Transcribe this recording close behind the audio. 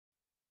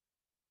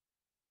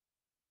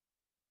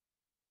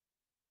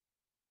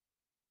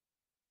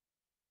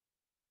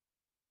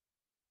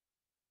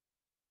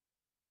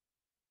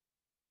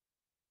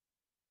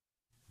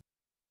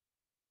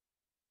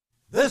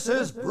This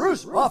is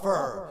Bruce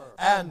Buffer,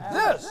 and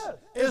this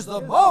is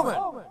the moment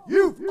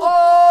you've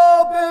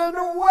all been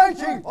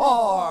waiting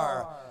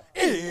for.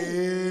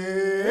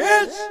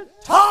 It's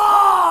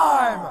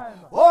time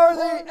for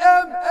the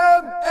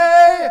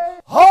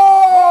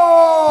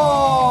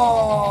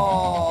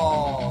MMA-Holes!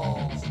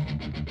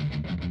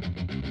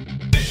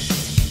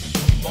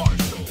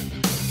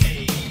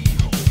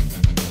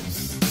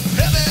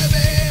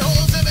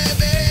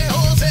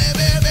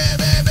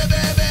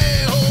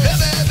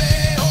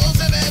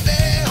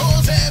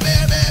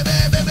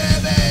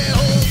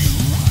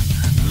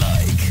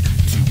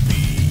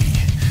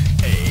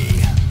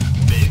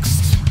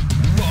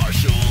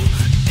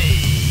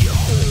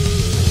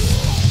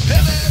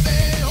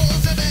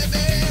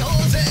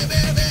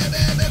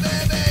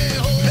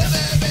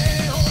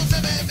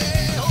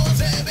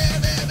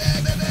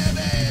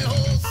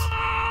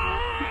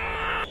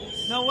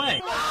 No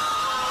way.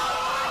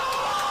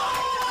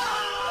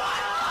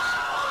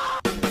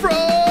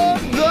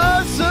 From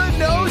the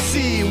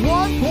Sanosi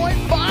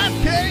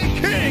 1.5K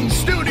King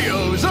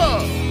Studios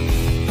of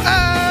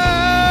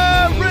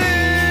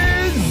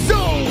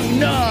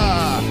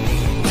Arizona,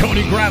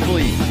 Tony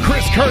Gravely,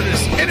 Chris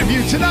Curtis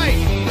interview tonight.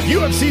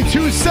 UFC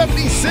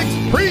 276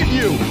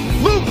 preview.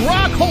 Luke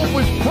Rockhold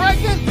was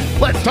pregnant.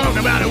 Let's talk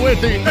about it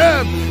with the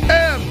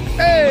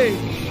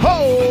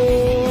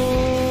MMA-Holes.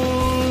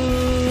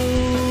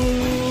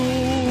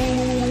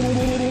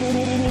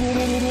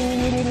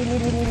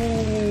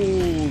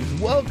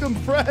 Welcome,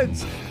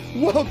 friends.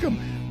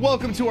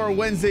 Welcome to our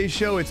Wednesday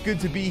show. It's good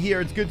to be here.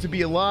 It's good to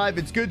be alive.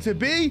 It's good to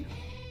be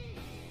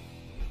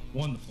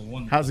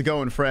Wonderful. How's it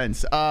going,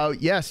 friends?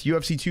 Yes,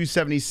 UFC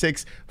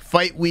 276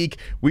 fight week.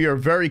 We are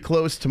very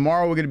close.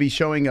 Tomorrow we're going to be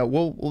showing,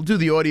 we'll do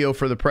the audio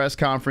for the press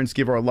conference,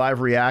 give our live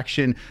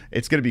reaction.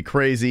 It's going to be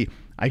crazy.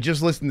 I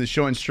just listened to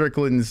Sean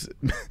Strickland's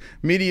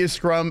media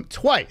scrum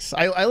twice.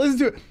 I listened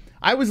to it.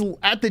 I was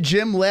at the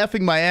gym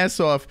laughing my ass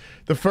off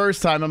the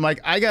first time. I'm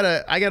like, I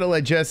gotta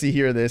let Jesse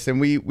hear this,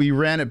 and we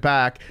ran it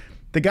back.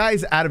 The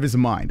guy's out of his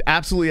mind,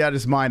 absolutely out of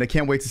his mind. I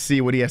can't wait to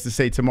see what he has to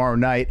say tomorrow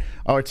night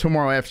or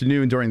tomorrow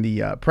afternoon during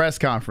the press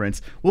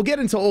conference. We'll get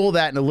into all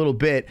that in a little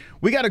bit.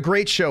 We got a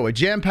great show, a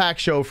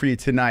jam-packed show for you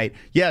tonight.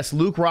 Yes,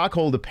 Luke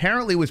Rockhold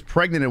apparently was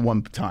pregnant at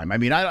one time. I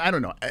mean, I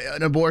don't know,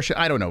 an abortion.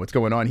 I don't know what's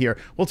going on here.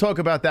 We'll talk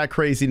about that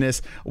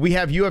craziness. We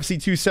have UFC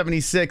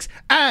 276,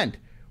 and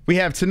we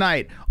have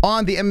tonight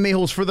on the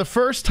MMA-Holes for the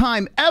first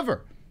time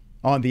ever.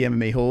 On the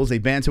MMA-Holes, a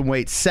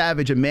bantamweight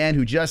savage, a man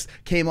who just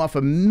came off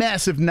a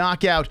massive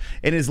knockout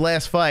in his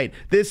last fight.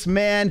 This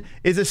man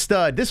is a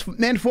stud. This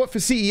man fought for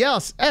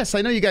CES.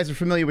 I know you guys are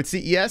familiar with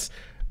CES.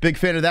 Big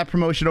fan of that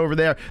promotion over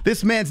there.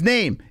 This man's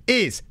name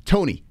is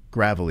Tony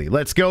Gravely.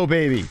 Let's go,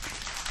 baby.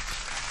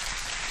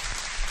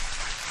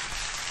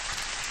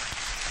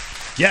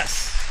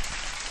 Yes.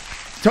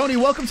 Tony,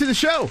 welcome to the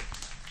show.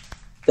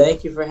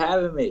 Thank you for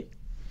having me.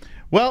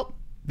 Well,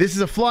 this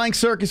is a flying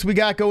circus we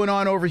got going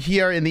on over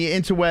here in the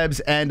interwebs,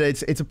 and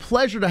it's a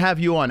pleasure to have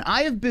you on.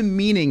 I have been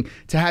meaning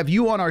to have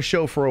you on our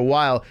show for a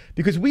while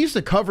because we used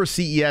to cover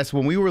CES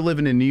when we were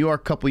living in New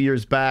York a couple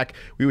years back.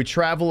 We would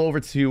travel over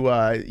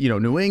to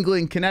New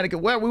England, Connecticut,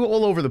 well, we were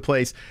all over the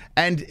place,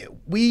 and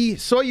we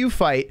saw you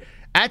fight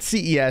at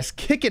CES,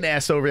 kicking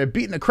ass over there,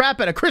 beating the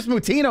crap out of Chris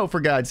Mutino, for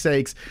God's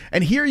sakes.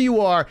 And here you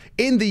are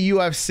in the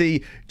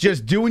UFC,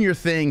 just doing your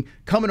thing,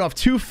 coming off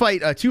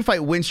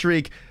two-fight win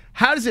streak.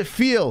 How does it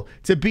feel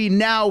to be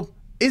now,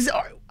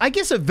 I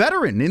guess, a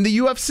veteran in the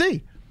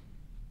UFC?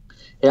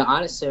 Yeah,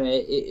 honestly,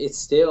 man, it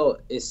still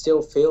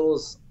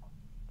feels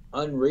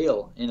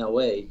unreal in a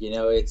way. You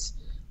know, it's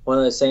one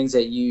of those things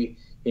that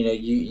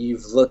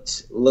you've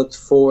looked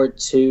forward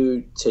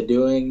to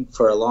doing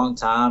for a long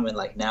time, and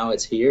like now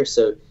it's here.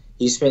 So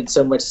you spent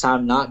so much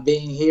time not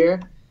being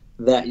here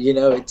that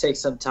it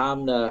takes some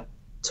time to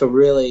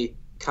really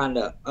kind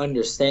of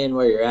understand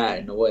where you're at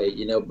in a way.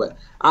 But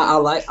I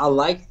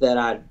like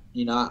that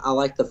I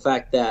like the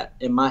fact that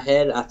in my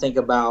head I think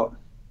about,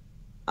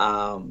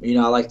 I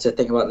like to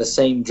think about the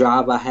same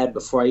drive I had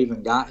before I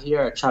even got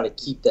here. I try to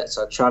keep that.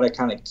 So I try to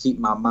kind of keep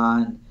my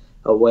mind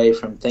away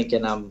from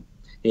thinking I'm,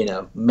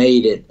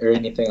 made it or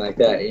anything like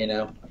that,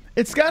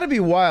 It's got to be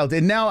wild.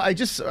 And now I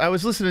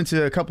was listening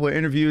to a couple of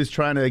interviews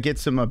trying to get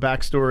some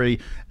backstory,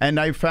 and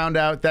I found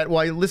out that,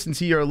 I listened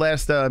to your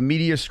last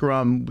media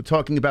scrum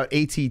talking about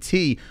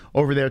ATT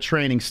over there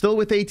training. Still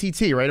with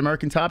ATT, right?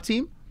 American Top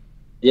Team?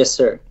 Yes,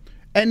 sir.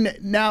 And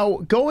now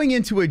going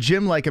into a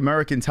gym like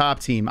American Top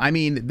Team, I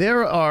mean,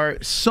 there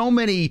are so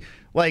many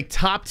like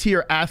top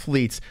tier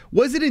athletes.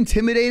 Was it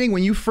intimidating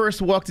when you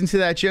first walked into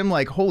that gym?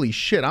 Like, holy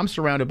shit, I'm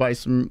surrounded by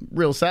some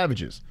real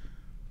savages.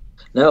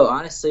 No,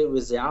 honestly, it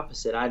was the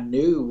opposite. I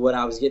knew what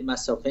I was getting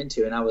myself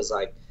into, and I was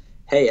like,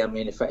 hey, I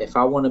mean, if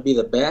I want to be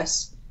the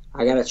best,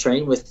 I got to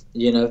train with,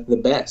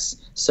 the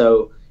best.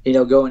 So,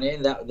 going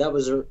in, that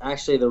was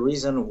actually the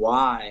reason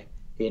why,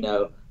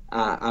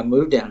 I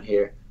moved down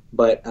here.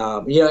 But,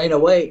 in a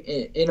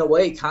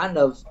way, kind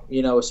of,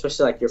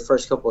 especially like your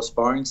first couple of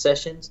sparring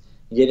sessions,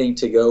 getting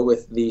to go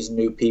with these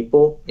new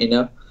people,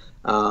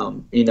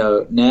 You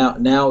know,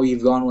 now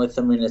you've gone with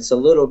them, and it's a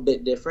little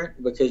bit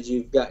different because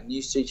you've gotten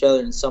used to each other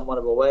in somewhat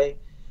of a way.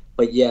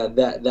 But yeah,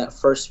 that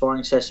first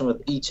sparring session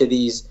with each of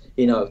these,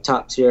 you know,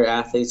 top tier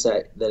athletes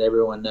that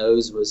everyone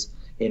knows was,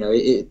 you know,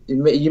 it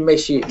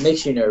makes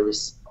you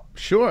nervous.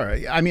 Sure.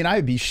 I mean,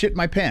 I'd be shit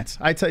my pants.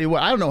 I tell you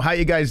what, I don't know how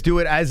you guys do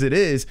it as it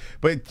is,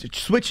 but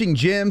switching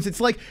gyms,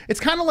 it's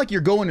kind of like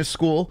you're going to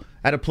school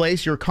at a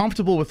place, you're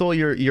comfortable with all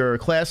your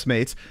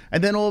classmates,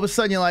 and then all of a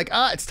sudden you're like,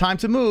 it's time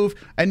to move,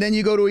 and then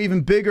you go to an even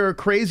bigger,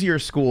 crazier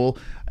school,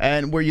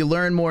 and where you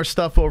learn more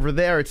stuff over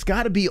there. It's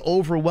got to be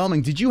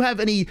overwhelming. Did you have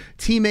any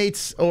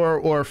teammates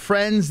or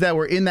friends that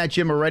were in that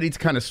gym already to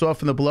kind of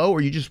soften the blow, or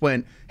you just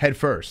went head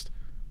first?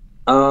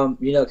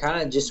 You know,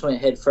 kind of just went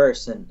head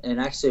first, and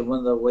actually one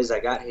of the ways I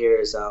got here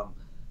is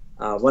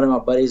one of my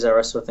buddies I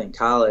wrestled with in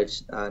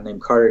college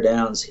named Carter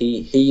Downs.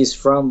 He's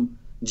from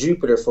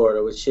Jupiter,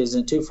 Florida, which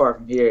isn't too far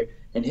from here,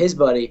 and his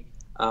buddy,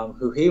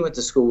 who he went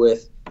to school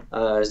with,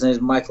 his name is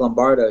Mike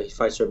Lombardo. He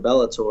fights for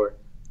Bellator,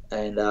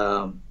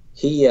 and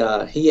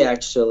he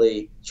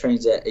actually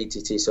trains at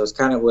ATT. So it's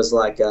kind of was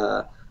like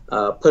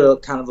put a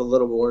kind of a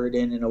little word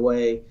in a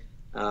way,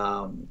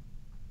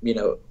 you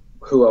know,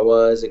 who I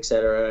was,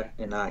 etc.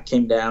 And I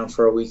came down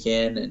for a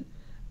weekend and,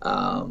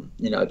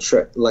 you know,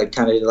 like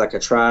kind of did like a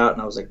tryout,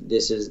 and I was like,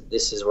 this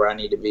is where I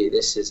need to be.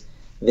 This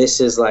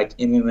is like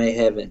MMA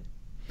heaven.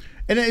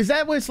 And is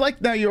that what it's like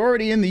now? You're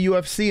already in the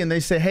UFC, and they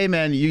say, hey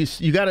man,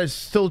 you got to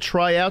still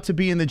try out to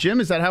be in the gym.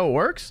 Is that how it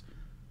works?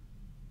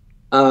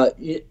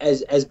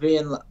 As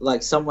being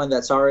like someone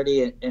that's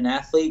already an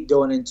athlete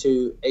going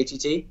into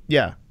ATT?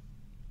 Yeah.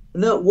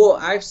 No, well,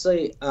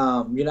 actually,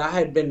 you know, I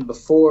had been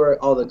before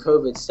all the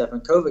COVID stuff,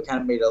 and COVID kind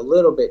of made it a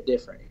little bit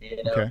different,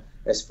 you know,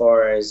 as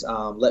far as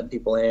letting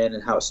people in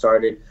and how it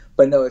started.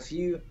 But no, if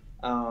you,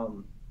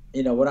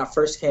 you know, when I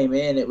first came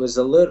in, it was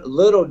a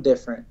little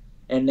different,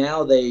 and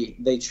now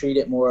they treat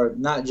it more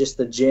not just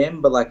the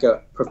gym, but like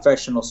a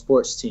professional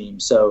sports team.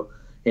 So,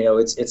 you know,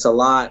 it's a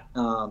lot.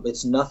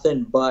 It's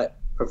nothing but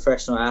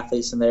professional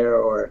athletes in there,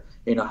 or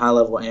you know, high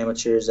level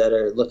amateurs that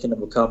are looking to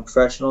become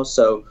professionals.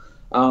 So.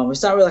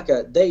 It's not really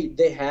like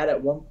they had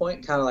at one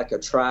point kind of like a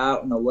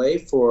tryout in a way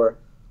for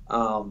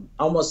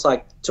almost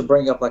like to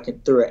bring up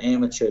like through an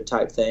amateur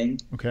type thing.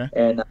 Okay.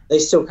 And they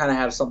still kind of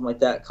have something like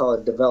that called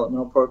a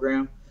developmental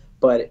program.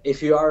 But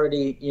if you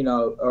already, you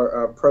know,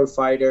 are a pro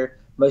fighter,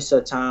 most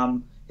of the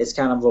time it's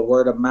kind of a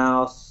word of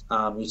mouth.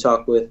 You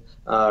talk with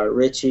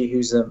Richie,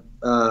 who's one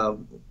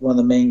of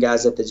the main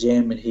guys at the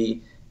gym, and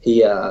he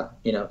you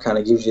know, kind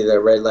of gives you the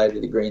red light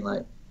or the green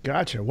light.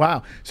 Gotcha.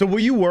 Wow. So were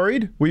you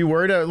worried? Were you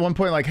worried at one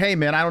point, like, hey,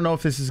 man, I don't know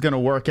if this is going to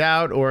work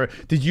out? Or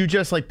did you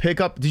just like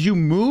did you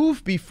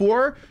move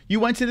before you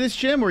went to this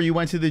gym, or you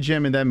went to the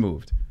gym and then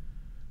moved?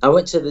 I kind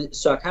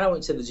of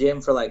went to the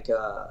gym for like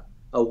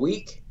a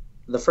week.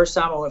 The first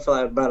time I went for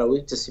like about a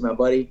week to see my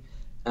buddy.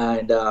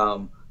 And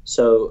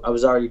so I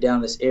was already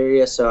down this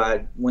area. So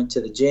I went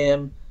to the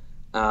gym.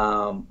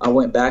 I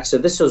went back. So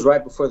this was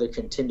right before the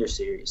Contender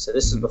Series. So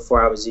this is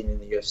before I was even in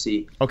the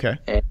UFC. Okay.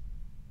 And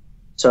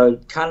so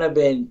kind of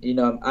been, you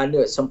know, I knew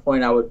at some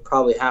point I would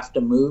probably have to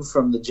move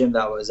from the gym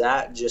that I was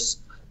at,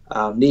 just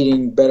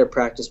needing better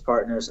practice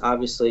partners.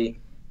 Obviously,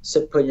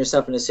 putting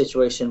yourself in a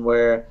situation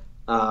where,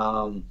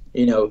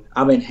 you know,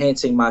 I'm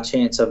enhancing my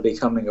chance of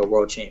becoming a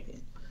world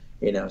champion,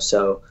 you know.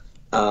 So,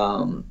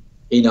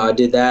 you know, I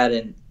did that,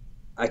 and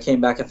I came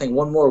back, I think,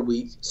 one more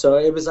week. So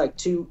it was like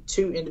two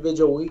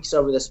individual weeks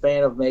over the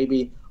span of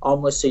maybe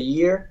almost a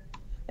year.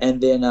 And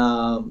then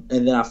I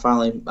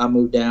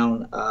moved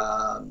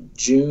down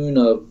June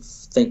of,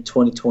 I think,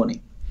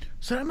 2020.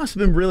 So that must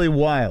have been really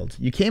wild.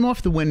 You came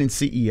off the win in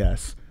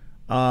CES,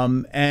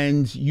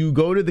 and you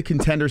go to the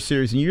Contender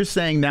Series, and you're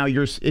saying now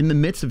you're in the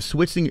midst of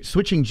switching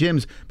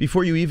gyms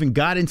before you even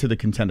got into the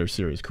Contender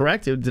Series,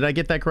 correct? Did I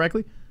get that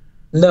correctly?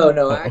 No,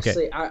 okay.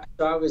 Actually,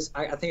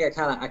 I think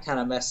I kind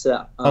of messed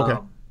up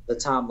the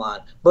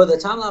timeline. But the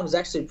timeline was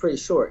actually pretty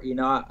short. You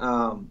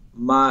know,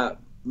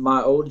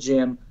 my old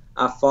gym,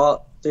 I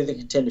fought through the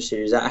Contender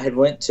Series. I had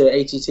went to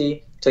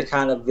ATT to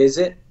kind of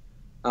visit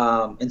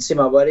and see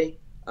my buddy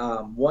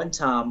one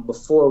time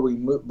before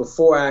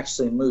I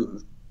actually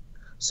moved.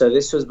 So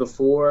this was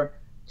before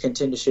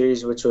Contender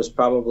Series, which was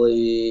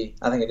probably,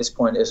 I think at this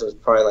point this was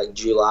probably like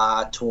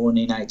July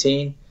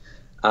 2019.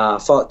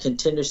 Fought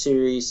Contender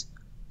Series,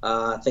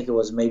 I think it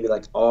was maybe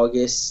like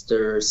August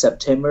or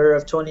September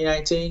of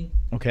 2019.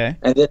 Okay.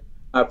 And then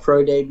my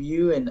pro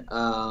debut and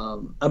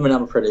not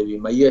my pro debut,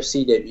 my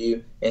UFC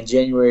debut in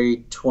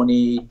January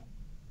 2020.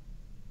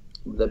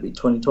 Would that be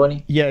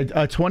 2020? Yeah,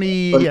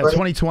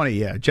 2020.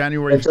 Yeah,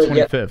 January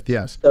 25th.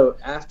 Yeah. Yes. So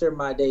after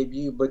my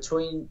debut,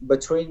 between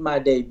my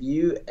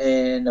debut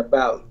and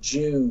about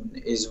June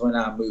is when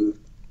I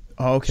moved.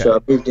 Oh, okay. So I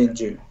moved in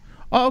June.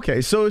 Oh,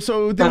 okay. So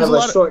there kind was of a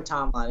lot short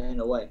timeline in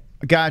a way.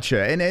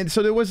 Gotcha. And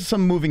so there was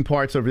some moving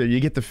parts over there. You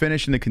get the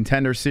finish in the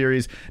Contender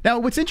Series. Now,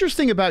 what's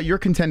interesting about your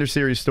Contender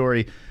Series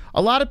story,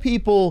 a lot of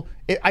people,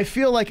 I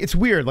feel like it's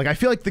weird. Like, I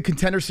feel like the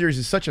Contender Series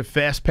is such a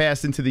fast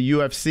pass into the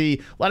UFC.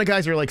 A lot of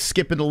guys are like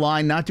skipping the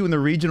line, not doing the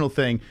regional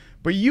thing.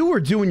 But you were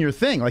doing your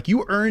thing. Like,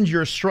 you earned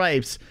your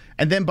stripes.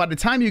 And then by the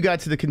time you got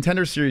to the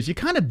Contender Series, you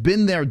kind of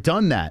been there,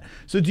 done that.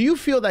 So do you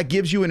feel that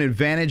gives you an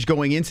advantage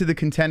going into the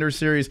Contender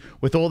Series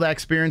with all that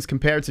experience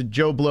compared to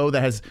Joe Blow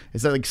that is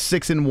that like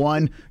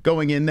 6-1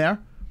 going in there?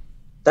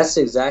 That's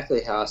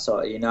exactly how I saw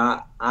it. You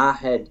know, I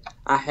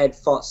had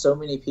fought so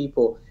many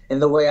people,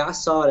 and the way I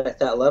saw it at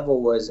that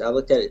level was I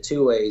looked at it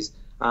two ways.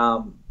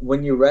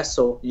 When you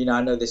wrestle, you know,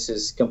 I know this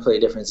is completely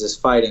different than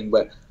fighting,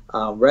 but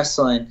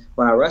wrestling,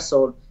 when I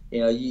wrestled, you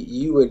know,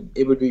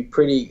 it would be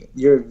pretty,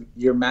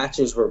 your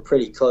matches were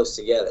pretty close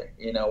together.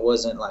 You know, it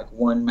wasn't like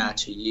one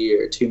match a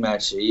year or two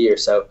matches a year.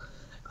 So,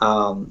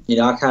 you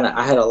know, I kind of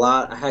had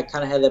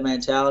that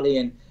mentality.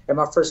 And in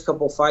my first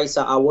couple fights,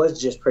 I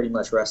was just pretty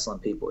much wrestling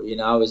people. You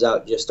know, I was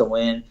out just to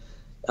win.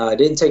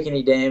 Didn't take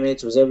any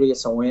damage, was able to get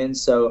some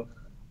wins. So,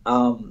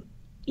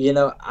 you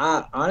know,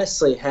 I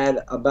honestly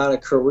had about a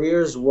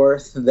career's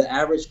worth, the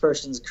average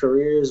person's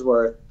career's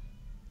worth,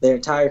 their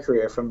entire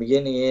career from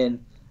beginning to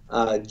end,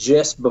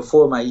 just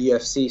before my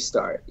UFC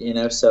start, you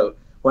know. So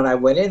when I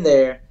went in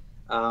there,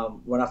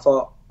 when I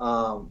fought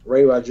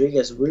Ray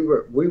Rodriguez, we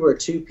were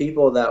two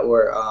people that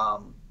were,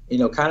 you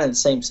know, kind of in the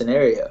same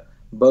scenario.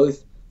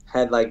 Both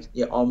had like,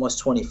 you know, almost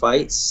 20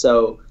 fights.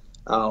 So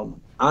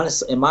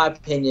honestly, in my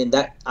opinion,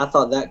 that I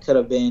thought that could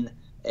have been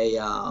a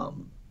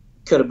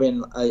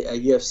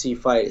UFC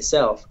fight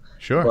itself.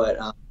 Sure. But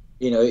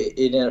you know, it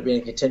ended up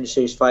being a Contender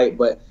Series fight.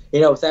 But you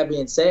know, with that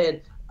being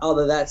said,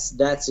 although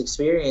that's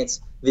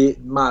experience,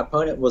 my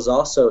opponent was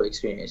also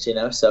experienced, you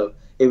know, so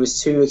it was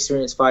two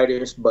experienced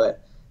fighters,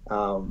 but,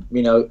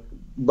 you know,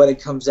 but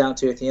it comes down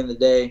to, at the end of the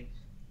day,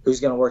 who's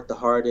going to work the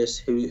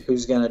hardest,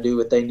 who's going to do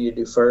what they need to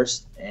do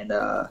first. And,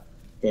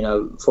 you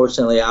know,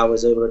 fortunately I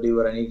was able to do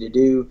what I needed to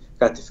do,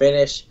 got the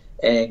finish,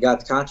 and got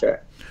the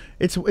contract.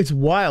 It's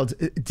wild.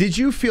 Did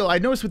you feel, I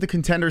noticed with the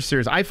Contender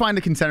Series, I find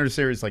the Contender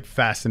Series like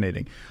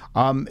fascinating.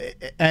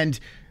 And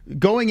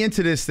going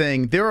into this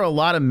thing, there are a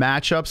lot of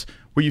matchups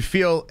where you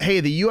feel, hey,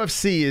 the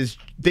UFC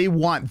they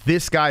want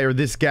this guy or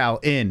this gal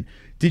in.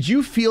 Did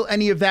you feel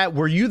any of that?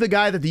 Were you the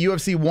guy that the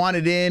UFC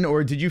wanted in,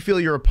 or did you feel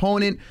your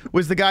opponent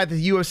was the guy that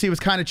the UFC was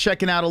kind of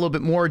checking out a little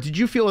bit more? Did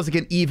you feel it was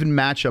like an even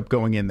matchup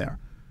going in there?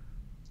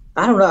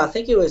 I don't know. I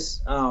think it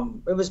was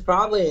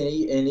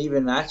probably an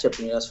even matchup,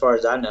 you know, as far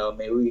as I know. I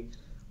mean,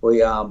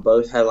 we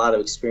both had a lot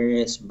of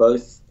experience,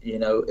 both, you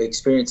know,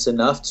 experienced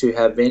enough to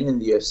have been in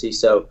the UFC.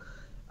 So,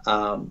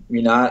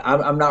 you know,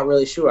 I'm not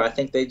really sure. I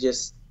think they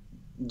just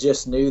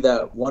knew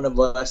that one of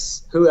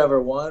us,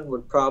 whoever won,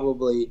 would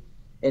probably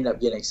end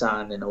up getting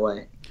signed in a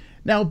way.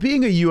 Now,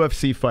 being a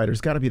UFC fighter has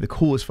got to be the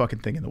coolest fucking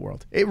thing in the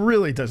world. It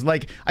really does.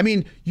 Like, I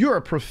mean, you're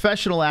a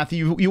professional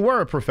athlete. You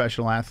were a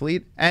professional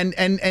athlete,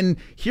 and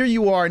here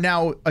you are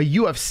now a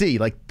UFC,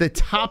 like the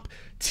top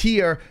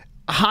tier,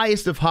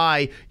 highest of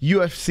high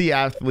UFC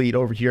athlete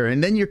over here,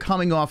 and then you're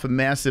coming off a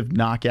massive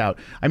knockout.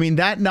 I mean,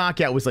 that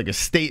knockout was like a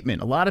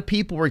statement. A lot of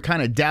people were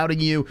kind of doubting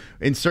you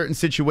in certain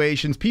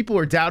situations. People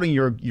were doubting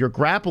your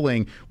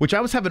grappling, which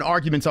I was having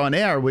arguments on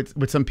air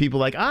with some people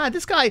like,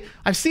 this guy,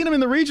 I've seen him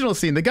in the regional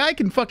scene. The guy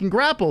can fucking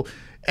grapple.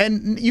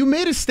 And you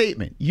made a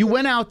statement. You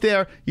went out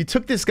there, you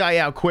took this guy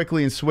out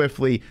quickly and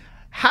swiftly.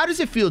 How does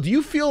it feel? Do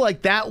you feel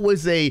like that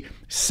was a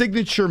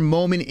signature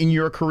moment in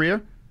your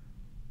career?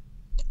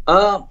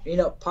 You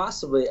know,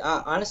 possibly.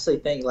 I honestly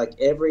think like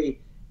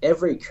every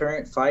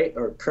current fight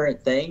or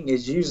current thing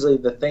is usually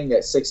the thing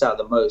that sticks out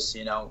the most,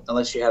 you know,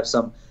 unless you have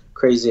some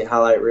crazy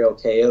highlight reel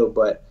KO.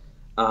 But,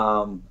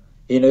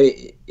 you know,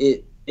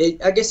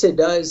 I guess it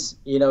does,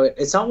 you know,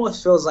 it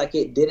almost feels like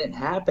it didn't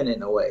happen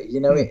in a way, you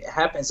know, it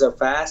happened so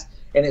fast,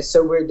 and it's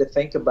so weird to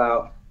think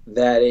about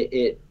that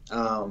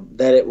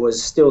that it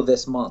was still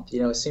this month,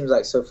 you know, it seems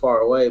like so far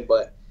away,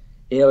 but,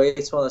 you know,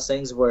 it's one of those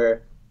things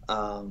where,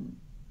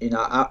 you know,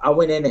 I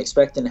went in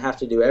expecting to have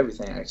to do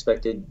everything. I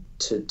expected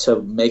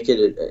to make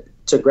it,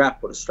 to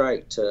grapple, to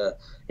strike, to,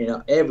 you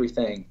know,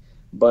 everything.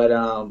 But,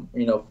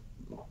 you know,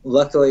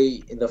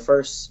 luckily the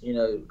first, you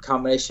know,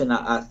 combination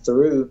I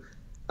threw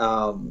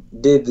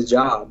did the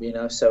job, you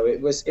know. So it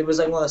was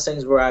like one of those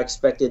things where I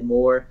expected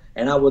more,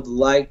 and I would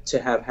like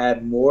to have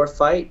had more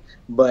fight.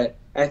 But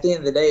at the end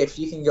of the day, if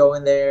you can go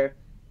in there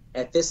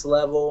at this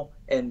level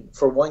and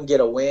for one, get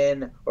a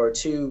win, or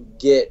two,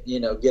 get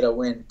a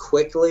win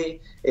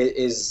quickly,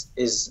 is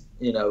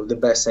you know, the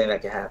best thing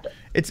that can happen.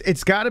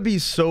 It's got to be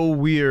so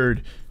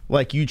weird.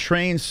 Like, you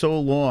train so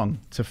long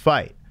to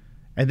fight,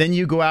 and then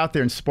you go out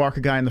there and spark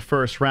a guy in the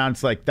first round.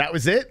 It's like, that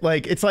was it?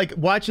 Like, it's like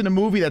watching a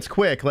movie that's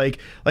quick. Like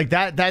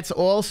that's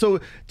also,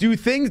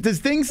 does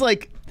things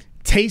like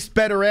taste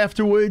better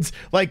afterwards?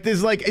 Like,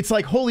 there's like, it's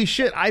like, holy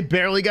shit, I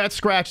barely got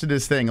scratched in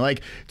this thing.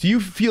 Like, do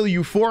you feel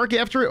euphoric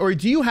after it, or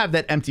do you have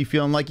that empty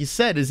feeling? Like you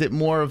said, is it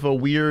more of a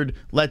weird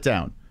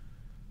letdown?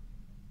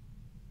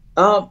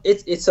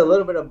 It's a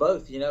little bit of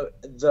both. You know,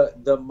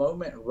 the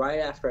moment right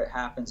after it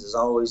happens is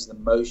always the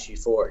most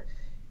euphoric.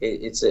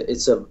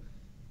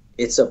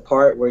 It's a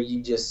part where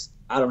you just,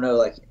 I don't know,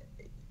 like,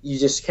 you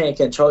just can't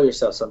control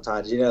yourself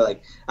sometimes. You know,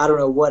 like I don't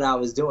know what I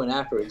was doing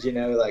afterwards. You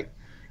know, like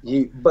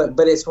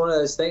but it's one of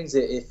those things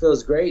that it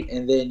feels great,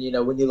 and then you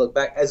know when you look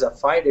back as a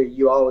fighter,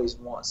 you always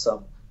want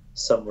some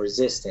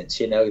resistance.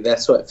 You know,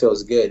 that's what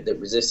feels good, the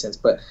resistance.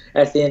 But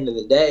at the end of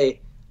the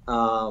day,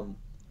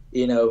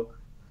 you know,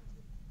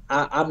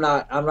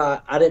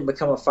 I didn't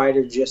become a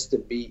fighter just to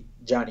beat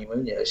Johnny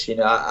Munoz. You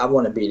know, I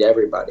want to beat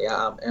everybody.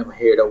 I'm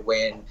here to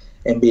win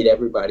and beat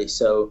everybody.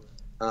 So,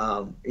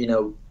 you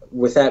know,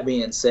 with that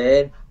being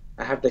said,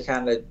 I have to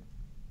kind of,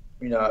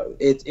 you know,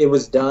 it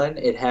was done,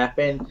 it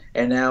happened,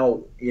 and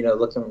now, you know,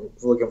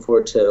 looking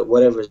forward to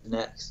whatever's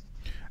next.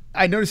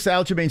 I noticed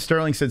Aljamain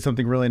Sterling said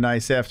something really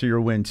nice after your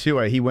win too.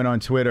 He went on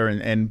Twitter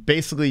and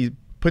basically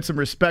put some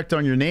respect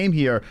on your name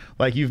here,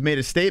 like you've made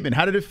a statement.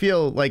 How did it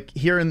feel, like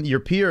hearing your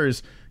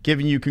peers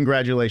giving you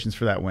congratulations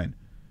for that win?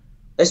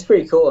 It's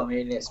pretty cool. I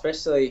mean,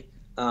 especially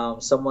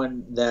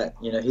someone that,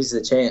 you know, he's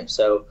the champ.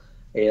 So,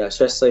 you know,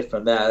 especially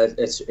from that,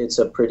 it's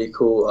a pretty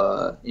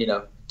cool, you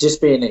know,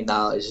 just being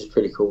acknowledged is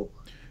pretty cool.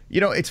 You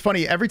know, it's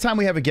funny. Every time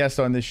we have a guest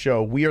on this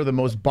show, we are the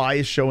most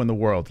biased show in the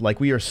world. Like,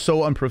 we are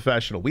so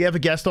unprofessional. We have a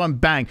guest on,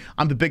 bang,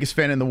 I'm the biggest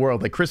fan in the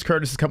world. Like, Chris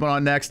Curtis is coming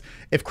on next.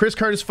 If Chris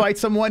Curtis fights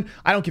someone,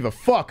 I don't give a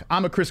fuck.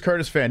 I'm a Chris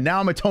Curtis fan. Now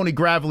I'm a Tony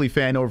Gravely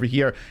fan over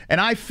here. And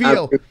I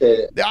feel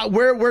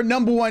we're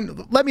number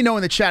one. Let me know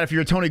in the chat if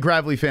you're a Tony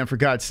Gravely fan, for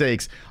God's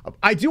sakes.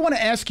 I do want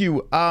to ask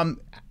you, am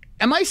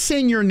I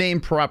saying your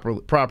name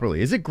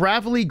properly? Is it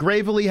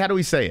Gravely? How do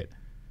we say it?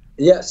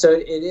 Yeah, so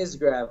it is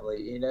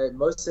Gravely. You know,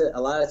 a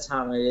lot of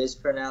time it is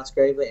pronounced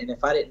Gravely, and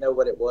if I didn't know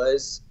what it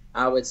was,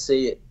 I would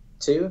see it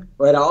too.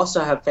 But I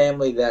also have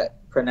family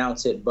that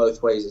pronounce it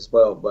both ways as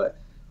well. But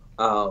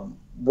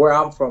where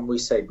I'm from, we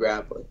say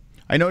Gravely.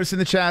 I noticed in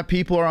the chat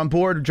people are on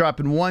board,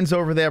 dropping ones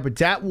over there. But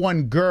that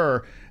one,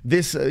 Gurr,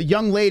 this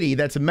young lady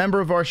that's a member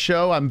of our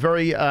show, I'm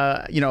very,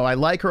 you know, I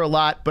like her a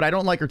lot, but I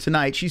don't like her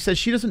tonight. She says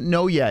she doesn't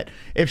know yet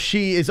if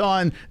she is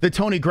on the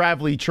Tony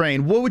Gravely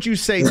train. What would you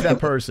say to that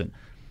person?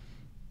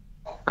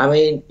 I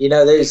mean, you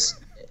know,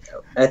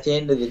 at the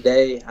end of the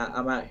day,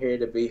 I'm out here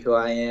to be who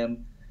I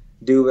am,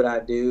 do what I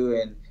do,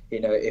 and you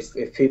know,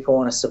 if people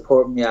want to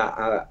support me,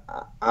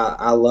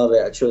 I love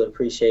it. I truly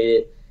appreciate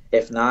it.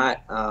 If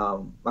not,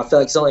 I feel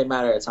like it's only a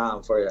matter of time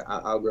before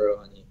I'll grow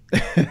on you.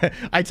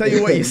 I tell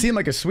you what, you seem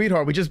like a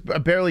sweetheart. We just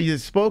barely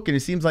spoke, and it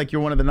seems like you're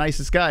one of the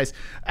nicest guys.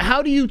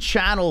 How do you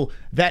channel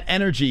that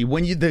energy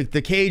when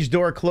the cage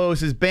door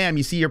closes? Bam,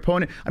 you see your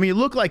opponent. I mean, you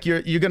look like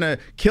you're gonna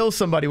kill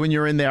somebody when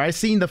you're in there. I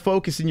seen the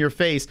focus in your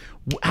face.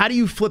 How do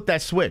you flip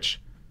that switch?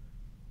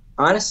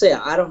 Honestly,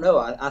 I don't know.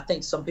 I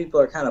think some people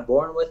are kind of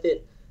born with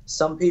it.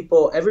 Some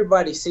people,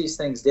 everybody sees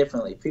things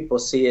differently. People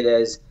see it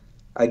as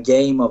a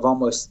game of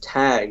almost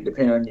tag,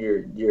 depending on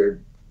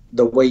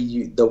the way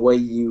you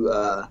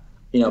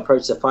you know,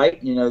 approach the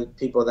fight. You know,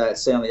 people that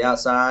stay on the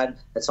outside,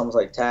 it's almost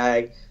like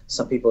tag.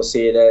 Some people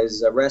see it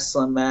as a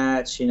wrestling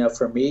match. You know,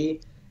 for me,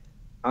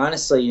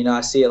 honestly, you know, I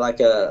see it like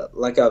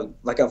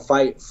a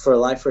fight for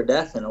life or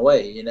death in a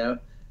way. You know,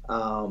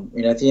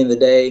 at the end of the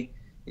day,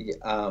 you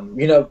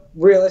know,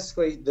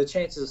 realistically, the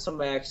chances of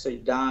somebody actually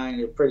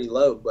dying are pretty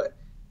low.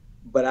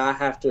 But I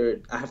have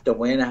to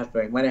win. I have to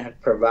make money. I have to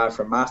provide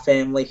for my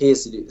family. He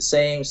has to do the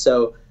same.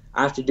 So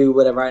I have to do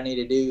whatever I need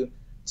to do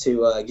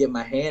to get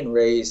my hand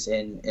raised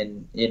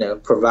and you know,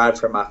 provide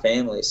for my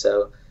family.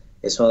 So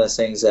it's one of those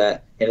things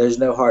that, you know, there's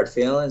no hard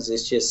feelings.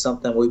 It's just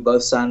something we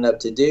both signed up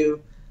to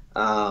do.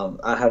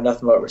 I have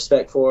nothing but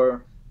respect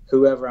for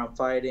whoever I'm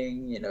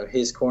fighting, you know,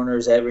 his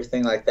corners,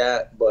 everything like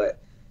that. But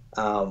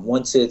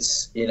once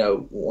it's, you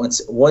know,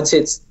 once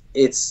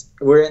it's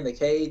we're in the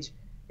cage,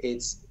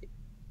 it's,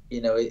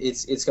 you know,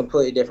 it's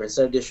completely different. It's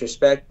no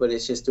disrespect, but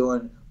it's just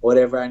doing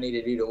whatever I need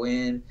to do to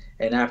win.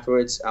 And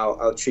afterwards,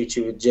 I'll treat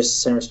you with just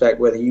the same respect,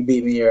 whether you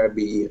beat me or I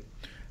beat you.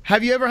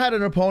 Have you ever had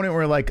an opponent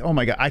where like, oh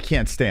my God, I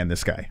can't stand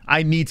this guy.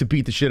 I need to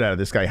beat the shit out of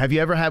this guy. Have you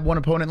ever had one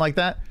opponent like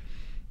that?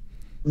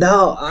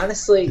 No,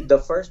 honestly, the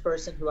first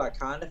person who I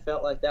kind of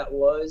felt like that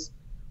was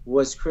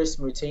Chris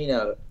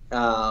Mutino,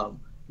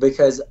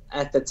 because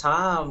at the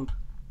time,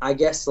 I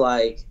guess,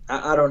 like,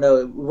 I don't know,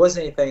 it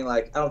wasn't anything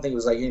like, I don't think it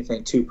was like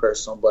anything too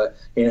personal, but,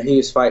 you know, he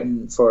was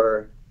fighting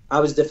I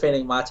was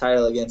defending my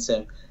title against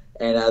him.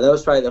 And that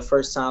was probably the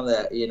first time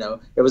that, you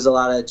know, it was a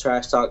lot of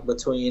trash talk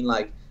between,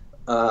 like,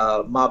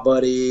 my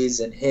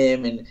buddies and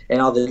him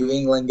and all the New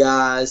England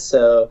guys.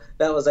 So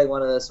that was like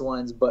one of those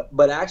ones.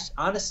 But actually,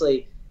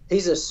 honestly,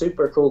 he's a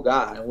super cool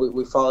guy. And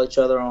we follow each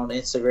other on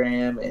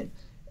Instagram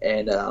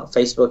and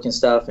Facebook and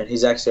stuff. And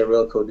he's actually a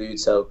real cool dude.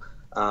 So,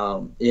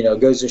 you know,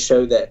 it goes to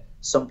show that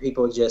some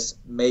people just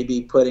may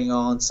be putting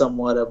on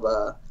somewhat of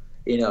a,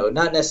 you know,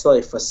 not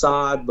necessarily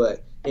facade,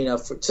 but, you know,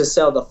 to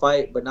sell the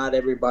fight, but not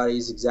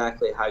everybody's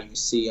exactly how you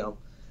see them,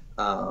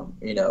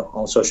 you know,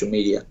 on social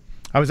media.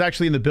 I was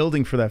actually in the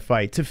building for that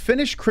fight. To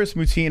finish Chris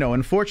Mutino,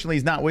 unfortunately,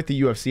 he's not with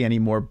the UFC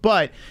anymore,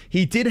 but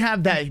he did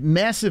have that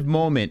massive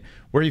moment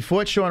where he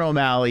fought Sean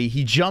O'Malley.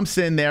 He jumps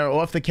in there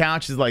off the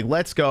couch, is like,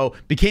 let's go,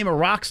 became a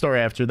rock star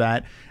after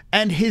that.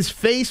 And his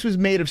face was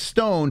made of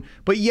stone,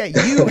 but yet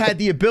you had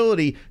the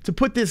ability to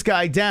put this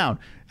guy down.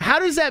 How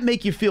does that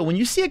make you feel when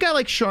you see a guy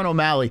like Sean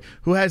O'Malley,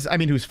 who has, I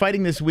mean, who's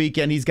fighting this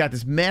weekend? He's got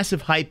this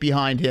massive hype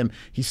behind him.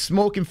 He's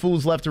smoking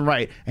fools left and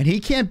right, and he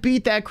can't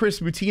beat that Chris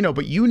Mutino,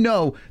 but you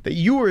know that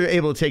you were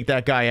able to take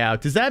that guy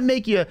out. Does that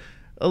make you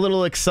a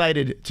little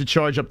excited to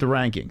charge up the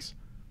rankings?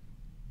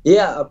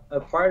 Yeah, a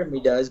part of me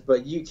does,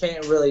 but you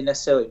can't really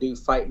necessarily do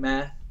fight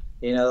math,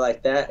 you know,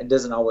 like that. It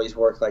doesn't always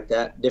work like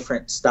that.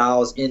 Different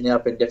styles end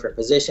up in different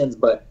positions.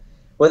 But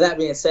with that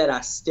being said,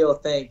 I still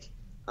think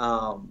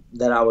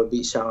that I would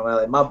beat Sean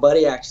O'Malley. My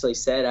buddy actually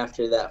said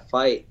after that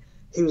fight,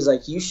 he was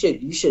like, you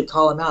should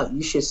call him out.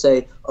 You should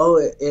say, oh,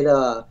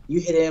 you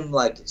hit him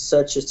like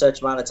such and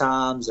such amount of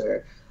times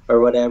or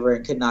whatever,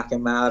 and could knock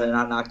him out, and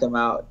I knocked him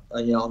out,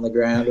 you know, on the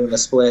ground doing a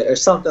split or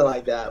something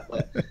like that.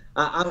 But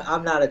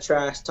I'm not a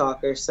trash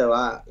talker,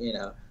 so you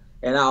know,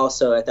 and I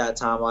also at that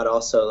time I'd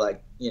also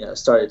like, you know,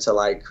 started to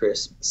like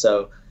Chris,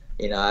 so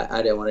you know,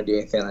 I didn't want to do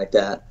anything like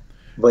that.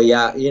 But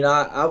yeah, you know,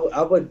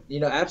 I would,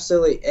 you know,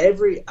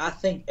 absolutely I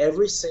think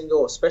every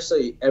single,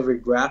 especially every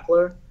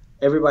grappler,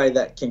 everybody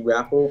that can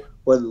grapple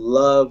would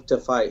love to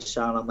fight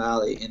Sean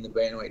O'Malley in the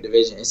bantamweight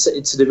division. It's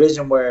a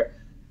division where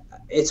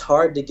it's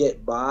hard to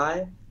get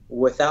by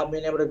without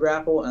being able to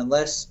grapple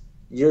unless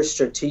you're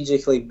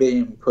strategically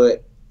being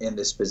put in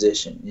this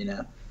position, you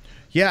know.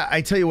 Yeah,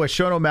 I tell you what,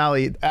 Sean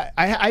O'Malley,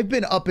 I've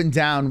been up and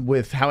down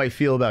with how I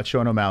feel about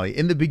Sean O'Malley.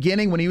 In the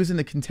beginning, when he was in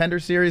the Contender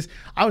Series,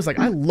 I was like,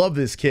 I love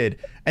this kid.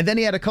 And then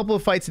he had a couple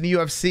of fights in the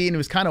UFC, and it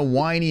was kind of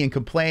whiny and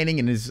complaining,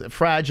 and is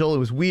fragile. It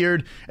was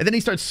weird. And then he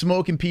started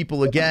smoking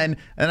people again,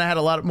 and I had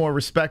a lot more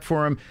respect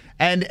for him.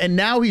 And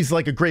now he's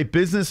like a great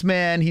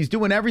businessman. He's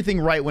doing everything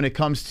right when it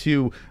comes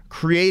to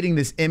creating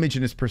this image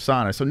and his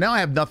persona. So now I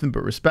have nothing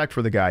but respect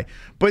for the guy.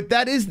 But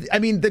that is, I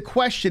mean, the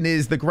question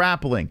is the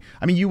grappling.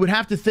 I mean, you would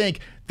have to think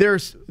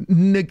there's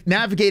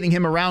navigating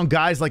him around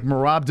guys like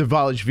Merab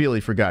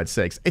Dvalishvili, for God's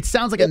sakes. It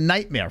sounds like a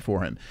nightmare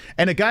for him.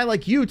 And a guy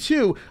like you,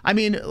 too. I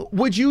mean,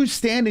 would you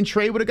stand and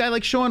trade with a guy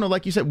like Sean? Or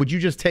like you said, would you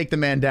just take the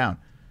man down?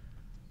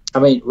 I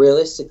mean,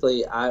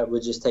 realistically, I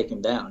would just take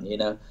him down, you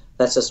know.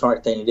 That's a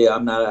smart thing to do.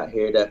 I'm not out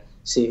here to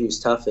see who's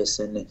toughest.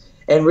 And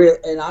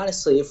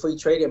honestly, if we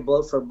traded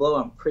blow for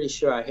blow, I'm pretty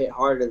sure I hit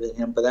harder than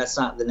him, but that's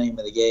not the name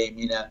of the game,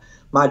 you know.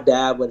 My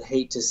dad would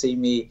hate to see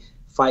me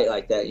fight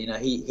like that, you know.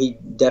 He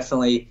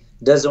definitely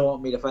doesn't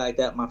want me to fight like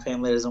that. My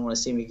family doesn't want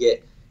to see me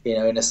get, you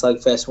know, in a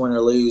slugfest, win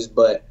or lose.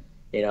 But,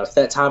 you know, if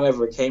that time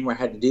ever came where I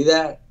had to do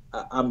that,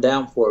 I'm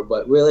down for it.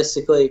 But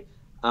realistically,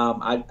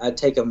 I'd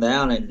take him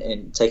down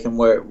and take him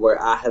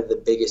where I have the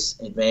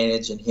biggest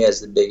advantage and he has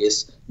the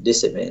biggest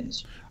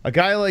disadvantage. A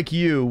guy like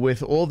you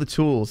with all the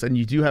tools, and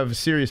you do have a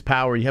serious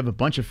power, you have a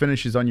bunch of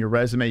finishes on your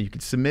resume, you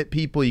can submit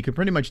people, you can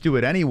pretty much do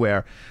it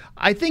anywhere.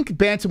 I think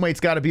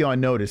bantamweight's got to be on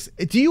notice.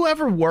 Do you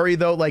ever worry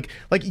though, like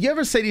you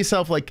ever say to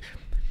yourself, like,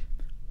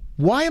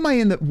 why am I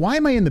in the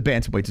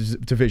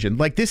bantamweight division?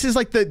 Like this is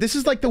like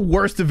the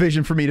worst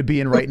division for me to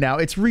be in right now.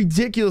 It's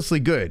ridiculously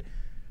good.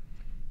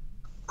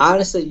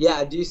 Honestly, yeah,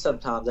 I do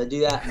sometimes. I do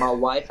that. My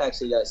wife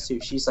actually does too.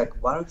 She's like,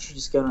 "Why don't you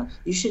just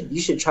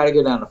you should try to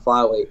go down to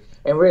flyweight."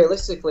 And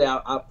realistically,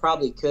 I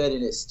probably could,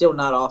 and it's still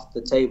not off the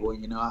table.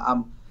 You know,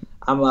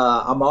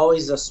 I'm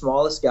always the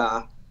smallest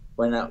guy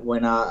when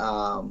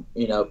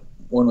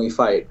we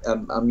fight.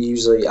 I'm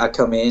usually, I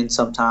come in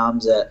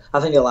sometimes at, I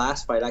think the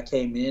last fight I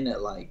came in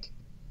at like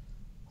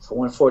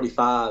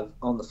 145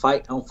 on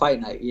fight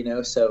night. You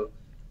know, so.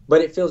 But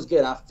it feels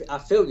good. I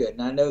feel good,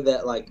 and I know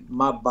that like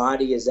my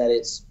body is at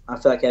its, I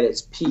feel like at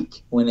its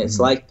peak when it's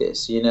like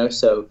this, you know.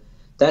 So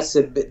that's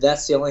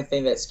the only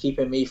thing that's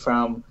keeping me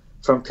from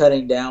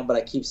cutting down. But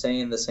I keep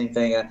saying the same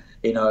thing.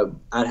 You know,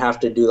 I'd have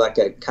to do like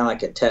a kind of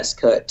like a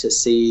test cut to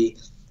see,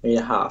 you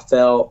know, how I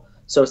felt.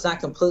 So it's not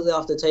completely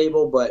off the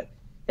table,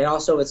 and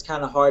also it's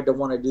kind of hard to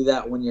want to do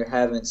that when you're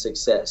having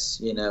success,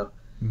 you know.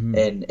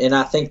 And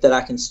I think that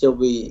I can still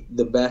be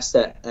the best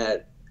at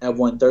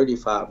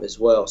 135 as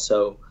well.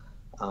 So.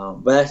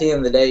 But at the end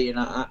of the day, you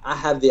know, I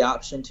have the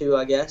option to,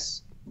 I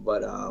guess,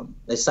 but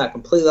it's not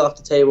completely off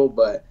the table.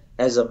 But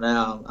as of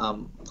now,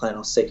 I'm planning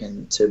on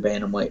sticking to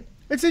bantamweight.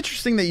 It's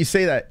interesting that you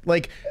say that.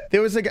 Like,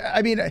 there was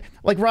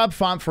like Rob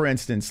Font, for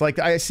instance. Like,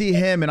 I see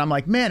him and I'm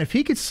like, man, if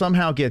he could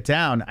somehow get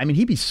down, I mean,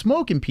 he'd be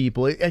smoking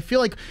people. I feel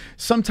like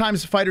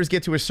sometimes fighters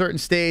get to a certain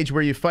stage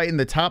where you're fighting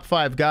the top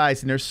 5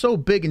 guys and they're so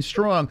big and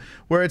strong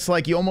where it's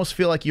like you almost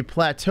feel like you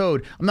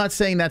plateaued. I'm not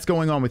saying that's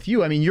going on with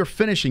you. I mean, you're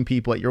finishing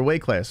people at your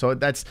weight class, so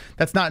that's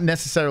not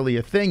necessarily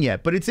a thing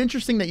yet. But it's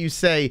interesting that you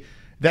say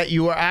that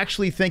you are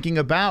actually thinking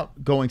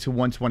about going to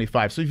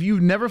 125. So if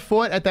you've never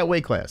fought at that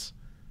weight class?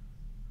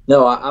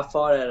 No, I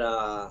fought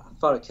a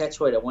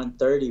catchweight at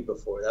 130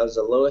 before. That was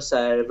the lowest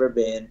I had ever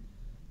been.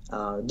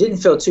 Didn't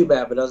feel too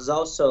bad, but it was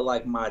also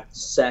like my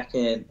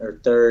second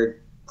or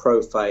third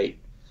pro fight.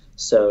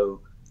 So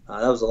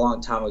that was a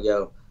long time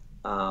ago.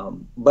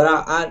 But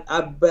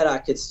I bet I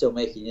could still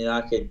make it. You know,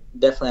 I could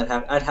definitely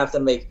I'd have to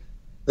make,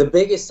 the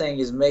biggest thing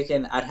is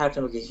I'd have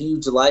to make a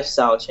huge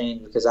lifestyle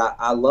change because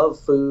I love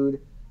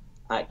food.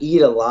 I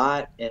eat a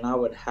lot, and I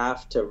would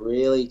have to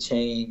really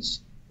change.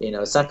 You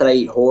know, it's not that I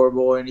eat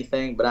horrible or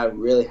anything, but I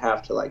really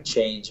have to like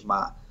change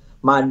my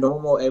my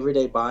normal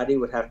everyday body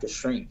would have to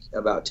shrink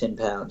about 10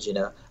 pounds, you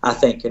know, I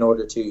think, in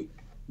order to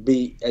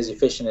be as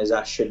efficient as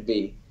I should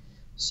be.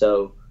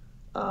 So,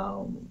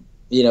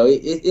 you know,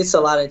 it's a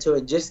lot into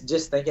it.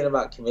 Just thinking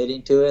about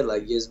committing to it,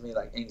 like, gives me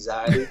like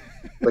anxiety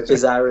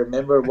because I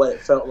remember what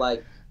it felt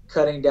like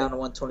cutting down to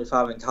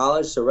 125 in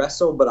college to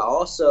wrestle, but I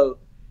also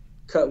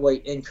cut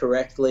weight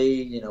incorrectly,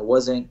 you know,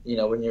 wasn't, you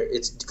know,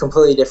 it's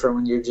completely different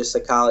when you're just a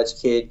college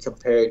kid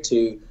compared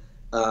to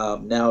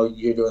now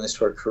you're doing this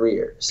for a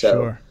career.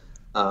 So,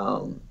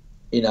 sure.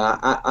 You know,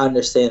 I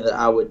understand that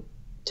I would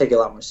take it a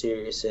lot more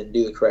serious and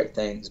do the correct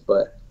things,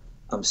 but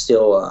I'm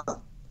still,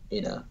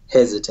 you know,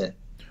 hesitant.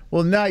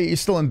 Well, now you're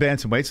still in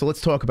bantamweight, so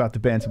let's talk about the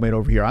bantamweight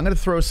over here. I'm going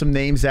to throw some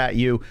names at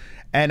you,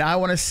 and I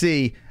want to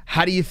see,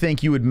 how do you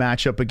think you would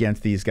match up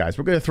against these guys?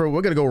 We're going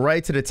to go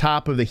right to the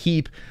top of the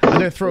heap. I'm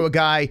going to throw a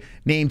guy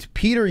named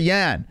Peter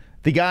Yan,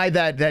 the guy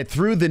that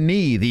threw the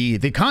knee,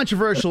 the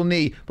controversial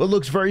knee, but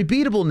looks very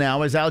beatable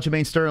now, as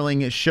Aljamain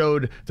Sterling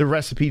showed the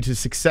recipe to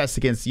success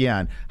against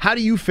Yan. How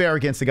do you fare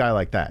against a guy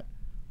like that?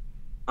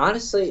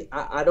 Honestly,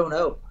 I don't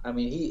know. I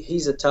mean,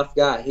 he's a tough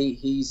guy.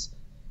 He's,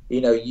 you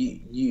know,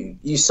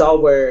 you saw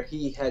where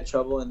he had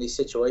trouble in these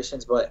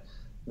situations, but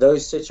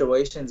those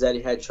situations that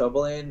he had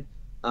trouble in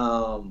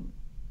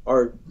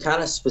are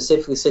kind of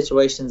specifically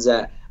situations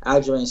that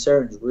Aljamain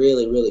Sterling's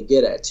really, really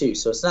good at too.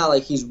 So it's not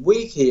like he's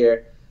weak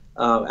here.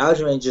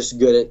 Aljamain's just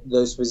good at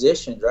those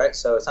positions, right?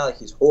 So it's not like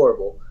he's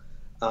horrible.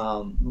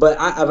 But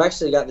I've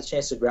actually got the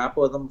chance to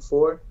grapple with him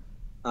before.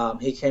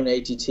 He came to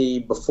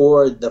ATT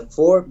before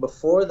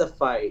the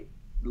fight,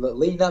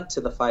 leading up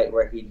to the fight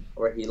where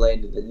he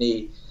landed the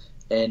knee,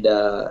 and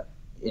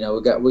you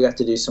know, we got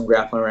to do some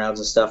grappling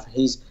rounds and stuff.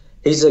 He's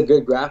a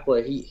good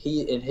grappler.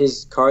 He and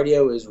his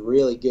cardio is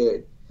really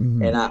good.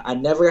 Mm-hmm. And I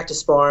never got to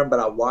spar him, but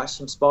I watched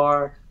him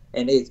spar,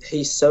 and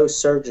he's so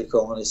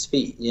surgical on his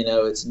feet. You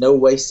know, it's no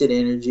wasted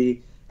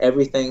energy.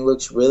 Everything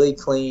looks really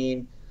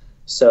clean.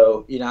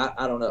 So, you know,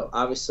 I don't know.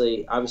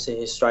 Obviously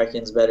his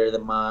striking's better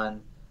than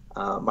mine.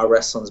 My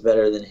wrestling's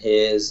better than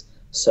his.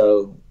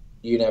 So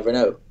you never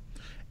know.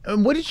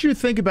 And what did you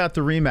think about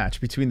the rematch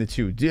between the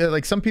two?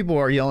 Like, some people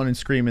are yelling and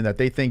screaming that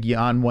they think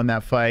Yan won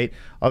that fight.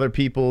 Other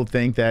people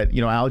think that,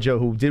 you know, Aljo,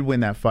 who did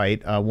win that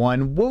fight,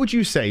 won. What would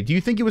you say? Do you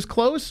think it was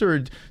close, or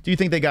do you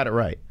think they got it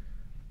right?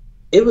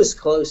 It was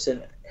close,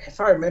 and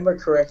if I remember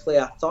correctly,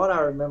 I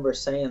remember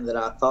saying that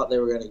I thought they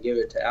were going to give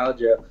it to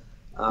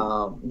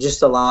Aljo.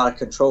 Just a lot of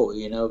control,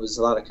 you know, it was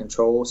a lot of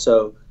control.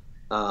 So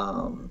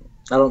I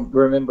don't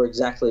remember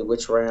exactly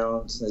which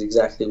rounds,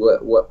 exactly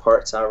what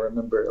parts I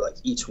remember, like,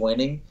 each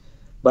winning.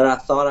 But I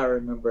thought I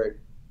remembered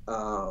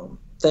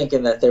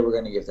thinking that they were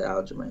going to give to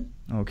Aljamain.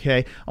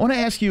 Okay. I want to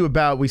ask you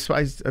about,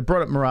 I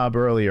brought up Merab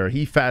earlier.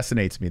 He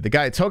fascinates me. The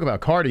guy, talk about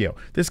cardio.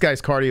 This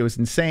guy's cardio is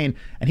insane,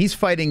 and he's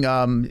fighting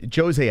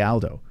Jose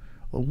Aldo.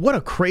 What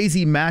a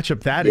crazy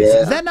matchup that is.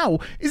 Yeah.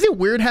 Is it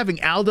weird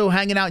having Aldo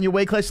hanging out in your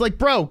weight class? Like,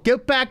 bro, go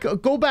back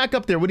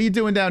up there. What are you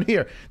doing down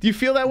here? Do you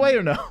feel that way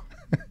or no?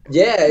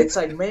 Yeah, it's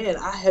like, man,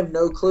 I have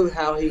no clue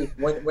how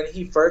when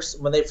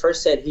they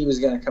first said he was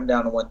going to come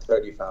down to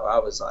 135, I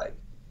was like,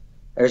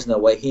 there's no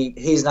way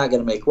he's not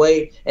going to make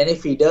weight, and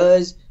if he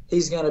does,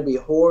 he's going to be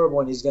horrible,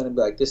 and he's going to be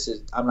like,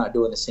 I'm not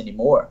doing this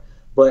anymore.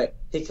 But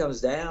he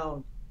comes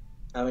down.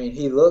 I mean,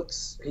 he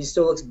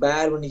still looks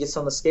bad when he gets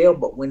on the scale,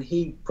 but when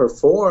he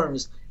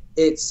performs,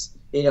 it's,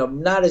 you know,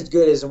 not as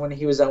good as when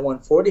he was at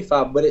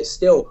 145, but it's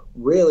still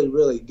really,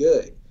 really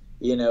good.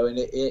 You know, and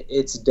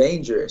it's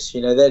dangerous.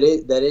 You know, that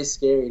is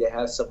scary to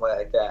have somebody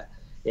like that,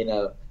 you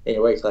know, in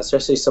your weight class,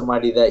 especially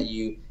somebody that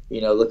you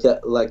know, looked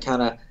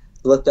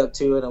up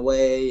to in a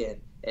way,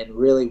 and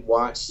really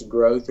watched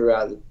grow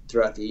throughout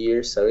the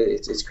years. So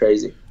it's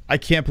crazy. I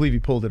can't believe he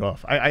pulled it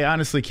off. I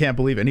honestly can't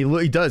believe it.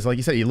 And he does, like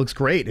you said, he looks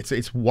great.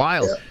 It's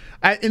wild.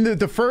 Yeah. And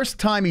the first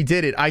time he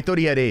did it, I thought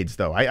he had AIDS,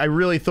 though. I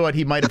really thought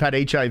he might have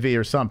had HIV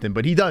or something,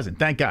 but he doesn't.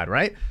 Thank God,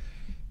 right?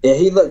 Yeah,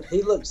 he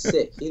looked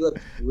sick. He looked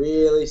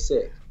really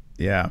sick.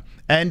 Yeah.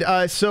 And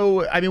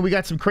so, I mean, we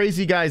got some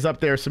crazy guys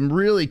up there, some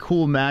really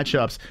cool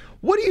matchups.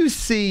 What do you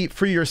see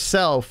for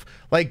yourself,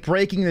 like,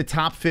 breaking the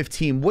top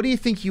 15? What do you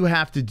think you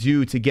have to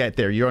do to get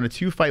there? You're on a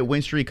 2-fight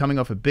win streak, coming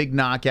off a big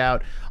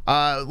knockout.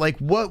 Like,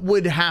 what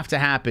would have to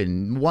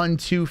happen? 1,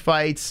 2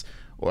 fights,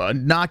 or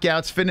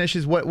knockouts,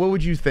 finishes? What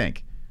would you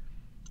think?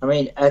 I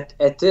mean,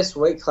 at this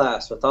weight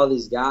class with all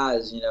these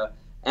guys, you know,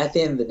 at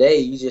the end of the day,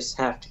 you just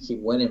have to keep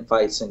winning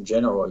fights in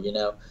general, you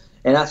know.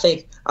 And I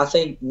think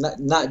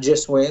not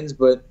just wins,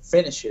 but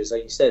finishes,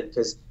 like you said,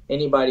 because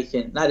anybody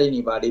can, not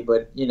anybody,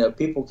 but, you know,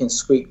 people can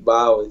squeak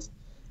by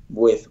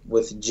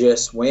with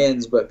just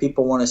wins, but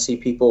people want to see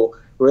people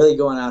really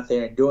going out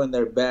there and doing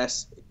their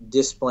best,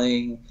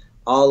 displaying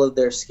all of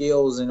their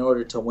skills in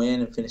order to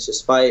win and finish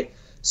this fight,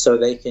 so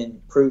they can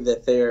prove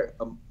that they're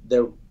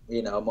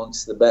you know,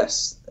 amongst the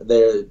best.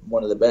 They're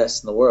one of the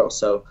best in the world.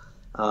 So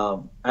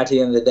at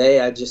the end of the day,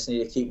 I just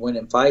need to keep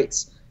winning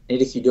fights. Need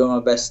to keep doing my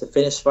best to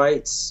finish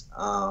fights,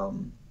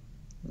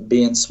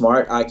 being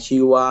smart,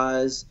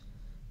 IQ-wise,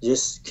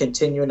 just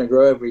continuing to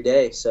grow every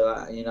day.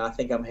 So, you know, I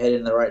think I'm headed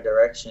in the right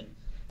direction.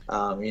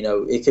 You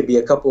know, it could be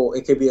a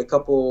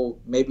couple,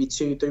 maybe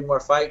 2-3 more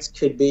fights.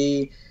 Could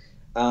be,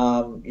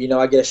 you know,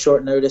 I get a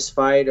short notice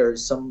fight, or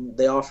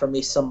they offer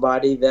me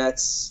somebody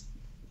that's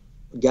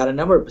got a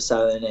number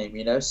beside their name,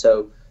 you know.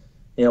 So,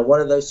 you know,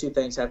 one of those two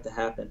things have to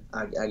happen,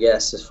 I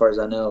guess, as far as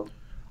I know.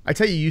 I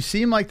tell you, you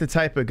seem like the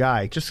type of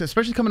guy, just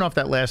especially coming off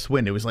that last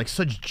win. It was like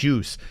such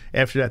juice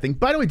after that thing.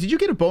 By the way, did you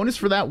get a bonus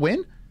for that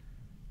win?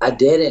 I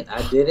didn't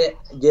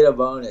get a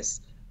bonus.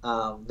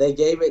 They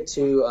gave it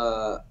to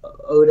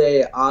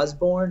Ode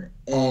Osborne,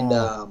 and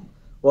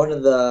one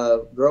of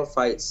the girl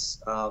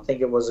fights, I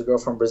think it was a girl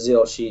from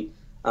Brazil, she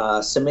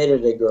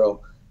submitted a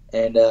girl,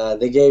 and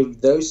they gave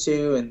those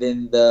two, and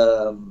then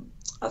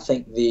I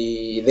think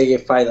they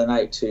gave Fight of the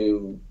Night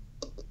to,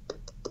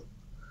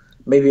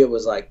 maybe it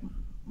was like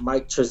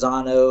Mike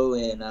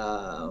Trezano, and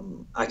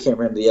I can't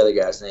remember the other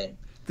guy's name.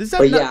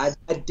 But yeah,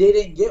 I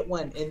didn't get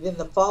one, and then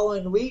the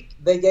following week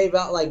they gave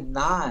out like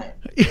 9,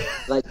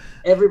 like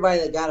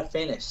everybody that got a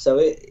finish. So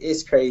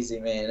it's crazy,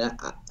 man.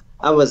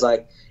 I was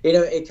like, you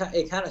know, it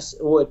kind of,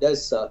 well, it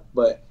does suck,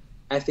 but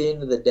at the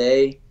end of the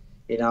day,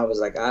 you know, I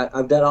was like,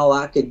 I've done all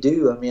I could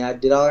do. I mean, I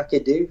did all I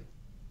could do,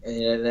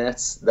 and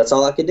that's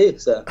all I could do.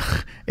 So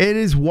it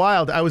is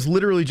wild. I was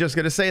literally just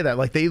gonna say that,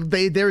 like they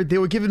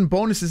were giving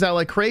bonuses out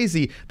like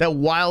crazy. That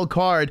wild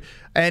card,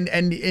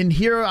 and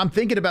here I'm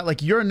thinking about,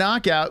 like, your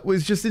knockout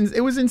was just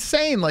it was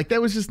insane. Like,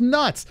 that was just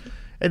nuts,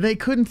 and they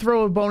couldn't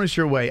throw a bonus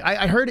your way.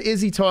 I heard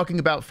Izzy talking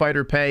about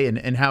fighter pay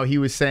and how he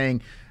was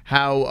saying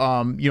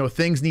how you know,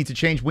 things need to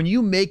change when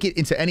you make it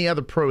into any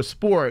other pro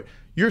sport.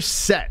 You're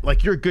set,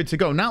 like you're good to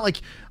go. Not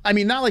like, I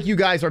mean, not like you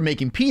guys are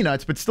making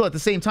peanuts, but still at the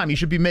same time, you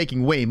should be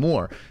making way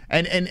more.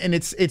 And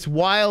it's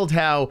wild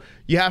how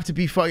you have to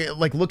be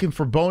like looking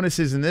for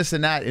bonuses and this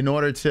and that in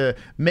order to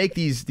make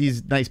these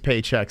nice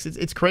paychecks.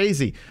 It's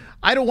crazy.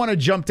 I don't want to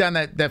jump down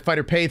that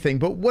fighter pay thing,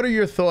 but what are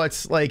your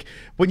thoughts? Like,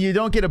 when you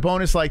don't get a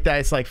bonus like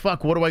that, it's like,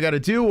 fuck, what do I got to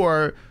do?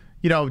 Or,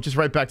 you know, just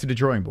right back to the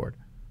drawing board.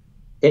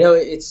 You know,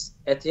 it's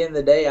at the end of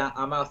the day,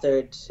 I'm out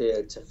there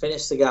to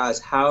finish the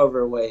guys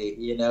however way,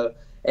 you know.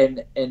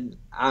 And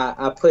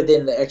I put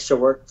in the extra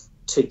work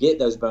to get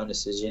those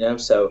bonuses, you know.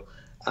 So,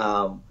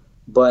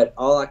 but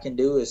all I can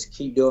do is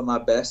keep doing my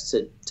best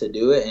to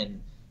do it,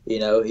 and you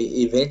know,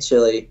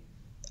 eventually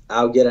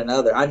I'll get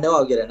another. I know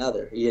I'll get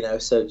another, you know.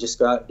 So just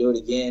go out and do it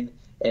again,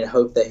 and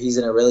hope that he's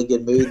in a really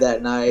good mood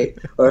that night,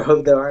 or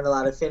hope there aren't a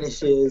lot of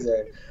finishes,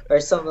 or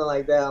something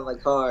like that on the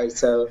card.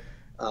 So,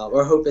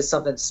 or hope it's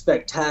something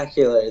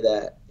spectacular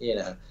that, you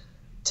know,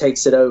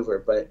 takes it over.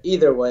 But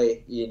either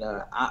way, you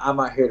know, I'm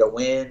out here to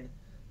win.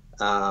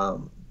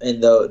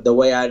 And the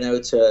way I know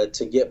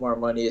to get more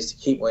money is to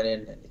keep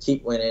winning and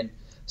keep winning.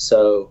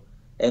 So,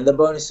 and the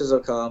bonuses will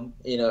come,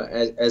 you know,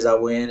 as I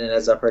win and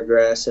as I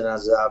progress and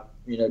as I,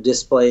 you know,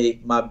 display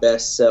my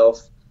best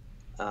self,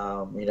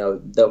 you know,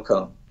 they'll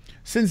come.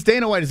 Since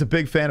Dana White is a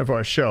big fan of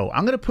our show,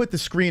 I'm going to put the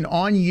screen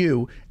on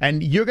you,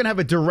 and you're going to have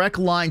a direct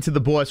line to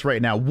the boss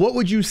right now. What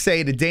would you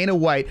say to Dana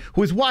White,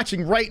 who is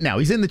watching right now?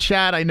 He's in the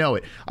chat, I know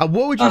it.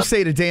 What would you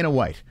say to Dana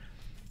White?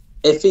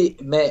 If he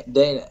met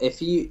Dana,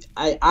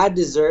 I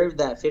deserve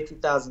that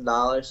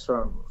 $50,000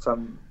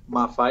 from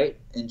my fight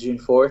in June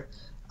 4th.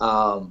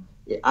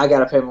 I got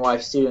to pay my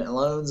wife's student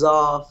loans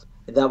off.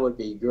 That would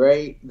be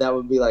great. That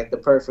would be like the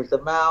perfect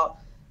amount.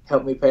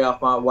 Help me pay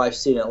off my wife's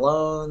student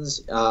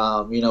loans.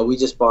 You know, we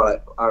just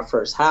bought our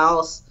first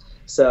house.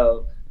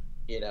 So,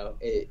 you know,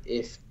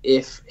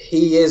 if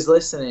he is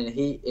listening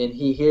and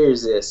he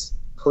hears this,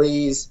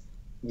 please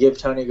give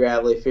Tony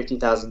Gravely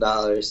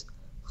 $50,000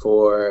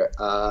 for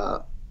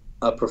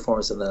a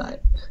performance of the night.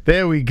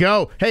 There we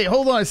go. Hey,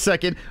 hold on a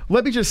second.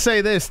 Let me just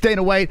say this,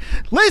 Dana White.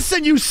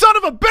 Listen, you son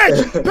of a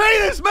bitch. Pay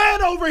this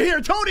man over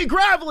here, Tony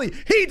Gravely.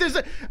 He does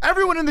it.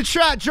 Everyone in the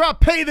chat,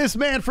 pay this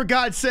man for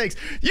God's sakes.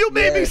 You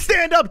made me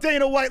stand up,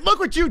 Dana White. Look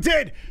what you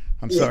did.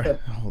 I'm sorry.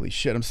 Holy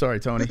shit. I'm sorry,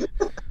 Tony. This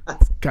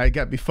guy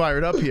got me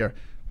fired up here.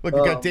 Look,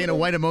 we got Dana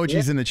White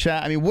emojis in the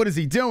chat. I mean, what is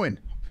he doing?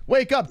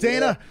 Wake up,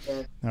 Dana.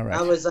 All right.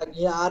 I was like,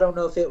 I don't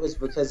know if it was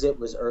because it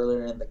was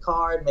earlier in the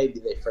card. Maybe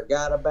they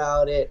forgot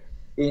about it.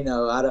 You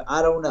know, I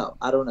don't know.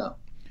 I don't know.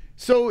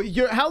 So,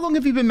 how long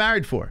have you been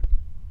married for?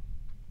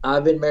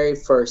 I've been married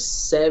for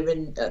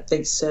 7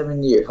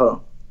 years. Hold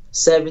on.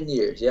 7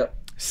 years, yep.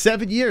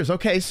 7 years.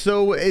 Okay,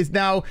 so is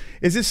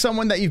this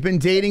someone that you've been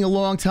dating a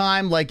long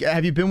time? Like,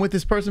 have you been with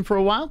this person for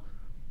a while?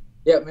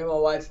 Yeah, me and my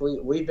wife,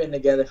 we've been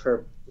together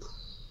for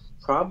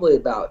probably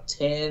about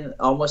 10,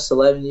 almost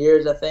 11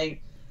 years, I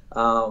think.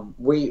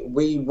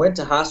 We went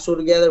to high school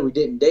together. We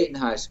didn't date in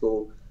high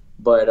school,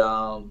 but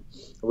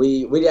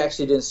we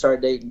actually didn't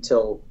start dating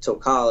till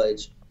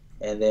college.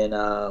 And then,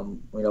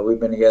 you know, we've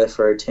been together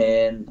for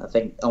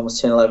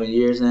almost 10, 11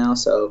 years now.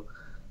 So,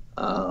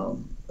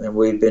 and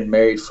we've been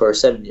married for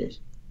 7 years.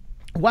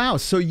 Wow.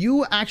 So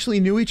you actually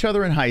knew each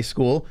other in high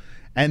school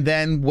and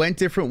then went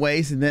different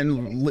ways and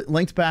then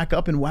linked back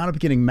up and wound up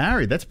getting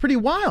married. That's pretty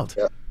wild.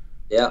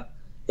 Yeah.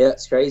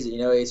 It's crazy. You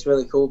know, it's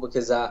really cool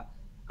because I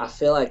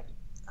feel like,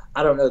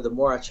 I don't know, the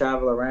more I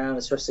travel around,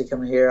 especially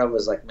coming here, I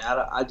was like, man,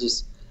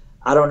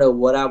 I don't know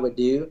what I would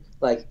do.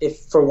 Like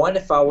if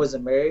I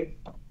wasn't married,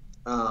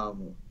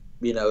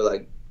 you know,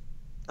 like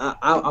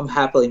I'm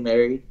happily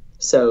married,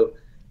 so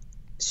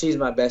she's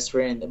my best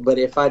friend. But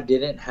if I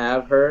didn't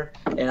have her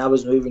and I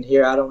was moving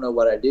here, I don't know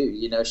what I'd do.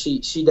 You know,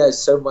 she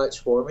does so much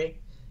for me,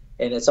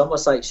 and it's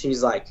almost like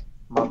she's like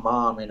my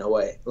mom in a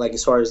way. Like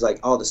as far as like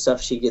all the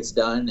stuff she gets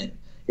done, and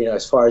you know,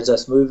 as far as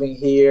us moving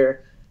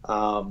here,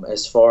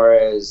 as far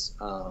as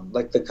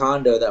like the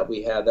condo that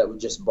we have that we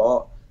just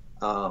bought,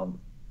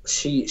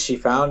 she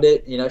found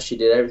it. You know, she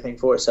did everything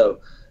for it. So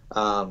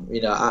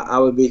you know, I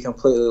would be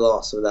completely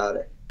lost without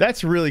it.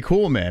 That's really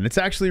cool, man. It's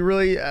actually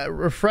really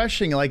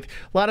refreshing. Like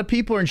a lot of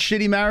people are in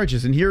shitty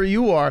marriages, and here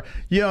you are.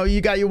 You know,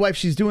 you got your wife.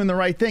 She's doing the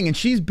right thing, and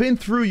she's been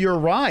through your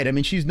ride. I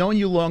mean, she's known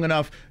you long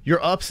enough.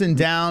 Your ups and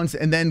downs,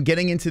 and then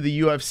getting into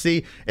the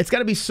UFC. It's got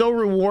to be so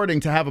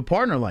rewarding to have a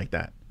partner like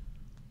that.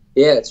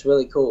 Yeah, it's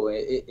really cool.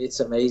 It's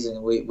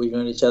amazing. We've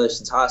known each other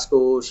since high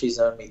school. She's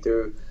known me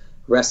through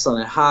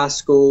wrestling in high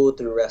school,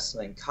 through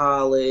wrestling in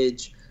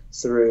college,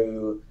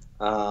 through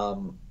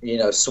you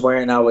know,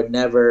 swearing I would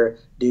never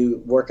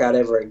do workout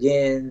ever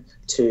again,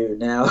 to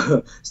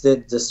now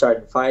to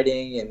starting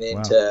fighting, and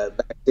then to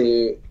back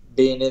to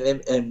being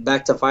in and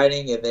back to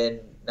fighting, and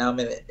then now I'm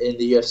in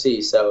the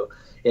UFC. So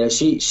you know,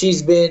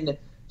 she's been in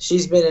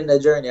the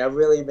journey. I've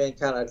really been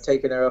kind of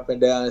taking her up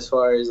and down as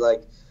far as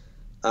like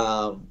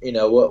you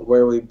know,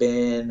 where we've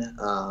been,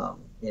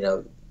 you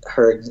know,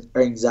 her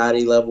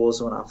anxiety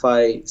levels when I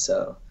fight.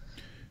 So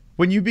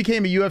when you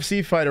became a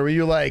UFC fighter, were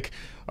you like,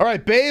 all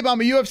right, babe,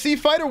 I'm a UFC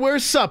fighter,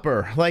 where's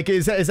supper? Like,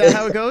 is that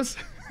how it goes?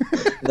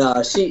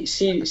 No, she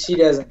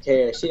doesn't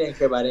care. She didn't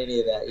care about any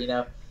of that, you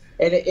know.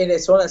 And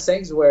it's one of those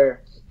things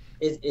where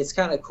it's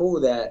kind of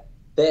cool that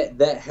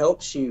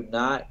helps you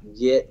not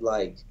get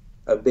like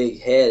a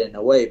big head in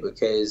a way,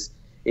 because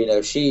you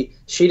know she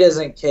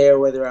doesn't care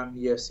whether I'm in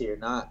the UFC or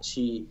not.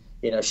 She,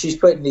 you know, she's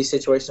put in these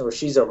situations where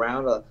she's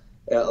around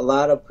a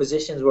lot of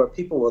positions where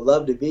people would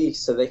love to be,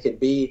 so they could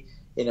be,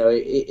 you know,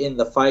 in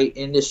the fight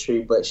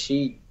industry, but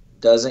she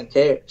doesn't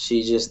care.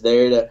 She's just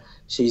there to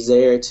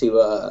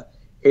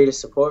here to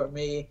support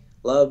me,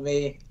 love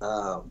me,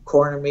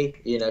 corner me.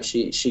 You know,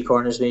 she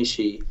corners me.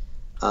 She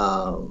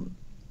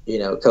you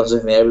know, comes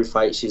with me every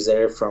fight. She's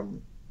there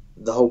from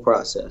the whole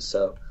process.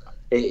 So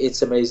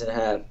it's amazing to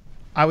have.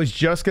 I was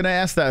just going to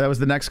ask that. That was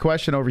the next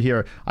question over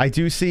here. I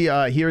do see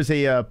here's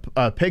a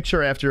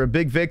picture after a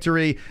big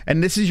victory,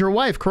 and this is your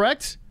wife,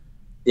 correct?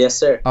 Yes,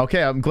 sir.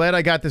 Okay, I'm glad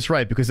I got this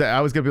right, because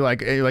I was gonna be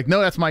like, no,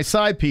 that's my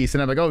side piece,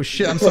 and I'm like, oh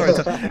shit, I'm sorry.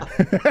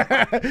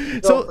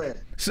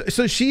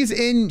 So she's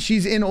in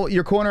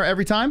your corner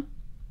every time.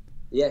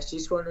 Yeah,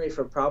 she's cornered me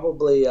for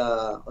probably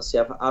let's see,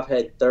 I've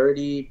had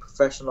 30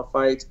 professional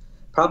fights,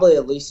 probably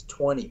at least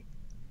 20.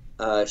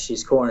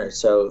 She's cornered.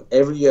 So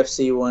every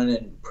UFC one,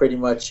 and pretty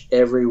much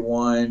every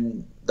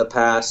one the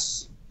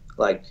past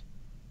like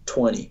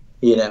 20.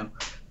 You know.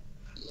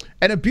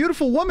 And a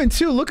beautiful woman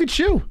too. Look at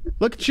you,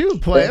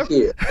 player. Thank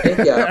you.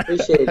 I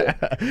appreciate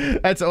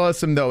it. That's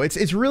awesome, though.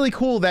 It's really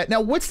cool that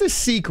now. What's the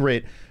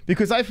secret?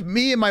 Because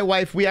me and my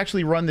wife, we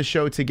actually run the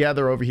show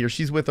together over here.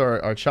 She's with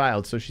our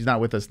child, so she's not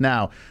with us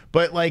now.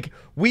 But like,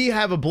 we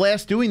have a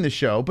blast doing the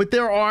show. But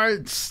there are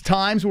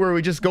times where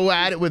we just go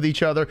at it with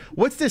each other.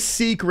 What's the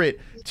secret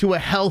to a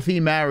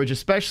healthy marriage,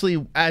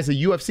 especially as a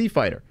UFC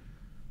fighter?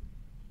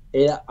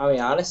 Yeah, I mean,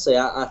 honestly,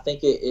 I think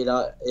it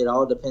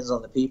all depends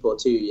on the people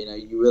too. You know,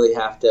 you really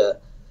have to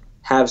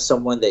have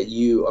someone that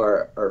you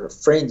are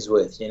friends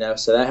with. You know,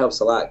 so that helps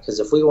a lot. Because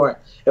if we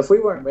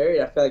weren't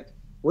married, I feel like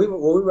we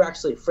were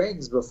actually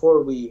friends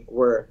before we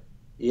were,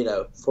 you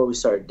know, before we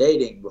started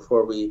dating.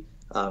 Before we,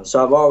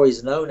 so I've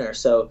always known her.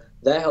 So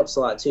that helps a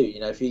lot too. You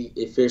know,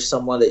 if you're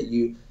someone that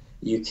you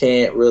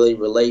can't really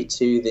relate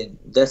to, then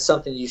that's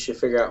something you should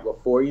figure out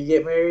before you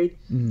get married.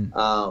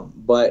 Mm-hmm.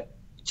 But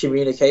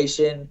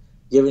communication,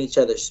 giving each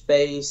other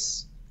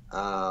space,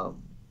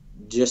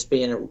 just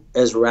being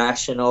as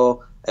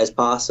rational as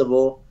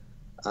possible,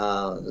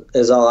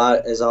 is all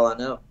I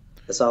know.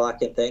 That's all I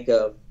can think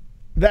of.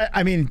 That,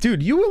 I mean,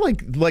 dude, you were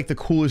like the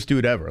coolest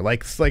dude ever.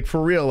 Like for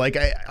real. Like,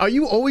 are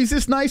you always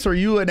this nice, or are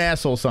you an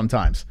asshole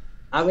sometimes?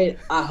 I mean,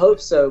 I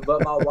hope so,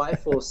 but my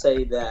wife will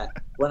say that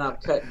when I'm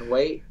cutting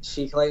weight,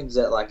 she claims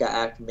that like I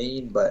act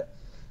mean, but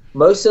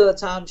most of the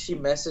time she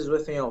messes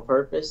with me on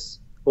purpose.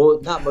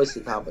 Well, not most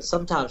of the time, but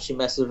sometimes she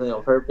messes with me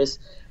on purpose,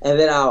 and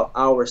then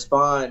I'll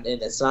respond,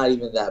 and it's not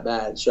even that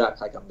bad. She'll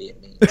act like I'm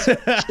being mean. So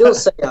she'll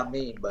say I'm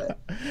mean, but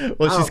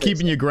well, she's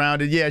keeping you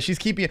grounded. Yeah, she's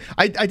keeping you.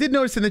 I did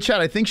notice in the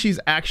chat. I think she's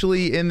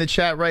actually in the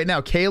chat right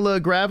now.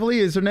 Kayla Gravely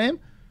is her name.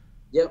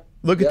 Yep.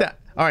 Look at that.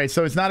 All right,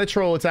 so it's not a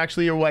troll. It's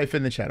actually your wife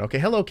in the chat. Okay,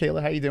 hello,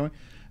 Kayla. How you doing?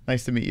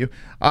 Nice to meet you.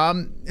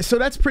 So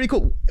that's pretty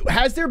cool.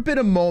 Has there been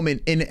a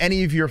moment in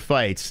any of your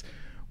fights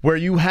where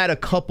you had a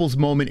couple's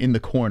moment in the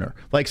corner?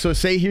 Like, so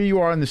say here you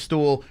are on the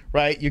stool,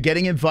 right? You're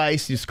getting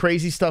advice, there's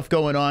crazy stuff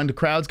going on, the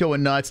crowd's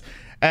going nuts,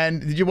 and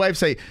did your wife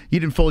say, you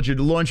didn't fold your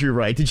laundry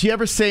right? Did she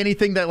ever say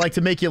anything that, like,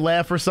 to make you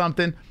laugh or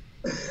something?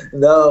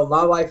 No,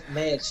 my wife,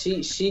 man,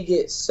 she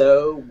gets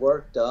so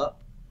worked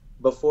up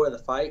before the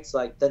fights.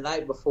 Like, the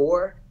night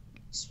before,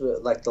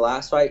 like the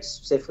last fight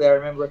specifically, I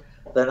remember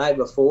the night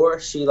before,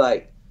 she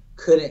like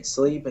couldn't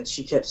sleep and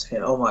she kept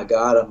saying, "Oh my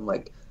God," I'm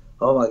like,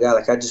 "Oh my God,"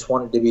 like I just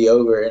wanted to be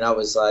over, and I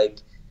was like,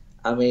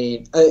 I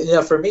mean, you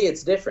know, for me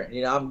it's different.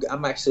 You know,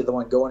 I'm actually the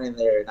one going in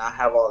there, and I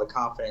have all the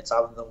confidence.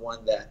 I'm the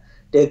one that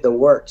did the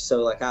work,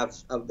 so like I've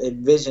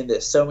envisioned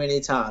it so many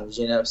times,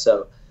 you know.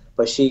 So,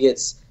 but she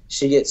gets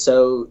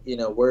so, you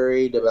know,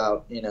 worried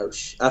about, you know,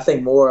 I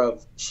think more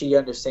of she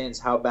understands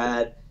how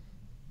bad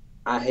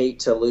I hate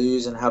to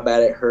lose and how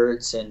bad it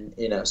hurts, and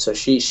you know, so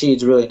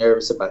she's really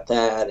nervous about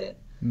that,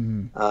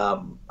 and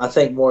I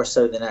think more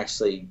so than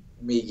actually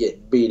me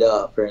getting beat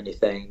up or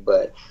anything,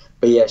 but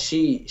yeah,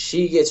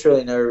 she gets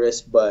really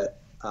nervous,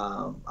 but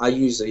I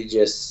usually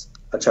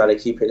I try to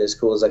keep it as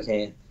cool as I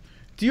can.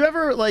 Do you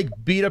ever like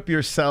beat up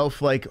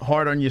yourself, like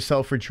hard on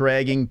yourself for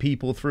dragging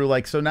people through?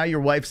 Like, so now your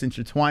wife's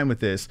intertwined with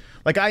this.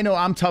 Like, I know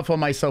I'm tough on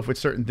myself with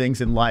certain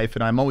things in life,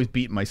 and I'm always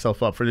beating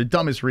myself up for the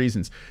dumbest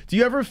reasons. Do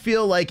you ever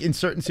feel like in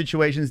certain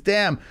situations,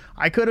 damn,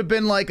 I could have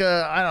been like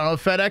I don't know, a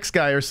FedEx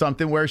guy or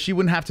something where she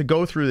wouldn't have to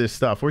go through this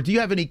stuff? Or do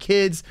you have any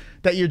kids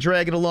that you're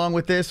dragging along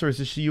with this, or is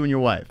this you and your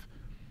wife?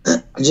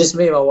 Just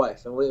me and my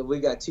wife, and we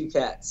got 2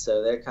 cats,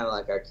 so they're kind of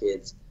like our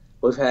kids.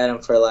 We've had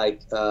them for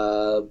like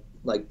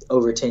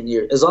over 10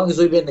 years. As long as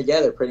we've been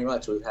together, pretty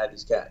much, we've had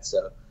these cats.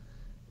 So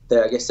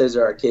I guess those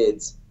are our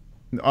kids.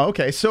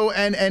 Okay, so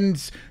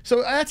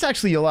so that's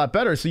actually a lot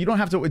better. So you don't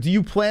have to. Do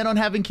you plan on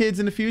having kids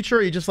in the future, or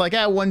are you just like,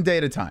 one day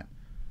at a time?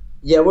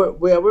 Yeah,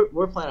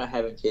 we're planning on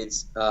having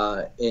kids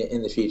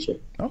in the future.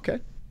 Okay.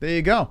 There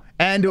you go.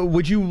 And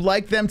would you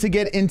like them to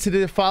get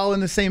into following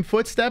the same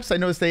footsteps? I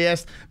noticed they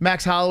asked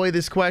Max Holloway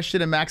this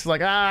question, and Max is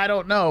like, I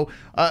don't know.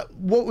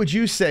 What would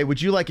you say?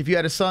 Would you like, if you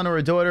had a son or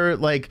a daughter,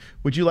 like,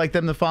 would you like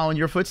them to follow in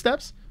your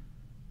footsteps?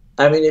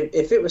 I mean,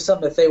 if it was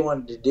something that they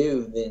wanted to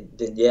do, then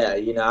yeah,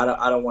 you know,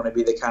 I don't want to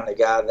be the kind of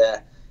guy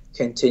that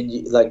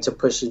to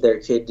push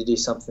their kid to do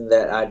something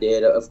that I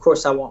did. Of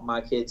course, I want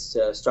my kids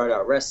to start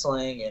out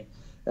wrestling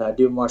and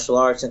do martial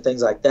arts and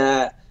things like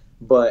that.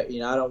 But you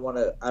know, I don't want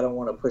to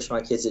push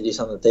my kids to do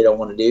something that they don't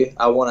want to do.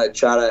 I want to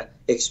try to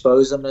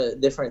expose them to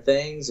different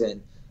things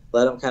and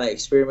let them kind of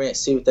experiment,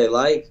 see what they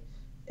like.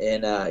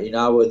 And you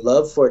know, I would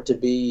love for it to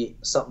be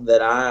something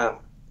that I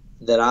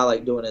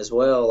like doing as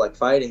well, like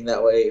fighting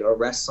that way or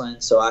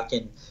wrestling, so I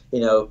can,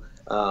 you know,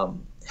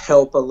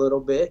 help a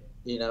little bit.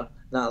 You know,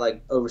 not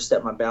like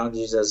overstep my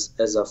boundaries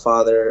as a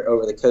father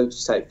over the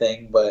coach type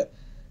thing, but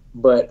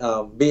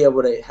be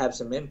able to have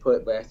some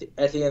input. But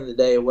at the end of the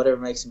day, whatever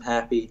makes them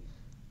happy.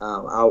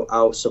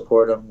 I'll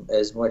support them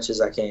as much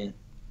as I can.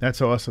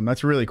 That's awesome.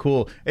 That's really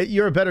cool.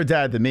 You're a better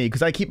dad than me,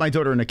 because I keep my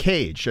daughter in a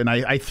cage and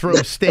I throw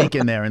a steak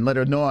in there and let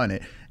her gnaw on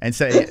it and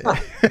say,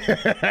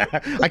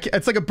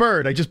 it's like a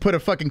bird. I just put a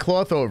fucking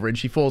cloth over it and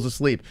she falls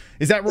asleep.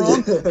 Is that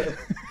wrong?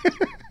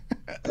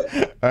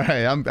 All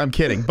right, I'm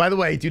kidding. By the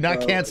way, do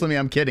not cancel me.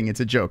 I'm kidding. It's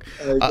a joke.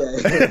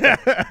 Okay.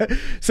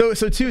 So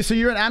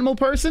you're an animal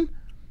person?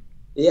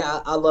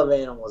 Yeah, I love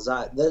animals.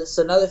 That's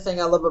another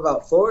thing I love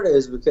about Florida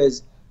is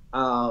because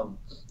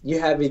you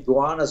have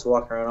iguanas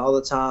walking around all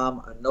the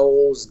time,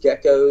 anoles,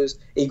 geckos.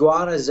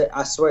 Iguanas,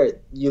 I swear,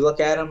 you look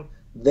at them,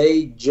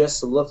 they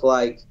just look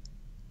like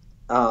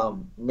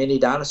mini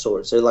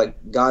dinosaurs. They're like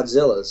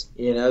Godzillas,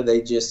 you know.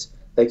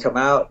 They come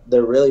out,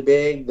 they're really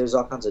big. There's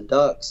all kinds of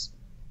ducks.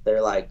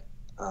 They're like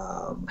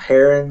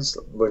herons,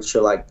 which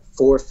are like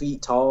 4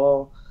 feet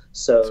tall.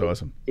 So that's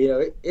awesome. You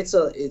know, it's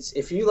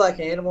if you like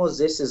animals,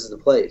 this is the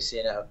place.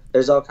 You know,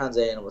 there's all kinds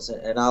of animals,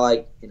 and I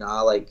like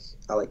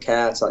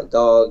cats, I like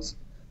dogs,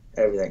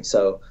 everything.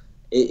 So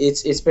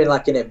it's been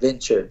like an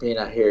adventure being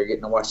out here,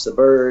 getting to watch the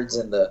birds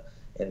and the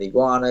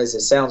iguanas.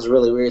 It sounds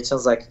really weird. It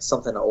sounds like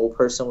something an old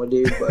person would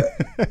do,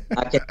 but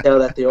I can tell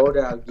that the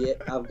older I've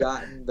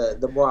gotten,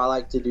 the more I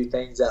like to do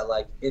things that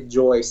like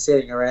enjoy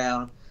sitting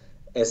around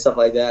and stuff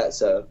like that.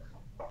 So.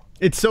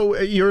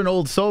 You're an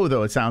old soul,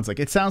 though, it sounds like.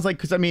 It sounds like,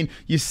 because, I mean,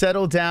 you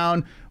settle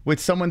down with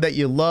someone that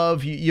you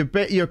love.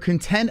 You're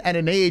content at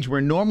an age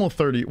where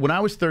when I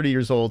was 30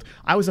 years old,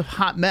 I was a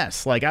hot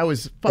mess. Like, I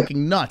was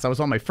fucking nuts. I was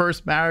on my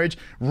first marriage,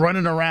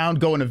 running around,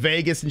 going to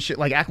Vegas and shit,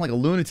 like acting like a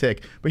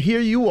lunatic. But here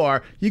you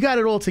are. You got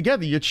it all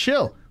together. You're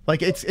chill.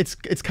 Like, it's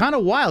kind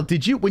of wild.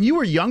 When you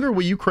were younger,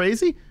 were you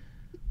crazy?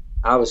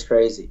 I was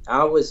crazy.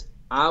 I was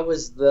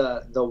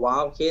the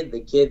wild kid, the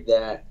kid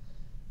that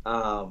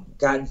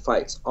got in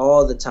fights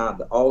all the time.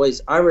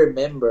 Always. I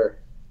remember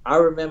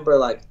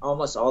like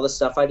almost all the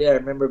stuff I did. I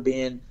remember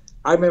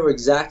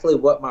exactly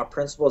what my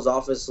principal's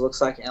office looks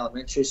like in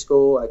elementary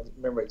school. I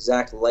remember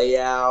exact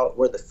layout,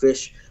 where the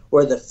fish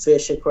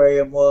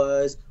aquarium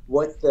was,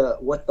 what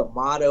the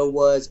motto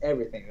was,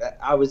 everything.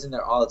 I was in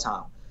there all the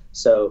time.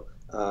 So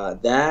so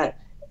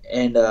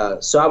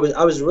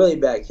I was a really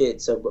bad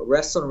kid. So, but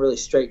wrestling really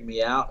straightened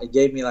me out. It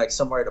gave me like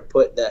somewhere to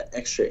put that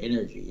extra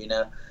energy, you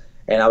know.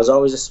 And I was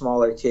always a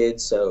smaller kid,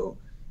 so,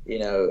 you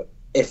know,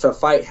 if a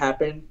fight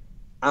happened,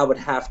 I would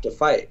have to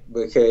fight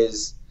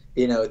because,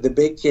 you know, the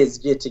big kids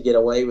get to get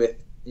away with,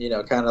 you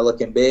know, kind of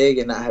looking big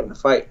and not having to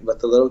fight.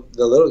 But the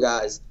little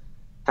guys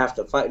have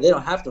to fight. They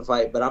don't have to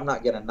fight, but I'm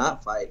not going to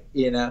not fight,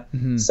 you know.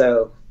 Mm-hmm.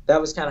 So that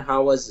was kind of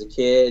how I was as a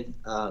kid.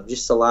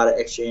 Just a lot of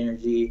extra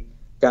energy,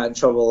 got in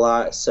trouble a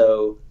lot.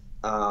 So,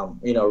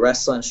 you know,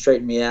 wrestling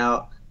straightened me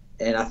out.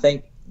 And I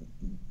think,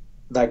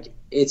 like,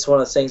 it's one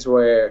of those things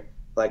where,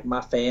 like, my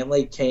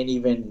family can't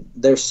even,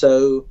 they're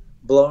so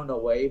blown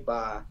away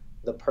by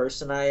the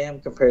person I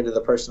am compared to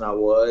the person I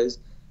was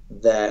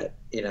that,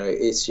 you know,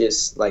 it's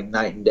just like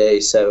night and day.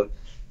 So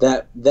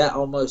that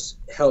almost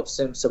helps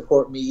them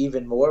support me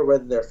even more,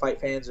 whether they're fight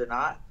fans or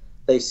not.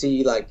 They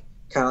see, like,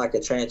 kind of like a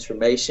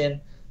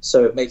transformation.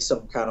 So it makes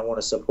them kind of want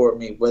to support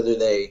me, whether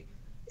they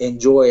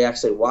enjoy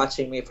actually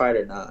watching me fight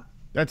or not.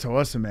 That's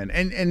awesome, man.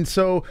 And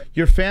so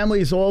your family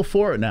is all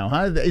for it now,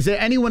 huh? Is there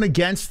anyone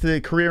against the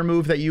career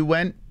move that you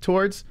went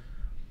towards?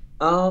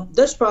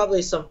 There's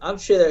probably some. I'm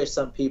sure there's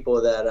some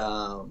people that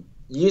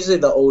usually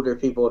the older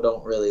people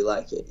don't really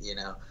like it. You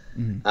know,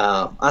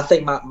 I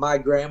think my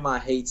grandma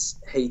hates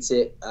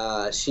it.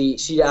 I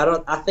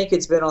think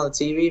it's been on the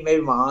TV.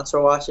 Maybe my aunts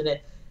are watching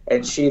it,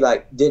 and she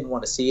like didn't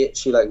want to see it.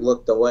 She like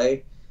looked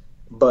away,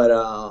 but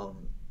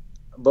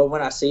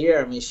when I see her,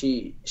 I mean,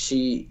 she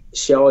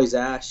always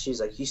asks. She's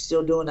like, "You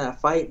still doing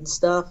that fight and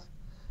stuff?"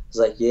 I was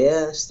like,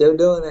 "Yeah, still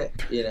doing it,"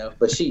 you know.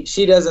 But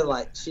she doesn't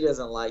like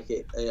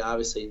it. I mean,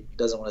 obviously,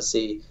 doesn't want to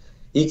see.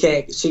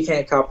 She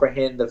can't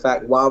comprehend the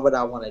fact. Why would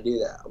I want to do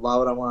that? Why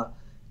would I want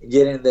to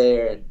get in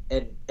there?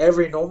 And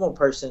every normal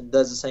person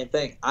does the same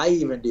thing. I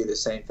even do the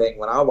same thing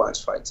when I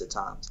watch fights at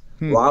times.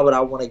 Why would I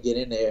want to get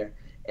in there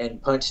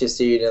and punch this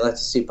dude and let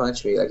this dude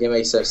punch me? Like, it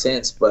makes no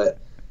sense, but.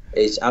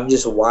 I'm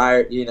just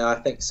wired, you know. I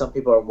think some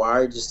people are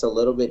wired just a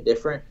little bit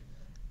different,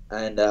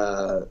 and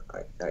I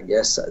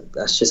guess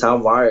that's just how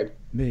I'm wired.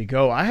 There you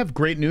go. I have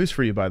great news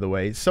for you, by the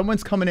way.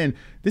 Someone's coming in.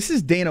 This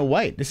is Dana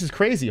White. This is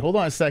crazy. Hold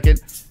on a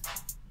second.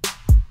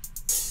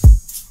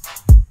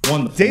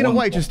 Dana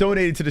White just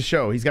donated to the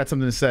show. He's got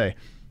something to say.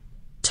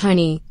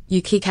 Tony,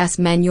 you kick-ass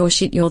man, you're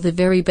shit, you're the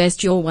very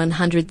best, your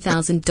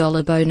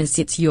 $100,000 bonus,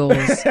 it's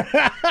yours.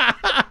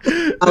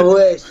 I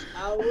wish.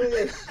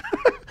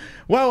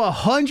 Wow,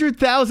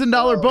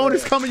 $100,000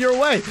 bonus coming your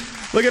way.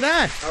 Look at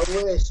that.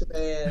 I wish,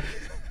 man.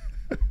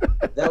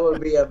 That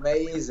would be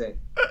amazing.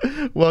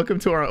 Welcome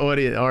to our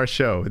audience, our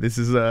show. This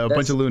is a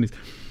bunch of loonies.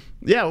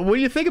 Yeah, what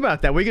do you think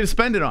about that? What are you going to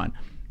spend it on?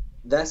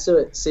 That's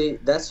what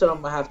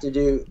I'm gonna have to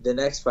do the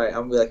next fight.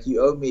 I'm gonna be like,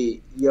 you owe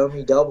me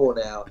double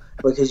now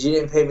because you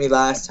didn't pay me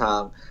last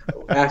time.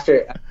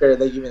 After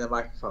they give me the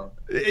microphone.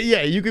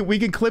 Yeah, we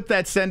can clip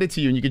that, send it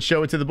to you, and you can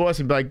show it to the boss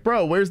and be like,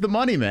 bro, where's the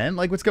money, man?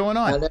 Like, what's going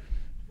on?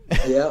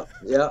 Yeah.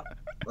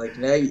 Like,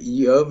 now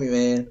you owe me,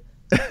 man.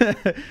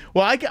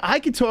 Well, I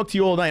could talk to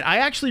you all night. I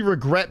actually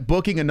regret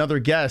booking another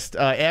guest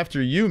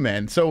after you,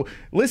 man. So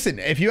listen,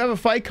 if you have a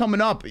fight coming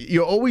up,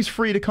 you're always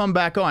free to come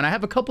back on. I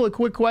have a couple of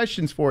quick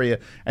questions for you,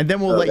 and then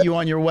we'll let you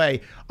on your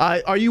way.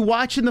 Are you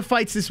watching the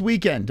fights this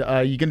weekend?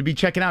 You going to be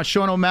checking out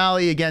Sean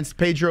O'Malley against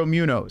Pedro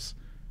Munoz?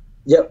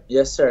 Yep.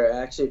 Yes, sir.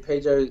 Actually,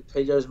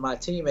 Pedro's my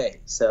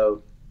teammate,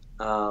 so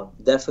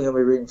definitely going to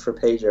be rooting for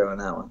Pedro on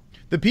that one.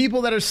 The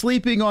people that are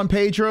sleeping on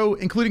Pedro,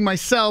 including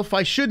myself,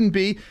 I shouldn't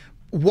be.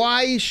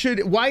 Why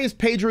is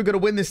Pedro going to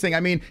win this thing? I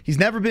mean, he's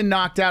never been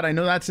knocked out. I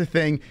know that's a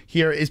thing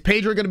here. Is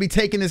Pedro going to be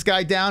taking this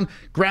guy down,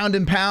 ground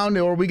and pound,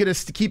 or are we going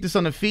to keep this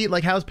on the feet?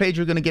 Like, how's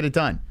Pedro going to get it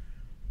done?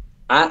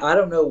 I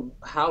don't know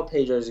how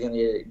Pedro is going to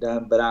get it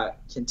done, but I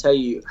can tell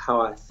you how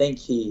I think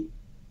he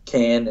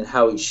can and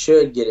how he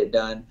should get it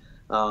done.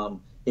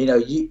 You know,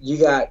 you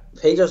got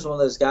Pedro's one of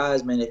those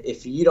guys, man.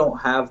 If you don't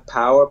have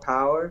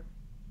power.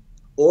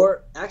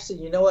 Or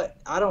actually, you know what?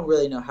 I don't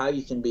really know how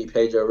you can beat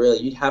Pedro. Really,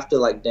 you'd have to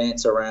like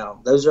dance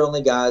around. Those are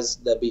only guys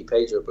that beat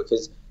Pedro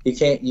because you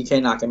can't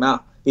knock him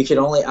out. You can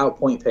only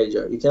outpoint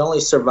Pedro. You can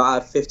only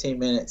survive 15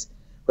 minutes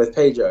with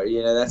Pedro.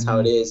 You know, that's how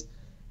it is.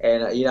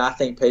 And you know, I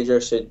think Pedro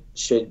should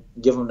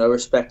give him no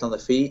respect on the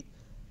feet.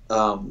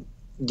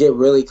 Get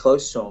really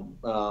close to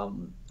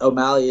him.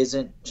 O'Malley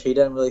he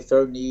doesn't really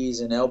throw knees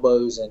and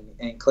elbows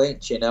and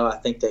clinch. You know, I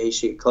think that he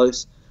should get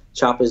close,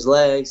 chop his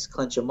legs,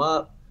 clinch him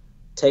up,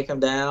 take him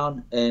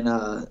down,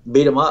 and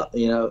beat him up,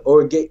 you know,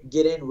 or get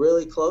in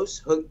really close,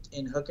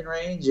 hooking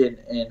range, and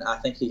I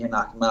think he can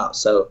knock him out.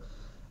 So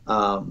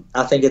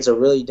I think it's a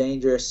really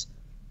dangerous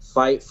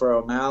fight for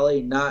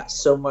O'Malley, not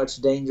so much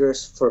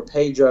dangerous for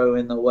Pedro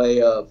in the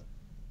way of,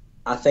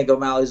 I think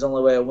O'Malley's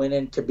only way of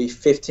winning could be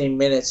 15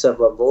 minutes of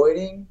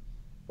avoiding,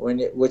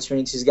 which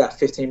means he's got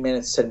 15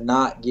 minutes to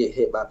not get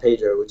hit by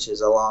Pedro, which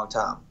is a long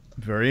time.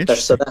 Very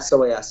interesting. So that's the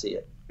way I see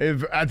it.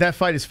 That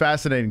fight is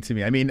fascinating to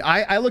me. I mean,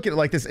 I look at it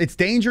like this. It's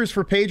dangerous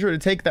for Pedro to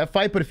take that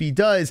fight, but if he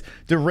does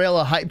derail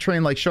a hype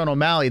train like Sean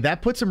O'Malley,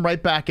 that puts him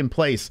right back in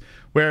place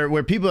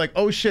where people are like,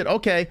 oh, shit,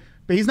 okay,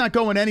 but he's not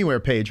going anywhere,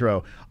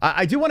 Pedro.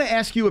 I do want to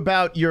ask you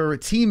about your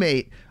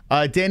teammate,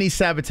 Danny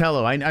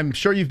Sabatello. I'm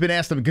sure you've been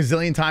asked a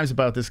gazillion times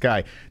about this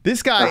guy.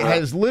 This guy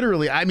has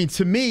literally, I mean,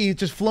 to me,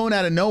 just flown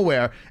out of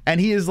nowhere,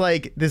 and he is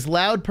like this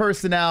loud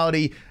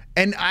personality.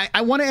 And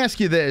I want to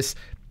ask you this.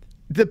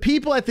 The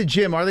people at the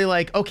gym, are they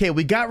like, okay,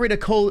 we got rid of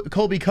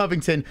Colby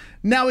Covington,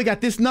 now we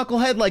got this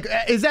knucklehead? Like,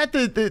 is that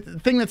the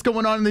thing that's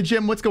going on in the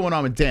gym? What's going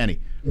on with Danny?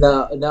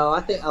 No, no,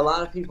 I think a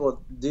lot of people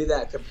do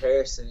that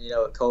comparison,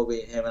 with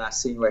Colby and him, and I've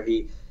seen where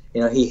he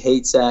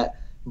hates that.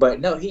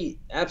 But no, he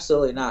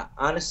absolutely not.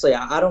 Honestly,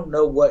 I don't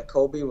know what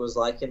Colby was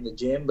like in the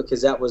gym,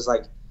 because that was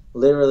like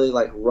literally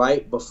like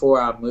right before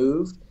I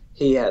moved,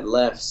 he had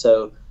left.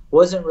 So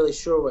wasn't really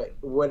sure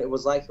what it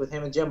was like with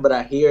him in the gym, but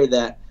I hear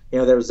that,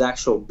 there was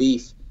actual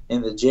beef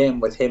in the gym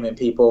with him and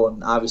people,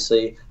 and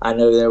obviously I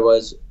know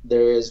was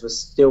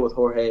still with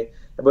Jorge,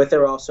 but there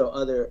were also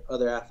other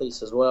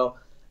athletes as well.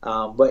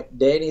 But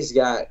Danny's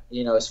got,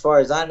 as far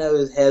as I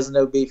know, has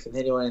no beef with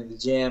anyone in the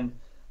gym.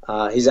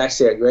 He's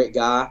actually a great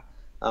guy,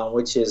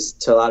 which is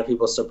to a lot of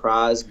people's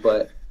surprise.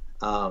 But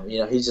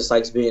he just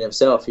likes being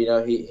himself. He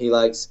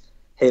likes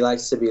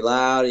to be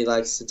loud. He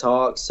likes to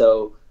talk.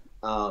 So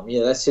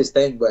that's his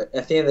thing. But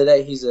at the end of the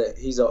day,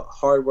 he's a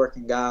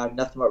hardworking guy.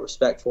 Nothing but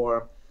respect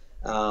for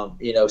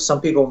him.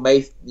 Some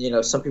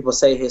people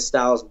say his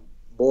style's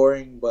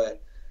boring,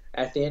 but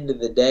at the end of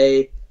the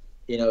day,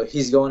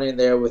 he's going in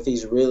there with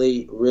these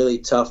really, really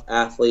tough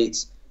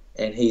athletes,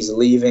 and he's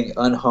leaving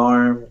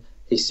unharmed.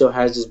 He still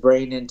has his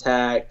brain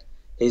intact.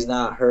 He's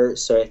not hurt.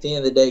 So at the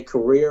end of the day,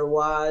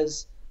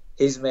 career-wise,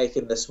 he's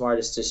making the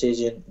smartest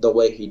decision the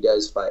way he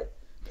does fight.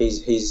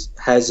 He's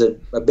has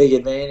a big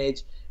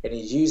advantage, and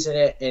he's using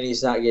it, and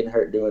he's not getting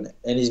hurt doing it,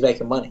 and he's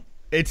making money.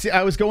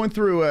 I was going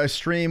through a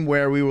stream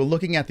where we were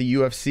looking at the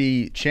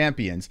UFC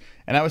champions,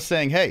 and I was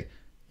saying, hey,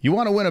 you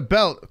want to win a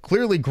belt,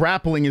 clearly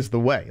grappling is the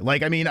way.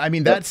 Like, I mean,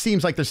 that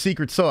seems like the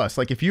secret sauce.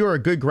 Like, if you're a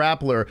good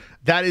grappler,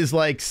 that is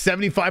like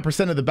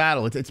 75% of the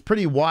battle. It's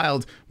pretty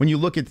wild when you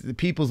look at the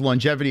people's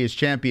longevity as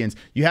champions.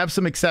 You have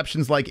some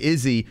exceptions like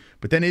Izzy,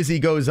 but then Izzy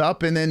goes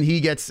up and then he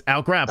gets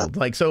out-grappled.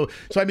 Like, so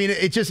I mean,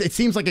 it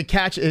seems like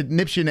it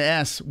nips you in the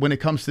ass when it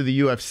comes to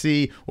the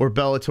UFC or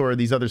Bellator or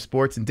these other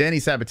sports. And Danny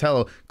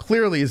Sabatello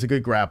clearly is a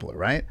good grappler,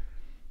 right?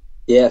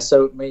 Yeah,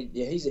 so, I mean,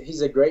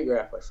 he's a great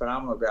grappler,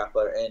 phenomenal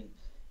grappler.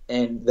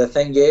 And the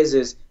thing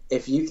is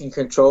if you can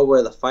control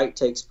where the fight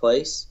takes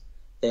place,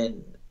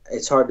 then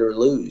it's hard to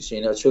lose.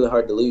 It's really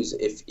hard to lose.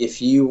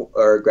 If you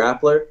are a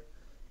grappler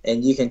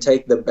and you can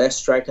take the best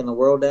strike in the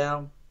world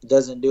down, it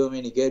doesn't do him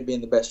any good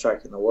being the best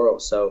strike in the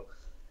world. So,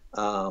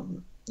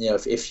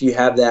 if you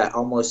have that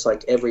almost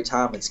like every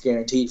time it's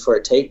guaranteed for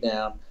a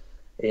takedown,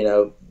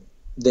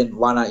 then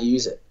why not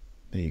use it?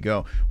 There you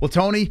go. Well,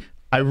 Tony,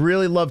 I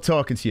really love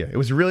talking to you. It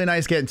was really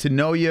nice getting to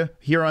know you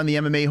here on the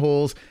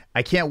MMA-Holes.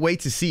 I can't wait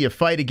to see you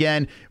fight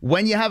again.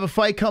 When you have a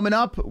fight coming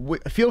up,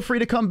 feel free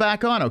to come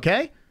back on,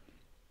 okay?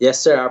 Yes,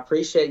 sir. I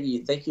appreciate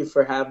you. Thank you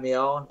for having me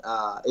on.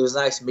 It was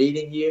nice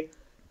meeting you.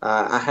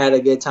 I had a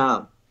good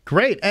time.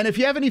 Great. And if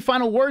you have any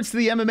final words to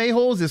the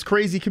MMA-Holes, this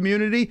crazy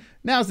community,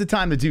 now's the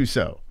time to do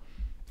so.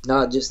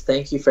 No, just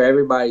thank you for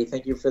everybody.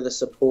 Thank you for the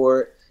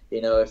support.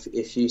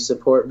 If you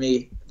support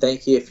me,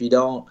 thank you. If you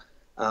don't,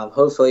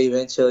 hopefully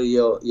eventually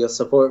you'll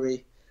support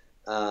me.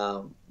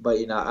 But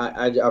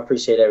I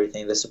appreciate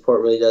everything. The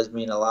support really does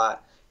mean a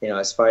lot.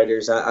 As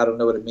fighters, I don't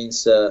know what it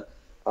means to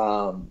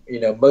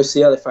most of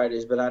the other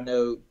fighters, but I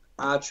know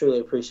I truly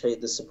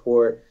appreciate the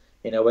support.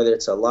 Whether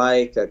it's a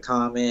like, a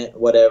comment,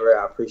 whatever,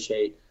 I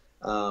appreciate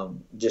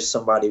just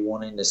somebody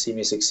wanting to see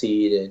me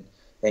succeed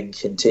and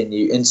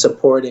continue and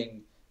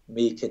supporting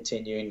me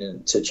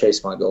continuing to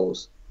chase my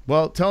goals.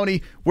 Well,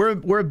 Tony,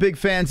 we're big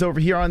fans over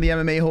here on the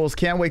MMA-Holes.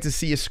 Can't wait to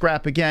see you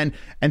scrap again.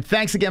 And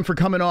thanks again for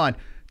coming on.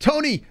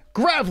 Tony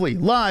Gravely,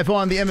 live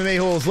on the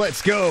MMA-Holes.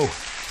 Let's go.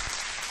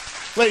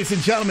 Ladies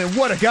and gentlemen,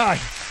 what a guy.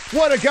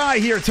 What a guy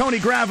here, Tony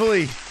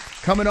Gravely,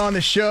 coming on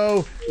the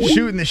show,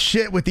 shooting the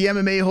shit with the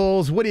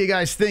MMA-Holes. What do you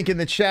guys think in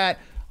the chat?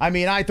 I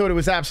mean, I thought it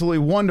was absolutely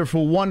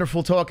wonderful,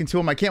 wonderful talking to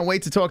him. I can't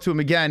wait to talk to him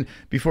again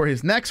before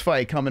his next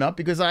fight coming up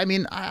because, I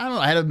mean, I don't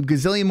know. I had a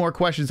gazillion more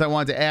questions I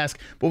wanted to ask,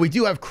 but we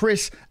do have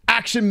Chris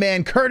Action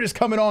Man Curtis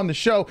coming on the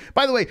show.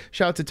 By the way,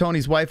 shout out to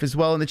Tony's wife as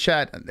well in the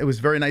chat. It was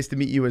very nice to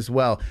meet you as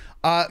well.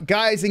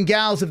 Guys and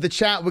gals of the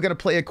chat, we're going to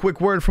play a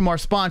quick word from our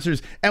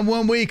sponsors, and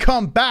when we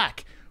come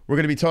back, we're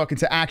going to be talking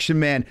to Action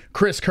Man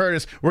Chris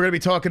Curtis. We're going to be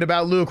talking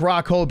about Luke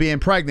Rockhold being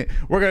pregnant.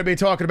 We're going to be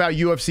talking about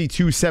UFC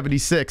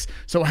 276.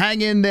 So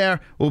hang in there.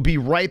 We'll be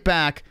right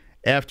back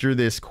after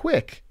this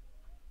quick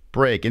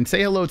break. And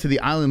say hello to the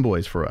Island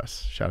Boys for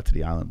us. Shout out to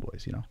the Island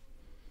Boys,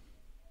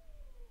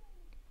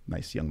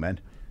 Nice young men.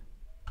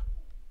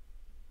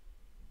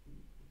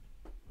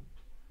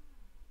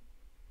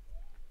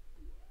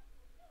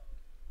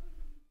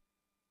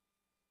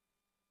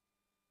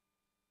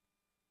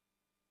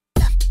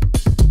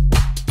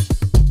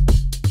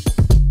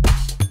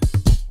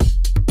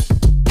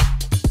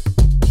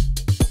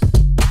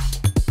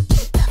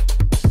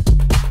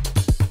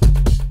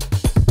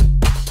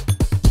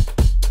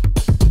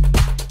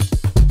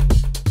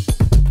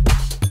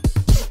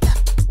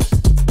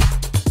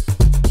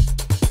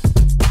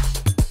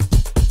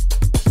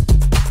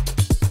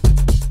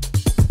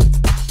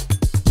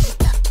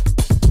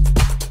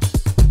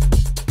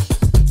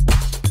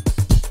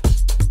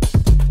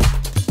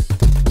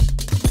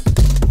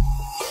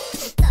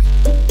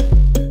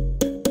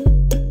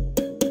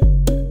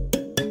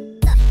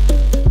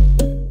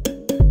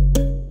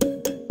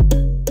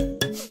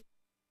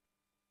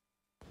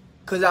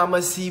 Cause I'm a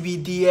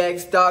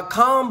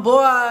CBDX.com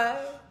boy.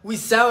 We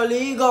sell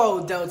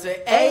legal, Delta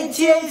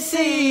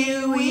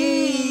ATHC,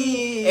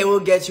 it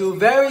will get you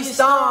very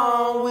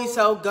strong. We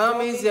sell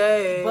gummies,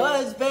 yeah,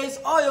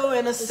 buzz-based oil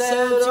and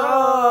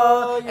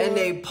etc. And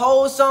they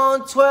post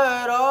on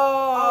Twitter,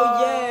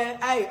 oh yeah,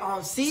 hey,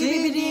 on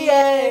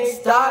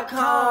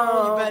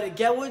CBDX.com. You better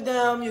get with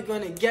them, you're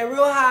gonna get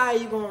real high,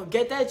 you're gonna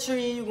get that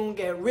tree, you're gonna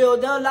get real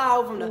down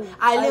loud from the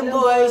island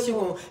boys, you're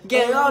gonna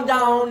get all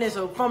down, and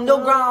so from the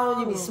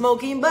ground, you be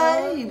smoking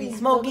bud, you be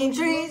smoking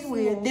trees,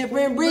 we a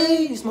different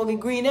breed.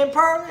 Smoking green and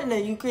purple, and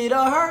then you create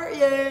a hurt,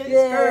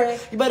 yeah.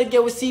 You better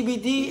get with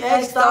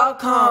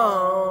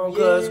CBDX.com,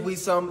 cause we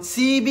some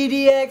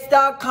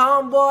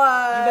CBDX.com boy.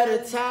 You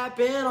better tap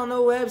in on the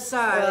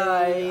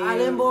website,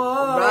 Island Boys,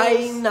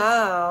 right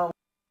now.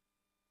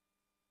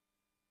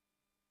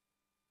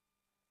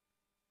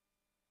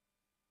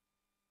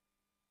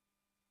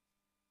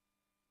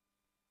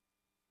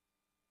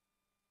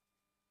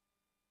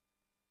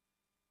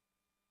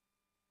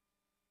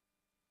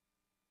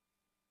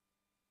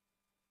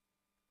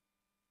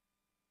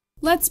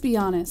 Let's be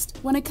honest,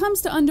 when it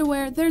comes to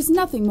underwear, there's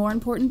nothing more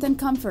important than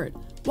comfort.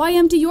 Why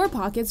empty your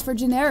pockets for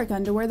generic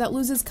underwear that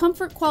loses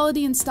comfort,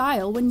 quality, and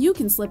style when you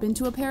can slip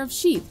into a pair of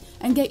Sheath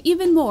and get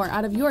even more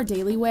out of your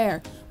daily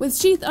wear? With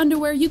Sheath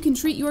underwear, you can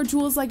treat your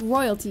jewels like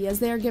royalty as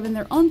they are given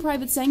their own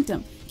private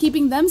sanctum,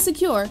 keeping them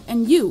secure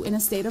and you in a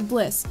state of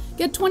bliss.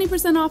 Get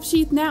 20% off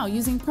Sheath now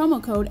using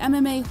promo code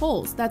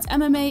MMA-Holes. That's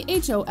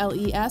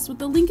MMA-HOLES with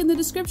the link in the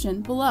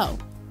description below.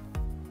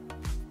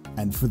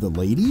 And for the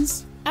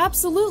ladies?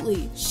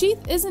 Absolutely!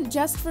 Sheath isn't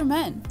just for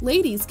men.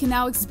 Ladies can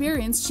now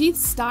experience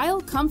Sheath's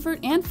style, comfort,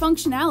 and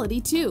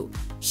functionality too.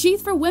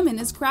 Sheath for women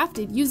is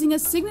crafted using a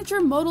signature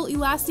modal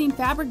elastane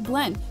fabric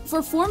blend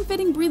for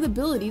form-fitting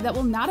breathability that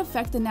will not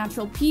affect the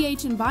natural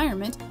pH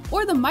environment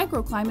or the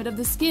microclimate of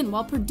the skin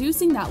while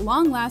producing that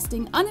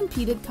long-lasting,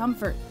 unimpeded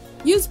comfort.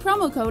 Use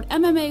promo code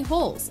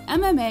MMA-Holes,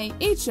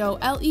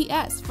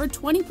 MMA-HOLES for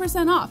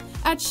 20% off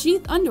at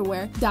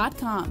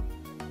sheathunderwear.com.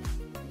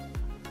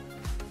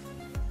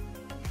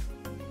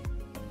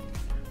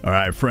 All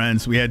right,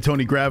 friends, we had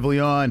Tony Gravely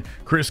on.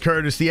 Chris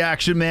Curtis, the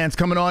Action Man's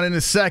coming on in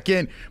a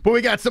second. But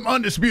we got some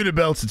undisputed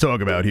belts to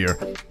talk about here.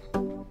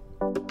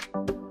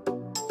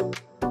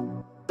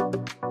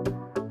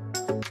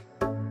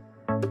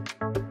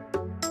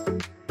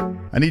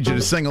 I need you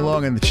to sing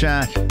along in the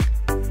chat.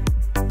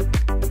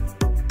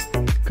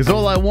 Because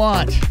all I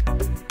want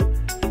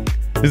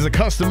is a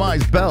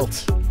customized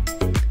belt.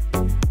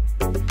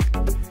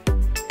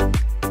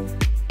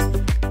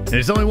 And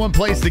there's only one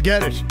place to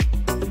get it.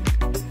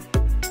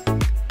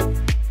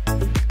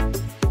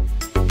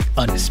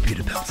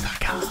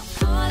 UndisputedBelts.com.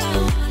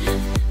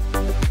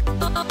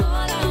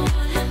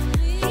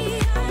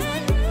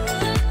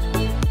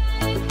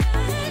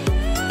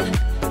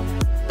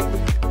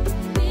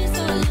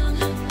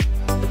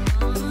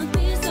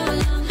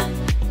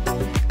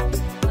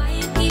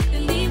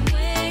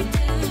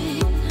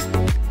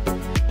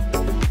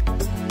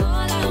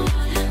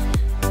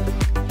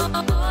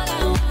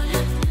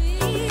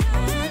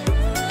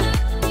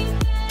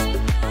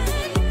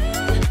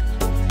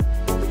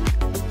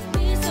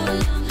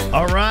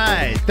 All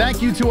right,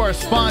 thank you to our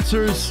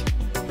sponsors.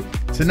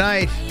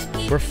 Tonight,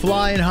 we're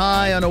flying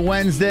high on a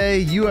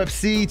Wednesday,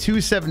 UFC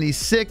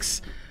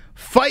 276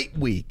 Fight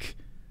Week.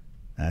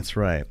 That's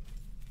right.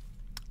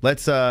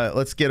 Let's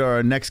get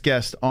our next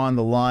guest on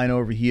the line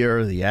over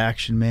here, the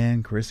Action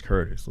Man, Chris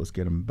Curtis. Let's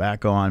get him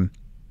back on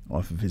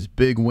off of his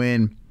big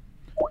win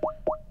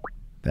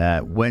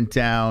that went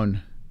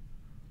down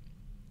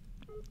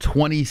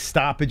 20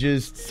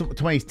 stoppages,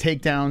 20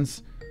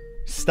 takedowns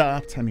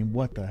stopped. I mean,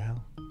 what the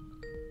hell?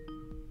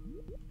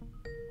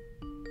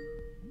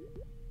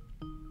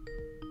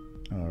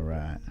 All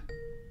right.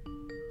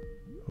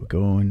 We're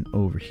going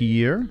over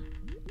here.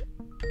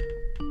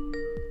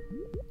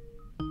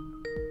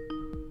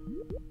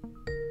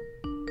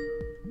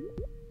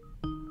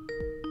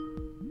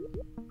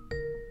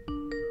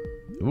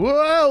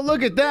 Whoa,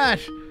 look at that.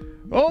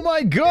 Oh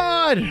my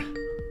God.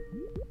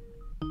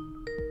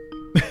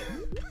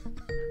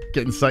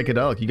 Getting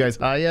psychedelic. You guys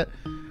high yet?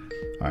 All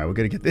right, we're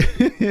going to get this.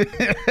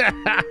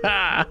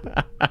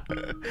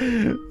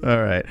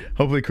 All right.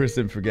 Hopefully Chris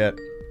didn't forget.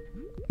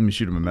 Let me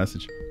shoot him a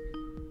message.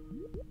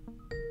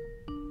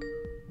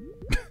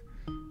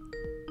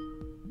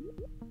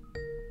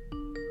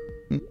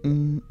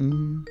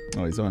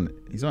 Oh, he's on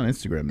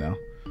Instagram now.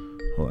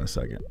 Hold on a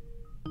second.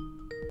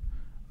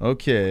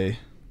 Okay.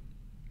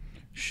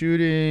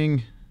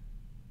 Shooting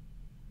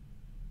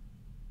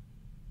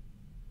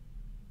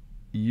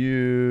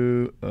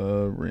you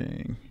a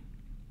ring.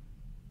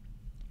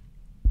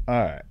 All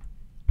right.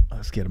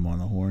 Let's get him on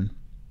the horn.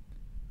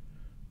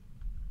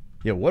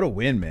 Yeah, what a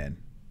win, man.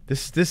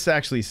 This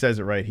actually says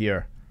it right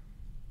here.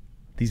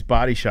 These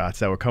body shots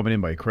that were coming in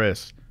by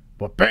Chris.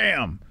 But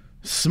bam!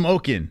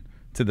 Smoking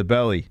to the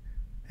belly.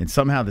 And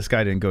somehow this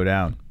guy didn't go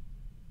down.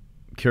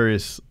 I'm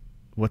curious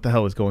what the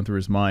hell was going through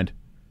his mind.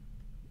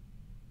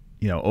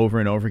 You know, over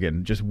and over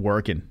again. Just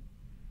working.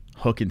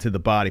 Hooking to the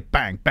body.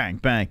 Bang, bang,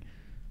 bang.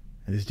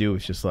 And this dude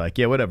was just like,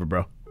 yeah, whatever,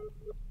 bro.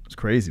 It's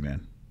crazy,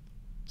 man.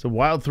 It's a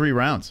wild 3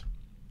 rounds.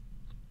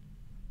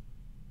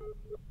 All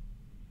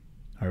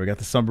right, we got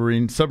the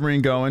submarine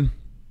going.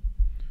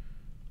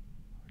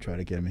 Try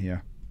to get him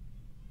here.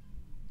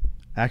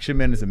 Action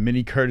Man is a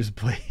mini Curtis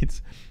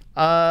Blades.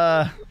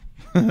 I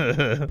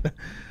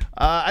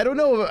don't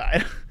know.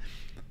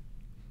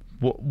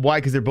 Why?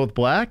 Because they're both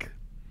black?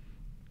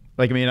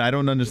 Like, I mean, I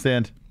don't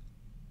understand.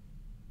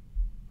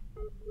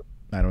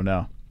 I don't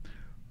know.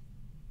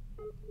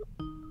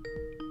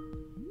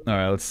 All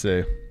right, let's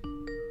see.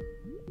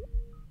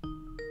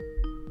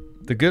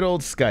 The good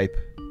old Skype.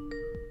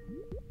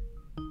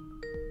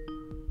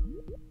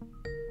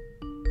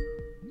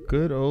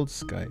 Good old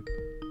Skype.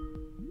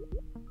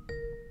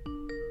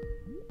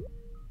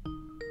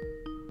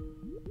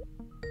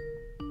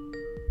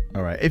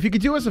 All right. If you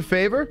could do us a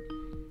favor,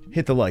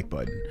 hit the like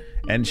button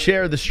and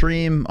share the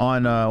stream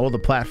on all the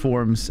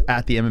platforms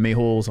at the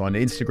MMA-Holes on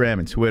Instagram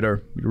and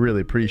Twitter. We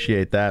really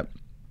appreciate that.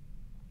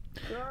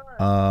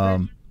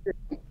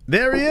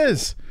 There he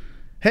is.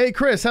 Hey,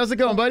 Chris, how's it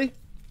going, buddy?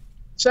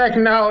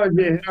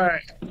 Technology. All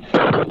right.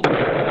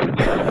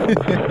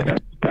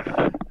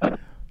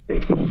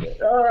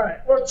 All right.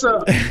 What's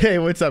up? Hey,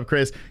 what's up,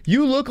 Chris?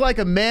 You look like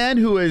a man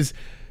who has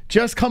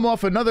just come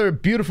off another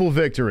beautiful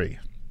victory.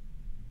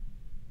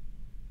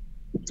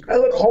 I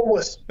look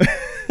homeless.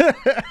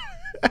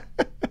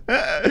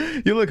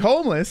 You look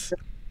homeless?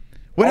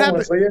 What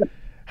happened? Yeah.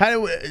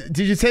 How did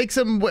you take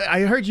some?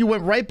 I heard you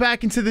went right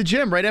back into the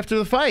gym right after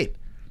the fight.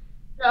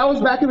 I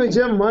was back in the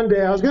gym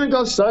Monday. I was going to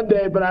go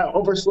Sunday, but I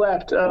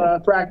overslept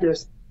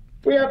practice.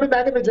 Yeah, I've been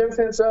back in the gym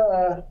since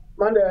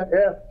Monday,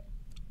 yeah.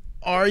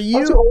 Are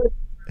you?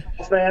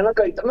 Man, I'm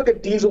like a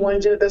diesel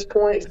engine at this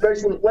point.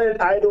 Especially let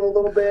it idle a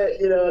little bit.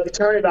 You know, if you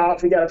turn it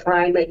off, you got to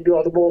prime it and do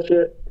all the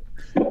bullshit.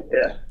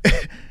 Yeah.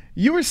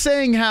 You were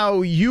saying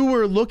how you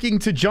were looking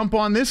to jump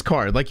on this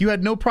card. Like you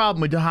had no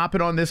problem with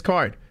hopping on this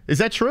card. Is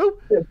that true?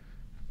 Yeah,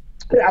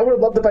 I would have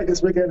loved to fight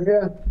this weekend,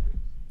 yeah.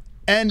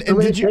 And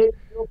did you...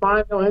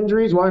 No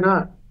injuries, why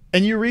not?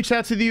 And you reached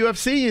out to the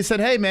UFC. You said,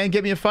 "Hey, man,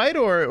 get me a fight,"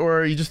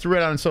 or you just threw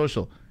it out on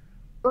social.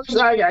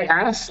 I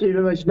asked, you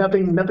know, there's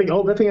nothing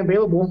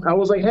available. I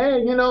was like,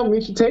 "Hey, you know,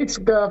 Misha Tate's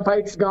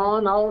fight's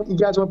gone. You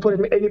guys want to put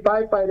an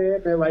 85 fight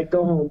in?" They're like,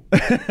 "Go home."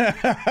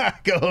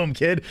 Go home,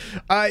 kid.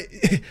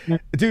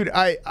 Dude,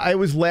 I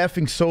was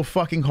laughing so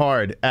fucking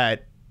hard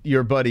at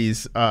your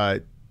buddy's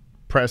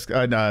press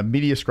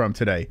media scrum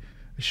today,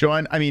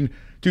 Sean. I mean,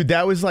 dude,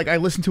 that was like I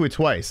listened to it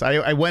twice.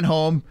 I went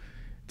home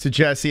to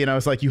Jesse and I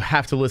was like, "You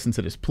have to listen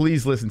to this.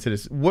 Please listen to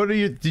this."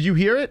 Did you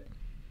hear it?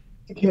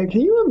 Okay,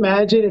 can you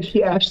imagine if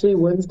he actually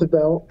wins the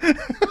belt? If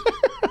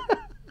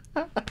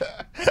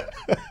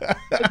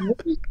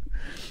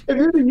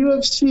you're the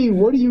UFC,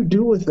 what do you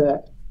do with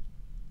that?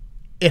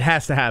 It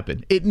has to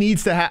happen. It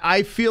needs to happen.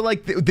 I feel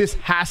like this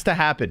has to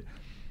happen.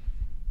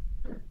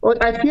 Well,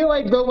 I feel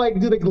like they'll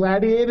do the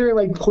gladiator,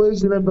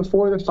 closing him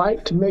before the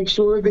fight to make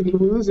sure that he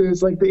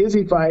loses, like the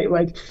Izzy fight.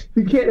 Like,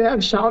 you can't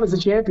have Sean as a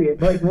champion.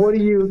 Like, what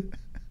do you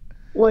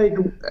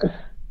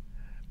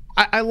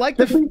I like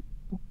the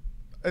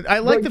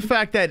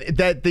fact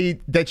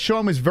that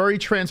Sean was very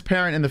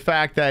transparent in the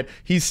fact that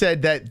he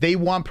said that they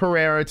want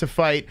Pereira to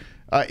fight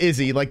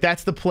Izzy. Like,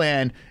 that's the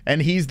plan,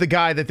 and he's the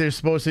guy that they're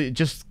supposed to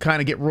just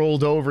kind of get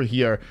rolled over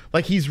here.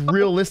 Like, he's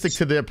realistic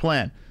to their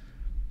plan.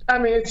 I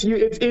mean, it's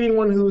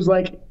anyone who's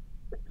actually,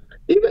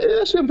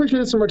 I'm pretty sure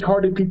there's some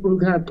retarded people who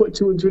kind of put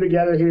 2 and 2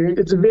 together here.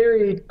 It's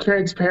very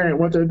transparent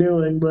what they're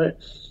doing, but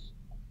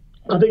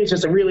I think it's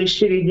just a really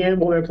shitty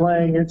gamble they're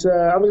playing. I think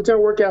it's gonna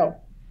work out.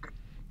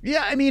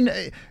 Yeah, I mean,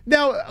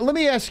 now let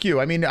me ask you.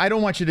 I mean, I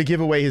don't want you to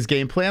give away his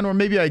game plan, or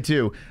maybe I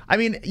do. I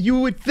mean, you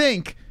would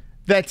think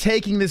that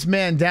taking this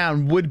man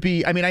down would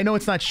be, I mean, I know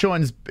it's not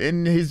Sean's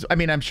in his, I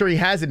mean, I'm sure he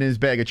has it in his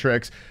bag of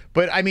tricks,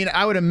 but I mean,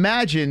 I would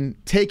imagine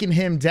taking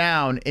him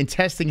down and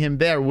testing him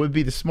there would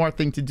be the smart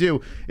thing to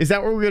do. Is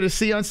that what we're going to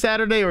see on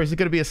Saturday, or is it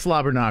going to be a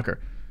slobber knocker?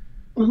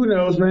 Who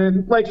knows,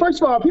 man? Like,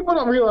 first of all, people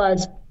don't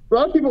realize, a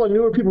lot of people,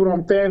 newer people,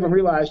 fans don't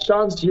realize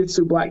Sean's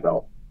jiu-jitsu black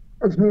belt.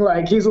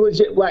 Like, he's a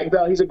legit black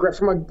belt. He's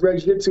from a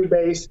jiu-jitsu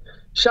base.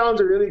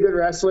 Sean's a really good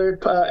wrestler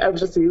ever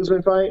since the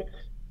Usman fight.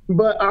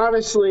 But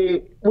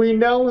honestly, we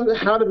know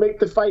how to make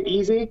the fight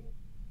easy,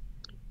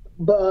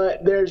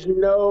 but there's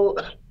no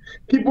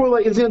 – people are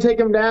like, is he going to take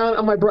him down?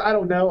 I'm like, bro, I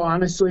don't know,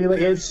 honestly. Like,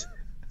 it's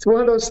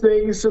one of those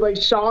things. So,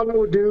 like, Sean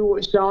will do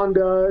what Sean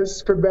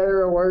does, for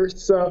better or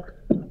worse. So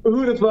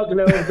who the fuck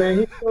knows, man?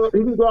 He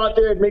can go out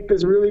there and make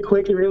this really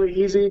quick and really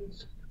easy.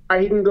 Or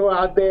he can go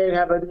out there and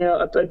have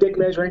a dick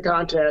measuring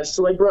contest.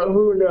 So, like, bro,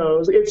 who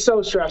knows? It's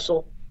so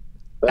stressful.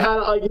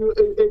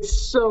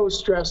 It's so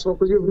stressful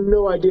because you have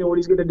no idea what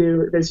he's going to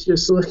do. It's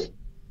just like...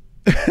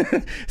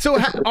 So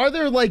are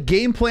there like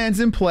game plans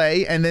in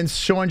play and then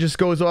Sean just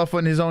goes off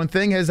on his own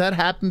thing? Has that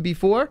happened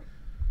before?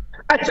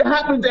 It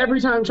happens every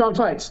time Sean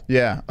fights.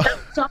 Yeah.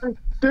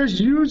 There's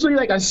usually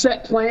like a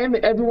set plan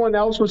that everyone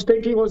else was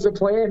thinking was the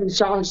plan, and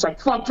Sean's like,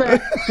 fuck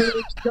that.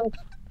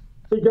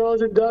 He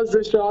goes and does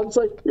this. Sean's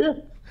like, yeah.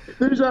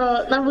 there's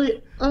not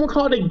really, I'm gonna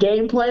call it a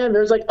game plan.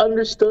 There's like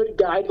understood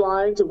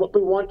guidelines of what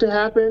we want to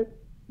happen,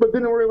 but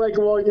then we're like,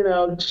 well, you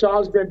know,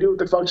 Sean's gonna do what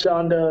the fuck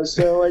Sean does.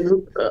 So like,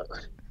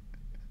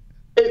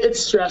 it's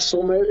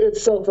stressful, man.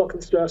 It's so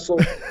fucking stressful.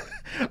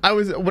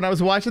 When I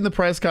was watching the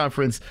press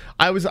conference,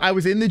 I was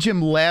in the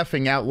gym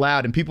laughing out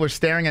loud, and people are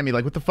staring at me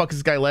like, "What the fuck is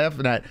this guy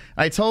laughing at?"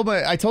 I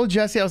told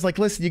Jessie, I was like,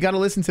 "Listen, you got to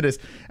listen to this,"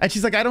 and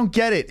she's like, "I don't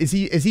get it. Is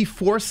he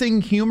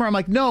forcing humor?" I'm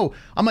like, "No."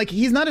 I'm like,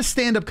 "He's not a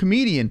stand-up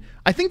comedian.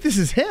 I think this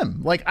is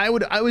him. Like, I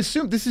would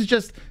assume this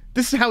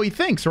is how he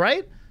thinks,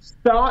 right?"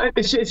 Sean,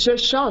 it's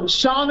just Sean.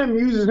 Sean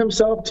amuses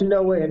himself to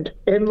no end,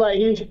 and like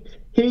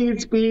he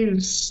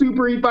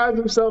finds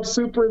himself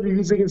super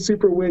amusing and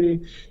super witty,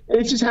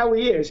 and it's just how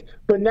he is.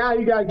 But now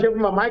you gotta give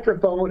him a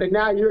microphone, and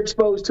now you're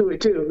exposed to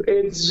it too.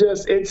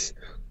 It's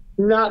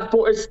not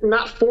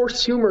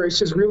forced humor. It's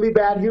just really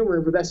bad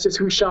humor. But that's just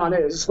who Sean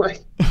is. Like,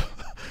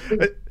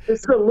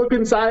 it's the look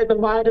inside the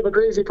mind of a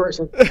crazy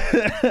person.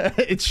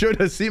 It sure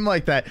does seem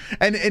like that.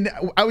 And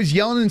I was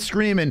yelling and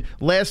screaming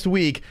last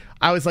week.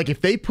 I was like, if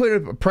they put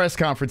a press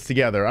conference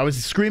together, I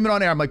was screaming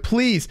on air. I'm like,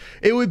 please,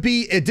 it would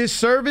be a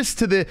disservice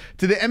to the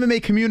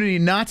MMA community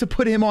not to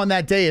put him on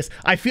that dais.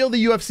 I feel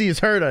the UFC has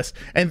heard us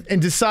and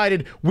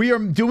decided we are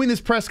doing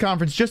this press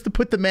conference just to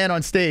put the man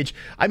on stage.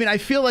 I mean, I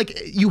feel like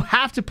you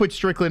have to put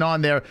Strickland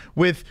on there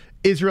with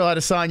Israel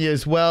Adesanya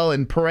as well,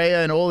 and Pereira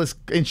and all this,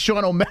 and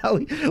Sean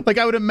O'Malley. Like,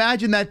 I would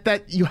imagine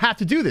that you have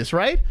to do this,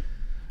 right?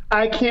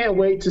 I can't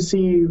wait to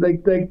see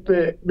like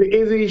the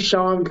Izzy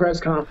Sean press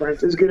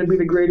conference is going to be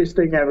the greatest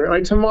thing ever.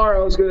 Like,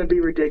 tomorrow is going to be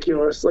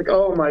ridiculous. Like,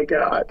 oh my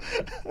god.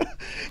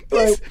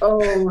 Like,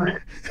 oh my.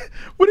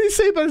 What did he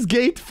say about his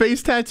gay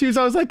face tattoos?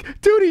 I was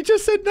like, dude, he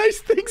just said nice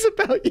things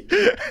about you.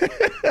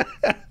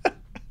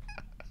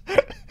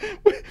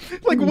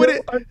 Like, what?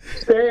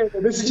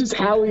 This is just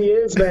how he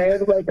is,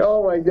 man. Like,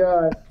 oh my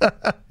god.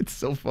 It's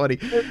so funny.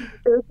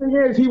 The thing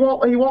is, he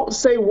won't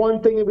say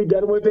one thing and be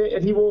done with it,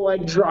 and he will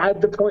like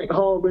drive the point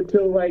home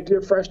until like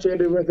you're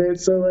frustrated with it.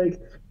 So like,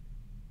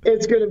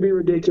 it's gonna be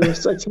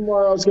ridiculous. Like,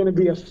 tomorrow's gonna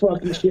be a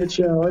fucking shit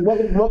show.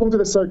 Like, welcome to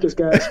the circus,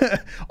 guys.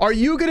 Are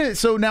you gonna?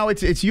 So now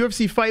it's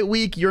UFC Fight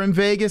Week. You're in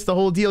Vegas, the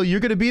whole deal. You're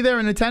gonna be there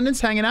in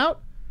attendance, hanging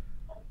out?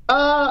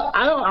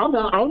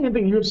 I don't even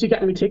think UFC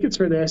got me tickets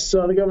for this.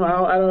 So I think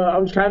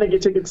I'm trying to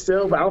get tickets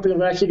still, but I don't think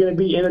I'm actually going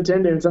to be in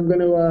attendance. I'm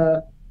going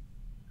to,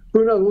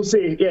 who knows? We'll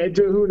see. Yeah,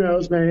 who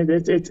knows, man?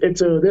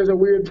 There's a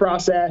weird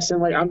process, and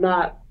like, I'm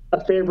not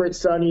a favorite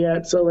son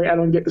yet, so like, I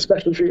don't get the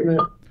special treatment.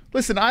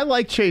 Listen, I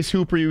like Chase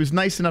Hooper. He was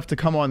nice enough to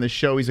come on the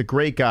show. He's a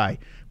great guy.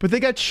 But they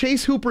got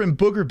Chase Hooper and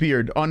Booger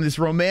Beard on this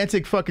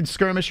romantic fucking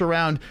skirmish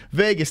around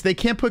Vegas. They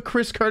can't put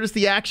Chris Curtis,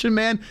 the action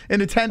man,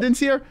 in attendance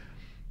here?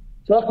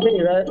 Fuck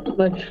me, right?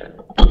 Like,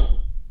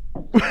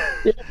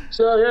 yeah,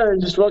 so yeah,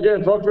 just fuck me,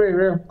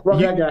 man. Fuck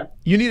that guy.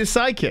 You need a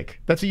sidekick.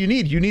 That's what you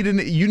need. You need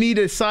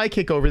a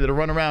sidekick over there to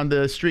run around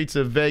the streets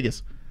of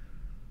Vegas.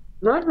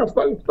 No,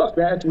 fuck that.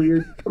 That's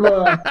weird.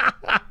 I'm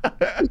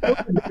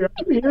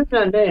hearing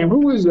that name.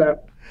 Who is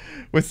that?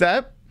 What's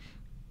that?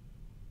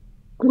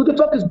 Who the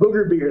fuck is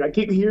Booger Beard? I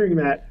keep hearing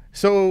that.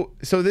 So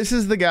this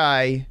is the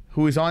guy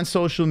who is on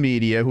social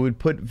media who would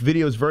put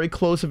videos very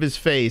close of his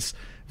face,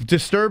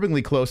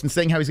 disturbingly close, and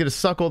saying how he's going to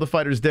suck all the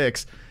fighters'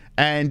 dicks.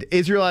 And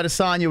Israel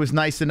Adesanya was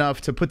nice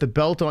enough to put the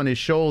belt on his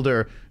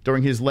shoulder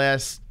during his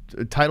last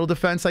title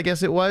defense, I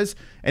guess it was,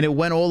 and it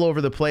went all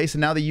over the place.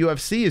 And now the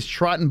UFC is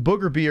trotting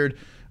Booger Beard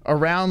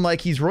around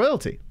like he's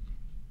royalty.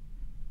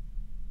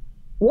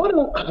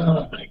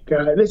 Oh my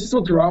god, this is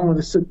what's wrong with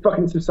this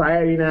fucking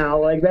society now.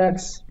 Like, that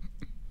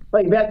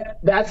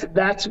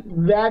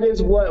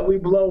is what we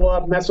blow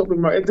up, and that's what we.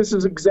 This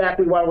is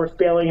exactly why we're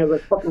failing as a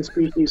fucking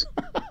species.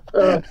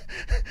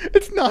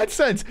 It's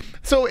nonsense.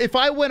 So if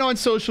I went on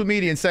social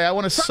media and say I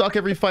want to suck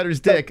every fighter's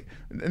dick,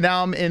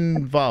 now I'm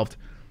involved.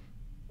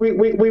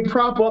 We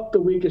prop up the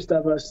weakest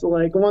of us.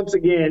 Like, once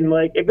again,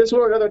 like, if this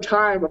were another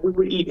time, we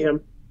would eat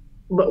him.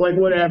 But like,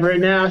 whatever. And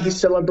now he's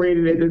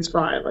celebrated it. It's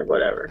fine. Like,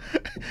 whatever.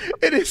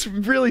 It is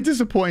really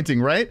disappointing,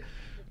 right?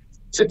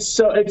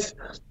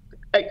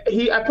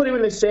 I put him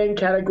in the same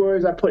category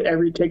as I put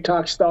every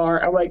TikTok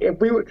star. I'm like,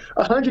 if we were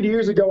 100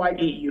 years ago, I'd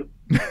eat you.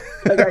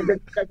 Like, I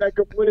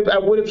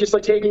would have just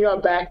like taken you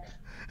out back.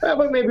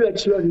 But maybe like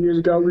 200 years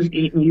ago, I was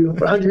eating you.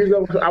 But 100 years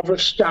ago, I would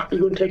have stopped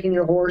you and taken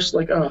your horse.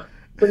 Like, oh.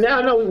 But now,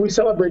 no, we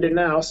celebrate it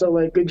now. So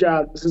like, good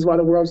job. This is why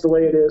the world's the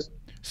way it is.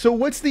 So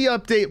what's the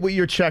update with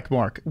your check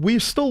mark?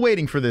 We're still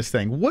waiting for this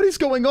thing. What is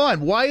going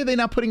on? Why are they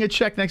not putting a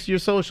check next to your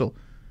social?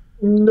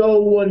 No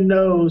one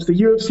knows. The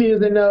UFC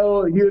doesn't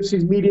know. The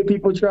UFC's media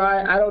people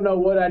try. I don't know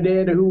what I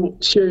did or who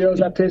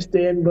Cheerios I pissed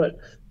in, but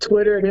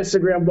Twitter and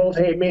Instagram both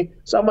hate me.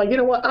 So I'm like, you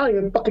know what? I don't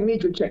even fucking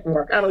need your check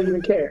mark. I don't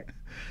even care.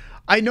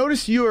 I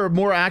noticed you are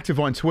more active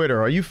on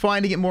Twitter. Are you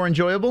finding it more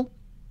enjoyable?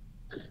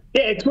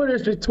 Yeah,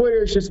 Twitter's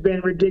just been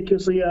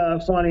ridiculously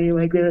funny.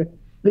 Like,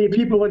 the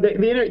people,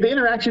 the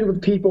interaction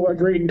with people are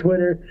great in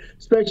Twitter,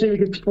 especially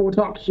because people will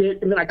talk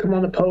shit, and then I come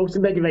on the post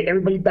and like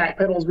everybody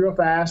backpedals real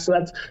fast.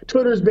 So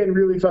Twitter's been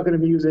really fucking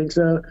amusing.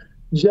 So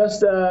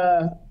just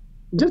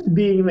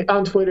being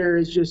on Twitter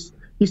is just,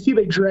 you see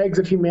the dregs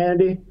of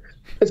humanity.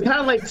 It's kind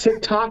of like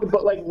TikTok,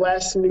 but like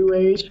less new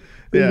age.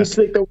 Yeah. You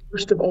see like the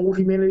worst of old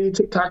humanity.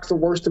 TikTok's the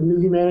worst of new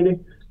humanity.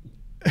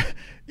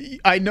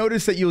 I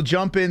noticed that you'll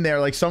jump in there,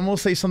 like someone will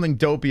say something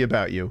dopey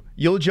about you.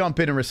 You'll jump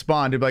in and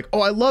respond and be like,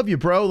 "Oh, I love you,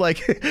 bro."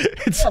 Like,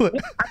 it's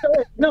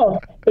no,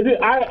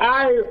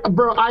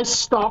 bro, I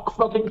stalk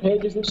fucking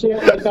pages and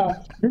shit. Like,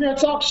 you're gonna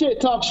talk shit,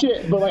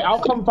 but like,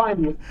 I'll come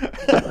find you.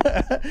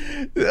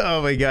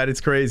 Oh my God,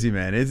 it's crazy,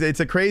 man. It's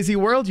a crazy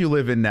world you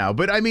live in now.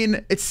 But I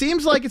mean, it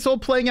seems like it's all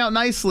playing out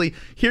nicely.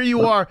 Here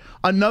you are,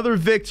 another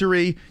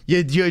victory.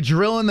 You're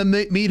drilling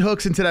the meat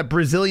hooks into that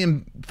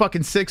Brazilian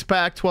fucking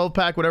 6-pack,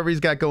 12-pack, whatever he's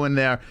got going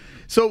there.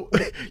 So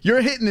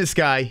you're hitting this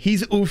guy.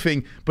 He's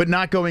oofing, but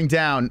not going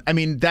down. I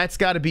mean, that's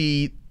got to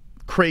be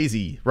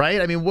crazy,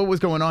 right? I mean, what was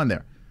going on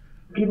there?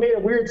 He made a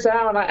weird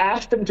sound. I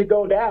asked him to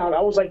go down. I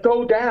was like,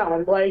 go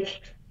down.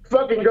 Like,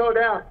 fucking go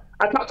down.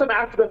 I talked to him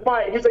after the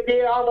fight. He's like,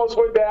 yeah, I almost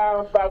went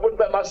down, but I wouldn't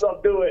let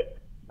myself do it.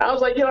 I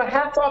was like, you know,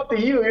 hats off to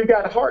you. You've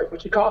got heart,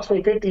 but you cost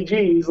me 50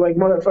 G's, like,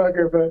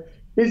 motherfucker.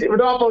 But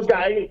Rodolfo's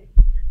guy,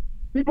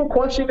 people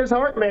question his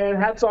heart, man.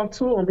 Hats off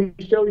to him.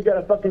 He showed he's got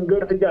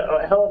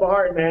a hell of a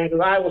heart, man, because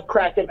I was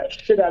cracking the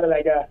shit out of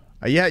that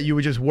guy. Yeah, you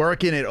were just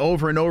working it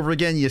over and over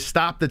again. You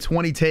stopped the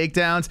 20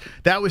 takedowns.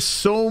 That was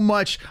so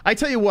much. I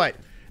tell you what,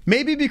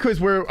 maybe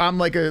because I'm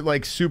like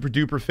a super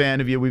duper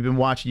fan of you. We've been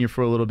watching you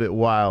for a little bit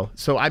while.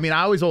 So, I mean,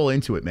 I was all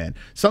into it, man.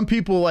 Some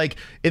people like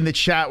in the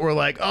chat were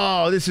like,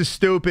 oh, this is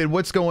stupid.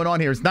 What's going on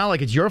here? It's not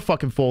like it's your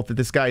fucking fault that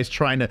this guy is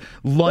trying to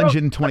lunge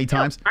in 20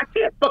 times. I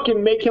can't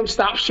fucking make him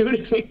stop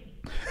shooting me.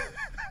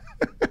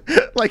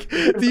 Like,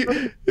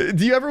 do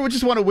you ever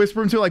just want to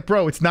whisper him to, like,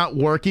 bro, it's not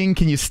working.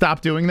 Can you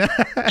stop doing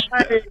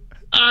that?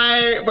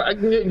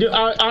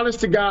 Honest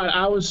to God,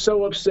 I was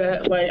so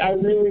upset. Like, I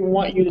really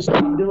want you to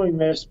stop doing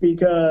this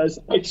because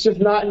it's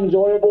just not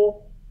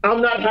enjoyable.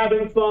 I'm not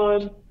having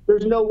fun.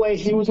 There's no way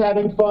he was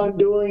having fun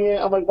doing it.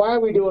 I'm like, why are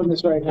we doing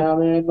this right now,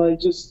 man? Like,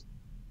 just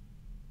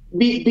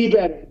be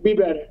better. Be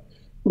better.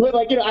 But,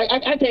 like, you know,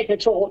 I can't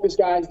control what this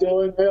guy's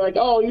doing. They're like,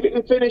 oh, you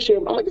didn't finish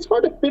him. I'm like, it's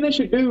hard to finish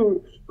a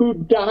dude who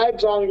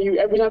dives on you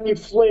every time you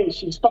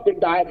flinch. He's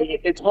fucking diving.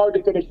 It's hard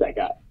to finish that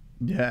guy.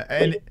 Yeah,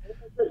 and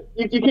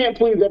you can't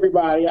please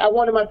everybody. I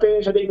wanted my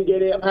finish. I didn't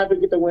get it. I'm happy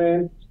to get the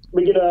win.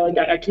 But, you know,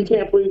 you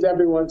can't please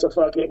everyone, so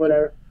fuck it,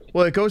 whatever.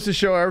 Well, it goes to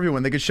show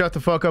everyone they could shut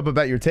the fuck up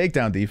about your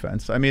takedown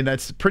defense. I mean,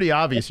 that's pretty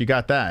obvious. You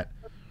got that.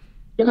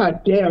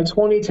 God damn,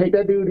 20 take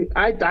that dude.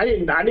 I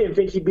didn't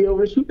think he'd be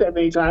able to shoot that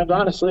many times,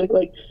 honestly.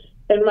 Like,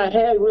 in my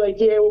head, we're like,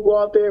 yeah, we'll go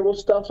out there, we'll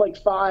stuff like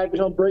 5, and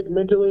he'll break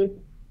mentally.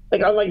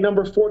 Like, I'm like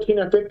number 14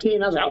 or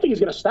 15. I was like, I don't think he's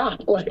going to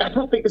stop. Like, I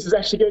don't think this is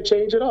actually going to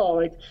change at all.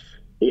 Like,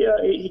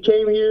 he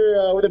came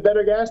here with a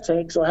better gas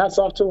tank, so hats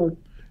off to him.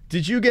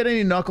 Did you get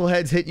any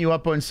knuckleheads hitting you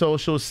up on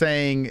social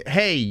saying,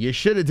 hey, you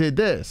should have did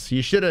this.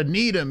 You should have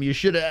kneed him. You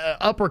should have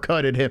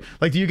uppercutted him.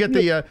 Like, do you get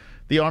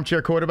the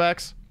armchair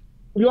quarterbacks?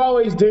 You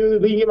always do.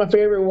 You get my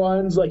favorite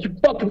ones. Like, you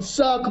fucking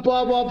suck,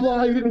 blah, blah,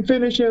 blah. You didn't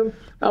finish him.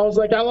 I was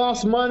like, I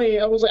lost money.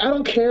 I was like, I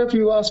don't care if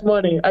you lost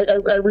money. I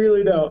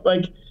really don't.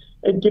 Like,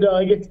 you know,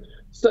 like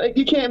so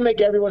you can't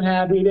make everyone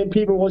happy. Then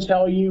people will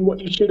tell you what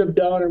you should have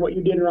done or what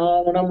you did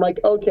wrong. And I'm like,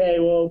 okay,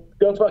 well,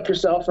 go fuck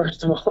yourself,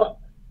 first of all.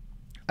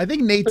 I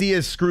think Nate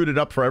Diaz screwed it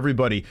up for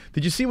everybody.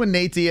 Did you see when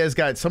Nate Diaz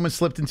someone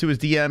slipped into his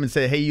DM and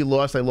said, hey, you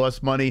lost, I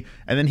lost money,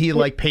 and then he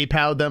like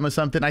PayPal'd them or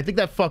something? I think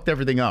that fucked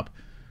everything up.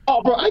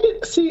 Oh, bro, I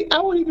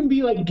wouldn't even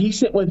be like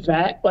decent with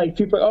that. Like,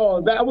 people,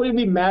 I wouldn't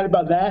be mad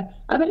about that.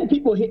 I've had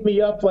people hit me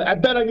up like, I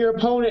bet on your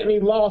opponent and he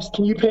lost.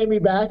 Can you pay me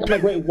back? I'm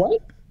like, wait,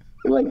 what?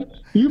 Like,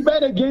 you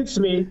bet against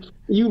me.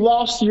 You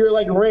lost your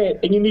like rent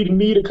and you need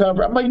me to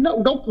cover. I'm like,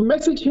 no, don't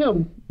message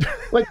him.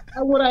 Like,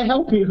 how would I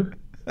help you?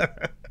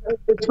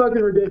 It's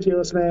fucking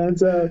ridiculous, man.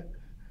 So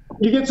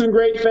you get some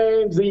great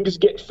fans, then you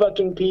just get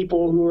fucking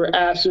people who are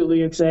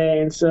absolutely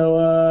insane.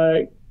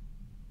 So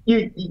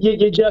you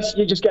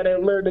just gotta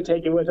learn to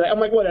take it with it. I'm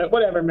like,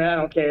 whatever, man. I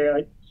don't care.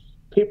 Like,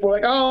 people are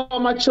like, oh,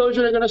 my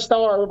children are gonna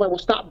starve. I'm like, well,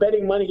 stop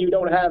betting money you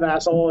don't have,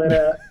 asshole. And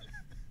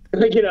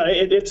like, you know,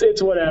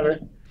 it's whatever.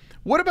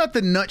 What about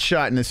the nut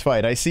shot in this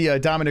fight? I see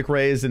Dominic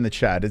Reyes in the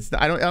chat.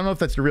 I don't know if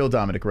that's the real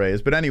Dominic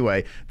Reyes, but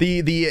anyway,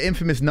 the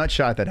infamous nut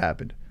shot that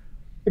happened.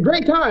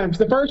 Great times.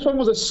 The first one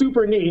was a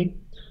super knee.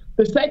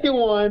 The second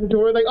one, to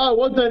where like, oh, it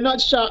wasn't a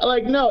nut shot.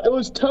 Like, no, it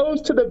was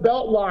toes to the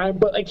belt line,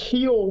 but like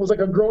heel was like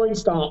a groin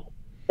stomp.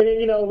 And then,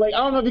 you know, like, I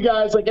don't know if you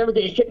guys like ever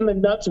get hit in the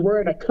nuts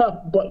wearing a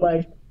cup, but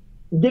like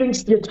getting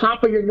your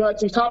top of your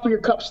nuts, your top of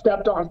your cup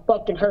stepped on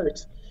fucking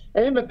hurts.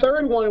 And then the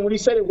third one, when he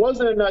said it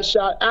wasn't a nut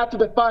shot, after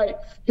the fight,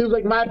 he was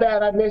like, my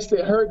bad, I missed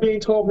it. Herb Dean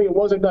told me it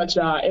was a nut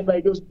shot. And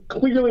like, it was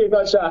clearly a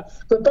nut shot.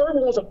 The third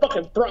one was a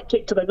fucking front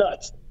kick to the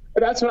nuts.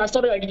 And that's when I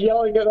started like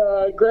yelling at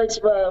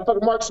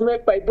fucking Mark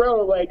Smith, like,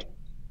 bro, like,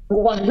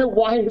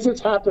 why is this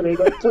happening?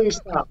 Like, please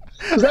stop.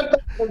 Because that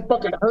one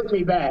fucking hurt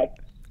me bad.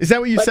 Is that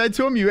what you said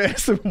to him? You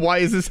asked him, why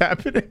is this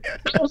happening?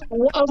 I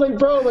was like,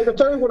 bro, like, the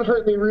third one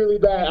hurt me really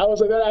bad. I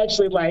was like, that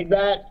actually, like,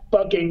 that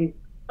fucking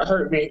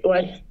hurt me.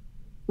 Like,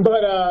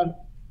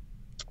 but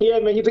Yeah,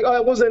 man. He's like, oh,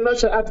 it wasn't a nut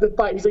shot after the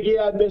fight. He's like,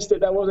 yeah, I missed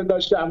it. That wasn't a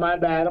nut shot. My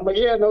bad. I'm like,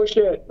 yeah, no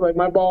shit. Like,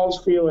 my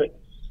balls feel it.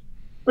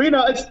 But, you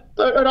know, it's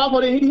an awful.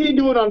 He didn't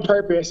do it on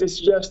purpose. It's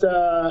just,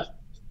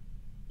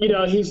 you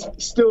know, he's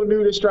still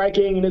new to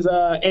striking, and his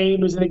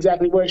aim isn't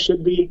exactly where it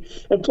should be.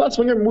 And plus,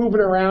 when you're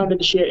moving around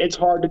and shit, it's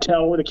hard to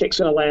tell where the kick's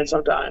going to land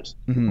sometimes.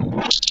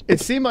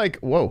 It seemed like,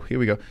 whoa, here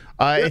we go.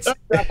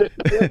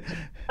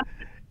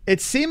 It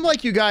seemed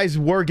like you guys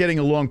were getting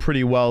along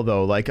pretty well,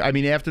 though. Like, I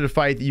mean, after the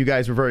fight, you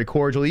guys were very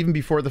cordial. Even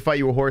before the fight,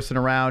 you were horsing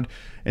around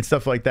and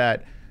stuff like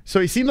that. So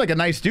he seemed like a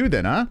nice dude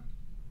then, huh?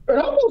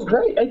 Rockhold's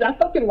great. I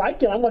fucking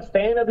like him. I'm a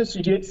fan of his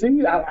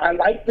jiu-jitsu. I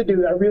like the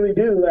dude. I really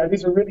do.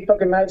 He's a really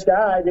fucking nice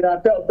guy. You know,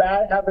 I felt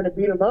bad having to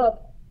beat him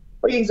up.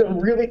 But he's a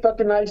really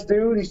fucking nice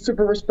dude. He's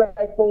super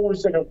respectful.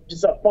 He's like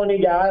just a funny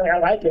guy. Like, I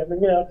like him.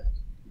 And, you know,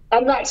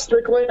 I'm not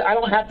Strickland. I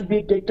don't have to be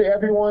a dick to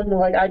everyone.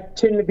 Like, I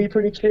tend to be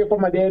pretty cheerful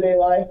in my day-to-day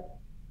life.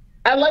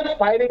 I like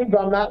fighting, but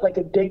I'm not like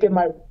a dick in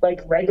my like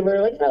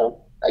regular, like, you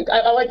know, like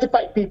I like to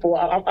fight people.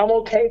 I'm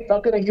okay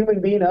fucking a human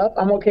being up.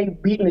 I'm okay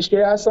beating the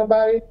shit out of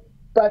somebody,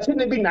 but I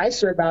tend to be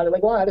nicer about it.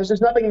 Like, wow, there's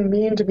nothing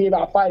mean to me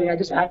about fighting. I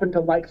just happen to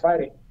like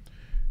fighting.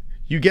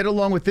 You get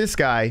along with this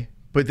guy,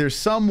 but there's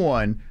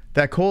someone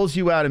that calls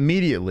you out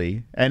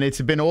immediately, and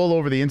it's been all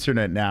over the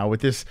internet now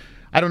with this.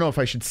 I don't know if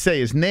I should say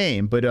his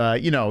name,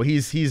 but you know, he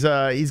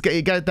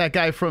got that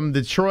guy from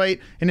Detroit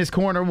in his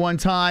corner one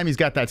time. He's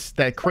got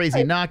that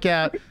crazy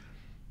knockout.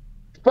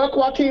 Fuck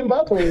Joaquin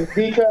Buckley,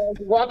 because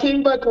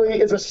Joaquin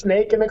Buckley is a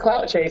snake and a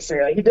clout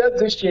chaser. Like, he does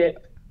this shit.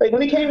 Like, when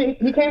he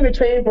came to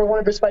train for one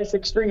of his fights,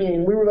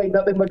 Extreme, we were like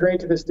nothing but great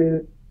to this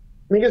dude.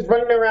 And he just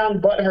running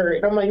around butthurt.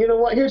 And I'm like, you know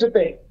what? Here's the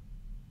thing.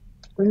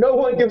 No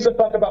one gives a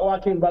fuck about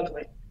Joaquin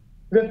Buckley.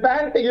 The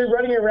fact that you're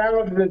running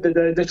around with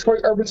the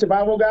Detroit urban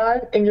survival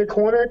guy in your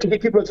corner to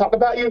get people to talk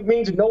about you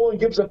means no one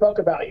gives a fuck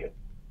about you.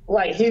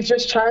 Like, he's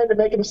just trying to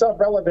make himself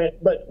relevant,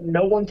 but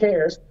no one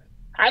cares.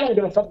 I don't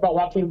give a fuck about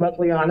Joaquin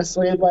Buckley,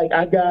 honestly. Like,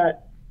 I got,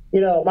 you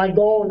know, my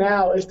goal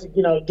now is to,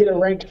 you know, get a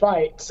ranked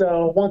fight.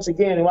 So, once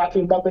again,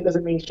 Joaquin Buckley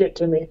doesn't mean shit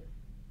to me.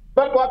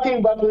 Fuck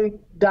Joaquin Buckley,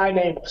 die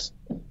nameless.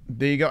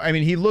 There you go. I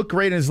mean, he looked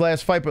great in his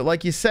last fight, but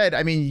like you said,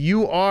 I mean,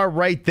 you are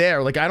right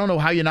there. Like, I don't know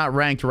how you're not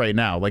ranked right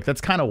now. Like,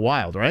 that's kind of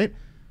wild, right?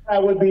 I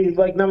would be,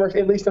 like,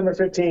 at least number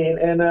 15.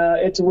 And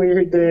it's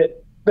weird that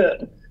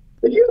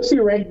the UFC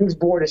rankings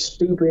board is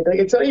stupid. Like,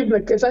 it's not even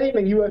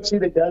the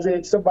UFC that does it.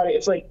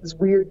 It's like this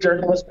weird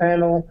journalist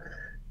panel,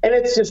 and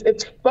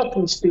it's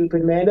fucking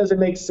stupid, man. It doesn't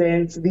make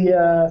sense.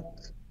 The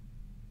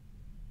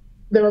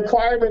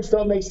requirements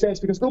don't make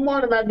sense because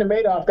Umar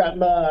Nurmagomedov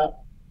got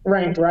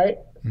ranked, right?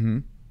 Mm-hmm.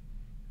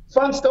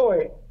 Fun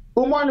story.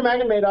 Umar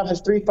Nurmagomedov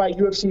has 3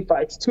 UFC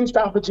fights, 2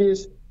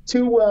 stoppages,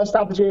 2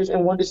 stoppages,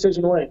 and 1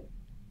 decision win.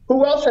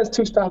 Who else has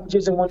 2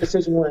 stoppages and 1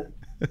 decision win?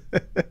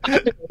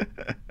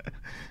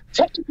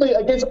 Technically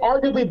against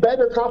arguably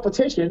better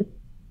competition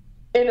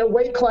in a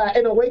weight class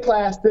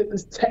that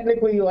is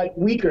technically like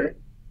weaker.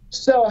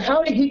 So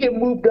how did he get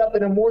moved up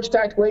in a more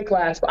stacked weight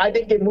class, but I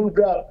didn't get moved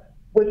up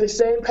with the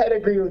same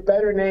pedigree with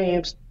better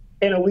names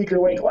in a weaker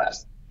weight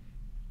class?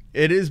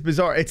 It is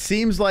bizarre. It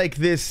seems like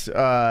there's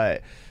a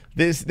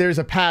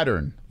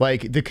pattern.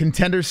 Like the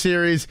Contender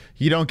Series,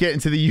 you don't get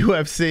into the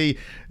UFC.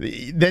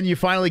 Then you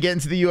finally get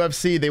into the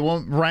UFC. They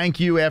won't rank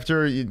you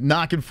after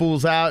knocking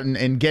fools out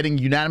and getting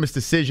unanimous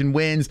decision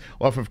wins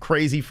off of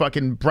crazy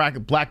fucking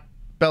black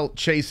belt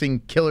chasing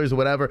killers or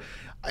whatever.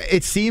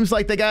 It seems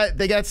like they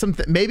got some.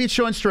 Maybe it's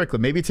Sean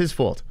Strickland. Maybe it's his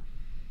fault.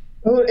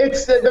 Well,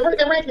 it's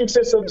the ranking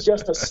system is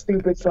just a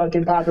stupid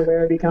fucking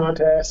popularity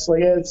contest.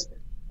 Like, it's,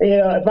 you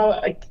know, if I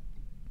like.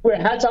 Well,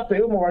 hats off to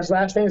Umar. His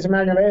last name is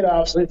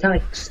Nurmagomedov, so they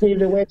kind of sneaked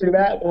their way through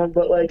that one.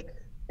 But, like,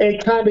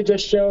 it kind of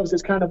just shows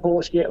it's kind of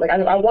bullshit. Like,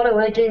 I want a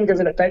ranking because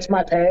it affects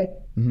my pay.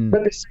 Mm-hmm. But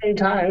at the same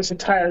time, this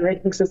entire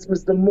ranking system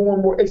is the more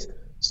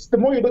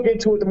you look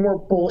into it, the more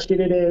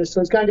bullshit it is.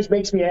 So it kind of just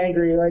makes me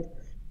angry. Like,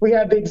 we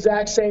have the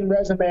exact same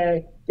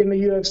resume in the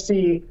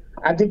UFC.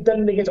 I've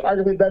done it against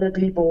arguably better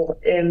people,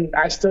 and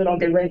I still don't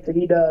get ranked that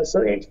he does.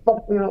 So, it's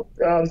fucking, you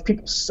know, these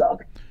people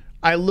suck.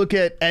 I look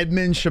at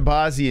Edmund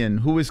Shabazian,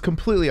 who is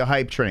completely a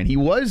hype train. He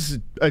was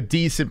a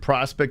decent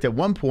prospect at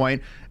one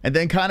point and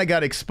then kind of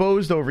got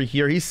exposed over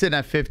here. He's sitting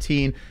at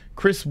 15.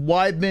 Chris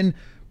Weidman,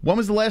 when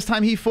was the last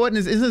time he fought? And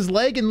is his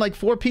leg in like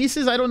 4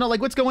 pieces? I don't know.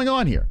 Like, what's going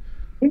on here?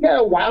 He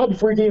got a while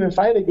before he can even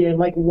fight again.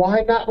 Like,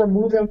 why not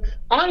remove him?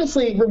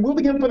 Honestly,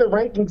 removing him for the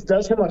rankings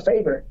does him a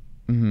favor.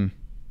 Mm-hmm.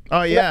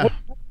 Oh, yeah.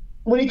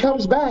 When he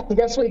comes back,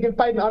 guess what? He can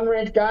fight an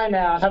unranked guy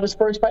now, have his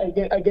first fight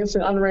against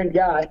an unranked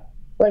guy.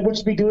 Like, which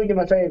would be doing him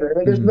a favor.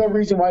 Like, there's no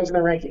reason why he's in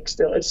the rankings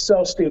still. It's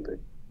so stupid.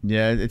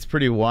 Yeah, it's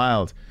pretty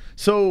wild.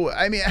 So,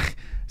 I mean,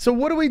 so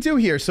what do we do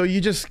here? So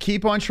you just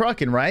keep on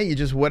trucking, right? You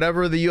just,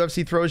 whatever the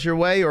UFC throws your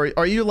way? Or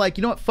are you like,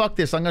 you know what, fuck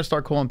this, I'm going to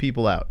start calling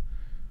people out?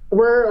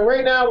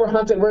 Right now we're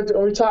hunting.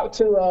 We talk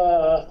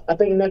to, I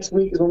think next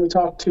week is when we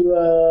talk to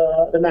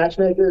the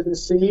matchmakers and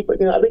see. But,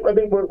 you know, I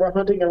think we're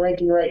hunting a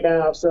ranking right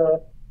now.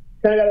 So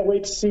kind of got to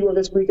wait to see where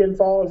this weekend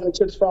falls. The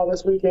chips fall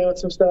this weekend with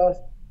some stuff.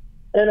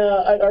 And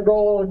our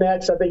goal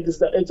next, I think, is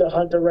to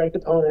hunt a ranked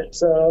opponent.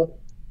 So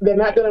they're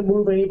not going to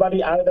move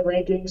anybody out of the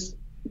rankings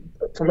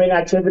from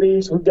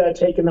inactivities. We've got to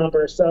take a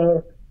number.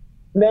 So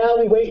now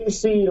we wait and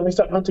see, and we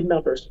start hunting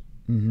numbers.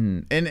 Mm-hmm.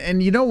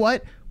 And you know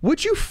what?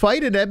 Would you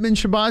fight at Edmund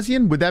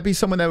Shabazian? Would that be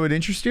someone that would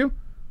interest you?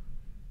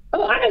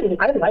 Oh, I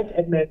like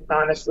Edmund,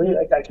 honestly.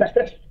 Like,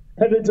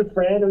 Edmund's a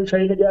friend, and we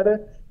train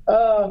together.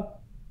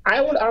 I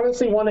would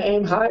honestly want to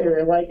aim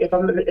higher. Like, if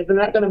they're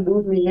not going to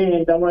move me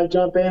in, I want to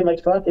jump in.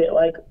 Like, fuck it.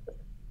 Like,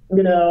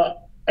 you know,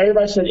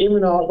 everybody said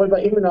Imanov. What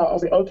about Imanov? I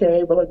was like,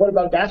 okay, but like, what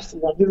about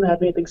Gastelum? He doesn't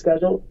have anything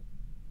scheduled.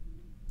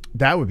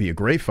 That would be a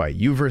great fight.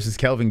 You versus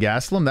Kelvin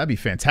Gastelum. That'd be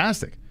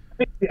fantastic.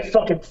 It'd be a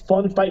fucking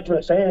fun fight for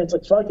the fans.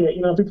 Like, fuck it.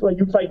 You know, people like,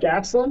 you fight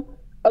Gastelum.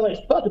 I was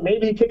like, fuck it.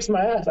 Maybe he kicks my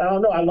ass. I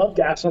don't know. I love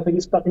Gastelum. I think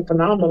he's fucking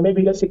phenomenal.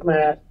 Maybe he does kick my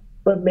ass.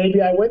 But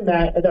maybe I win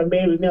that, and then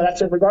maybe, you know,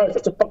 that's it. Regardless,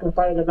 it's a fucking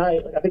fight of the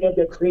night. Like, I think it'd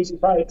be a crazy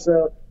fight.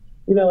 So,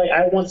 you know, like,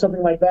 I want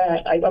something like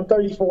that. I'm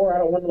 34. I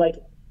don't want to like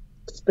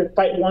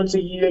fight once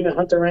a year and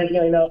hunt the ranking.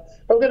 You know,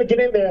 if I'm gonna get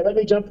in there, let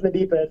me jump in the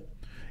deep end.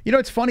 You know,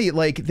 it's funny.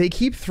 Like, they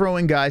keep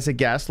throwing guys at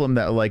Gastelum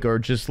that like are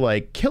just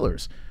like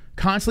killers.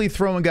 Constantly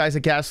throwing guys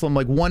at Gastelum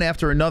like one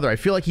after another. I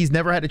feel like he's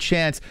never had a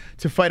chance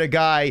to fight a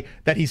guy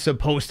that he's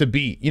supposed to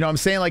beat. You know what I'm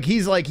saying? Like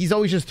he's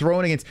always just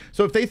throwing against.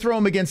 So if they throw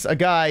him against a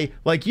guy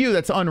like you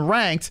that's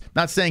unranked,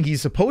 not saying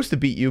he's supposed to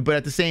beat you, but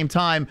at the same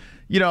time,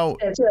 you know.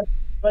 Yeah,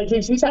 like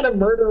he's had a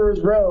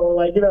murderer's row.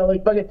 Like, you know,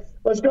 like fucking,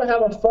 let's go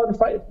have a fun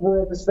fight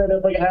world instead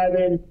of like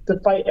having to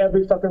fight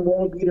every fucking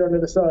world beater under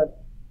the sun.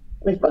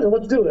 Like, fucking,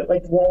 let's do it.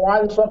 Like, well,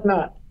 why the fuck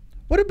not?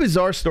 What a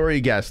bizarre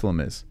story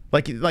Gastelum is.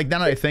 Like now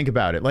that I think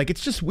about it, like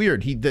it's just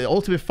weird. The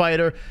Ultimate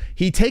Fighter,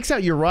 he takes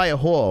out Uriah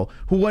Hall,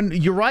 who when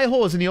Uriah Hall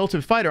was in the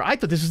Ultimate Fighter, I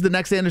thought this was the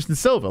next Anderson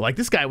Silva. Like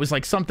this guy was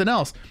like something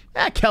else.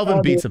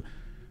 Kelvin beats him,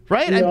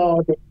 right?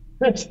 No,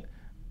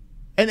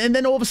 and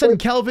then all of a sudden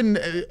Kelvin,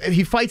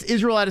 he fights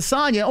Israel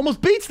Adesanya,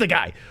 almost beats the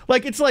guy.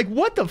 Like it's like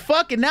what the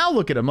fuck? And now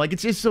look at him. Like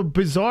it's just a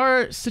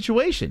bizarre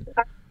situation.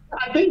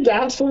 I think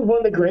Gastelum is one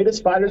of the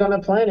greatest fighters on the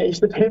planet. It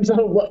just depends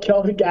on what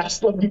Kelvin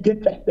Gastelum you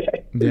get that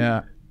day.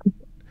 Yeah.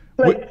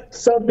 Like,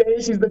 some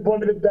days he's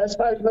one of the best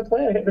fighters on the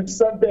planet, and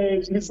some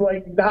days he's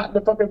like not in the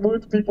fucking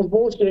mood for people's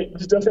bullshit and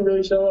just doesn't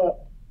really show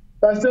up.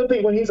 But I still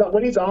think when he's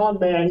on,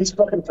 man, he's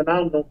fucking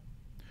phenomenal.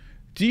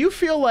 Do you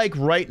feel like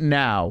right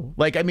now,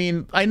 like, I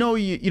mean, I know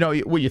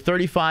you're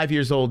 35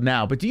 years old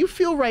now, but do you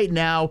feel right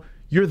now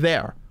you're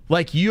there?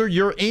 Like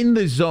you're in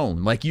the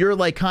zone. Like you're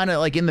like kind of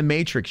like in the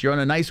Matrix. You're on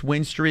a nice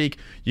win streak.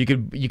 You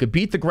could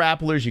beat the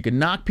grapplers. You could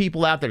knock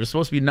people out that are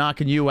supposed to be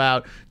knocking you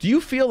out. Do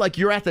you feel like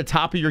you're at the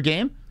top of your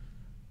game?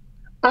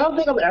 I don't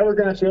think I'm ever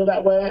going to feel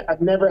that way.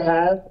 I've never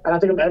have. I don't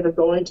think I'm ever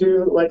going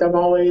to. Like I'm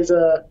always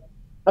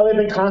I live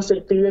in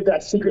constant fear that I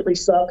secretly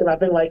suck, and I've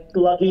been like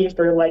lucky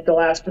for like the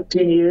last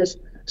 15 years.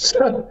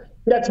 So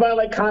that's my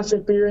like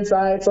constant fear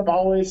inside. So I'm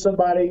always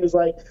somebody who's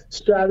like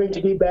striving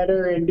to be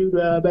better and do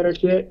better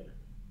shit.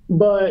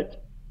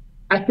 But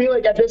I feel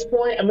like at this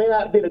point, I may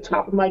not be the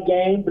top of my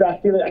game, but I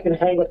feel like I can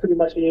hang with pretty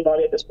much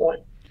anybody at this point.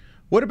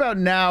 What about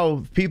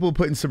now, people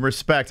putting some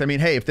respect? I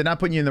mean, hey, if they're not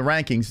putting you in the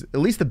rankings, at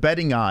least the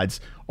betting odds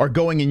are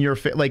going in your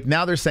favor. Like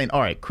now they're saying, all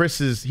right, Chris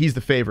he's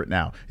the favorite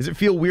now. Does it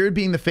feel weird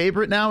being the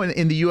favorite now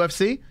in the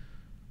UFC?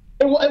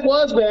 It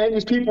was, man.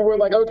 These people were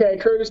like, okay,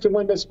 Curtis can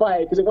win this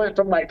fight, because it went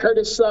from like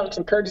Curtis sucks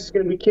and Curtis is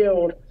going to be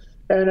killed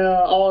and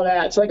all of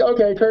that. It's like,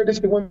 okay,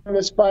 Curtis can win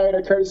this fight,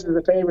 or Curtis is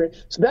the favorite.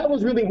 So that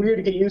was really weird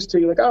to get used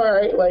to. Like, all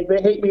right, like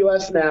they hate me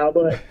less now,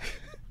 but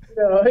you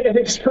know,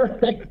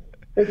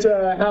 it's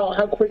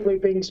how quickly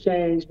things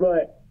change.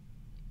 But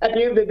at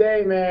the end of the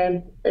day,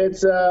 man,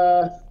 it's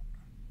I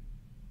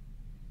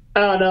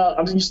don't know.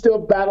 I mean, you still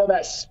battle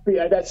that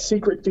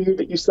secret fear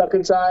that you suck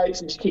inside,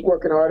 so just keep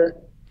working harder.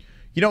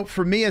 You know,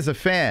 for me as a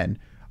fan,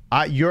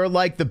 you're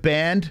like the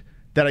band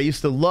that I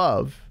used to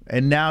love,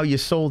 and now you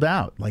sold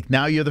out. Like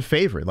now you're the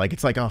favorite. Like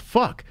it's like, oh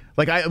fuck.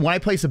 Like when I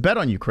place a bet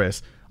on you,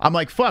 Chris, I'm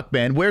like, fuck,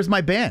 man, where's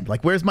my band?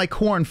 Like where's my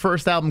Korn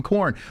first album,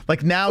 Korn?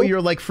 Like now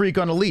you're like Freak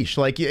on a Leash.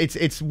 Like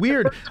it's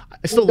weird.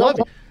 I still love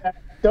you.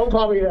 Don't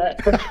call me that.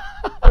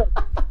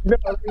 No,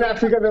 you're not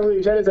Freak on a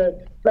Leash. That is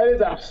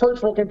a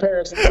hurtful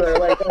comparison, sir.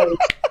 Like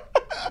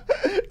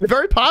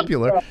very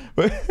popular.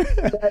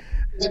 That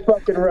is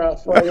fucking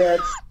rough. Like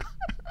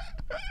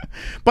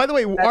By the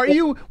way, what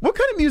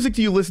kind of music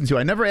do you listen to?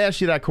 I never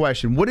asked you that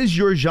question. What is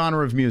your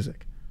genre of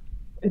music?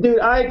 Dude,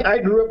 I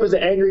grew up as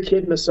an angry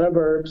kid in the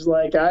suburbs.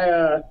 Like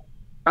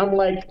I'm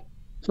like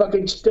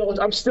fucking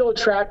I'm still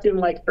trapped in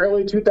like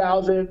early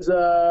 2000s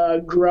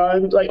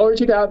grunge, like early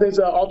 2000s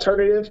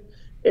alternative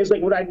is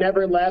like what I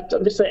never left.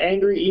 I'm just an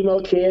angry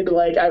emo kid.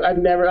 Like I've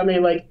never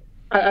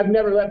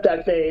left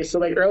that phase. So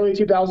like early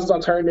 2000s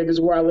alternative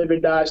is where I live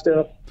and die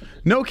still.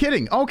 No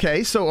kidding.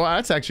 Okay, so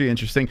that's actually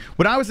interesting.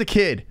 When I was a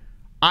kid,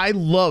 I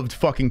loved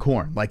fucking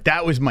Korn. Like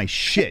that was my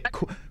shit.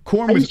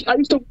 Korn was. I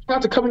used to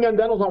have to Coming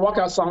Undone was my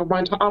walkout song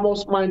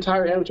almost my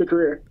entire amateur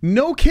career.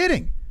 No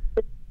kidding.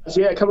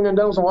 Yeah, Coming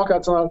Undone was a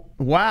walkout song.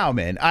 Wow,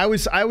 man. I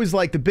was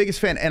like the biggest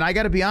fan, and I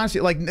got to be honest,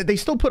 like they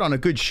still put on a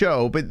good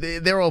show, but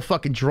they're all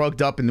fucking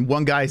drugged up, and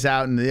one guy's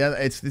out, and the other,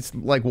 it's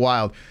like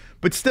wild.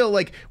 But still,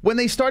 like when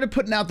they started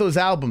putting out those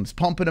albums,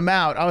 pumping them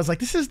out, I was like,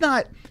 this is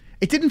not.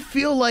 It didn't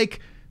feel like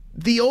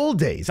the old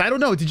days. I don't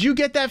know. Did you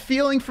get that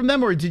feeling from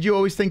them, or did you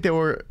always think they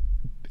were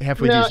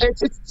halfway decent? No,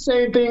 it's the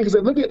same thing because I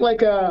look at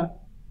like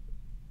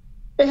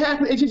it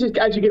happened. It's just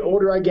as you get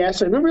older, I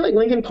guess. I remember like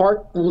Linkin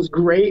Park was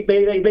great.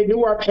 They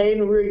knew our pain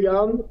when we were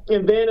young,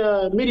 and then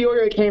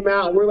Meteora came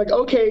out, and we're like,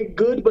 okay,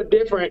 good but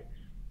different.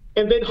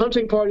 And then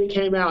Hunting Party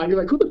came out, and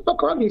you're like, who the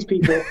fuck are these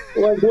people?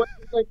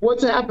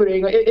 What's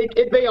happening? Like,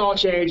 they all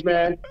change,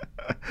 man.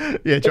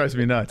 Yeah, it drives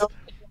me nuts.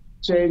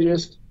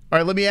 Changes. All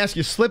right, let me ask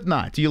you,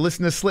 Slipknot. Do you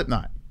listen to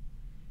Slipknot?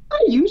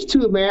 I used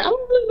to, man. I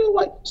don't really know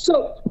what.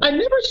 So I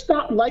never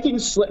stopped liking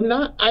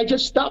Slipknot. I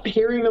just stopped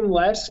hearing them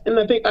less. And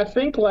I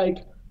think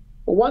like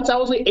once I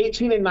was like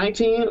 18 and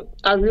 19,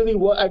 I really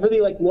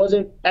like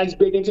wasn't as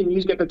big into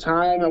music at the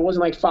time. I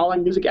wasn't like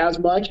following music as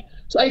much.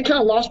 So I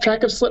kind of lost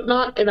track of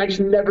Slipknot, and I just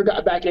never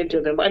got back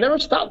into them. I never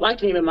stopped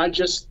liking them. I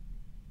just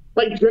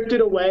like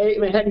drifted away,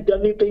 and I hadn't done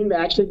anything to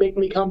actually make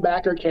me come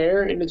back or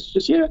care. And it's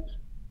just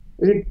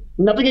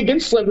nothing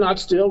against Slipknot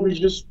still. We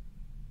just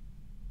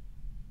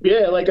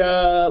like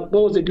what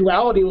was it?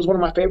 Duality was one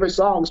of my favorite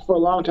songs for a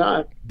long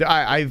time.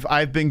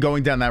 I've been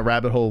going down that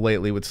rabbit hole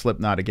lately with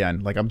Slipknot again.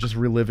 Like I'm just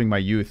reliving my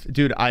youth,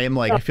 dude. I am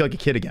like I feel like a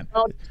kid again.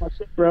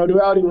 Bro,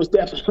 Duality was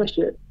definitely my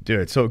shit.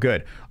 Dude, it's so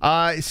good.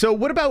 So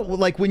what about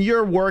like when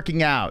you're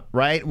working out,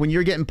 right? When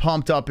you're getting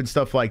pumped up and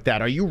stuff like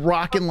that, are you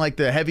rocking like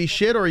the heavy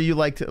shit, or are you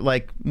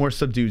like more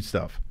subdued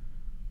stuff?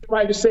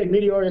 I just say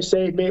Meteora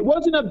saved me. It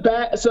wasn't a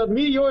bad. So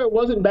Meteora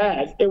wasn't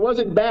bad. It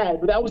wasn't bad,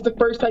 but that was the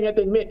first time I have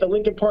to admit the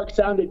Linkin Park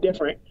sounded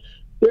different.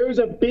 There was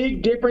a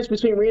big difference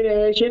between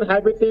Reanimation,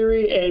 Hybrid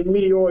Theory, and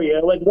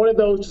Meteora. Like one of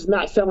those does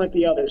not sound like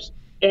the others,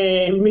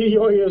 and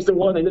Meteora is the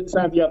one that didn't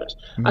sound like the others.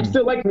 I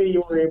still like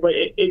Meteora, but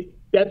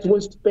that's when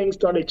things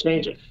started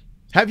changing.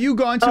 Have you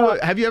gone to?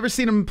 Have you ever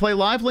seen them play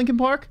live, Linkin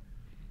Park?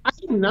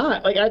 I'm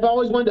not. Like I've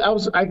always wanted.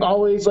 I've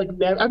always like.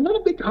 I'm not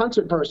a big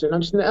concert person.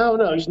 I'm just. I don't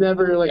know. Just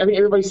never like. I think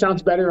everybody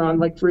sounds better on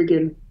like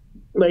freaking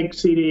like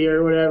CD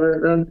or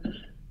whatever.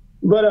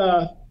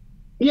 But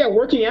yeah,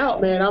 working out,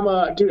 man. I'm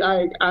a dude.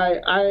 I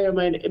am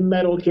a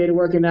metal kid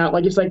working out.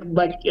 Like it's like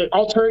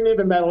alternative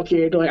and metal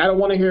kid. Like I don't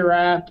want to hear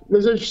rap.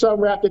 There's some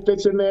rap that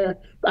fits in there.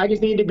 I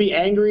just need to be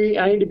angry.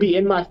 I need to be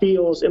in my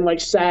feels and like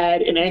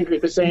sad and angry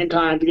at the same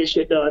time to get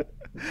shit done.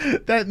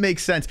 That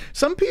makes sense.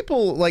 Some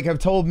people like have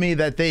told me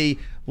that they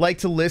like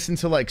to listen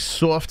to like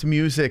soft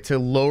music to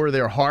lower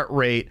their heart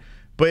rate,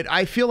 but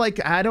I feel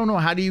like I don't know,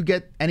 how do you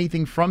get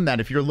anything from that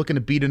if you're looking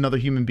to beat another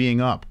human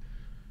being up?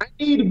 I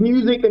need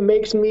music that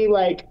makes me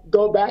like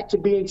go back to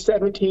being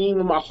 17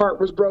 when my heart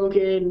was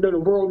broken, the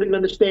world didn't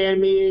understand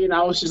me, and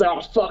I was just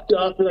all fucked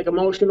up and like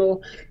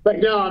emotional. Like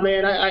no,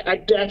 man, I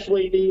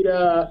definitely need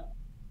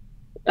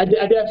I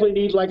definitely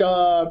need like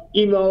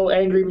emo,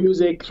 angry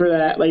music for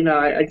that. Like no,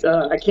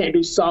 I can't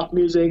do soft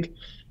music,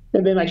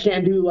 and then I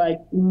can't do like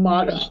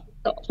modern.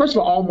 First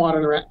of all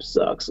modern rap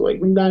sucks.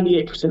 Like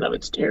 98% of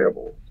it's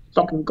terrible,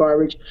 fucking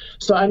garbage.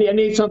 So I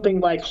need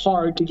something like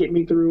hard to get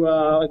me through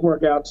like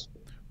workouts.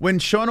 When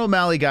Sean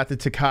O'Malley got the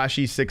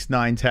Tekashi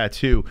 6ix9ine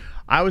tattoo,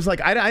 I was like,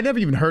 I never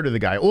even heard of the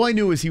guy. All I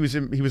knew was he was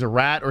a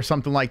rat or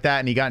something like that,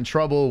 and he got in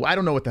trouble. I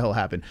don't know what the hell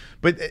happened,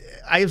 but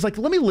I was like,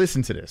 let me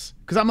listen to this,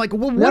 because I'm like,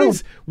 well,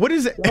 what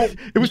is it?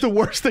 It was the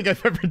worst thing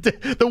I've ever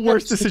did, the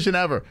worst decision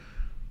ever.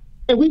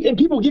 And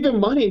people give him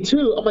money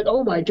too. I'm like,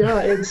 oh my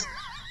god,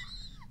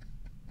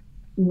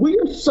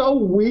 we're so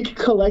weak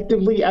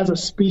collectively as a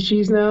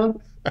species now,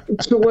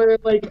 to where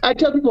like I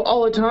tell people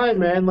all the time,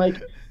 man,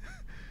 like.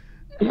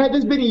 Had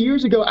this been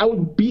years ago, I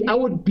would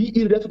beat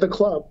you to death at the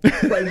club.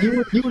 Like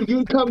you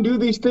would come do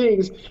these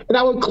things, and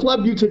I would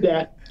club you to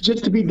death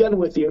just to be done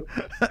with you,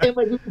 and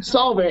like we would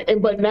solve it.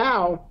 But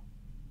now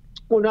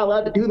we're not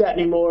allowed to do that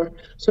anymore.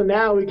 So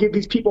now we give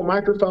these people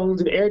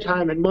microphones and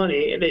airtime and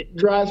money, and it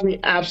drives me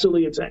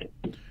absolutely insane.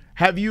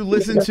 Have you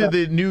listened to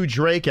the new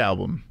Drake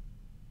album?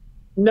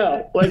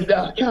 No, like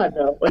God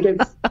no, like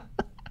it's.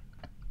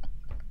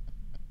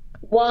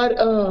 What?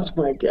 Oh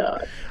my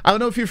God! I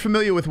don't know if you're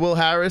familiar with Will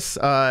Harris.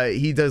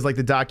 He does like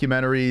the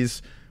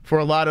documentaries for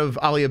a lot of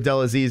Ali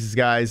Abdelaziz's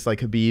guys,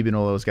 like Habib and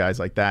all those guys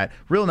like that.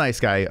 Real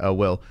nice guy,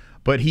 Will.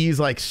 But he's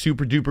like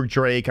super duper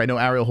Drake. I know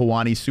Ariel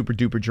Helwani, super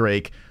duper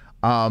Drake.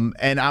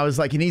 And I was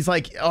like, and he's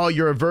like, oh,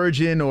 you're a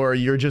virgin or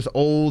you're just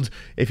old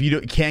if you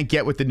can't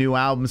get with the new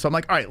album. So I'm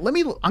like, all right,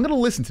 I'm going to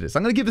listen to this.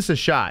 I'm going to give this a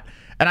shot.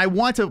 And I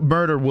want to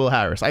murder Will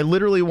Harris. I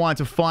literally want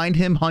to find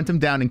him, hunt him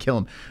down, and kill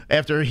him.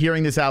 After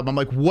hearing this album, I'm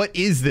like, what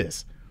is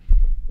this?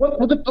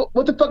 What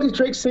the fuck is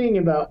Drake singing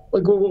about?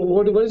 Like,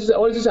 what is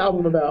this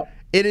album about?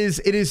 It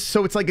is.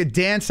 So it's like a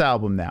dance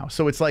album now.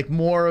 So it's like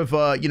more of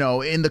a,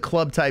 in the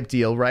club type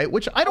deal, right?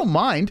 Which I don't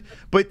mind,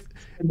 but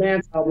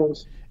dance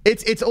albums.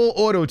 It's all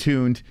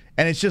auto-tuned,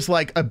 and it's just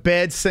like a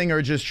bad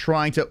singer just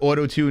trying to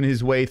auto-tune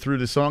his way through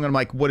the song. And I'm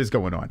like, what is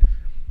going on?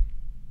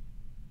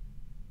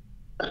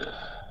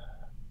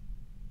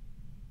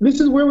 this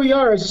is where we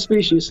are as a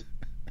species.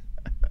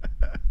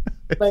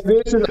 Like,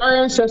 this is our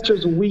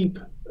ancestors weep.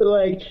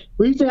 Like,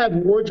 we used to have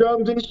war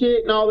drums and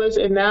shit and all this,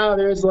 and now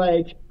there's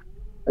like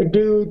a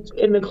dude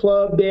in the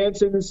club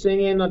dancing and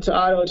singing to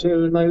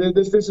auto-tune. Like,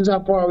 this is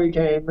how far we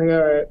came. Like,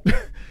 all right.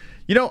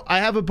 You know, I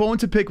have a bone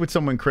to pick with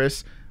someone,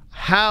 Chris.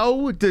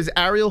 How does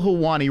ARIEL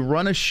Helwani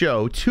run a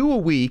show 2 a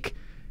week?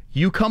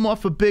 You come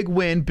off a big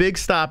win, big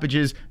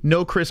stoppages,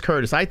 no Chris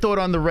Curtis. I thought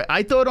on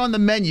the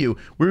menu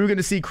we were going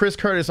to see Chris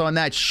Curtis on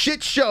that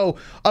shit show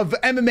of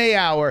MMA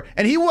Hour,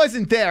 and he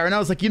wasn't there. And I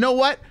was like, you know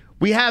what?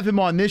 We have him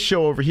on this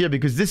show over here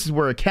because this is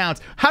where it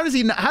counts. How does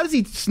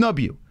he snub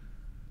you?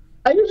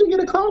 I usually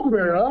get a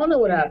compliment. I don't know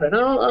what happened. I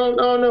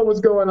don't know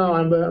what's going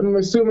on, but I'm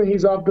assuming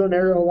he's off doing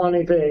ARIEL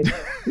Helwani thing.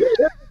 Yeah,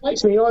 he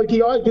likes me.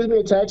 He always gives me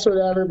a text or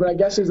whatever, but I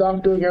guess he's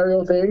off doing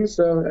ARIEL things,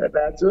 so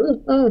that's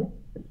it.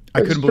 I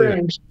couldn't believe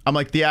it. I'm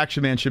like, the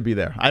Action Man should be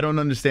there. I don't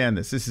understand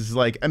this. This is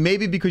like,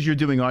 maybe because you're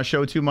doing our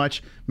show too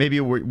much, maybe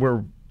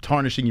we're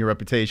tarnishing your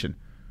reputation.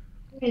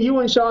 You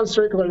and Sean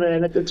Strickland,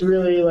 man, it's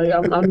really like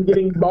I'm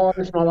getting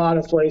bars from a lot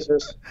of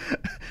places.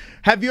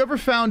 Have you ever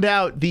found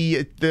out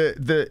the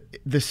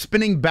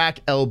spinning back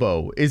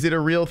elbow? Is it a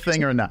real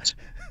thing or not?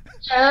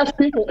 I ask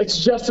people.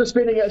 It's just a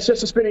spinning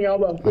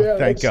elbow. Oh, yeah,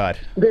 thank God.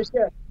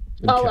 Yeah.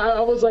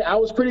 Okay. I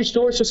was pretty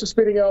sure it's just a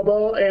spinning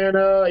elbow,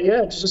 and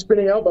yeah, it's just a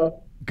spinning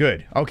elbow.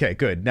 Good. Okay,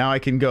 good. Now I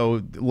can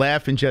go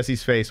laugh in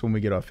Jesse's face when we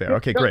get off air.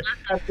 Okay, great.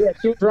 Yeah,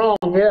 she was wrong.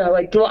 Yeah,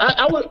 like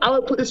I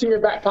would put this in your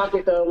back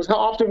pocket though. Was how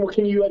often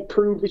can you like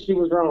prove that she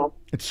was wrong?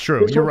 It's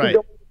true. You're right.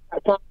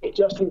 Back pocket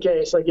just in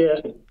case. Like, yeah.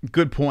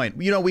 Good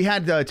point. You know, we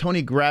had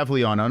Tony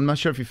Gravely on. I'm not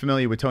sure if you're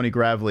familiar with Tony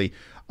Gravely.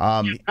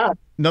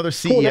 Another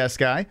CES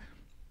guy.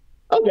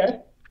 Okay.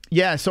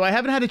 Yeah, so I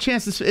haven't had a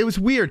chance to. It was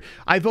weird.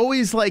 I've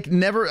always like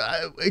never.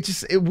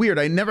 It's weird.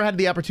 I never had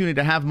the opportunity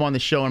to have him on the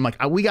show. And I'm like,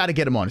 we got to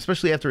get him on,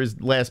 especially after his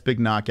last big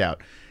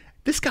knockout.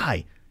 This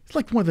guy is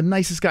like one of the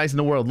nicest guys in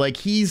the world. Like,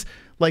 he's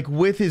like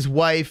with his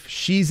wife.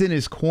 She's in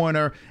his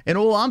corner, and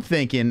all I'm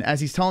thinking as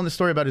he's telling the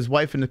story about his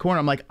wife in the corner,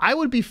 I'm like, I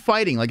would be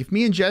fighting. Like, if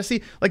me and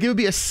Jesse, like, it would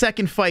be a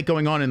second fight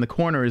going on in the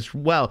corner as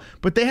well.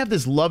 But they have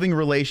this loving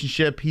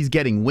relationship. He's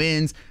getting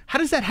wins. How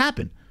does that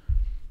happen?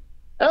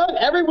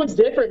 Everyone's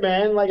different,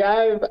 man. Like,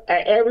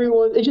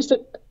 everyone. It's just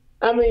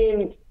I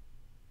mean,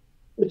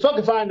 fuck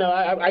if I know.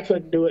 I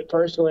couldn't do it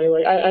personally.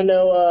 Like, I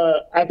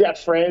know. I've got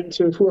friends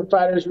who are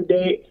fighters who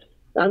date.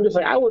 I'm just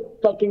like, I would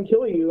fucking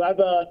kill you. I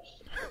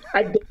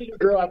dated a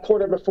girl. I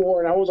courted her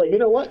before, and I was like, you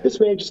know what? This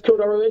man just killed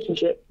our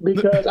relationship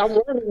because I'm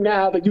learning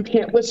now that you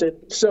can't listen.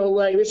 So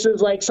like, this is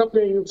like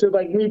something to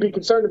like me be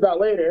concerned about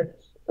later.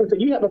 And so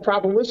you have a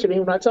problem listening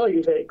when I tell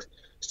you things.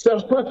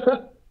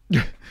 So.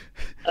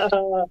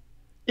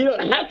 You know,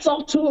 hats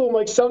off to him.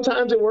 Like,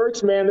 sometimes it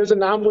works, man. There's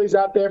anomalies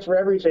out there for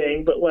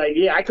everything. But, like,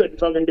 yeah, I couldn't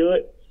fucking do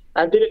it.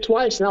 I did it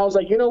twice, and I was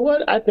like, you know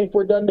what? I think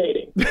we're done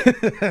dating.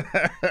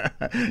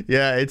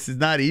 Yeah, it's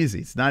not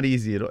easy. It's not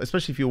easy, at all,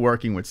 especially if you're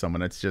working with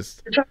someone. It's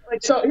just...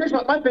 Like, so here's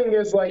my thing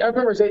is, like, I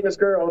remember dating this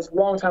girl. It was a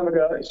long time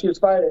ago, and she was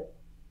fighting.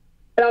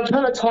 And I'm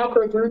trying to talk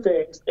her through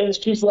things, and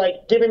she's,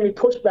 like, giving me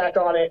pushback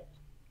on it.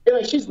 And,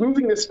 like, she's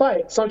losing this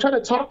fight. So I'm trying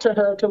to talk to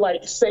her to,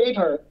 like, save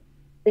her.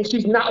 And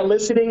she's not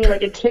listening,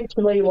 like,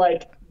 intentionally,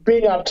 like,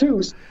 being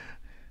obtuse.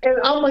 And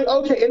I'm like,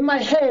 okay, in my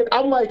head,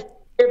 I'm like,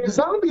 if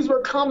zombies were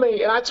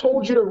coming and I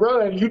told you to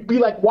run, you'd be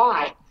like,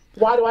 why?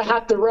 Why do I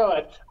have to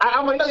run?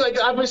 I'm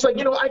just like,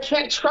 you know, I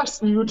can't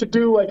trust you to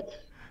do, like,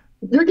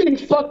 you're getting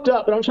fucked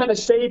up and I'm trying to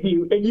save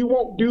you and you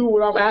won't do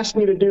what I'm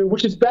asking you to do,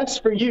 which is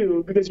best for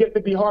you because you have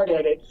to be hard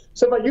at it.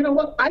 So I'm like, you know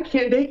what? I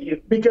can't date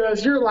you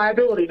because you're a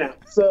liability now.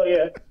 So,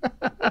 yeah.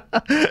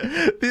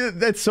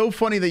 That's so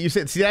funny that you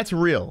said, see, that's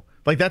real.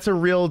 Like, that's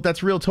real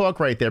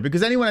talk right there,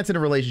 because anyone that's in a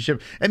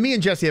relationship, and me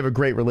and Jesse have a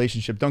great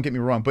relationship, don't get me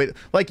wrong, but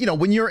like, you know,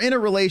 when you're in a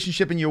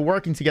relationship and you're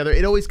working together,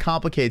 it always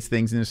complicates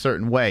things in a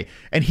certain way.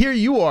 And here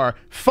you are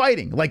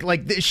fighting, like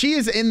she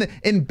is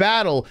in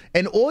battle,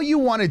 and all you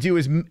want to do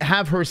is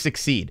have her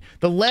succeed.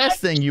 The last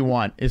thing you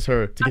want is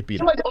her to get beat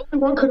up. Like,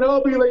 Obi-Wan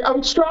Kenobi, like,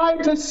 I'm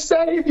trying to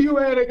save you,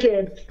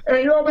 Anakin,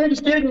 and you're over here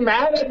just getting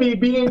mad at me,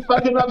 being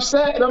fucking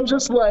upset, and I'm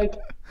just like,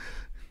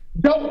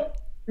 don't.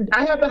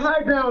 I have the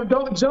high ground.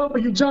 Don't jump, or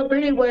you jump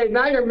anyway.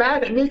 Now you're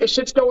mad at me because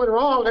shit's going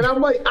wrong. And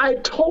I'm like, I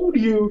told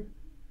you.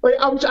 Like,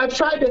 I've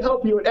tried to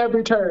help you at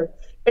every turn,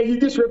 and you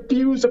just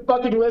refuse to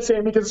fucking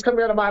listen because it's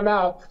coming out of my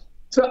mouth.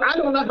 So I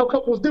don't know how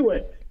couples do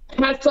it.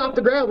 Hats off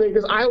to Gravely,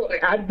 because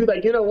I'd be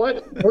like, you know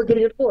what? We're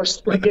getting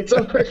enforced. Like, it's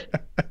over.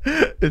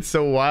 It's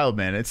so wild,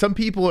 man. And some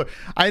people are,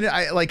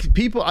 I like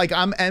people, like,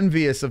 I'm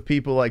envious of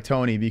people like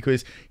Tony,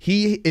 because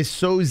he is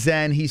so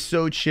zen. He's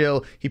so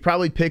chill. He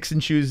probably picks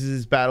and chooses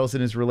his battles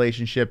in his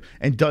relationship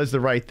and does the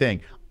right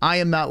thing. I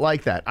am not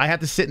like that. I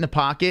have to sit in the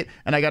pocket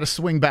and I got to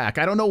swing back.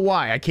 I don't know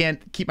why. I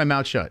can't keep my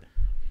mouth shut.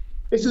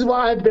 This is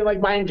why I've been like,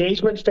 my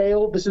engagement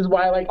failed. This is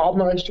why like all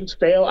my relationships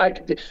fail.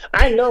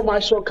 I know my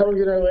shortcomings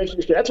in a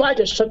relationship. That's why I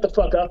just shut the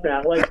fuck up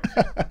now. Like,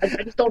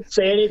 I just don't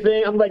say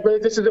anything. I'm like,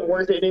 really, this isn't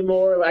worth it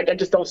anymore. Like, I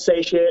just don't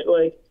say shit.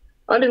 Like,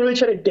 I didn't really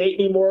try to date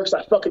anymore because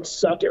I fucking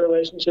suck at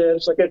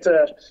relationships. Like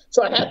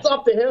so hats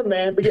off to him,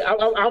 man. But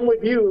I'm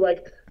with you.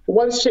 Like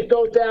once shit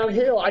goes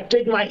downhill, I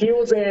dig my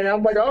heels in. And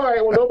I'm like, all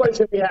right, well nobody's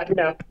gonna be happy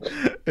now.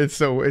 It's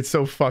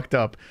so fucked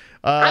up.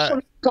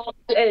 I'll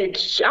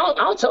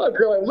tell a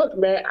girl, like, look,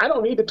 man, I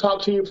don't need to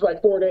talk to you for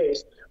like 4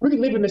 days. We can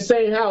live in the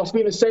same house, be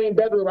in the same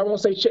bedroom. I won't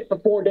say shit for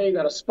 4 days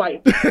out of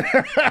spite.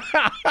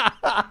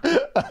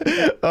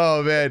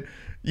 Oh man,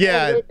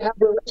 yeah.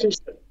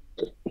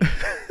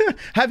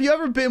 Have you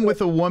ever been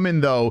with a woman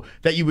though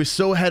that you were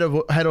so head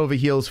over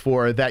heels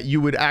for that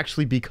you would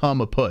actually become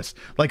a puss,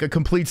 like a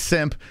complete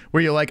simp,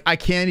 where you're like, I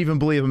can't even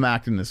believe I'm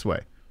acting this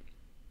way?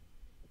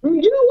 You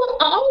know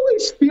what? I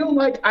always feel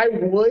like I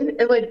would,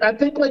 and like I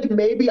think like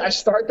maybe I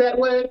start that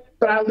way,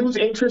 but I lose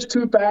interest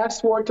too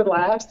fast for it to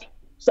last.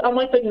 So I'm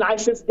like the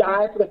nicest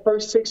guy for the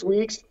first 6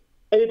 weeks,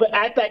 and but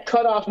at that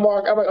cutoff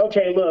mark, I'm like,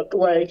 okay, look,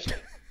 like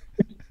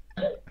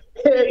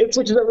it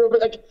switches a little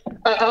bit. Like,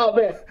 oh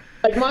man.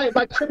 Like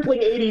my crippling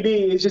ADD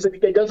is just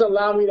like, it doesn't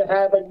allow me to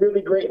have like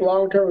really great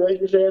long-term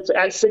relationships.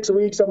 At 6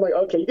 weeks, I'm like,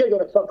 okay, you gotta go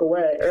the fuck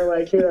away, or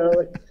like, you know,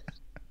 like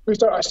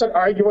I start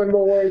arguing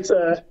more. It's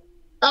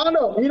I don't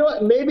know. You know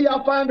what? Maybe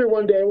I'll find her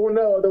one day. We'll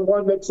know, the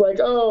one that's like,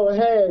 oh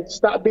hey,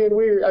 stop being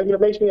weird. You know,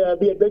 makes me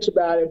be a bitch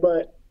about it.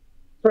 But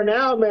for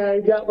now,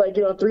 man, you got like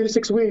 3 to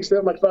 6 weeks. Then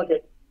I'm like, fuck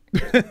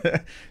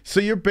it.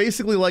 So you're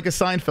basically like a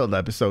Seinfeld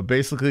episode.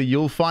 Basically,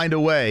 you'll find a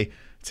way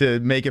to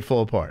make it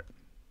fall apart.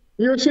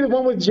 You ever see the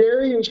one with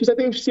Jerry? And she's like,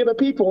 I think we should see other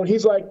people. And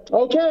he's like,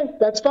 okay,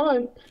 that's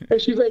fine. And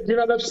she's like, you're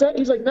not upset?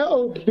 He's like,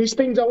 no, these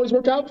things always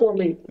work out for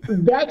me.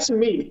 That's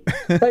me.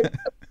 Like,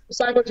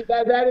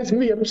 that is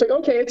me. I'm just like,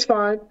 okay, it's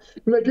fine.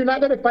 I'm like, you're not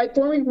going to fight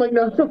for me? I'm like,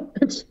 no.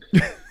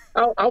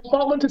 I'll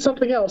fall into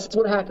something else. That's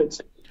what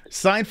happens.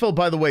 Seinfeld,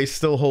 by the way,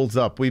 still holds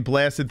up. We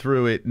blasted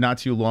through it not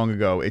too long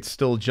ago. It's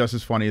still just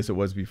as funny as it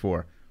was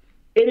before.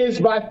 It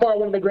is by far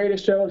one of the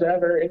greatest shows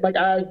ever. And like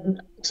I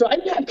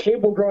didn't have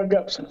cable growing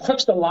up, so I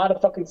watched a lot of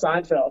fucking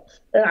Seinfeld,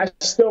 and I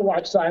still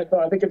watch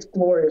Seinfeld. I think it's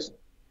glorious.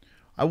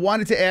 I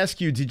wanted to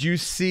ask you, did you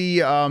see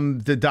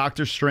the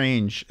Doctor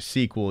Strange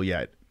sequel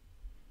yet?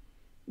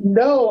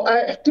 No,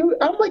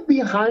 I'm like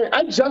behind.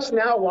 I just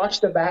now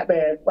watched the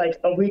Batman like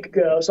a week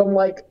ago, so I'm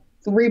like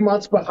 3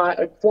 months behind,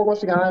 like 4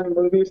 months behind in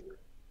the movies.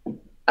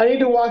 I need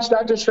to watch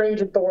Doctor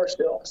Strange and Thor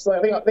still, so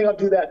I think I'll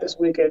do that this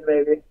weekend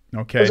maybe.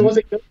 Okay.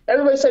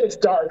 Everybody said it's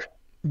dark.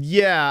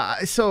 Yeah,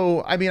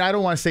 so I mean, I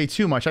don't want to say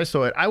too much. I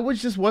saw it. I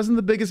wasn't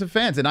the biggest of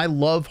fans, and I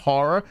love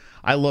horror.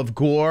 I love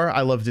gore.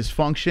 I love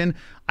dysfunction.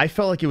 I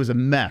felt like it was a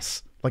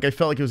mess. Like I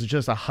felt like it was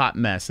just a hot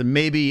mess, and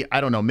maybe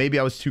I don't know. Maybe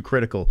I was too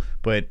critical,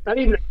 but not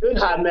even a good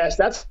hot mess.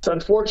 That's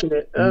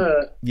unfortunate.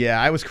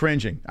 Yeah, I was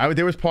cringing.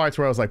 There was parts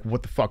where I was like,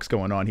 "What the fuck's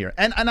going on here?"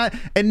 And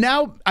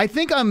now I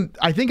think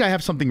I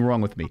have something wrong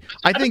with me.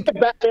 I think the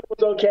Batman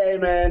was okay,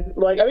 man.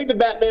 Like I think the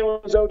Batman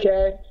was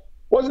okay.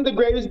 Wasn't the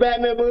greatest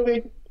Batman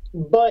movie,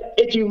 but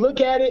if you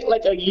look at it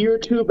like a year or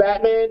two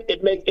Batman,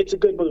 it's a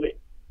good movie.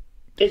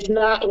 It's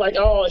not like,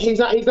 oh, he's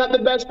not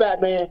the best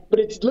Batman, but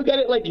look at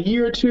it like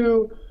year or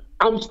two.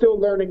 I'm still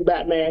learning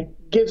Batman.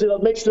 Makes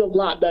it a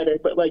lot better,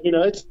 but like, you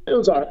know, it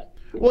was all right.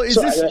 Well,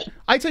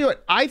 I tell you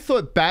what, I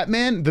thought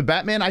the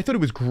Batman, I thought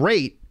it was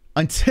great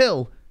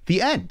until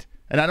the end.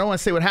 And I don't want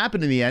to say what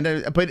happened in the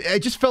end, but I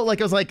just felt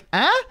like I was like,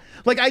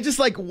 like I just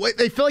like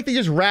they felt like they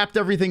just wrapped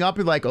everything up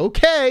and like,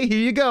 okay, here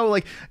you go.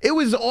 Like it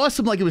was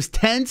awesome. Like it was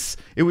tense.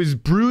 It was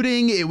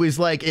brooding. It was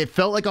like it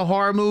felt like a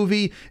horror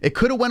movie. It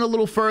could have went a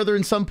little further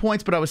in some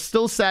points, but I was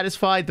still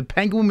satisfied. The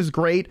Penguin was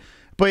great.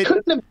 But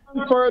couldn't have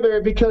gone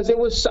further because it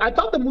was. I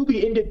thought the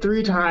movie ended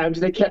 3 times.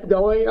 They kept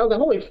going. I was like,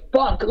 holy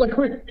fuck! Like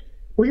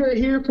we were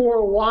here for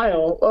a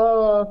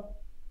while.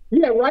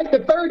 Yeah, right. The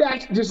third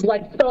act just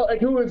like felt like,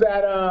 who was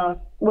that?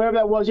 Whatever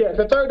that was. Yeah,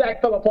 the third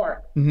act fell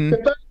apart. Mm-hmm. The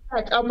third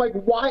act, I'm like,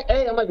 why?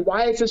 A, I'm like,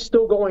 why is this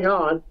still going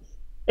on?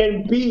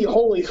 And B,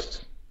 holy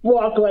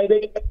fuck!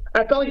 Like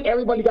I felt like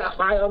everybody got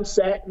high on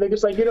set. And they're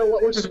just like, you know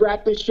what? We'll just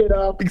wrap this shit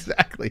up.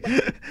 Exactly.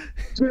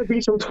 There's gonna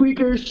be some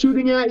tweakers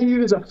shooting at you.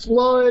 There's a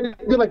flood.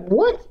 You're like,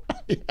 what?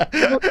 Yeah,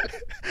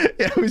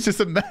 it was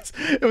just a mess.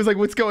 It was like,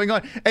 what's going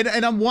on?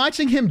 And I'm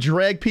watching him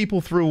drag people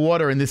through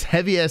water in this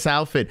heavy ass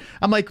outfit.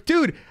 I'm like,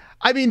 dude.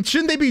 I mean,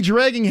 shouldn't they be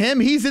dragging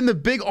him? He's in the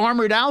big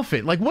armored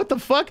outfit. Like, what the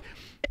fuck?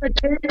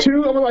 Take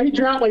 2. I'm like, he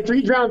drowned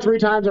 3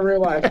 times in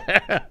real life.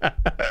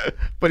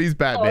 But he's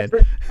Batman.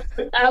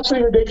 It's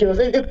absolutely ridiculous.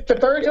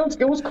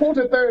 It was cool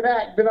to the third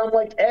act, but I'm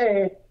like,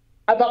 I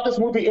thought this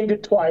movie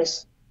ended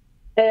twice.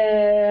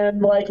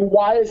 And like,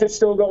 why is it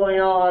still going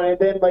on? And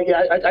then like,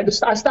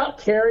 I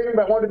stopped caring,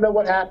 but I wanted to know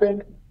what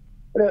happened.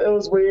 It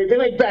was weird. Then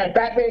like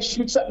Batman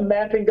shoots up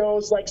meth and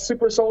goes like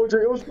super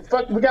soldier.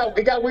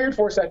 It got weird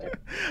for a second.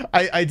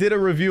 I did a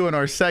review on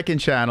our second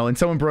channel and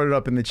someone brought it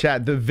up in the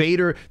chat.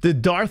 The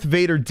Darth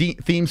Vader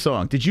theme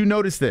song. Did you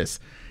notice this?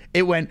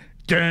 It went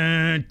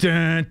dun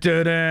dun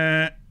dun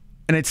dun,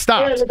 and it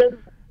stopped. Yeah,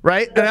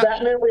 right?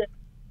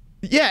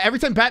 Yeah, every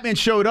time Batman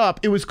showed up,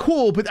 it was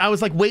cool, but I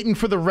was like waiting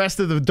for the rest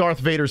of the Darth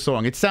Vader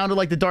song. It sounded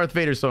like the Darth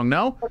Vader song.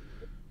 No.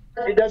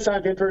 It does sound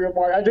like the Imperial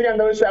March. I think I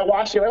noticed that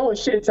watching. Like, oh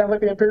shit, it sounds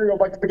like the Imperial,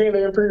 like the beginning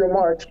of the Imperial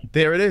March.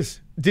 There it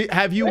is.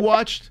 Have you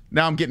watched?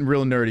 Now I'm getting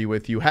real nerdy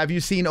with you. Have you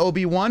seen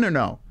Obi-Wan or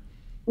no?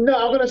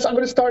 No, I'm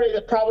gonna start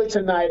it probably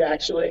tonight.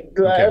 Actually,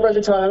 Okay. everybody's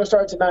been telling me I'm gonna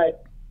start it tonight.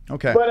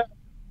 Okay. But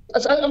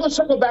I'm gonna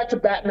circle back to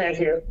Batman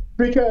here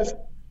because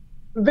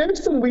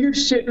there's some weird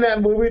shit in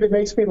that movie that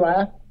makes me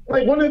laugh.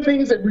 Like one of the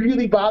things that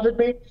really bothered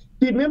me.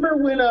 Do you remember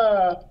when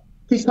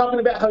he's talking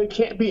about how he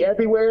can't be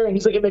everywhere and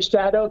he's like in the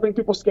shadows, making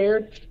people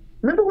scared?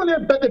 Remember when they're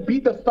about to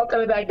beat the fuck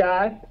out of that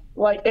guy,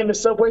 like in the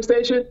subway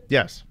station?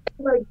 Yes.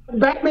 Like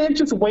Batman's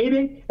just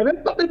waiting, and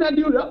then fucking that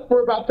dude up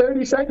for about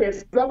 30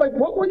 seconds. And I'm like,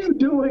 what were you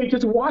doing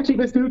just watching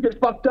this dude get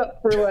fucked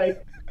up for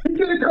like, he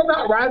could have come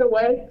out right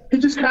away.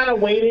 He's just kind of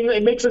waiting.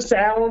 It makes a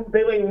sound.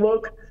 They like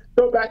look,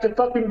 go back to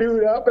fucking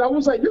dude up. And I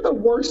was like, you're the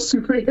worst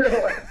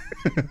superhero.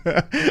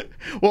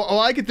 Well, all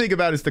I can think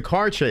about is the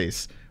car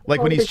chase.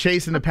 Like when he's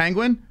chasing the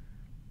penguin.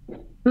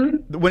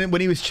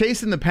 When he was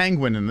chasing the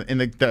penguin in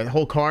the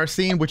whole car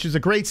scene, which is a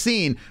great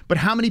scene, but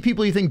how many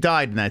people do you think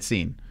died in that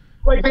scene?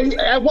 Like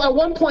at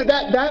one point,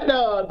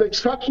 the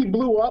truck he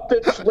blew up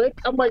that slipped.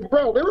 I'm like,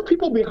 bro, there were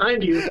people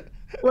behind you.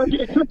 Like,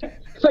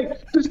 it's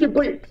like just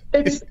complete.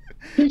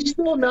 He's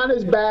still not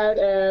as bad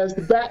as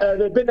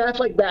the Ben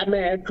Affleck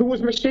Batman, who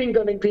was machine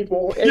gunning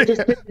people and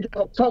just didn't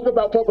talk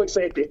about public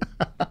safety.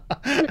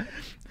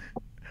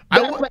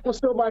 Batfleck was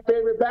still my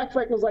favorite.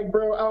 Batfleck was like,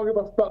 bro, I don't give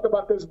a fuck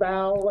about this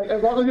vow. Like,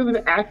 as long as he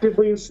didn't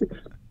actively, if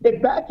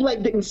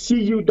Batfleck didn't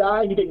see you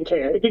die, he didn't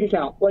care. It didn't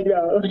count. Like,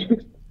 no.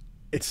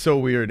 It's so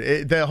weird.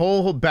 The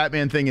whole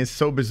Batman thing is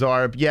so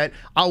bizarre, yet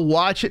I'll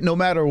watch it no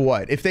matter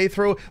what. If they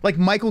throw, like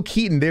Michael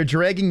Keaton, they're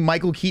dragging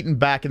Michael Keaton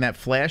back in that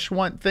Flash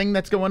thing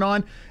that's going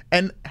on.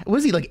 And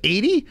was he like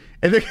 80?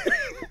 And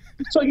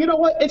so you know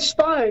what? It's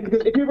fine,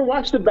 because if you ever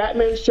watched the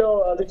Batman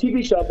show, the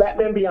TV show,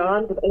 Batman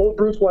Beyond with old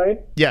Bruce Wayne.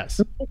 Yes.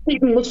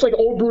 Keaton looks like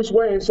old Bruce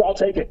Wayne, so I'll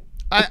take it.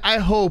 I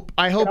hope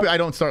I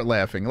don't start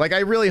laughing. Like I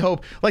really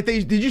hope. Like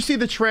did you see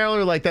the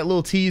trailer? Like that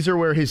little teaser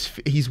where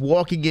he's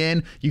walking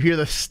in, you hear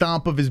the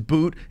stomp of his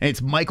boot, and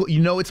it's Michael.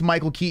 You know it's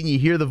Michael Keaton. You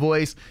hear the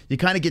voice. You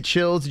kind of get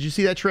chills. Did you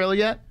see that trailer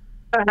yet?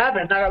 I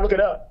haven't. I gotta look it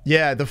up.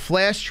 Yeah, the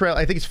Flash trailer.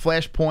 I think it's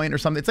Flashpoint or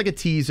something. It's like a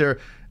teaser.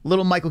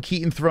 Little Michael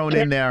Keaton thrown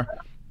in there.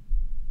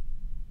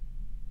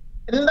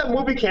 Isn't that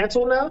movie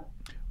canceled now?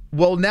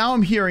 Well, now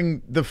I'm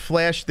hearing the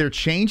Flash. They're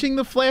changing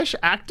the Flash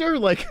actor.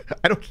 Like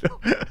I don't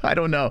know. I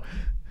don't know.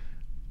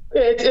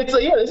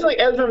 It's like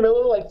Ezra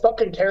Miller, like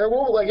fucking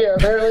terrible. Like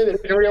apparently they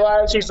didn't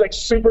realize he's like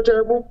super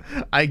terrible.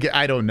 I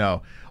don't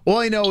know. All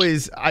I know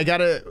is I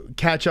gotta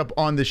catch up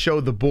on the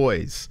show The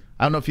Boys.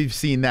 I don't know if you've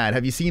seen that.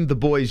 Have you seen The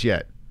Boys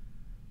yet?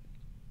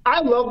 I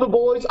love The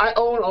Boys. I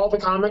own all the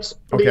comics,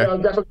 okay. The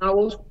graphic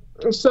novels.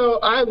 So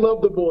I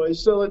love The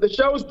Boys. So like, the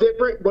show is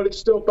different, but it's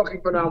still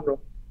fucking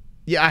phenomenal.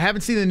 Yeah, I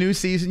haven't seen the new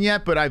season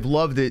yet, but I've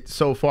loved it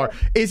so far.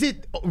 Is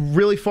it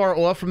really far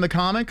off from the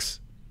comics?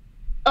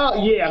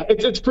 Yeah,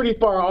 it's pretty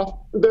far off.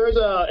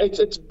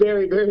 It's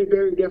very, very,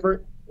 very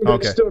different. But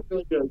okay. It's still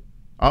really good.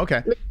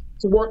 Okay.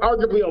 It's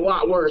arguably a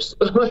lot worse.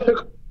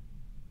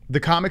 The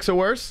comics are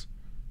worse?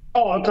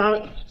 Oh,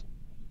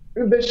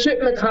 the shit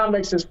in the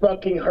comics is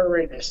fucking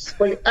horrendous.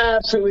 Like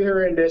absolutely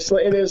horrendous.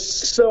 Like it is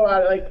so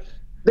like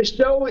the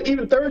show.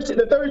 Even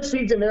the third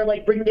season, they're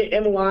like bringing it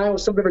in line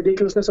with some of the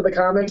ridiculousness of the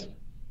comics,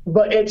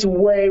 but it's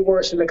way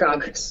worse than the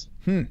comics.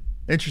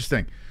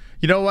 Interesting.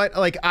 You know what?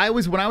 Like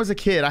when I was a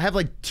kid, I have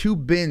like 2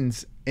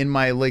 bins in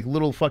my like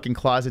little fucking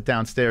closet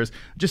downstairs,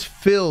 just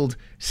filled,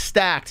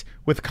 stacked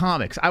with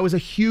comics. I was a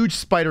huge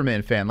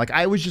Spider-Man fan. Like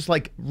I was just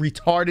like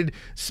retarded,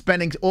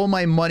 spending all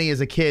my money as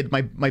a kid.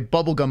 My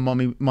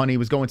bubblegum money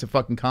was going to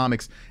fucking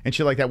comics and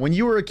shit like that. When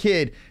you were a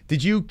kid,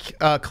 did you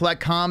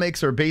collect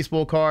comics or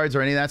baseball cards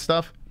or any of that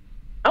stuff?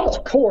 I was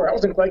poor. I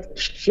wasn't like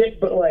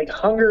shit, but like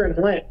hunger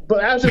and lint.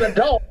 But as an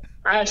adult,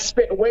 I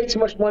spent way too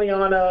much money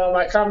on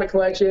my comic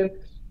collection.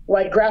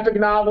 Like graphic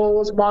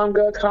novels,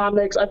 manga,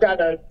 comics. I've got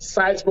a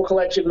sizable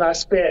collection that I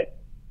spent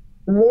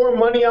more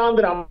money on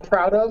than I'm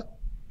proud of.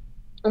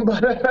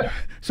 But,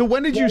 so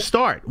when did you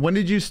start? When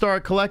did you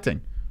start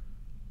collecting?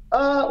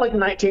 Like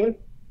 19.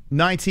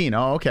 19.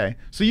 Oh, okay.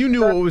 So you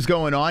knew what was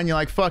going on. You're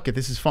like, fuck it,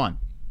 this is fun.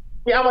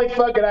 Yeah, I'm like,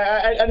 fuck it.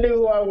 I knew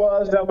who I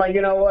was. And I'm like,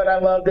 you know what? I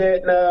loved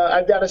it. And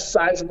I've got a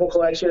sizable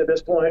collection at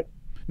this point.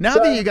 Now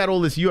that you got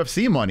all this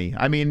UFC money,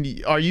 I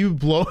mean, are you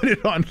blowing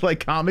it on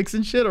like comics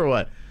and shit or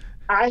what?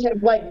 I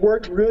have like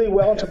worked really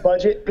well to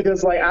budget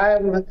because like I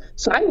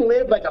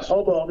live like a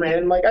hobo,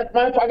 man. Like I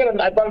bought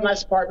a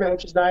nice apartment,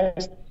 which is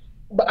nice,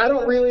 but I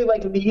don't really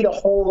like need a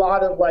whole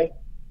lot of like.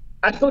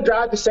 I still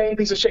drive the same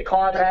piece of shit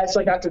car I've had since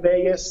I got to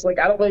Vegas. Like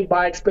I don't really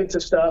buy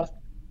expensive stuff.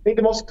 I think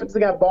the most expensive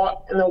thing I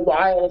bought in a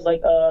while was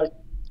like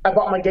I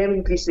bought my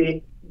gaming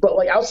PC. But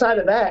like outside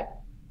of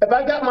that, if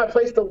I got my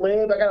place to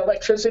live, I got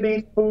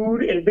electricity,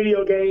 food, and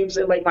video games,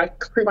 and like my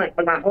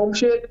home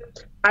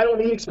shit. I don't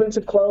need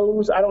expensive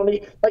clothes. I don't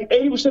need like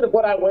 80% of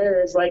what I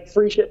wear is like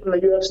free shit from the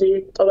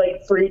UFC or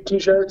like free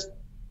T-shirts.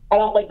 I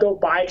don't like go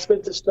buy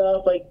expensive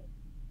stuff. Like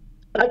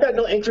I've got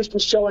no interest in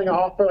showing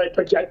off or like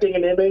projecting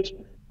an image.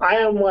 I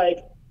am like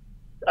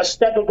a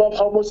step above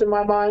homeless in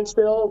my mind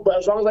still, but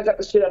as long as I got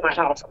the shit at my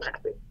house, I'm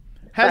happy.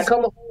 I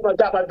come home, I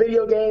got my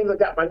video games, I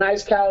got my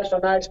nice couch, my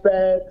nice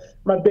bed,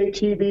 my big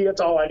TV. That's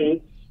all I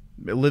need.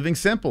 Living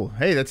simple.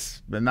 Hey,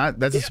 that's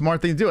a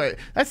smart thing to do.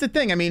 That's the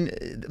thing. I mean,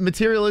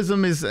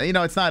 materialism is,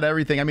 it's not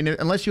everything. I mean,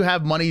 unless you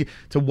have money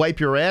to wipe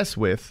your ass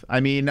with, I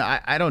mean,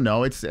 I don't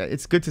know.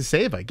 It's good to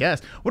save, I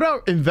guess. What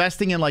about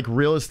investing in like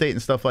real estate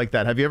and stuff like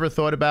that? Have you ever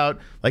thought about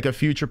like a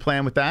future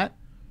plan with that?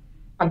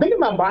 I'm thinking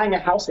about buying a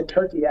house in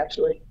Turkey,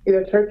 actually.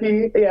 Either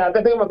Turkey, yeah, I'm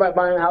thinking about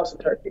buying a house in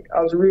Turkey.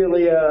 I was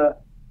really,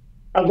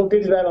 I've looked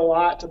into that a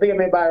lot. I think I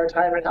may buy a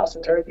retirement house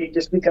in Turkey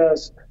just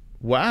because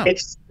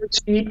it's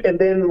cheap, and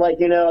then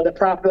the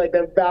property, like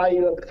the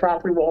value of the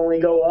property will only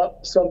go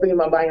up. So I'm thinking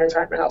about buying a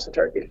retirement house in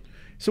Turkey.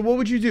 So what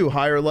would you do?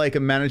 Hire like a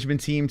management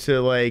team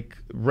to like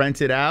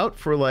rent it out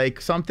for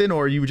like something,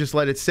 or you would just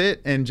let it sit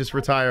and just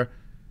retire?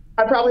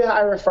 I'd probably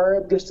hire a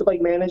firm just to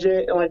like manage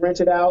it and like rent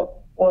it out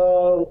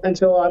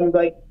until I'm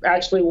like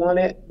actually want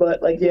it.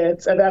 But like, yeah,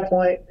 it's at that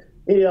point,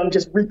 I'm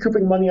just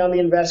recouping money on the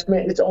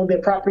investment. It's only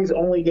the property's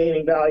only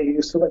gaining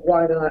value. So like,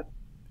 why not?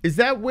 Is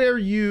that where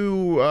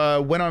you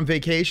went on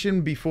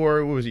vacation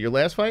before? What was it, your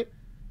last fight?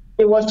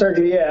 It was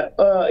Turkey, yeah.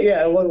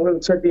 Yeah, it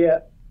was Turkey, yeah.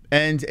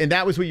 And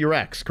that was with your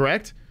ex,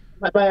 correct?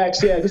 My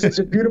ex, yeah. Because it's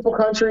a beautiful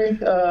country.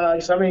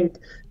 So I mean,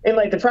 and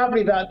like the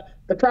property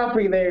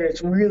there,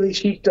 it's really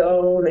cheap to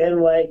own,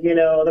 and like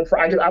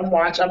I'm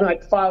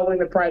like following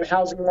the private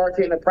housing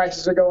market, and the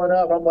prices are going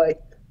up. I'm like,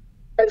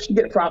 I should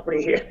get a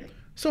property here.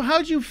 So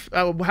how'd you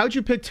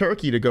pick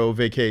Turkey to go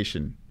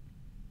vacation?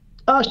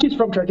 She's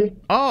from Turkey.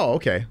 Oh,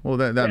 okay. Well,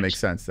 that makes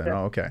sense then. Yeah.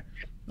 Oh, okay.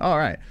 All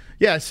right.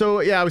 Yeah. So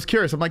yeah, I was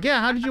curious. I'm like,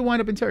 yeah, how did you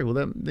wind up in Turkey?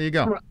 Well, there you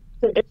go.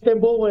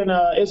 Istanbul and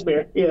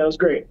Izmir. Yeah, it was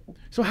great.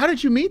 So how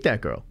did you meet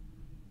that girl?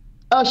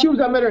 I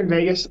met her in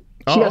Vegas.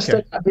 She got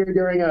stuck out here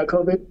during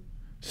COVID.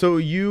 So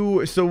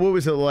what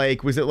was it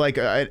like? Was it like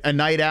a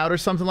night out or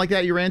something like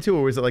that you ran to,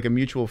 or was it like a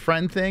mutual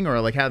friend thing,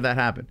 or like how did that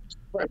happen?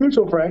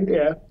 Mutual friend,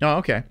 yeah. Oh,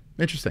 okay.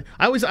 Interesting.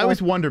 I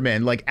always wonder,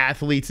 man, like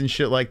athletes and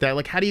shit like that.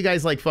 Like, how do you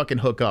guys like fucking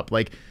hook up?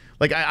 Like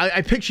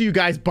I picture you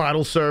guys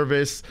bottle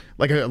service,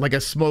 like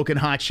a smoking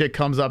hot chick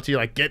comes up to you,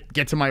 like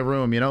get to my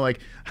room, like,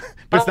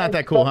 but it's not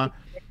that cool, huh?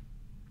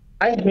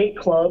 I hate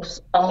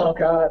clubs. Oh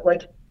god,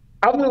 like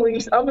I'm the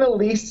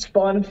least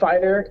fun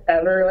fighter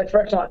ever. Like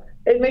professional,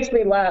 it makes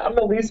me laugh. I'm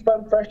the least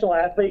fun professional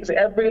athlete. So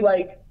every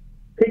like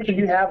picture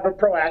you have of a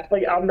pro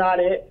athlete, I'm not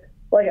it.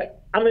 Like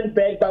I'm in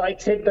bed by like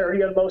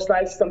 10:30 on most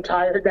nights. I'm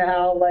tired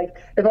now. Like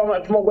if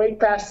I'm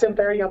awake past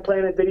 10:30, I'm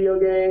playing a video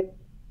game.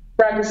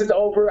 Practice is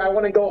over. I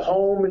want to go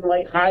home and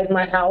like hide in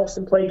my house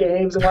and play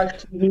games and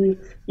watch TV,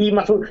 eat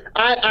my food.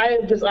 I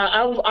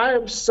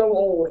am so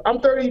old. I'm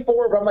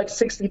 34, but I'm like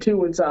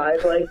 62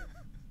 inside. Like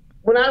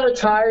when I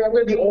retire, I'm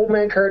gonna be old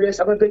man Curtis.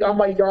 I'm gonna be on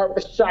my yard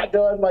with a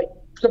shotgun. Like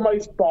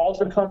somebody's balls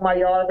gonna come in my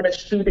yard. I'm gonna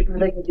shoot it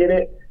and they can get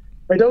it.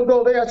 Like don't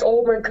go there. That's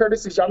old man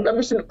Curtis. I'm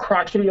just a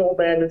crotchety old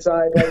man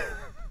inside. Like,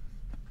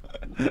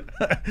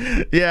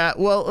 yeah,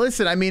 well,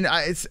 listen, I mean,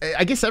 I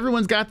guess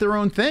everyone's got their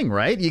own thing,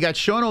 right? You got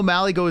Sean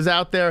O'Malley goes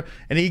out there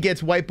and he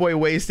gets white boy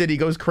wasted. He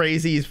goes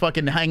crazy. He's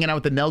fucking hanging out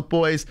with the Nelk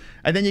boys.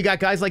 And then you got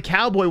guys like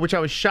Cowboy, which I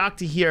was shocked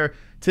to hear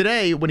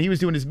today when he was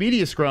doing his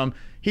media scrum.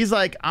 He's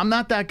like, I'm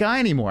not that guy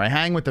anymore. I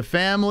hang with the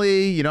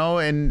family,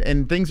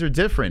 and things are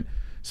different.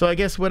 So I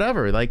guess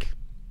whatever, like.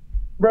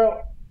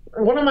 Bro,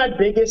 one of my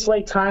biggest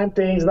like time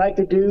things I like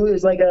to do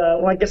is like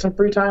when I get some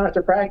free time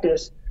after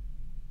practice,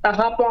 I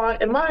hop on,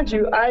 and mind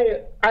you,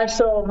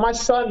 so my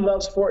son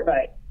loves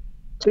Fortnite.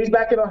 So he's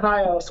back in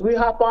Ohio. So we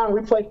hop on,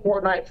 we play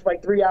Fortnite for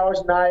like 3 hours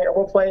a night, or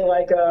we'll play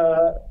like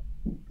a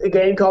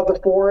game called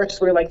The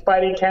Forest, where you're like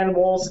fighting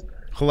cannibals.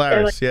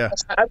 Hilarious, and, like,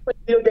 yeah. I play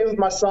video games with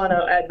my son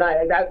at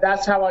night. Like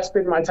that's how I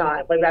spend my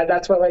time. Like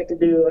that's what I like to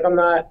do.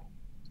 Like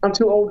I'm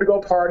too old to go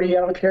party.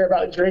 I don't care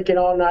about drinking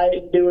all night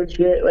and doing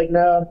shit. Like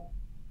no.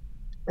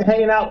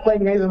 Hanging out,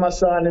 playing games with my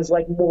son is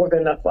like more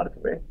than enough fun for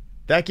me.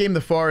 That game,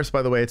 The Forest,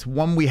 by the way, it's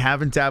one we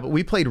haven't dabbled.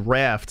 We played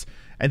Raft,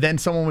 and then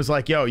someone was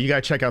like, yo, you got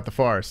to check out The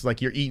Forest.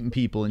 Like, you're eating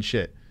people and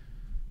shit.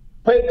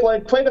 Play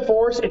The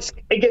Forest.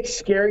 It gets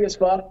scary as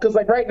fuck. Because,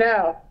 like, right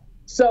now,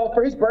 so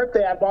for his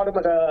birthday, I bought him,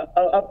 like,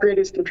 upgrade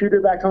his computer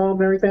back home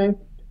and everything.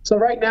 So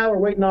right now, we're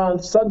waiting on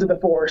Sons of the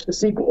Forest, the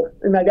sequel.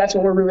 And like, that's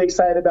what we're really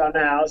excited about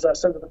now is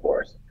Sons of the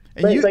Forest.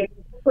 And but it's like,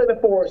 play The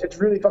Forest. It's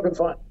really fucking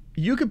fun.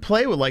 You could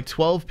play with, like,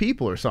 12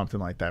 people or something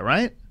like that,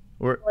 right?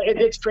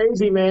 It's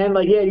crazy, man.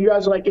 Like, yeah, you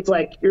guys are like, it's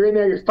like you're in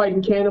there, you're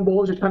fighting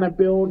cannibals, you're trying to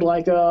build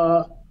like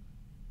a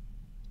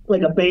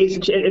base.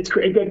 It's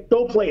crazy.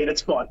 Go play it.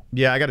 It's fun.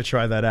 Yeah, I got to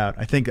try that out.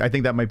 I think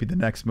that might be the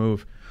next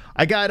move.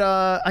 I got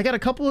a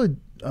couple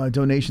of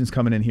donations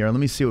coming in here.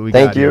 Let me see what we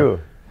got. Thank you.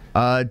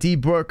 D.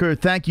 Brooker,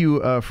 thank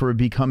you for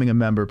becoming a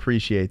member.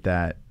 Appreciate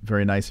that.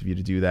 Very nice of you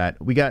to do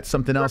that. We got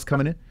something else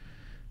coming in.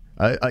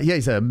 Yeah,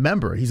 he's a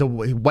member. He's a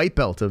white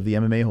belt of the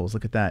MMA-Holes.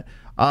 Look at that.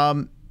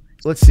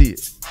 Let's see.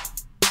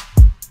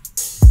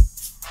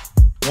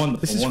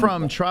 Wonderful, this is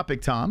from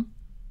Tropic Tom.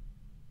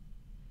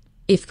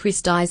 If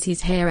Chris dyes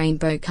his hair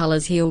rainbow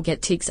colors, he'll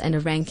get ticks and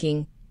a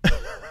ranking.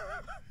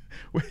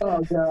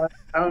 Oh god.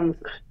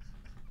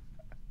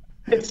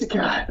 It's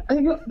God.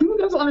 People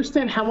doesn't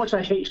understand how much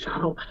I hate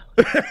Sean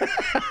O'Malley.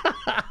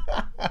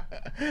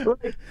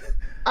 Like,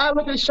 I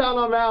look at Sean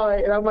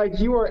O'Malley and I'm like,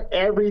 you are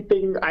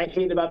everything I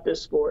hate about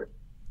this sport.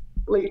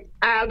 Like,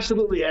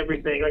 absolutely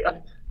everything. Like,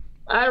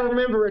 I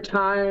remember a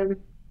time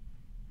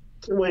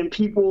when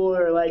people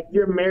are like,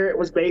 your merit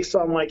was based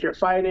on like your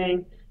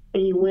fighting,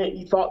 and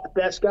you fought the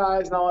best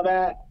guys and all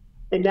that.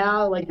 And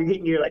now, like, you're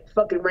getting your like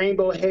fucking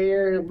rainbow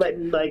hair and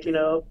letting like, you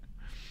know,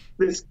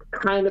 this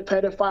kind of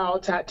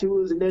pedophile tattoo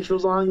his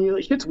initials on you.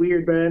 Like, shit's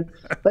weird, man.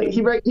 Like,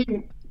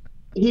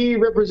 he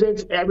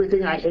represents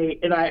everything I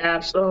hate, and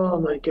oh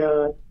my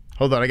God.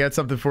 Hold on, I got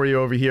something for you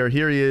over here.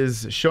 Here he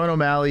is, Sean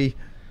O'Malley.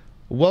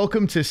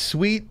 Welcome to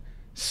Sweet.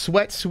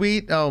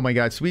 Oh my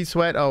God, Sweet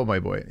Sweat. Oh my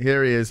boy.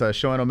 Here he is,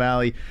 Sean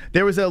O'Malley.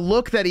 There was a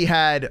look that he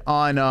had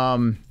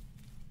on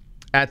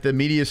at the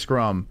media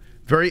scrum.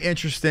 Very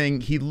interesting.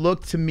 He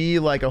looked to me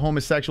like a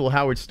homosexual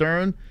Howard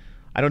Stern.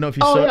 I don't know if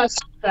you saw. Oh yeah, I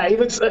saw that. He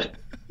looks.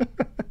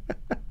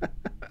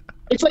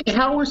 It's like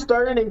Howard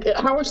Stern and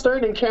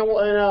Camel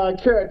and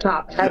Carrot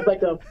Top had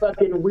like a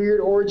fucking weird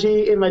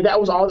orgy, and like that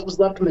was all that was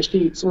left in the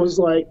sheets. Was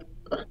like.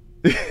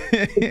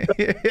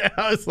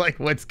 I was like,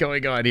 what's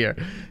going on here?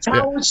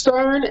 Howard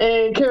Stern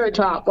and Carrot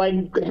Top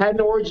like had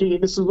an orgy,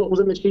 and this is what was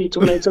in the sheets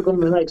when they took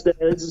them the next day.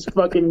 This is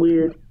fucking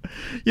weird.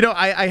 You know,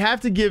 I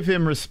have to give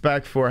him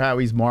respect for how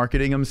he's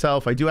marketing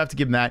himself. I do have to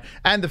give him that,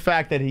 and the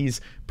fact that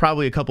he's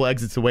probably a couple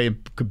exits away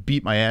and could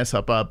beat my ass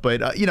up.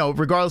 But you know,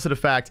 regardless of the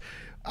fact,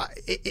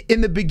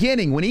 in the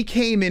beginning when he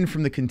came in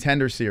from the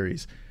Contender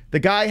Series, the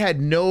guy had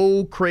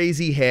no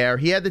crazy hair.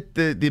 He had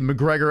the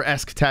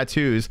McGregor-esque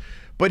tattoos.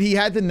 But he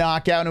had the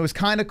knockout, and it was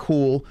kind of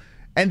cool.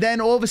 And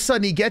then all of a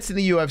sudden, he gets in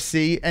the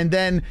UFC, and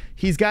then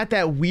he's got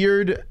that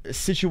weird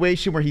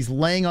situation where he's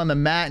laying on the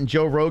mat, and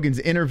Joe Rogan's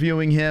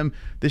interviewing him,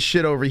 this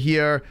shit over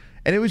here.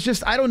 And it was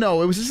just, I don't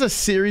know, it was just a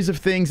series of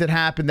things that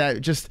happened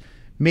that just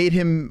made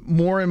him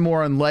more and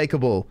more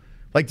unlikable.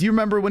 Like, do you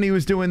remember when he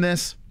was doing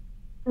this?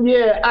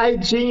 Yeah, I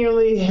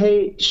genuinely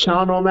hate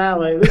Sean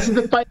O'Malley. This is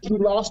the fight he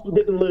lost but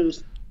didn't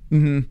lose.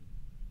 Mm-hmm.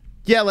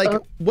 Yeah, like,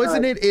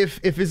 wasn't it if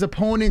his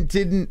opponent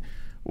didn't...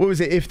 What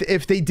was it?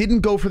 If they didn't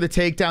go for the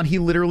takedown, he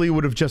literally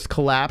would have just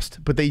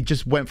collapsed, but they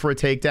just went for a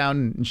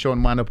takedown and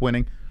Sean wound up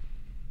winning.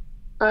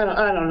 I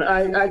don't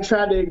know. I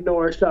try to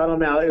ignore Sean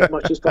O'Malley as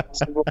much as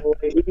possible.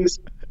 He's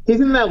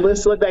in that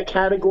list, like that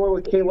category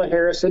with Kayla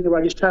Harrison,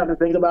 where I just try to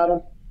think about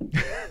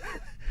him.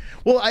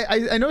 Well,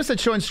 I noticed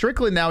that Sean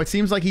Strickland now, it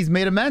seems like he's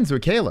made amends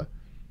with Kayla.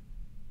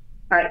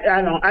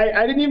 I don't.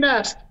 I didn't even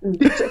ask.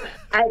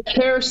 I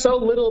care so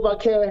little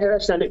about Kayla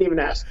Harrison. I didn't even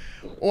ask.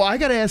 Well, I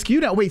got to ask you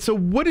now. Wait, so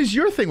what is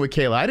your thing with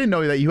Kayla? I didn't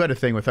know that you had a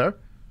thing with her.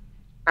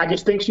 I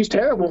just think she's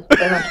terrible.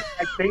 And I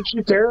think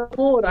she's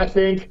terrible, and I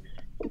think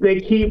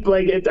they keep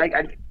like it's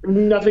like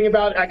nothing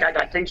about.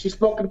 I think she's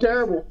fucking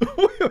terrible.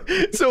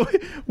 So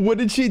what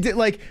did she do?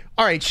 Like,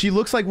 all right, she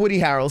looks like Woody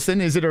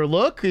Harrelson. Is it her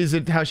look? Is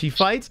it how she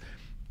fights?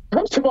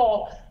 First of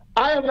all,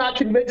 I am not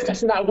convinced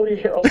that's not Woody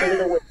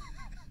Harrelson.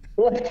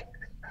 Like,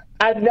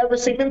 I've never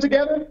seen them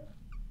together.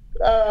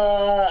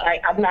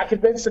 I'm not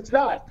convinced it's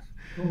not.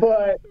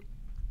 But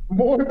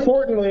more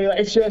importantly,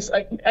 it's just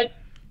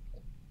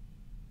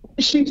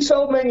she's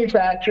so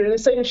manufactured. The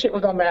same shit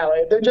with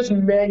O'Malley. They're just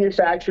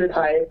manufactured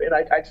hype, and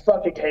I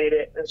fucking hate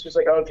it. It's just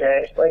like,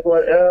 okay, like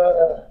what?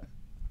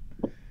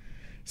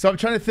 So I'm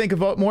trying to think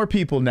of more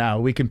people now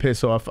we can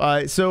piss off.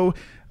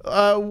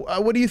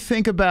 What do you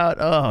think about?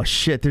 Oh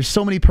shit! There's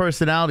so many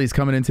personalities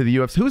coming into the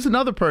UFC. Who's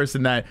another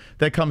person that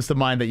comes to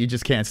mind that you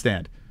just can't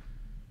stand?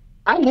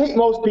 I hate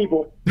most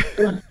people.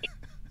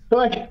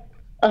 Like,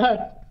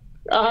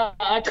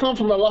 I come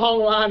from a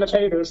long line of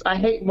haters. I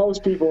hate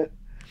most people.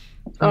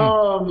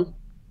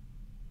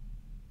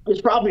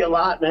 It's probably a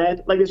lot,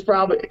 man. Like, it's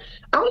probably...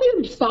 I don't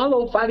even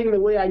follow fighting the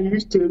way I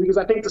used to because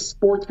I think the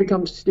sport's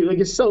become stupid. Like,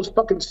 it's so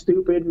fucking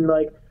stupid, and,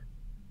 like,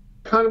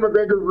 Conor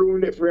McGregor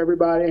ruined it for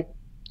everybody.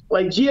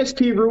 Like,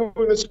 GSP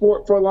ruined the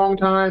sport for a long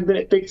time, then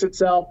it fixed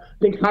itself.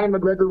 Then Conor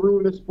McGregor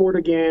ruined the sport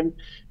again.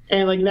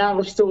 And, like, now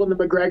we're still in the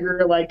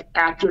McGregor, like,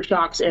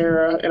 aftershocks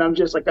era. And I'm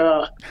just like,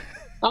 I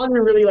don't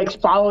even really,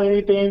 like, follow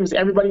anything because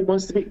everybody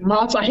wants to be...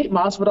 I hate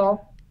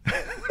Masvidal.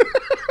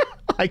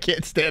 I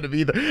can't stand him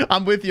either.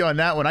 I'm with you on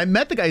that one. I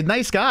met the guy,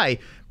 nice guy.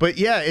 But,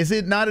 yeah, is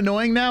it not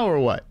annoying now or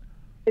what?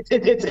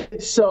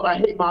 It's so... I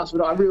hate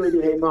Masvidal. I really do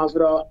hate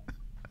Masvidal.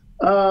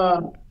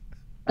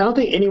 I don't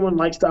think anyone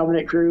likes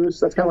Dominic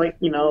Cruz. That's kind of like,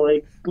 you know,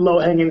 like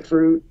low-hanging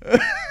fruit.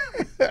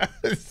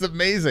 It's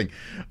amazing.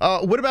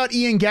 What about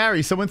Ian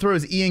Gary? Someone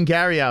throws Ian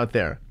Gary out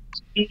there.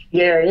 Ian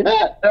Gary.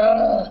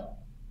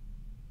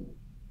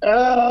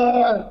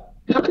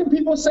 How can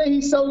people say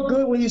he's so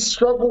good when he's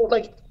struggled?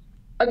 Like,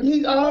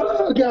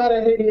 oh, God,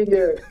 I hate Ian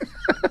Gary.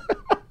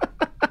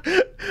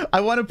 I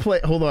want to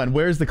play. Hold on.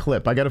 Where's the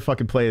clip? I got to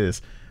fucking play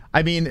this.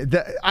 I mean,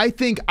 I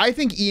think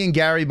Ian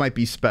Gary might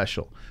be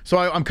special. So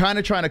I'm kind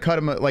of trying to cut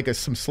him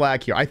some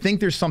slack here. I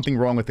think there's something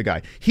wrong with the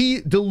guy.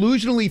 He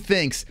delusionally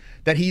thinks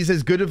that he's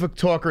as good of a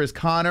talker as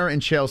Conor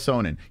and Chael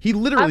Sonnen. He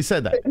literally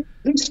said that.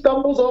 He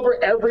stumbles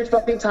over every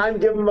fucking time,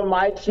 give him a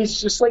mic.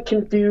 He's just like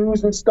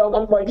confused and stuff.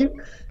 I'm like,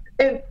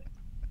 And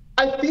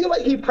I feel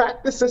like he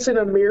practiced this in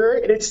a mirror,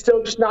 and it's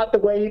still just not the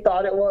way he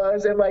thought it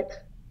was. And like,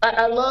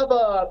 I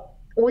love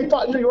when we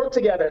fought in New York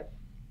together.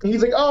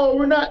 He's like, "Oh,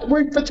 we're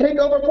for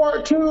Takeover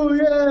Part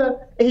 2, yeah."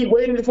 And he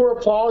waited for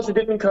applause, it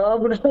didn't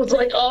come, and I was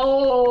like,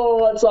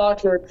 "Oh, that's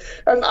awkward."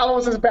 That's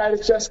almost as bad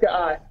as Jessica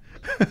I.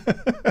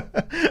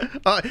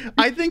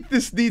 I think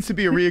this needs to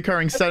be a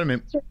reoccurring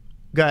sentiment.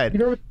 Go ahead. You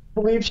remember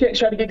Believe Chant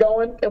tried to get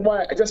going, and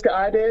what Jessica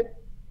I did?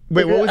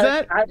 Wait, what was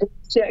that? I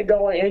Chant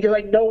going, and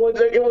like no one,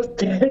 it was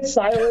dead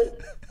silent.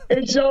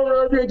 And Joe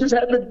Rogan just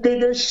had the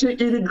biggest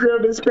shit-eating grin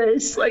on his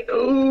face, like,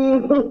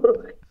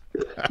 ooh.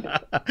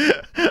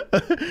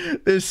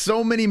 There's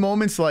so many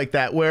moments like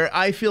that where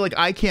I feel like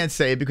I can't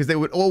say it because they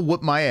would all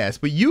whoop my ass,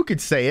 but you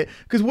could say it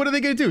because what are they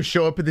gonna do?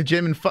 Show up at the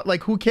gym and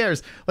like who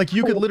cares? Like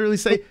you could literally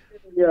say,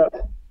 yeah.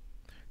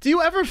 Do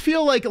you ever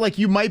feel like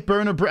you might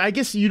burn a bridge? I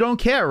guess you don't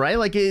care, right?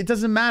 Like it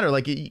doesn't matter.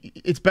 Like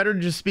it's better to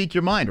just speak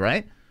your mind,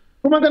 right?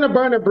 Who am I gonna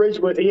burn a bridge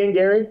with? Ian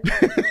Gary?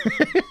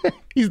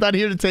 He's not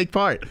here to take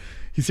part.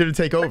 He's here to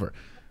take over.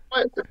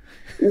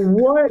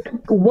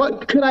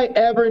 What could I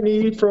ever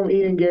need from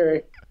Ian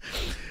Gary?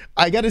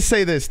 I got to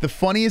say this. The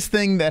funniest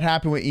thing that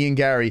happened with Ian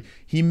Gary,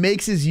 he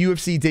makes his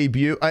UFC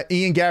debut.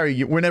 Ian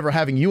Gary, we're never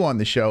having you on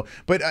the show,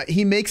 but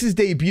he makes his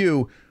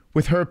debut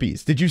with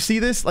herpes. Did you see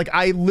this? Like,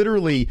 I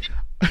literally...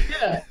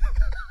 Yeah.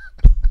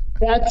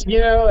 That's,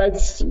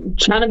 that's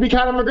trying to be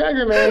Conor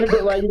McGregor, man,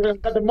 but like, you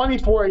don't got the money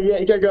for it yet.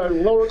 You got to go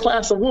lower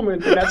class of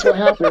woman, and that's what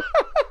happened.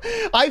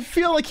 I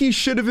feel like he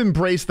should have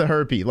embraced the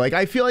herpes. Like,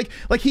 I feel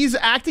like he's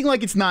acting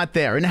like it's not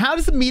there. And how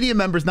does the media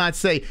members not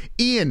say,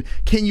 Ian,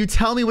 can you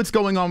tell me what's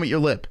going on with your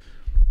lip?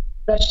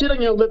 That shit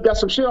on your lip got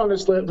some shit on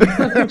his lip.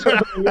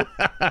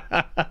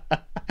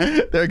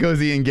 There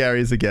goes Ian Gary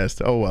as a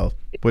guest. Oh, well.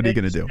 What are you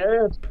going to do?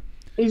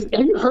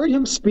 Have you heard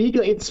him speak?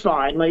 Like, it's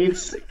fine. Like,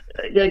 it's...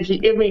 Like he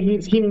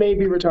may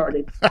be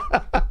retarded.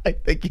 I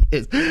think he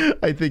is.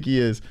 I think he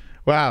is.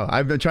 Wow.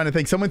 I've been trying to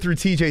think. Someone threw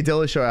TJ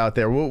Dillashaw out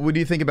there. What do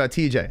you think about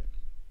TJ?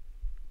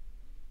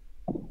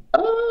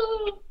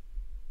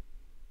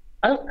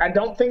 I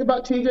don't think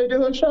about TJ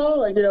Dillashaw.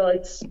 Like, I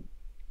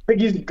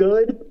think he's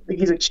good. I think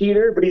he's a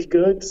cheater, but he's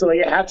good. So,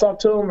 like, hats off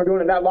to him for doing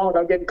it that long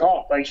without getting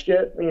caught. Like,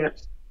 shit.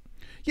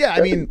 Yeah,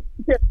 I mean,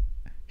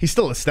 he's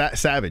still a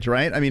savage,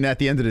 right? I mean, at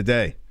the end of the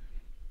day.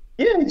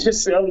 Yeah, he's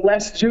just a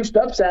less juiced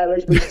up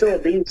savage, but he's still a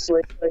beast.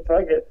 Like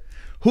fuck it.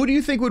 Who do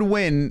you think would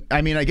win?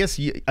 I mean, I guess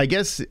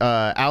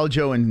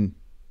Aljo and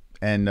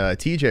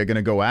TJ are going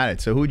to go at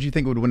it. So who do you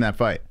think would win that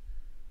fight?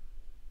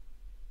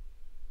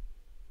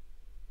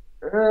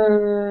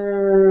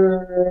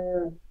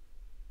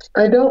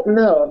 I don't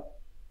know.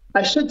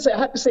 I have to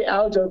say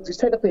Aljo because he's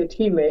technically a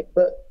teammate,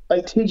 but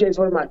like TJ is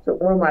one of my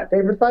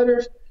favorite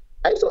fighters.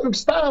 I just don't,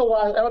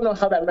 style-wise, I don't know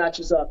how that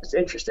matches up. It's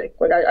interesting.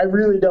 Like I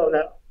really don't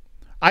know.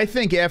 I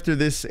think after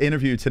this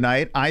interview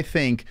tonight, I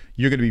think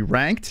you're going to be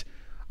ranked.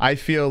 I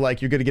feel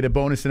like you're going to get a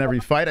bonus in every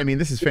fight. I mean,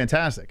 this is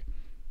fantastic.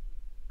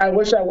 I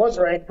wish I was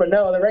ranked, but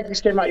no, the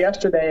rankings came out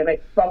yesterday and they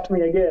fucked me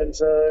again.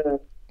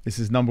 So this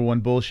is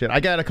 #1 bullshit. I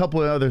got a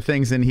couple of other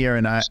things in here,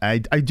 and I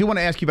do want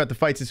to ask you about the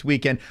fights this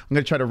weekend. I'm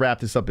going to try to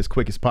wrap this up as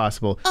quick as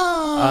possible.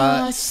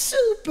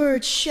 Super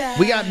chat.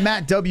 We got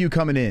Matt W.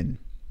 coming in.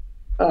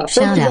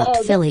 Shout out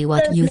Philly.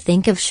 What you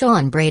think of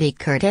Sean Brady,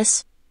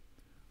 Curtis?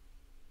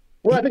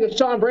 Well, I think of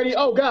Sean Brady.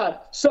 Oh, God.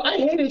 So I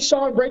hated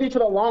Sean Brady for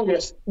the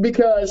longest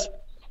because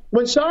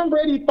when Sean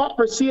Brady fought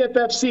for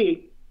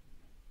CFFC,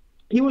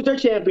 he was their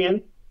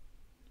champion,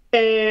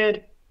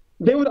 and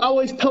they would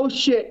always post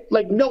shit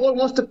like, no one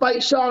wants to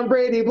fight Sean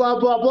Brady, blah,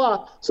 blah,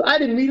 blah. So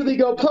I'd immediately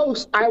go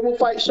post, I will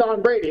fight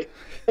Sean Brady.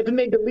 And then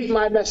they delete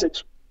my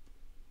message.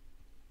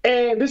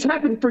 And this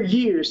happened for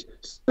years.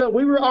 So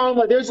we were on,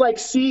 like, there was like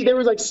CES,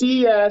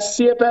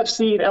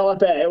 CFFC, and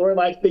LFA. Or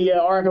like the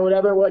ARC or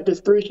whatever, like there's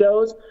 3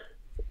 shows.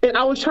 And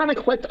I was trying to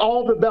collect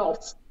all the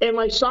belts. And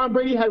like Sean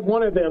Brady had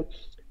one of them.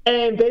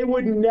 And they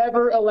would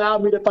never allow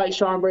me to fight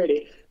Sean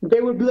Brady.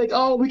 They would be like,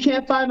 oh, we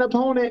can't find an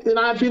opponent. And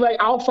I'd be like,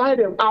 I'll fight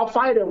him. I'll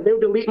fight him. They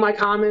would delete my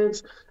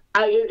comments.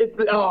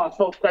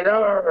 Folks, like,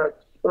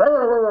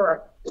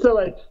 so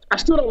like, I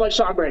still don't like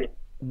Sean Brady.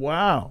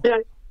 Wow. And I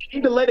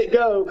need to let it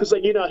go because,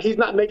 like, he's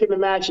not making the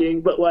matching.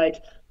 But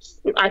like,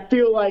 I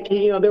feel like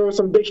there was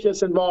some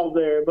bitchness involved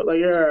there. But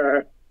like,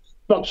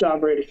 fuck Sean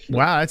Brady.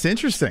 Wow, that's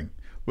interesting.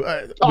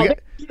 They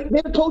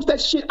would post that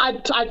shit.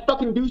 I'd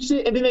fucking do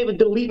shit, and then they would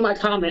delete my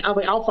comment. I was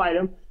like, I'll fight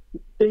him.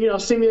 And,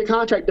 send me a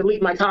contract,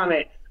 delete my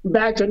comment.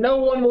 Back to no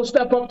one will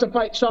step up to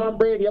fight Sean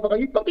Brady. I'm like, are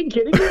you fucking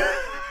kidding me?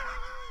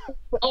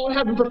 It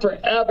happened for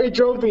forever. It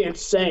drove me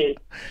insane.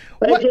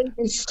 Like, it gave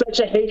me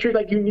such a hatred,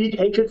 like unique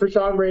hatred for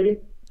Sean Brady.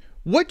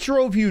 What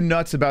drove you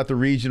nuts about the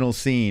regional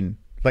scene?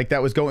 Like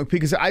that was going,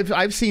 because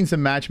I've seen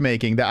some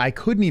matchmaking that I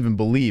couldn't even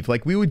believe.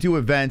 Like we would do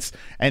events,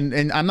 and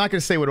I'm not going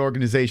to say what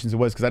organizations it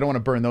was because I don't want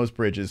to burn those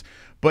bridges.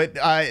 But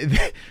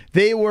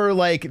they were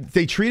like,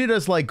 they treated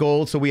us like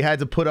gold, so we had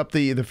to put up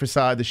the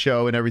facade, the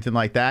show, and everything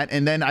like that.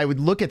 And then I would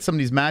look at some of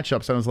these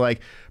matchups, and I was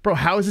like, bro,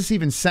 how is this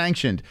even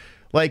sanctioned?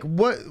 Like,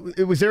 what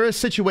was there a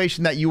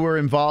situation that you were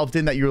involved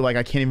in that you were like,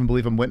 I can't even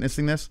believe I'm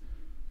witnessing this?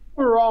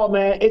 Overall,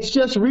 man, it's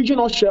just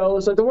regional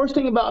shows. Like the worst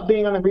thing about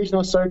being on the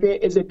regional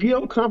circuit is if you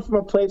don't come from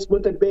a place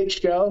with a big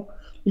show,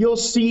 you'll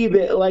see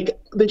that like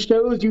the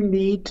shows you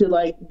need to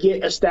like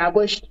get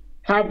established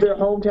have their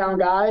hometown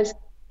guys,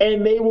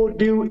 and they will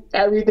do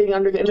everything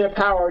in their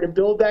power to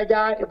build that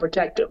guy and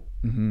protect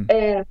him.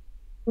 And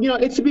you know,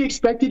 it's to be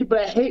expected, but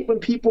I hate when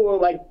people are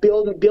like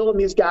building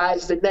these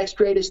guys the next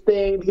greatest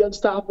thing, the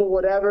unstoppable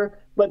whatever,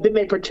 but then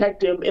they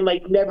protect him and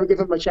like never give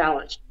him a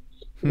challenge.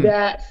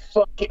 That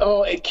fucking,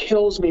 it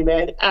kills me,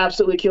 man. It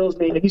absolutely kills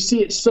me. And you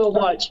see it so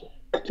much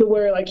to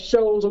where like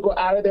shows will go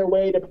out of their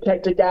way to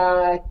protect a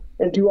guy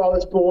and do all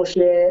this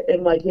bullshit,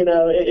 and like, you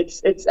know,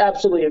 it's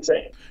absolutely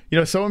insane. You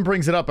know, someone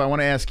brings it up. I want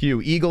to ask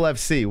you, Eagle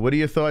FC. What are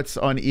your thoughts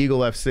on Eagle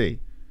FC?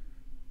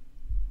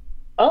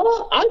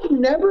 I've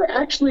never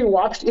actually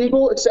watched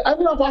Eagle. I've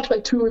watched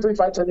like 2 or 3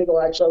 fights on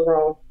Eagle. Actually, I was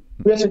wrong.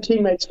 We had some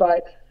teammates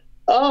fight.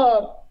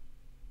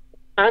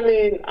 I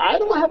mean, I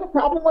don't have a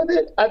problem with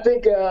it. I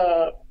think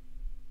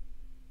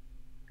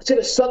it's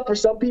gonna suck for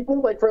some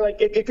people. Like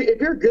if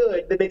you're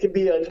good, then it can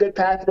be a good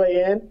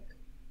pathway in.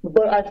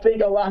 But I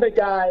think a lot of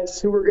guys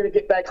who are gonna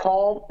get back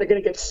home, they're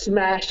gonna get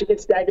smashed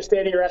against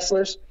Dagestani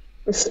wrestlers.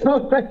 So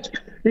like,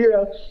 you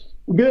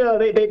know,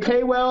 they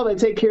pay well, they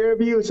take care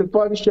of you. It's a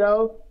fun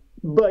show.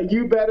 But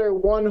you better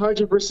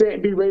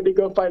 100% be ready to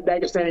go fight a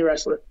Dagestani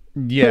wrestler.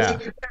 Yeah.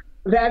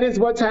 That is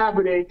what's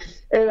happening.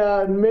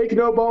 And make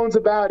no bones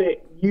about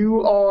it,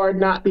 you are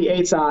not the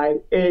A side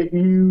if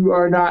you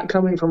are not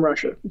coming from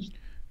Russia.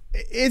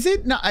 Is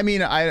it not? I mean,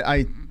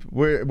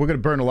 we're going to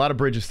burn a lot of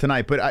bridges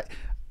tonight, but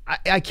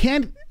I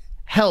can't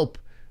help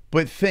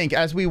but think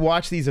as we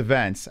watch these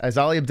events, as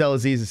Ali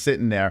Abdelaziz is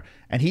sitting there,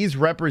 and he's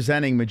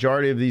representing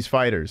majority of these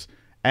fighters,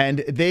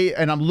 and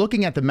I'm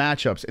looking at the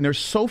matchups, and they're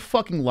so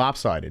fucking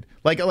lopsided.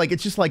 Like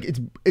it's just like it's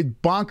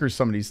bonkers,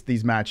 some of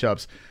these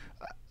matchups.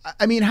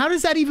 I mean, how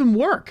does that even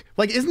work?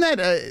 Like, isn't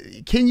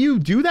that can you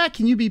do that?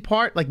 Can you be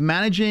part, like,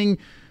 managing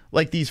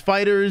like these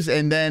fighters,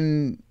 and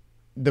then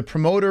the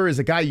promoter is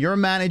a guy you're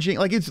managing?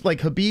 Like, it's like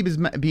Khabib is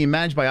being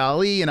managed by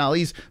Ali, and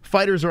Ali's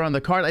fighters are on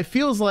the card. It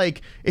feels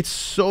like it's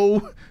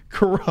so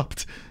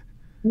corrupt.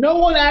 No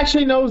one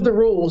actually knows the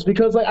rules,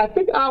 because like I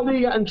think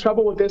Ali got in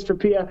trouble with this for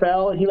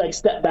PFL, and he like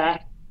stepped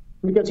back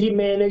because he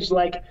managed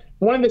like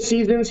one of the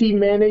seasons he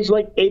managed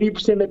like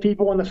 80% of the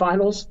people in the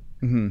finals.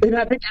 And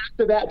I think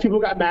after that people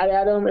got mad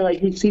at him, and like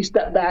he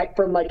stepped back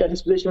from like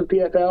his position with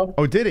PFL.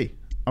 Oh, did he?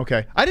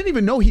 Okay, I didn't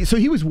even know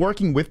he was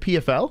working with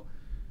PFL.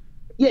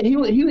 Yeah,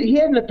 he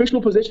had an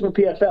official position with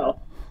PFL,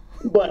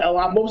 but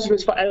most of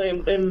his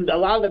and a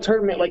lot of the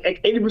tournament, like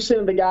 80%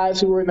 of the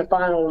guys who were in the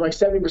final, like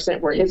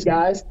 70% were his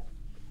guys,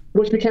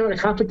 which became like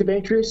a conflict of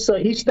interest. So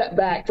he stepped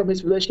back from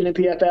his position in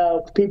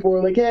PFL. People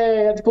were like,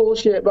 "Hey, that's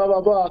bullshit," blah blah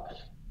blah.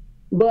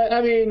 But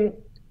I mean,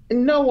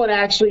 no one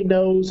actually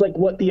knows like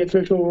what the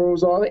official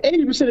rules are. Like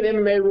 80% of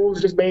MMA rules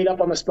are just made up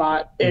on the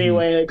spot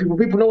anyway. Like,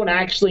 no one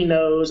actually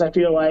knows, I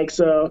feel like.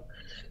 So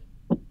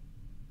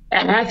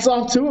hats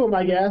off to him,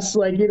 I guess.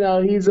 Like, you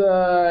know, it's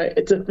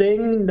a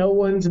thing. No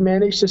one's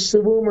managed to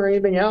sue him or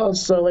anything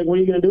else. So like, what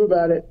are you gonna do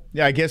about it?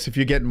 Yeah, I guess if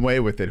you're getting away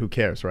with it, who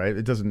cares, right?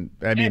 It doesn't.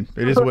 I mean,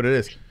 it is what it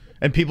is.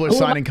 And people are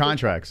signing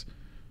contracts.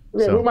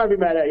 Yeah, so, who might be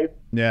mad at you?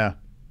 Yeah.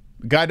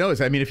 God knows.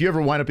 I mean, if you ever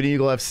wind up in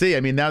Eagle FC, I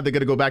mean, now they're going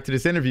to go back to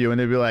this interview and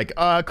they'll be like,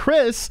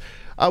 Chris,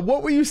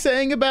 what were you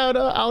saying about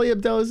Ali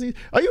Abdelaziz?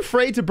 Are you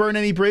afraid to burn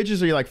any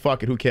bridges, or are you like,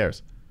 fuck it, who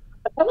cares?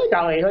 I like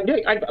Ali.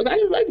 Like, I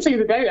didn't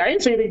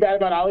say anything bad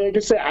about Ali. I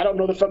just said I don't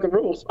know the fucking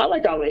rules. I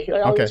like Ali.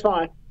 Like, Ali's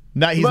fine.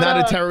 No, he's not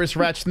a terrorist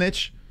rat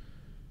snitch?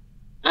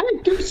 I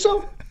do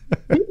so.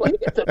 He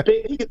gets a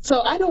big.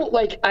 So I don't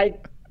like.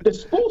 The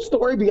full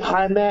story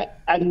behind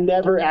that, I've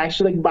never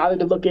actually bothered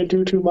to look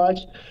into too much.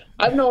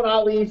 I've known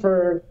Ali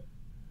for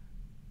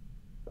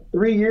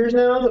 3 years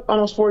now,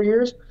 almost 4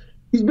 years.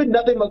 He's been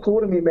nothing but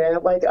cool to me, man.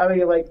 Like, I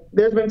mean, like,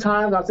 there's been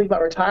times I was thinking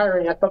about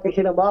retiring. I fucking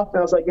hit him up, and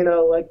I was like, you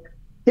know, like,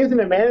 he doesn't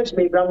manage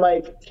me, but I'm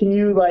like, can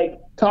you, like,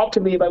 talk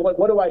to me? Like,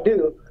 what do I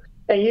do?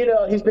 And, you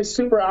know, he's been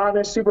super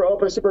honest, super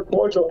open, super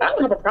cordial. I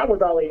don't have a problem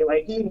with Ali.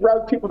 Like, he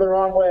rubs people the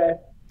wrong way.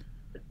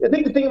 I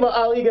think the thing about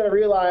Ali you got to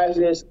realize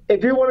is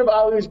if you're one of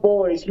Ali's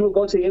boys, he will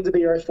go to the ends of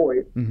the earth for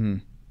you.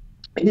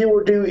 He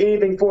will do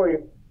anything for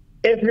you.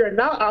 If you're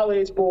not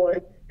Ali's boy,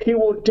 he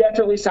will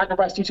definitely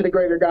sacrifice you to the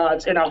greater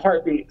gods in a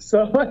heartbeat.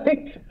 So I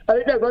think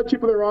that rubs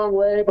people the wrong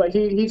way, but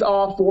he's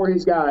all for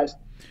his guys.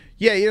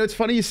 Yeah, you know, it's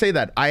funny you say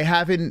that. I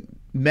haven't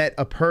met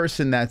a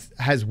person that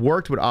has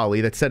worked with Ali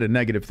that said a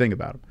negative thing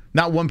about him.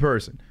 Not one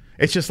person.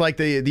 It's just like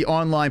the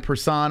online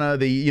persona,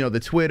 the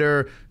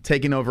Twitter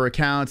taking over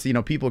accounts, you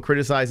know, people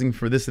criticizing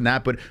for this and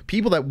that. But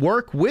people that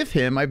work with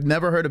him, I've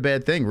never heard a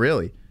bad thing,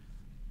 really.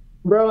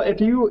 Bro, if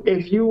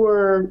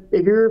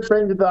you're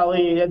friends with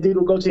Ali, that dude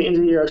will go to the end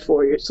of the earth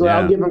for you. So yeah.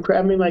 I'll give him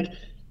credit. I mean, like,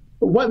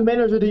 what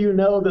manager do you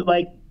know that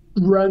like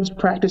runs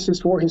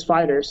practices for his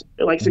fighters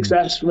like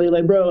successfully?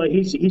 Like, bro, like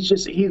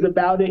he's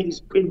about it.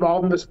 He's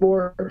involved in the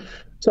sport.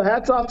 So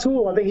hats off to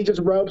him. I think he just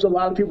rubs a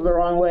lot of people the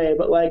wrong way.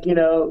 But like, you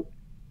know,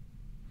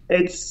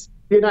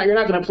 you're not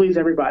going to please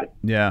everybody.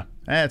 Yeah,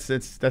 that's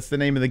the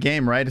name of the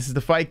game, right? This is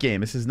the fight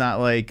game. This is not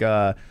like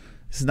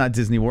This is not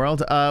Disney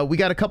World. We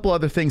got a couple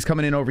other things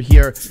coming in over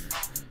here.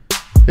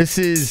 This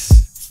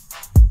is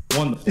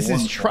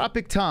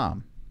Tropic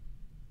Tom.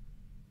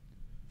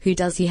 Who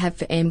does he have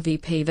for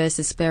MVP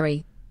versus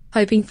Berry?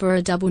 Hoping for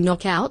a double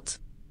knockout?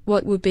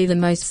 What would be the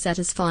most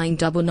satisfying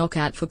double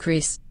knockout for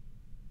Chris?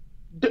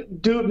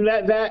 Dude,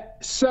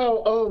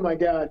 oh my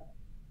God.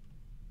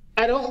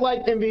 I don't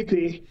like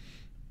MVP.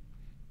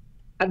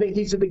 I think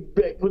he's one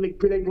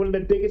of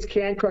the biggest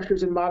can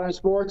crushers in modern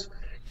sports.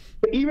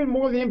 But even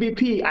more than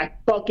MVP, I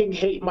fucking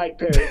hate Mike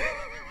Perry.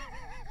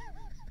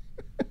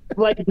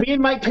 Like, me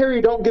and Mike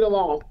Perry don't get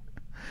along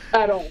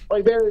at all.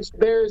 Like,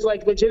 there's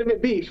like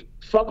legitimate beef.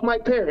 Fuck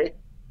Mike Perry.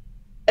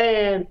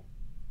 And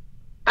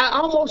I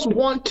almost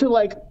want to,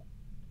 like,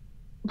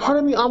 part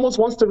of me almost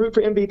wants to root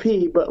for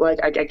MVP, but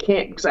like I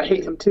can't because I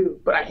hate him too.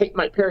 But I hate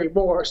Mike Perry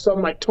more, so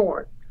I'm like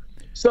torn.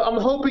 So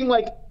I'm hoping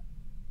like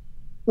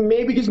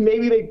maybe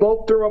they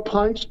both throw a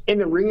punch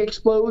and the ring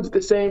explodes at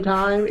the same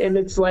time, and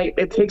it's like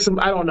it takes them.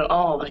 I don't know.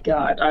 Oh my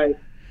God,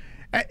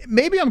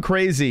 maybe I'm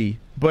crazy,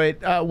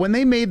 but when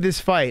they made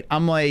this fight,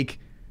 I'm like,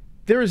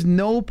 there is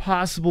no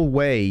possible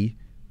way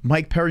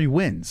Mike Perry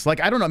wins. Like,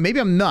 I don't know.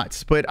 Maybe I'm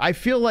nuts, but I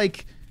feel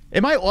like,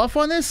 am I off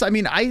on this? I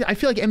mean, I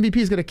feel like MVP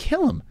is going to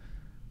kill him.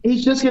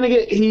 He's just gonna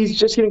get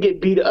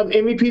beat up.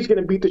 MVP's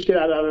gonna beat the shit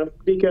out of him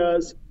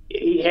because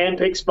he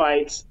handpicks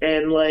fights,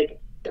 and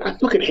like I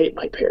fucking hate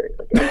Mike Perry.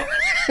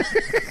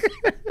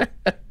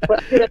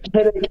 But I get a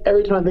headache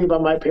every time I think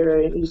about Mike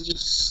Perry. He's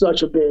just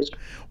such a bitch.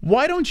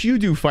 Why don't you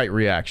do fight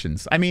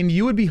reactions? I mean,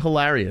 you would be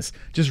hilarious,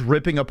 just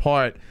ripping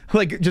apart,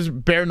 like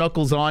just bare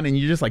knuckles on, and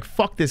you're just like,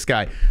 fuck this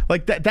guy.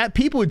 Like that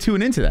people would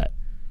tune into that.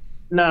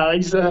 No,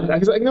 he's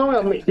like, no,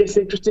 I'm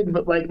disinterested,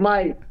 but like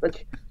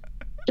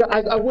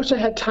I wish I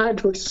had time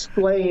to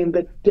explain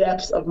the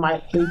depths of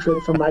my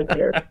hatred for Mike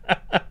Perry.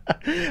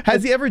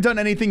 Has he ever done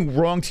anything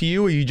wrong to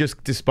you, or you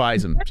just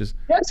despise him? Just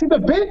yes, he's a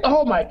bit.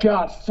 Oh my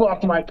God,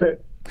 fuck Mike Perry.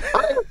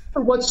 I don't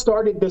know what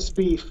started this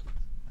beef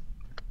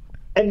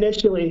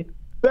initially,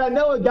 but I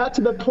know it got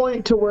to the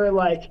point to where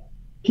like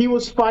he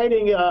was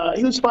fighting in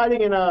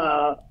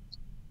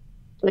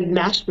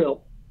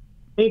Nashville,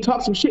 and he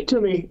talked some shit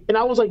to me, and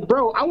I was like,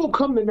 bro, I will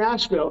come to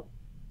Nashville.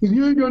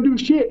 You ain't gonna do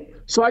shit.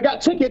 So I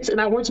got tickets and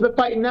I went to the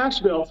fight in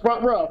Nashville,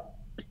 front row.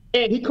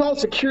 And he called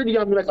security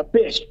on me like a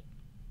bitch.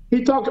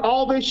 He talked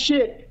all this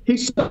shit. He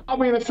saw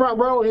me in the front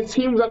row and his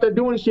team was out there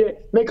doing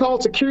shit. They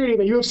called security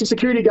and the UFC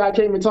security guy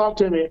came and talked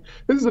to me.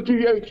 This is a few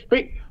years.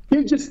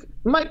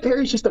 Mike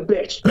Perry's just a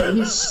bitch. And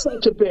he's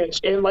such a bitch.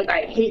 And like,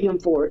 I hate him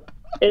for it.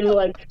 And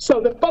like,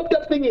 so the fucked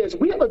up thing is,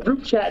 we have a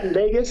group chat in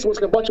Vegas with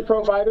like a bunch of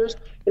pro fighters.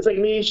 It's like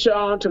me,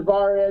 Sean,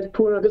 Tavares,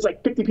 Puna. There's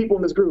like 50 people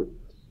in this group.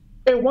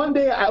 And one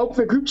day I opened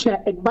the group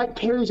chat and Mike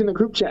Perry's in the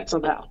group chat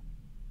somehow.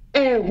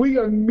 And we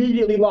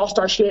immediately lost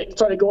our shit and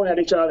started going at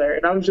each other.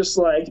 And I'm just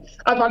like,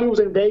 I thought he was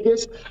in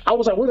Vegas. I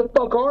was like, where the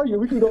fuck are you?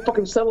 We can go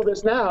fucking settle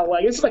this now.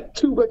 Like, it's like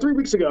 3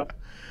 weeks ago.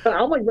 And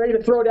I'm like ready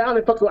to throw down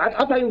and fuck. I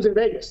thought he was in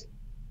Vegas.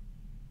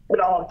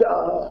 But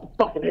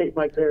fucking hate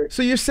Mike Perry.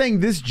 So you're saying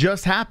this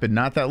just happened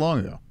not that long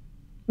ago?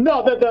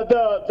 No,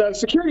 the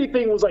security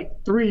thing was like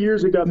 3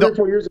 years ago, 3 or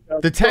 4 years ago.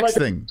 The text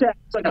thing.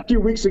 Like a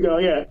few weeks ago,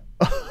 yeah.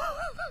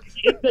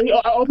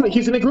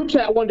 He's in a group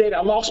chat one day and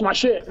I lost my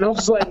shit. And I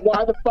was like,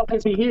 why the fuck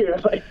is he here?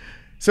 Like,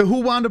 so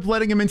who wound up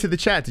letting him into the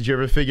chat? Did you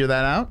ever figure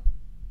that out?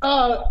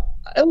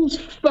 It was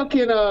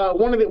fucking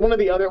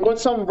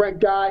some red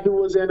guy who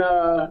was in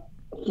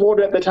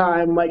Florida at the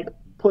time, like,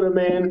 put him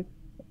in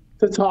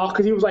to talk,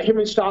 because he was like, him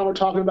and Sean were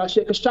talking about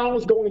shit, because Sean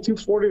was going to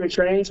Florida to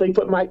train, so he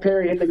put Mike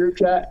Perry in the group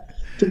chat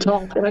to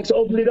talk, and I just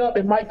opened it up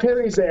and Mike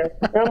Perry's there,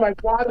 and I'm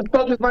like, why the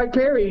fuck is Mike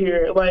Perry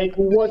here? Like,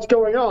 what's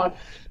going on?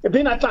 And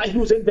then I thought he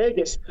was in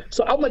Vegas,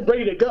 so I'm like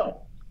ready to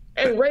go.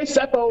 And Ray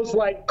Seppo's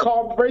like,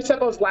 Ray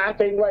Seppo's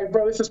laughing, like,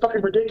 bro, this is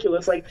fucking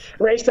ridiculous. Like,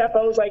 Ray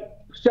Seppo's like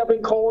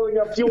shoving coal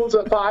and fuel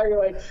to the fire,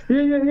 like,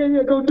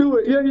 yeah, go do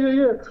it,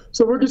 yeah.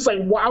 So we're just like,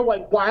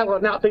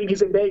 wild, not thinking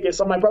he's in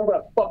Vegas. I'm like, bro, I'm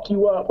gonna fuck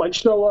you up, like,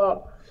 show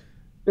up.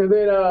 And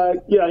then,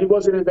 he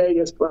wasn't in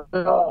Vegas, but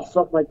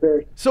fuck Mike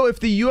Perry. So if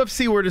the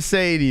UFC were to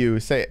say to you,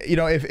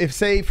 if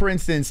say, for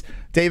instance,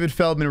 David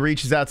Feldman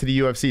reaches out to the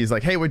UFC, he's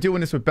like, hey, we're doing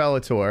this with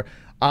Bellator.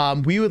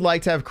 We would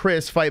like to have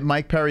Chris fight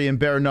Mike Perry in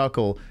bare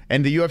knuckle.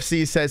 And the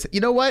UFC says, you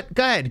know what?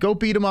 Go ahead. Go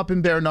beat him up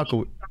in bare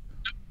knuckle.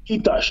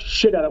 Beat the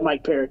shit out of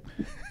Mike Perry.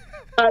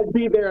 I'd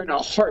be there in a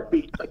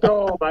heartbeat. Like,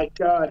 oh, my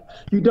God.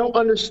 You don't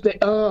understand.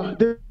 Oh,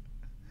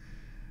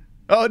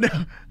 no.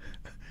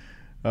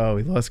 Oh,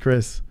 we lost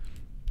Chris.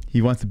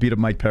 He wants to beat up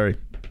Mike Perry.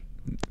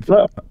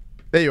 Hello?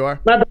 There you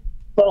are. My bad.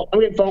 I'm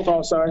getting phone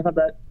calls. Sorry. My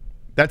bad.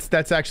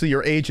 That's actually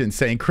your agent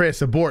saying,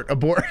 Chris, abort.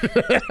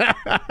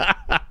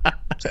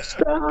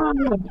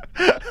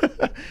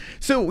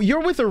 So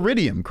you're with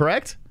Iridium,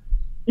 correct?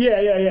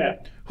 Yeah.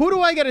 Who do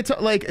I get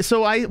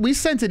to we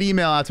sent an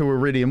email out to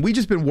Iridium. We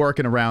just been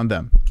working around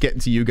them,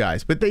 getting to you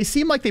guys. But they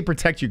seem like they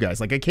protect you guys.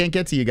 Like, I can't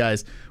get to you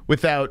guys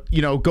without,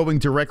 going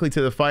directly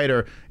to the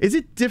fighter. Is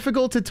it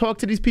difficult to talk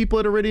to these people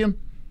at Iridium?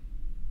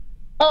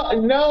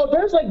 No,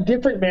 there's like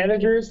different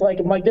managers, like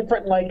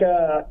different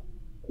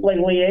like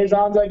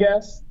liaisons, I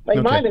guess.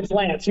 Like mine is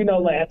Lance. You know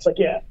Lance. Like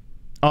yeah.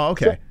 Oh,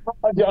 okay.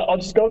 So I'll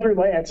just go through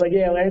Lance. Like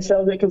yeah, Lance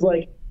sells it because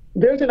like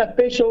there's an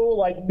official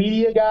like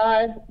media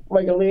guy,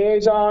 like a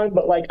liaison,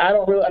 but like I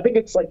don't really. I think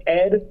it's like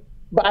Ed,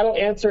 but I don't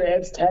answer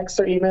Ed's texts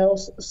or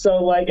emails.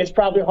 So like it's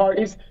probably hard.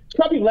 It's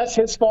probably less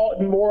his fault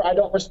and more I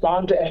don't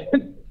respond to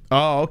Ed.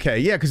 Oh, okay.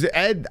 Yeah, because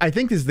Ed, I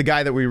think, is the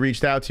guy that we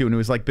reached out to, and it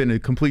was like been a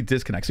complete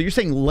disconnect. So you're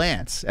saying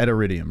Lance at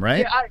Iridium,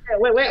 right? Yeah,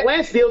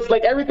 Lance deals,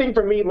 like everything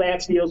for me,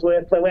 Lance deals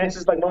with. Like Lance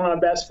is like one of my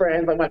best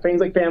friends. Like my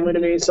friend's like family to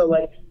me. So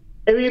like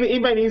if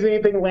anybody needs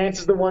anything, Lance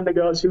is the one to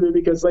go to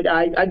because like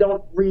I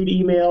don't read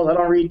emails. I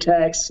don't read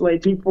texts.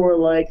 Like people are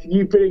like,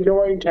 you've been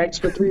ignoring texts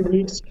for 3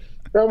 weeks.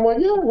 And I'm like,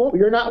 yeah, well,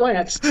 you're not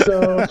Lance.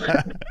 So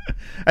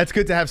that's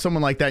good to have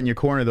someone like that in your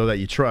corner, though, that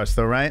you trust,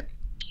 though, right?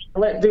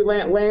 Dude,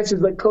 Lance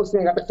is like close to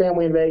me. I got the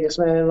family in Vegas,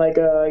 man. Like,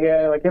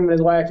 yeah, like him and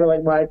his wife are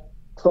like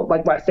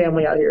my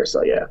family out here.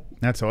 So yeah,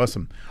 that's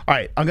awesome. All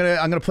right, I'm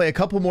gonna play a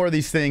couple more of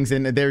these things,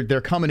 and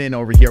they're coming in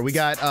over here. We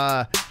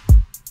got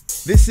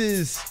this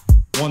is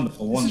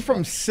wonderful. This is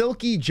from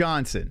Silky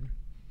Johnson.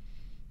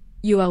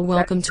 You are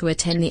welcome to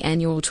attend the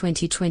annual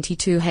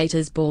 2022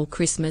 Haters Ball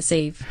Christmas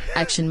Eve,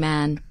 Action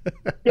Man.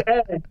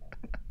 Yeah,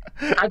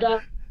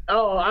 I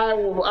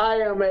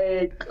am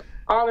a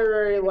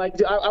honorary,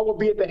 like, I will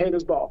be at the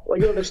haters ball.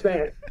 Like, you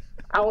understand?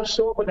 I will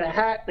show up with the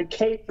hat, the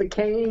cape, the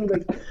cane.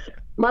 Like,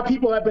 my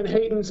people have been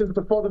hating since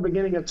before the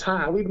beginning of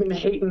time. We've been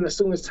hating as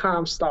soon as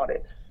time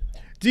started.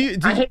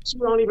 I hate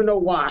you, I don't even know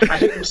why. I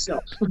hate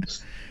myself.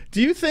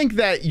 Do you think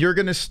that you're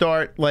going to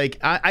start, like,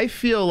 I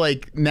feel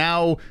like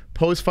now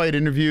post-fight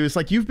interviews,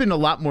 like, you've been a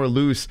lot more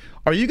loose.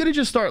 Are you going to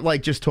just start,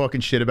 like, just talking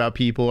shit about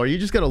people? Or are you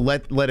just going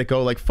to let it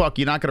go? Like, fuck,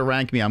 you're not going to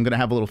rank me. I'm going to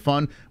have a little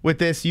fun with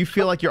this. You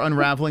feel like you're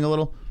unraveling a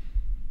little?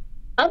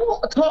 I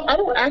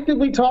don't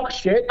actively talk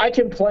shit. I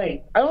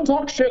complain. I don't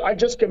talk shit. I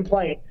just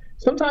complain.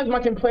 Sometimes my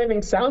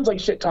complaining sounds like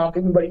shit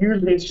talking, but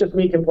usually it's just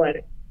me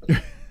complaining.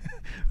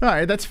 All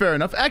right, that's fair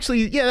enough.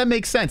 Actually, yeah, that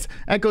makes sense.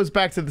 That goes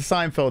back to the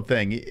Seinfeld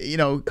thing. You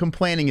know,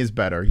 complaining is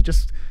better. You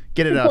just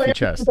get it off your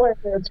chest.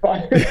 It's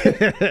fine.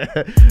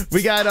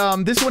 We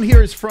got this one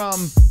here is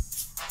from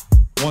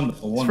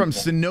wonderful. It's from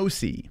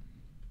Sonosi.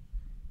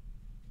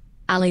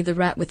 Ali the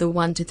Rat with a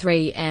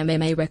 1-3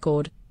 MMA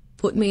record.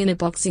 Put me in a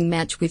boxing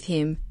match with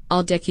him.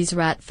 I'll deck his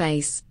rat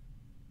face.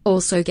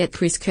 Also get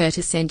Chris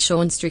Curtis and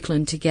Sean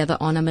Strickland together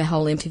on a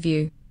whole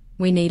interview.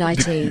 We need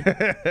IT.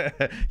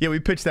 Yeah, we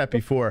pitched that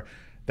before.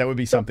 That would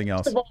be something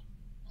else.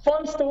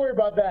 Fun story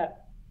about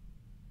that.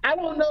 I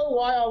don't know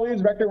why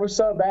Ali's record was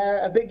so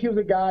bad. I think he was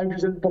a guy who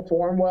just didn't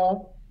perform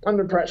well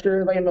under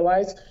pressure, like in the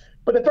lights.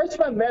 But the first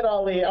time I met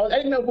Ali, I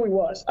didn't know who he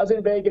was. I was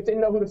in Vegas,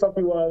 didn't know who the fuck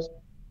he was.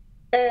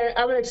 And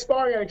I've been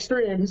sparring at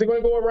Extreme. He's like,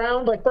 going to go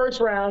around, like first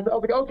round. I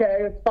was like, okay,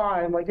 it's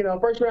fine. Like, you know,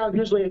 first round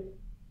usually,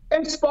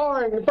 in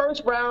sparring, the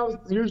first round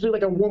is usually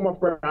like a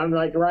warm-up round,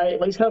 like, right?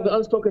 Like, it's kind of the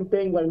unspoken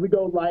thing, like, we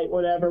go light,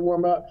 whatever,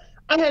 warm up.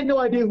 I had no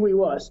idea who he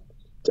was.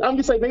 So I'm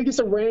just like, maybe just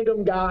a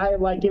random guy,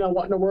 like, you know,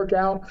 wanting to work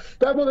out.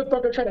 That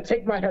motherfucker tried to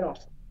take my head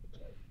off.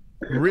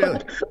 Really?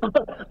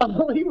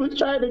 He was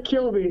trying to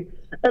kill me.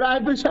 And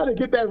I've been trying to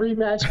get that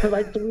rematch for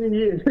like 3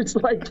 years.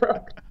 Like,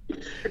 bro,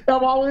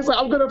 I'm always like,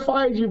 I'm going to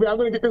find you, but I'm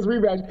going to get this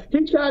rematch.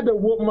 He tried to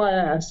whoop my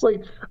ass.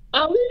 Like,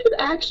 Ali can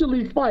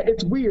actually fight.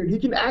 It's weird. He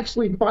can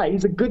actually fight.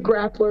 He's a good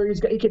grappler.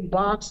 He can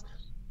box.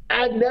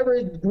 I've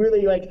never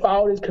really, like,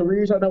 followed his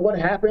career, so I don't know what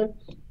happened.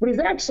 But he's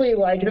actually,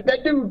 like, if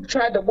that dude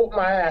tried to whoop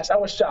my ass, I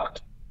was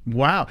shocked.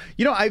 Wow.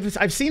 You know,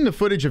 I've seen the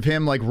footage of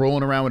him, like,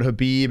 rolling around with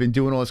Habib and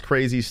doing all this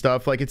crazy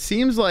stuff. Like, it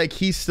seems like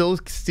he still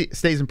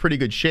stays in pretty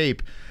good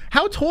shape.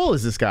 How tall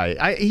is this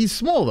guy? He's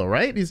small, though,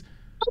 right? He's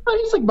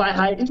like my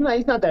height. He's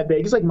not that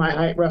big. He's like my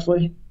height,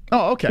 roughly.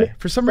 Oh, okay.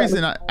 For some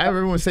reason,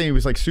 everyone was saying he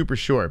was, like, super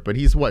short. But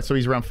he's what? So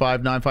he's around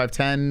 5'9",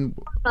 5'10"?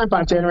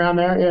 5'10", around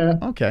there,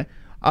 yeah. Okay.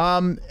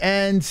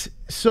 And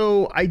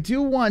so I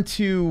do want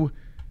to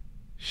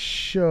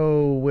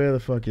show, where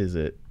the fuck is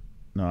it?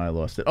 No, I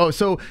lost it. Oh,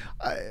 so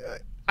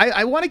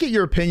I want to get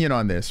your opinion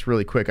on this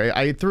really quick.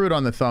 I threw it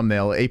on the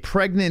thumbnail. A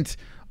pregnant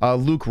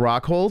Luke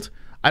Rockhold.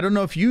 I don't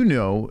know if you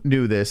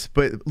knew this,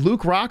 but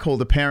Luke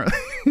Rockhold apparently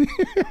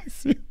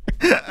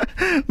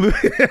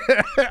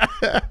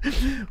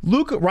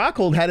Luke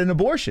Rockhold had an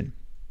abortion.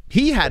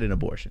 He had an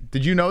abortion.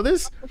 Did you know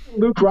this?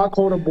 Luke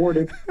Rockhold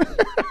aborted.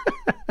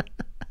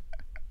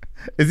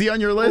 Is he on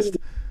your list?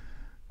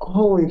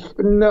 Holy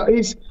no,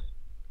 I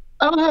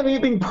don't have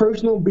anything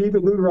personal beef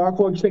with Luke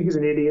Rockhold. I just think he's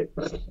an idiot.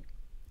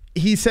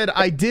 He said,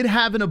 I did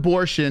have an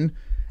abortion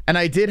and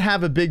I did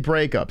have a big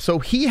breakup. So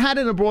he had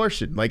an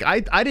abortion. Like, I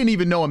didn't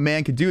even know a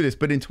man could do this,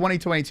 but in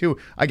 2022,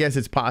 I guess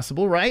it's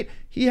possible, right?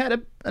 He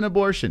had an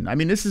abortion. I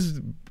mean, this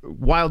is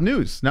wild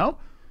news, no?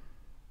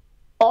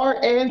 Our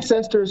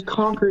ancestors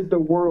conquered the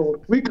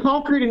world. We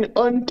conquered an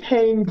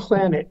untamed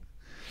planet.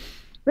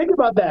 Think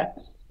about that.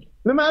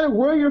 No matter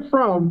where you're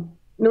from,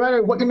 no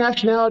matter what your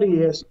nationality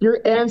is, your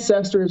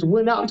ancestors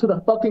went out into the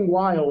fucking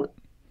wild.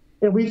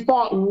 And we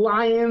fought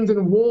lions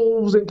and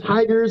wolves and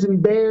tigers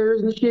and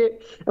bears and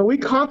shit. And we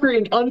conquered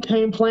an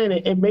untamed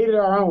planet and made it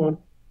our own.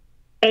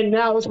 And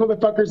now this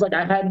motherfucker's like,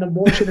 I had an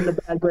abortion and a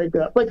bad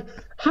breakup. Like,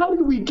 how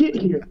did we get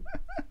here?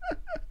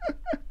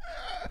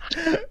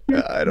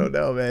 I don't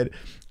know, man.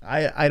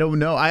 I don't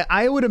know.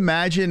 I would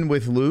imagine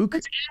with Luke,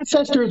 his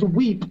ancestors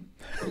weep.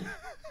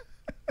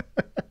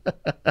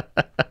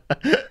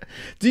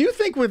 Do you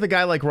think with a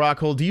guy like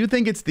Rockhold, do you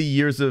think it's the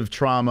years of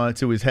trauma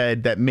to his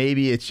head that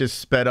maybe it's just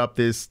sped up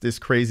this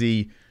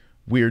crazy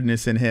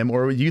weirdness in him,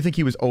 or do you think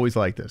he was always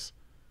like this?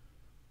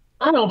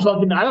 I don't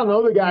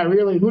know the guy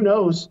really. Who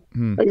knows?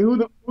 Like, who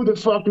the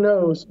fuck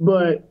knows?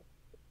 But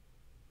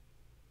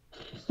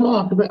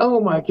fuck, man. Oh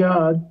my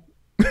God.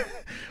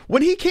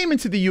 When he came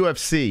into the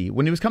UFC,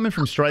 when he was coming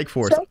from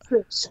Strikeforce,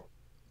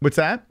 what's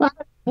that?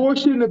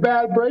 Abortion and a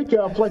bad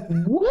breakup. Like,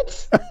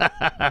 what?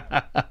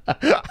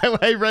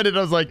 I read it.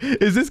 I was like,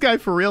 is this guy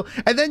for real?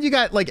 And then you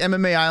got like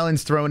MMA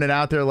Islands throwing it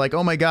out there like,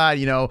 oh my God,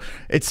 you know,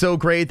 it's so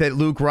great that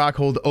Luke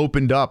Rockhold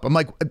opened up. I'm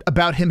like,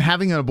 about him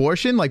having an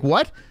abortion? Like,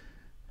 what?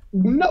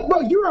 No,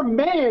 bro, you're a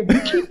man.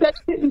 You keep that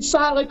shit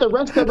inside like the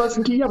rest of us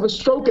until you have a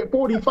stroke at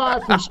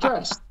 45 from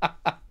stress.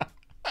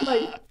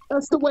 Like,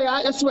 that's the way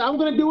I'm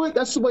gonna do it.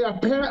 That's the way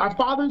our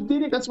fathers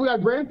did it. That's the way our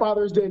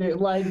grandfathers did it.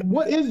 Like,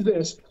 what is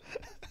this?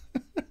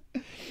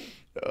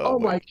 Oh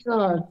my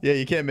God. Yeah,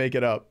 you can't make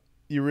it up.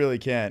 You really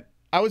can't.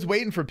 I was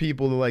waiting for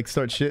people to like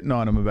start shitting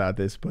on him about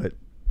this, but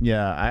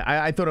yeah,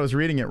 I thought I was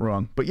reading it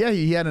wrong. But yeah,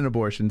 he had an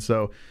abortion,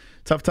 so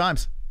tough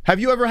times. Have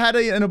you ever had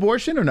an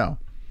abortion or no?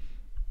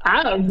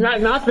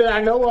 Not that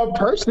I know of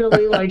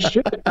personally. Like,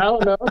 shit, I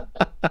don't know.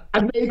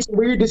 I've made some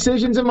weird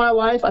decisions in my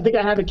life. I think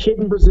I had a kid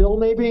in Brazil,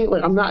 maybe.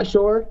 Like, I'm not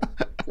sure.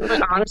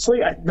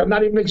 Honestly, I'm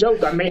not even a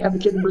joke. I may have a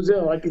kid in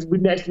Brazil. Like, we've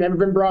never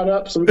been brought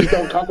up, so we just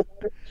don't talk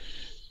about it.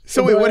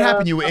 So wait, what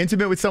happened? You were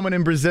intimate with someone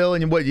in Brazil,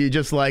 and what? You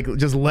just let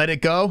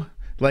it go?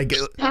 Like,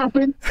 should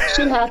happen.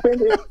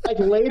 Like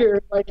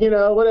later, like, you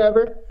know,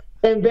 whatever.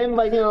 And then,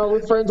 like, you know,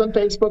 we're friends on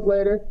Facebook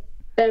later,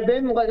 and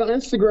then like on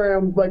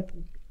Instagram, like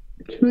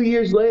 2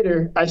 years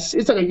later, it's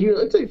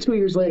like 2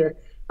 years later,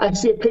 I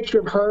see a picture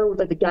of her with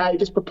like the guy who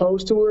just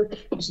proposed to her.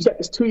 She's got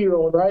this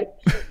 2-year-old, right?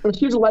 And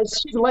she's a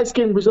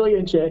light-skinned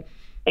Brazilian chick,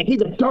 and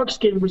he's a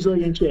dark-skinned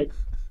Brazilian chick,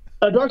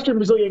 a dark-skinned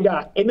Brazilian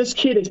guy, and this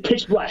kid is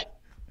pitch black.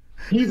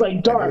 He's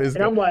like dark, and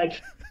I'm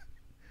like,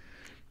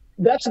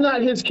 that's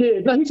not his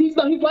kid. No, he's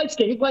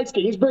light-skinned. He's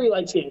light-skinned. He's very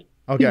light-skinned.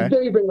 Okay. He's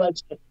very, very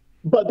light-skinned.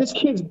 But this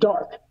kid's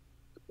dark,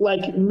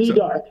 like me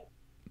dark.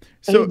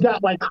 And he's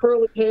got like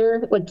curly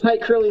hair, like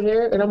tight curly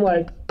hair, and I'm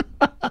like,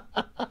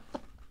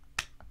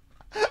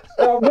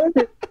 I'm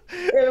looking,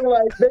 and I'm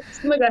like, this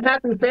is like a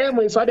happy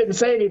family, so I didn't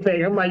say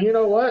anything. I'm like, you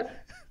know what?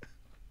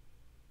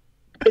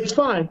 It's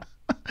fine.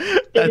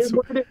 It is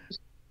what it is.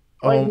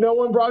 Like, no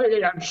one brought it.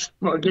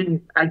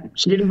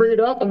 She didn't bring it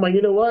up. I'm like,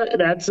 you know what?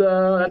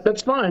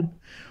 That's fine.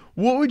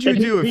 What would you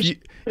do if you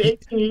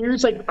 18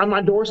 years like on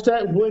my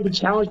doorstep, willing to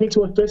challenge me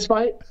to a fist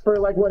fight for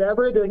like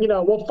whatever? Then, you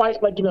know, we'll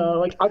fight like, you know,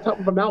 like on top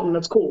of a mountain.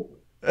 That's cool.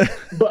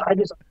 But I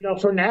just, you know,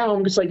 for now,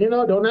 I'm just like, you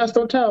know, don't ask,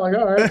 don't tell. Like,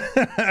 all right.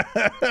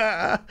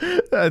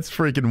 That's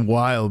freaking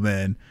wild,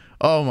 man.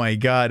 Oh my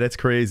God, that's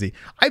crazy.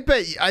 I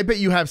bet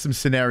you have some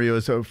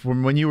scenarios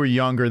from when you were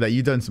younger that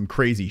you've done some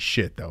crazy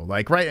shit though.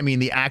 Like, right? I mean,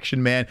 the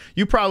action man,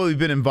 you've probably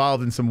been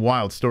involved in some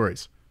wild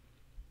stories.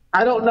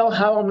 I don't know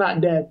how I'm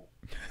not dead.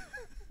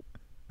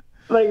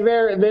 Like,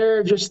 there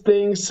are just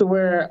things to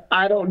where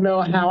I don't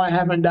know how I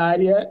haven't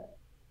died yet.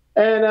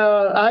 And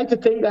I like to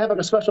think I have like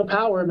a special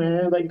power,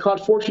 man, like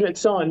called Fortunate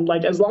Son.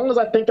 Like, as long as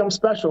I think I'm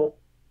special,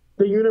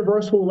 the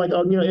universe will like,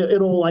 you know,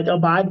 it'll like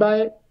abide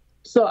by it.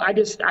 So I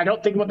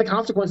don't think about the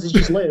consequences,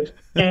 just live.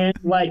 And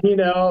like, you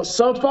know,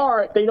 so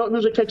far they don't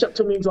usually catch up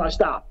to me until I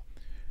stop.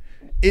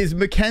 Is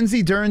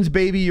Mackenzie Dern's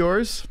baby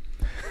yours?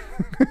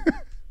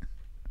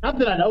 Not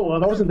that I know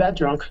of. I wasn't that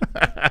drunk.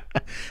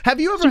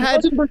 Have you ever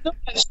had?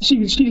 She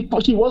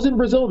was in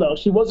Brazil though.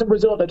 She was in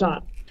Brazil at the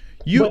time.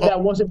 But that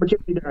wasn't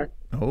Mackenzie Dern.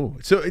 Oh,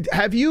 so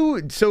have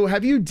you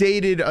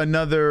dated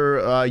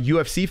another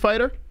UFC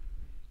fighter?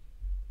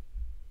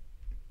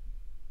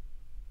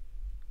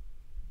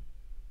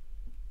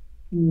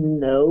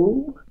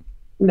 No.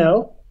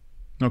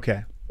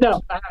 Okay.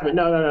 No, I haven't.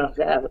 No,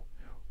 I haven't.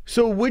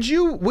 So would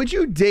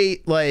you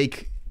date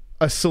like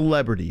a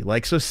celebrity?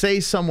 Like, so say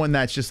someone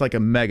that's just like a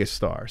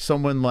megastar,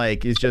 someone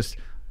like is just.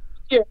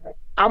 Yeah,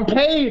 I'm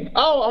paid.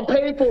 Oh, I'm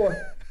paid for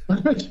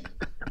it.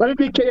 Let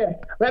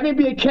me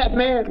be a cat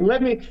man.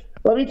 Let me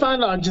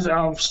find out just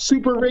a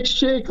super rich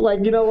chick.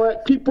 Like, you know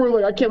what? People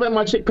are like, I can't let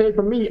my chick pay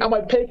for me. I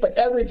might pay for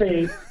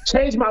everything.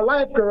 Change my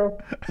life,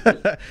 girl.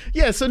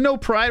 Yeah, so no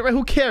pride, right?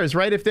 Who cares,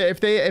 right?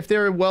 If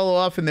they're well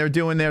off and they're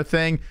doing their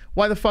thing,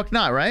 why the fuck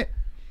not, right?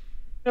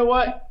 You know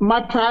what?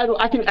 My pride,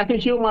 I can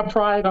heal my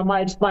pride on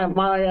my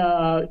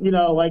you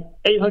know, like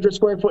 800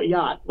 square foot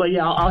yacht. Like,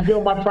 yeah, I'll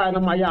heal my pride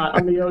on my yacht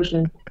on the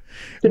ocean.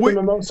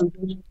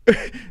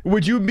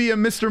 Would you be a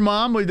Mr.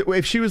 Mom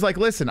if she was like,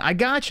 listen, I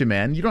got you,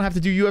 man. You don't have to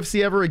do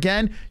UFC ever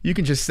again. You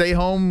can just stay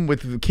home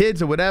with the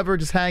kids or whatever,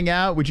 just hang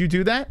out. Would you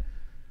do that?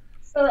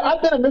 Sir,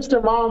 I've been a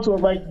Mr. Mom to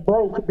like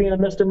broke being a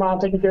Mr. Mom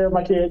taking care of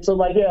my kids. So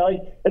like, yeah,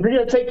 like if you're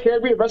gonna take care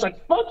of me, if I was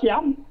like, fuck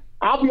yeah,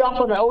 I'll be off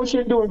on the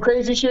ocean doing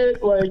crazy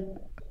shit. Like,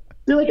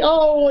 They're like,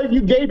 oh,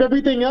 you gave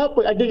everything up?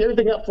 I gave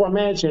everything up for a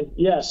mansion.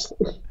 Yes.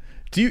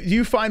 Do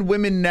you find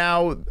women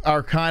now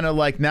are kind of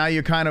like, now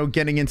you're kind of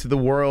getting into the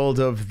world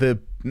of the,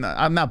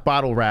 I'm not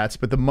bottle rats,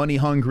 but the money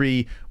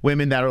hungry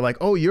women that are like,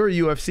 oh, you're a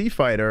UFC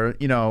fighter.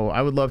 You know,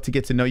 I would love to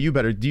get to know you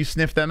better. Do you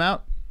sniff them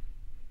out?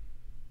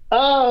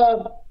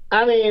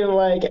 I mean,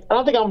 like, I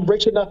don't think I'm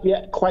rich enough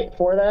yet quite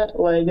for that.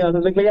 Like, you know,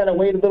 they got to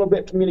wait a little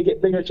bit for me to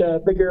get bigger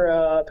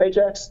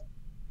paychecks.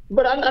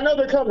 But I know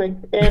they're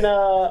coming, and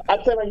I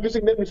plan on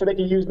using them so they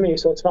can use me,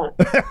 so it's fine.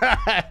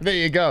 There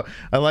you go.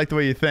 I like the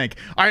way you think.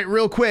 All right,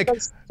 real quick.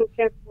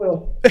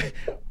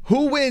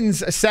 Who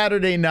wins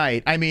Saturday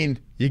night? I mean,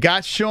 you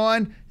got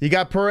Sean, you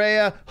got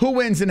Pereira. Who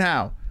wins and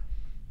how?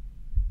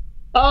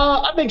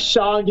 I think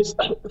Sean just,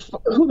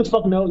 who the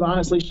fuck knows,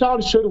 honestly.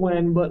 Sean should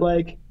win, but,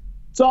 like,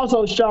 it's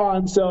also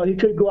Sean, so he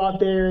could go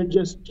out there and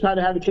just try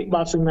to have a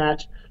kickboxing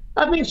match.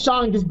 I think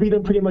Sean just beat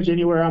him pretty much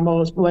anywhere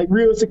almost. But, like,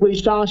 realistically,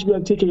 Sean should be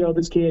able to TKO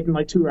this kid in,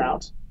 like, 2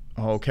 rounds.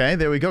 Okay,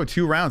 there we go.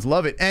 2 rounds.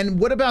 Love it. And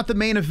what about the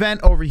main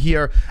event over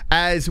here,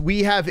 as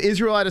we have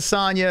Israel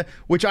Adesanya,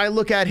 which I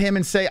look at him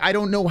and say, I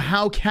don't know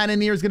how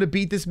Cannonier is going to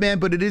beat this man,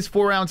 but it is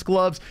 4-ounce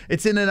gloves.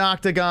 It's in an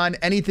octagon.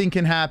 Anything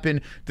can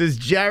happen. Does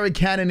Jared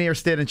Cannonier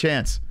stand a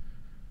chance?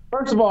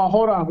 First of all,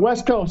 hold on.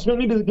 West Coast, you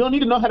don't need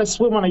to know how to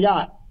swim on a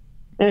yacht.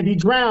 And if you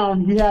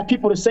drown, you have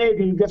people to save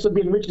you. That's what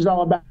being rich is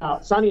all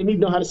about. So I need to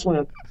know how to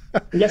swim.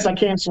 Yes, I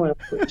can swim.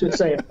 Just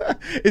saying.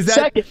 Is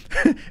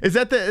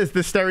that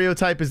the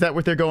stereotype? Is that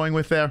what they're going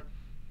with there?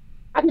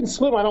 I can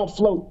swim. I don't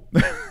float.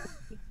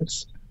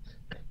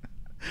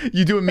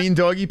 You do a mean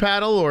doggy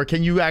paddle, or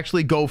can you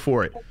actually go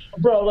for it?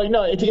 Bro, like,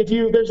 no. If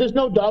you there's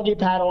no doggy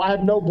paddle. I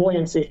have no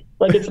buoyancy.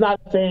 Like, it's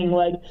not a thing.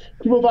 Like,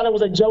 people thought it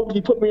was a joke.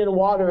 You put me in the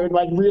water and,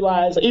 like,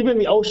 realize even in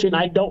the ocean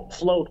I don't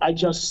float. I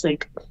just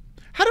sink.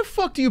 How the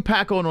fuck do you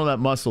pack on all that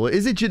muscle?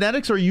 Is it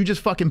genetics, or are you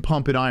just fucking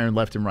pumping iron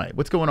left and right?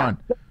 What's going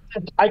on?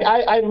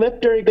 I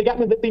lift during, they got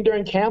me lifting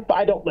during camp, but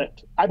I don't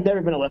lift. I've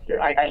never been a lifter.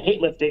 I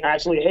hate lifting. I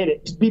actually hate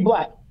it. Just be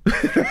black.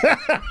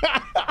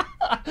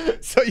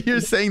 So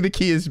you're saying the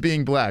key is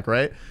being black,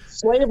 right?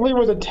 Slavery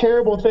was a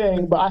terrible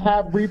thing, but I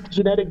have reaped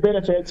genetic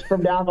benefits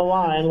from down the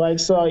line. Like,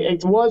 so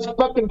it was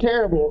fucking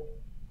terrible.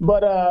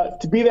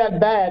 But to be that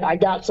bad, I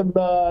got some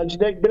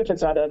genetic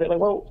benefits out of it. Like,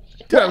 well,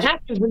 what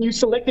happens when you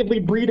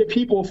selectively breed a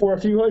people for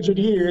a few hundred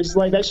years?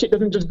 Like, that shit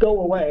doesn't just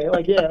go away.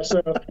 Like, yeah,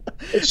 so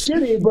it's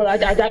shitty, but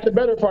I got the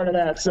better part of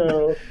that.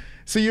 So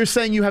you're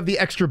saying you have the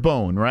extra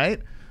bone,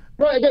 right?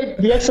 Right, I got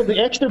the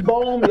extra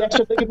bone, the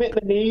extra ligament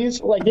in the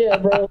knees. Like, yeah,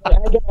 bro, I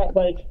got,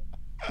 like,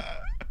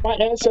 my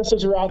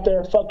ancestors are out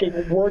there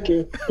fucking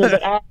working because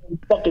I'm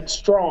fucking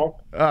strong.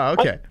 Oh,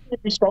 okay. I'm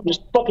be strong,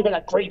 just fucking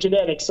got great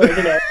genetics. So,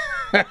 you know,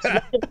 so I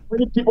can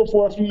breed people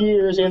for a few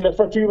years and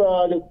for a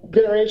few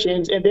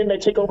generations, and then they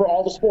take over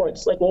all the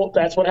sports. Like, well,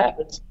 that's what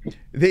happens.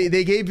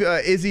 They gave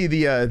Izzy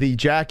the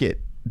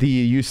jacket,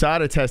 the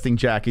USADA testing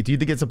jacket. Do you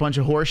think it's a bunch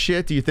of horse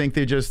shit? Do you think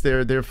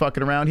they're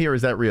fucking around here? Or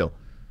is that real?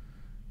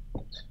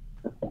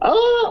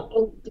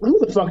 Who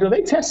the fuck knows?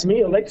 They test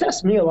me. They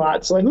test me a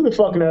lot. So, like, who the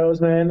fuck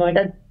knows, man? Like,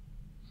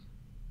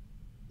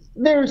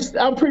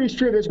 I'm pretty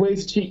sure there's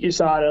ways to cheat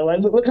USADA. Like,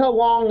 look how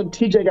long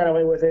TJ got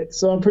away with it.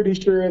 So I'm pretty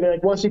sure that,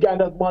 like, once you got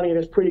enough money,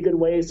 there's pretty good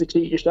ways to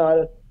cheat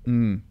USADA.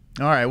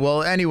 All right.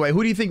 Well, anyway,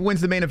 who do you think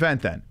wins the main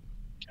event then?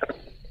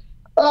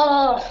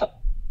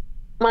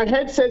 My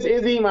head says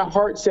Izzy. My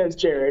heart says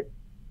Jared.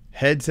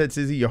 Head says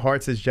Izzy. Your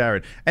heart says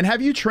Jared. And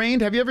have you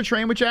trained? Have you ever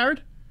trained with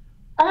Jared?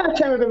 I have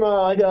trained with him,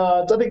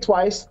 I think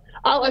twice.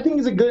 I think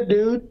he's a good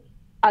dude.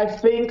 I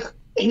think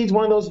he's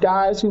one of those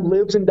guys who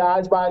lives and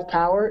dies by his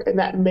power, and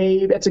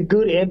that's a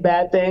good and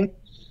bad thing,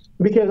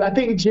 because I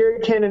think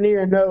Jared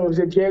Cannonier knows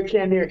if Jared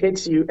Cannonier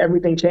hits you,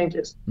 everything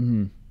changes.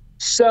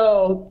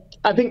 So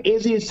I think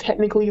Izzy is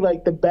technically,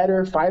 like, the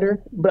better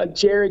fighter, but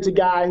Jared's a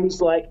guy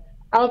who's, like,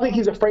 I don't think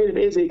he's afraid of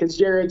Izzy, because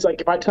Jared's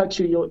like, if I touch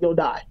you, you'll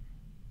die.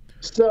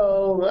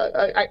 So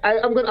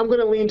I'm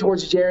gonna lean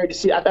towards Jared to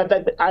see. I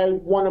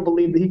want to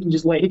believe that he can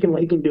just he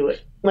can do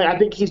it. Like, I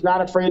think he's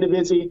not afraid of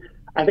Izzy.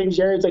 I think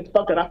Jared's like,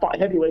 fuck it, I fought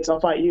heavyweights, I'll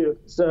fight you.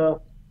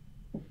 So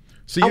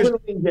I'm gonna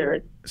lean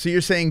Jared. So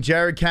you're saying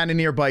Jared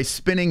Cannonier by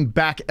spinning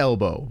back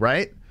elbow,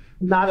 right?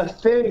 Not a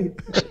thing.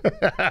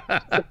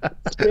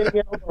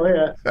 Spinning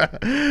elbow,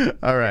 yeah.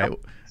 All right.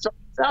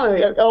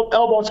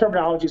 Elbow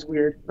terminology is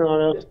weird. I don't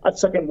know. I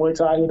suck at Muay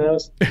Thai. Who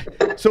knows?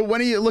 So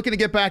when are you looking to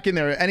get back in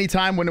there?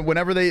 Anytime,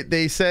 whenever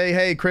they say,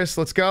 "Hey, Chris,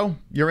 let's go,"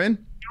 you're in.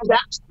 I was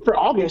asked for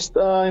August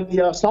in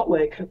the Salt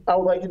Lake. I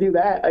would like to do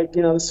that.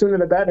 The sooner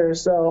the better.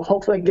 So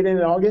hopefully I can get in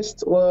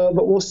August.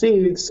 But we'll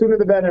see. The sooner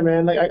the better,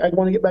 man. Like, I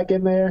want to get back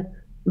in there.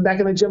 I'm back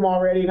in the gym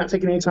already. Not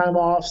taking any time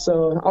off.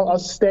 So I'll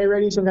stay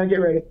ready. So I'm gonna get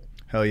ready.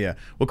 Hell yeah.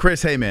 Well,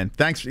 Chris, hey man,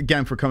 thanks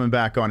again for coming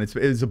back on. It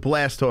was a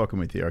blast talking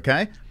with you.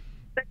 Okay.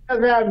 Thanks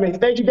for having me.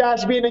 Thank you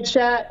guys for being in the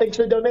chat. Thanks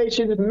for the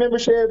donations and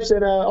memberships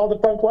and all the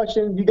fun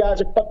questions. You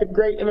guys are fucking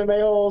great.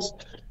 MMA-Holes.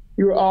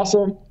 You were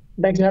awesome.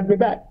 Thanks for having me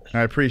back.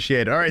 I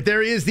appreciate it. All right,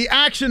 there he is, the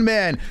action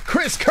man,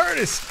 Chris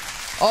Curtis,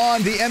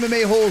 on the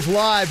MMA-Holes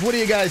Live. What do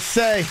you guys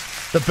say?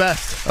 The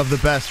best of the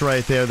best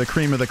right there, the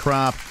cream of the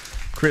crop.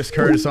 Chris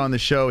Curtis on the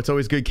show. It's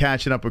always good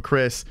catching up with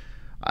Chris.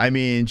 I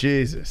mean,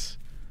 Jesus.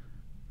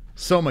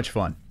 So much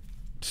fun.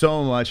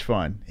 So much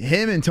fun.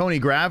 Him and Tony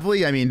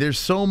Gravely, I mean, there's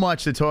so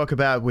much to talk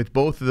about with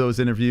both of those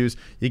interviews.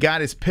 You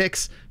got his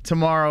picks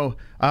tomorrow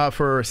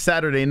for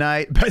Saturday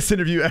night. Best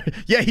interview.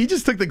 Yeah, he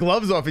just took the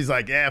gloves off. He's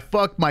like, yeah,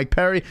 fuck Mike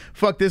Perry.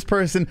 Fuck this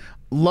person.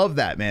 Love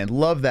that, man.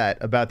 Love that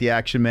about the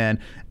Action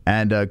Man.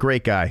 And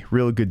great guy.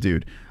 Real good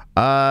dude.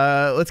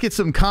 Let's get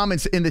some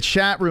comments in the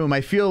chat room. I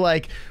feel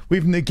like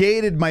we've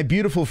negated my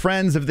beautiful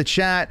friends of the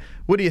chat.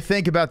 What do you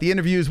think about the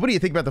interviews? What do you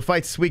think about the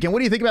fights this weekend? What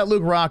do you think about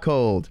Luke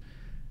Rockhold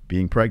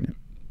being pregnant?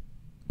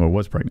 Or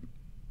was pregnant.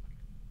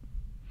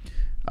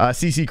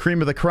 CC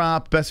Cream of the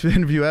Crop. Best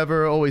interview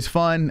ever. Always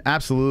fun.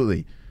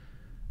 Absolutely.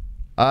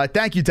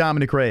 Thank you,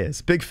 Dominic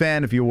Reyes. Big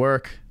fan of your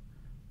work.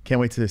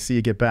 Can't wait to see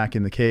you get back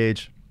in the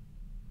cage.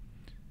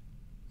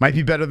 Might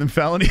be better than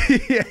Felony.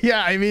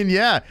 Yeah, I mean,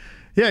 yeah.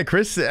 Yeah,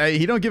 Chris,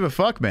 he don't give a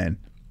fuck, man.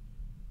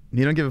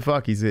 He don't give a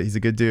fuck. He's a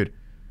good dude.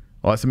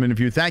 Awesome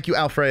interview. Thank you,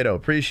 Alfredo.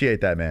 Appreciate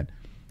that, man.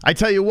 I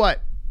tell you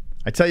what.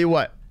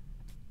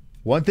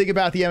 One thing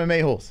about the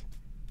MMA-Holes.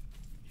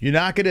 You're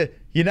not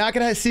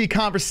gonna see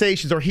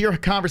conversations or hear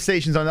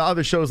conversations on the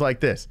other shows like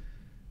this.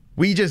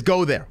 We just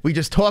go there. We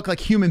just talk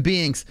like human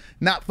beings,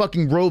 not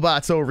fucking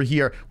robots over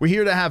here. We're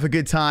here to have a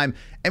good time,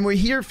 and we're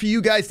here for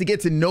you guys to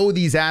get to know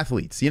these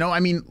athletes. You know, I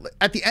mean,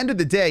 at the end of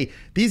the day,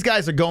 these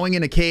guys are going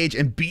in a cage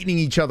and beating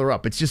each other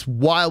up. It's just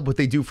wild what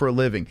they do for a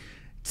living.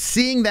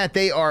 Seeing that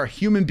they are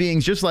human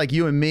beings just like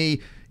you and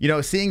me, you know,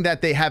 seeing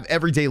that they have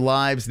everyday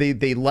lives, they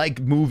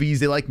like movies,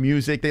 they like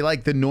music, they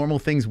like the normal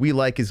things we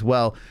like as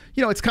well.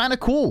 You know, it's kind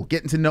of cool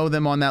getting to know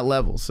them on that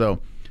level.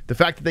 So the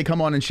fact that they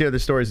come on and share their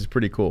stories is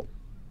pretty cool.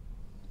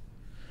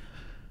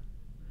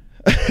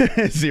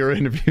 0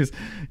 interviews.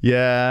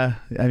 Yeah,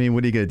 I mean,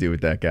 what are you going to do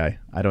with that guy?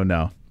 I don't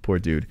know. Poor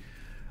dude.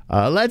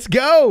 Let's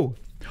go.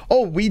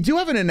 Oh, we do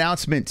have an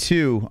announcement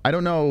too. I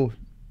don't know.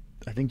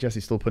 I think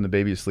Jesse's still putting the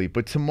baby to sleep.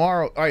 But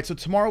tomorrow, all right, so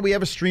tomorrow we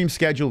have a stream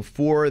scheduled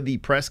for the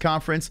press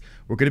conference.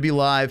 We're going to be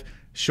live.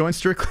 Sean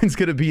Strickland's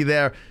going to be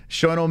there.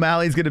 Sean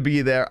O'Malley's going to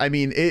be there. I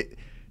mean,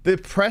 the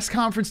press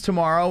conference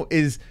tomorrow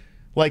is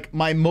like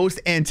my most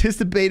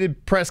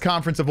anticipated press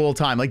conference of all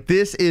time. Like,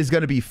 this is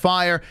going to be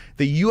fire.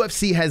 The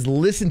UFC has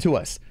listened to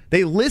us.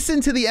 They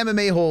listened to the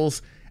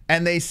MMA-Holes,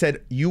 and they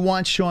said, you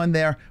want Sean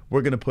there?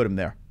 We're going to put him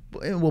there.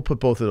 And we'll put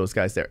both of those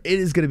guys there. It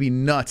is going to be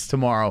nuts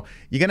tomorrow.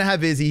 You're going to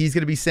have Izzy. He's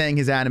going to be saying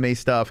his anime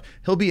stuff.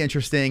 He'll be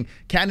interesting.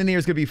 Cannonier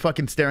is going to be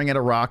fucking staring at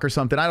a rock or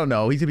something. I don't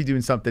know. He's going to be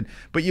doing something.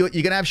 But you're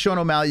going to have Sean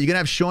O'Malley. You're going to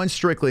have Sean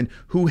Strickland,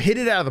 who hit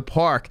it out of the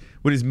park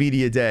with his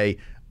media day.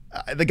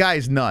 The guy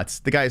is nuts.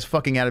 The guy is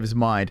fucking out of his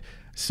mind.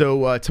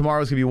 So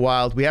tomorrow's going to be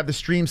wild. We have the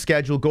stream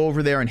schedule. Go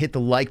over there and hit the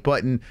like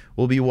button.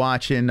 We'll be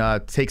watching,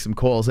 take some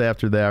calls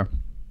after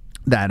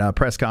that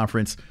press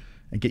conference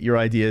and get your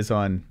ideas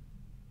on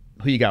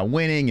who you got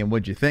winning and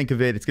what'd you think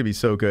of it. It's going to be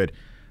so good.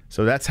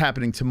 So that's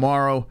happening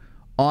tomorrow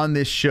on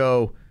this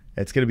show.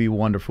 It's going to be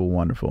wonderful,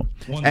 wonderful.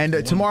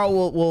 And tomorrow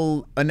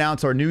we'll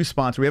announce our new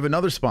sponsor. We have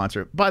another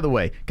sponsor. By the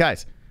way,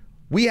 guys,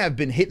 we have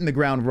been hitting the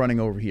ground running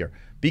over here.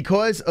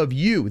 Because of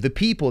you, the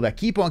people that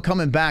keep on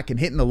coming back and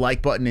hitting the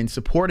like button and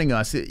supporting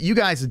us. You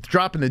guys are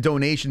dropping the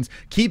donations,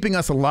 keeping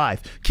us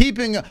alive,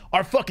 keeping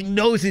our fucking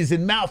noses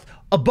and mouth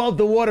above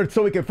the water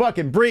so we can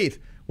fucking breathe.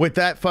 With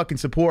that fucking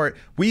support,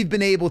 we've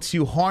been able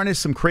to harness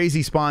some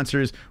crazy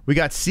sponsors. We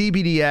got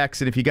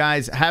CBDX, and if you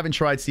guys haven't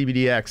tried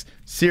CBDX,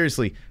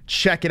 seriously,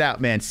 check it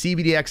out, man.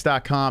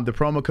 CBDX.com. The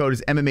promo code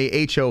is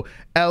MMAHOLES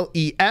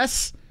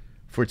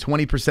for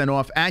 20%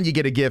 off, and you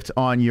get a gift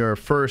on your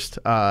first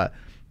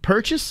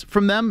purchase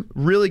from them.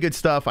 Really good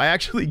stuff. I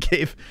actually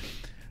gave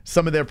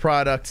some of their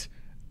product,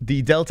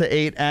 the Delta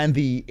 8 and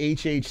the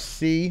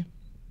HHC,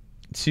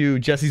 to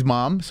Jesse's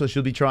mom, so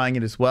she'll be trying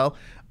it as well.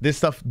 This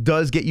stuff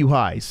does get you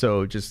high,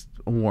 so just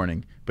a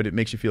warning, but it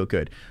makes you feel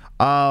good.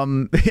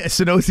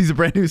 Synosi's a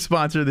brand new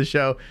sponsor of the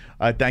show.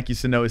 Thank you,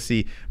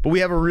 Synosi. But we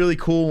have a really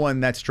cool one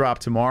that's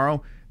dropped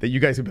tomorrow that you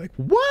guys will be like,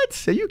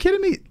 what? Are you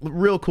kidding me?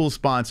 Real cool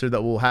sponsor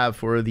that we'll have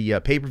for the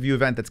pay-per-view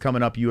event that's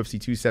coming up, UFC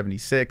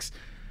 276.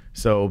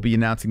 So we'll be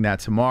announcing that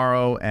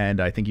tomorrow, and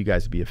I think you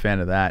guys would be a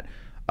fan of that.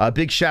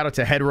 Big shout out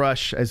to Head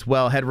Rush as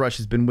well. Head Rush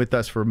has been with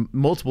us for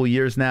multiple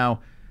years now.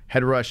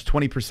 Head Rush,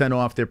 20%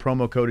 off. Their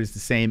promo code is the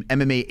same,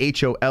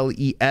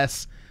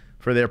 MMAHOLES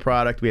for their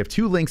product. We have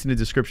 2 links in the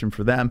description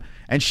for them.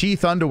 And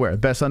Sheath Underwear,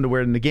 best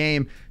underwear in the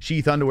game.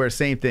 Sheath Underwear,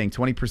 same thing,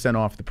 20%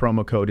 off. The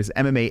promo code is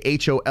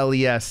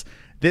MMAHOLES.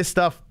 This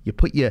stuff, you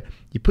put your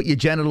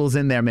genitals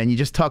in there, man. You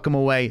just tuck them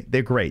away.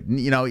 They're great.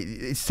 You know,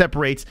 it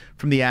separates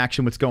from the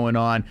action what's going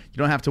on. You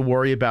don't have to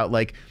worry about,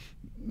 like,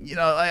 you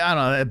know, I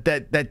don't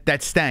know,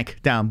 that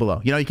stank down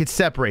below. You know, you can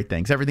separate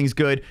things. Everything's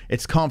good.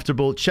 It's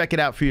comfortable. Check it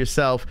out for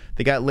yourself.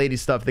 They got lady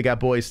stuff. They got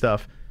boy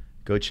stuff.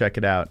 Go check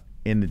it out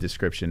in the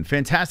description.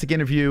 Fantastic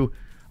interview.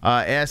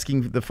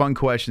 Asking the fun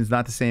questions,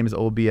 not the same as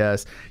old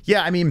BS.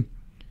 Yeah, I mean,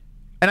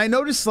 and I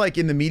noticed, like,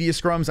 in the media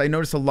scrums, I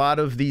noticed a lot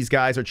of these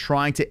guys are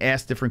trying to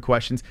ask different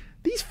questions.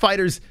 These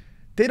fighters,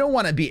 they don't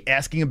want to be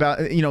asking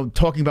about, you know,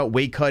 talking about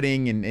weight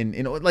cutting and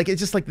you know, like it's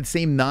just like the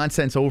same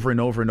nonsense over and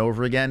over and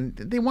over again.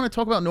 They want to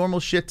talk about normal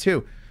shit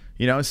too,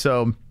 you know.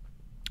 So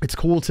it's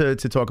cool to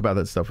talk about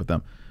that stuff with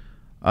them.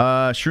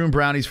 Shroom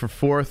Brownies for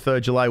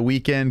 4th July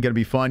weekend, gonna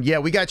be fun. Yeah,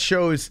 we got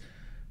shows.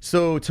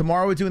 So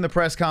tomorrow we're doing the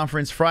press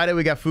conference. Friday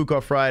we got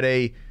Fuko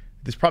Friday.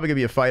 There's probably gonna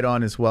be a fight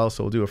on as well,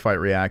 so we'll do a fight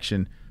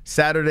reaction.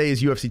 Saturday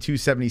is UFC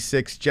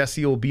 276.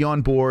 Jessie will be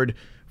on board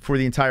for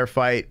the entire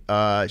fight.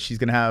 She's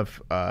gonna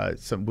have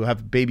we'll have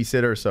a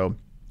babysitter, so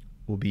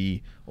we'll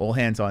be all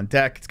hands on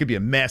deck. It's gonna be a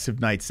massive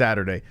night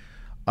Saturday.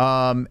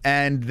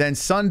 And then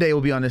Sunday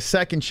will be on the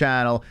second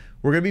channel.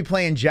 We're gonna be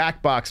playing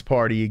Jackbox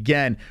Party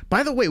again.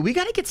 By the way, we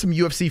gotta get some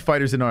UFC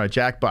fighters in our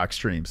Jackbox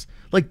streams.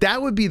 Like,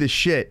 that would be the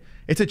shit.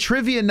 It's a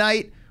trivia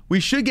night. We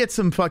should get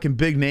some fucking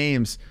big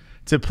names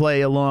to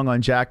play along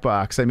on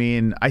Jackbox. I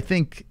mean, I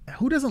think,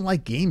 who doesn't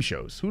like game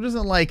shows? Who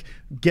doesn't like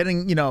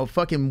getting, you know,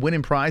 fucking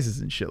winning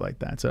prizes and shit like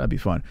that? So that'd be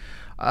fun.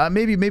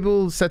 Maybe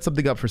we'll set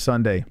something up for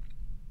Sunday.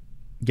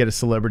 Get a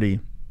celebrity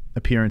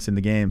appearance in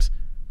the games.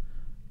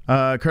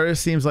 Curtis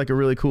seems like a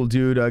really cool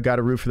dude. Got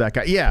to root for that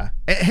guy. Yeah,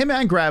 him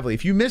and Gravely.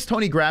 If you missed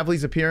Tony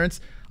Gravely's appearance,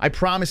 I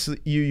promise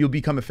you'll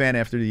become a fan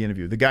after the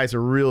interview. The guy's a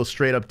real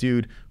straight up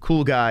dude,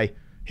 cool guy.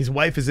 His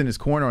wife is in his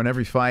corner on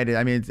every fight.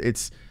 I mean,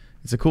 it's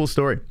a cool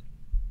story.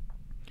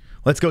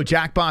 Let's go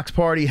Jackbox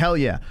Party. Hell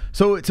yeah.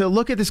 So to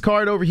look at this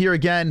card over here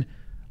again,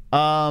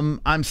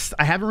 I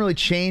haven't really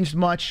changed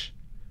much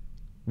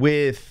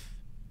with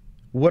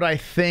what I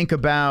think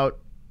about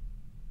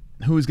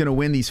who's going to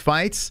win these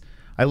fights.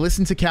 I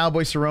listened to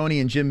Cowboy Cerrone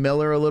and Jim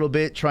Miller a little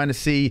bit, trying to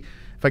see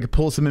if I could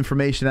pull some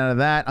information out of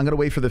that. I'm going to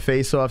wait for the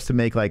face-offs to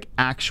make like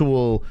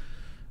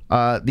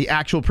the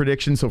actual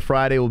predictions. So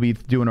Friday we'll be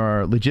doing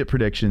our legit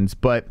predictions.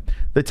 But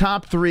the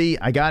top 3,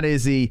 I got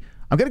Izzy.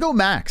 I'm going to go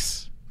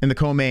Max in the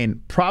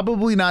co-main.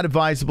 Probably not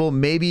advisable.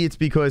 Maybe it's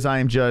because I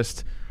am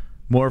just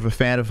more of a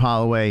fan of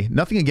Holloway.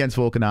 Nothing against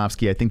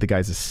Volkanovski. I think the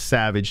guy's a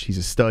savage. He's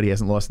a stud. He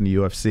hasn't lost in the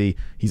UFC.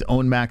 He's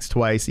owned Max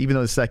twice, even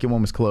though the second one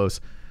was close.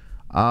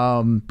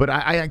 But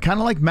I kind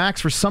of like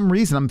Max for some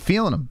reason. I'm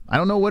feeling him. I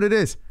don't know what it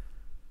is.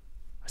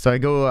 So I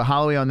go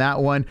Holloway on that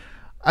one.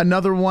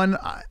 Another one,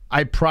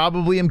 I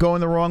probably am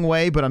going the wrong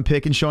way, but I'm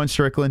picking Sean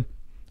Strickland.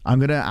 I'm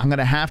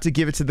gonna have to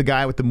give it to the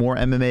guy with the more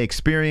MMA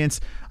experience.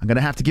 I'm gonna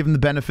have to give him the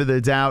benefit of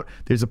the doubt.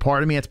 There's a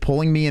part of me that's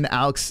pulling me in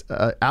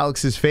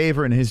Alex's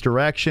favor, in his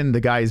direction.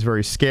 The guy is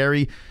very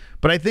scary,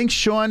 but I think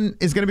Sean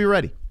is gonna be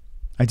ready.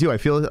 I do. I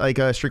feel like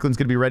Strickland's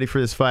gonna be ready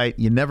for this fight.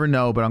 You never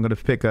know, but I'm gonna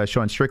pick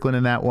Sean Strickland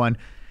in that one.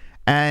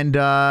 And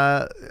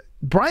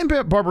Brian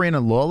Barberena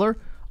and Lawler,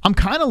 I'm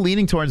kind of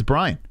leaning towards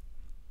Brian.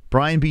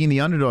 Brian being the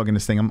underdog in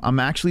this thing. I'm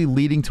actually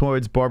leading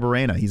towards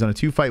Barberena. He's on a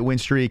 2-fight win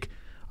streak.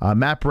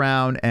 Matt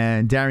Brown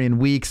and Darian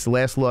Weeks. The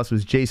last loss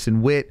was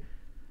Jason Witt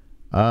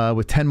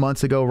with 10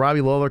 months ago.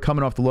 Robbie Lawler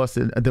coming off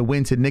the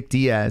win to Nick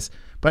Diaz.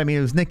 But I mean,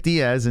 it was Nick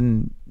Diaz,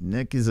 and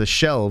Nick is a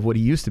shell of what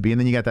he used to be. And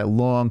then you got that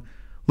long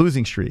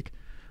losing streak.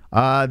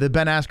 The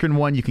Ben Askren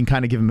one, you can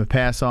kind of give him a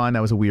pass on.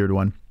 That was a weird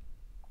one.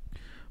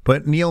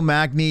 But Neil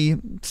Magny,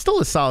 still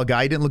a solid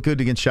guy. He didn't look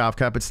good against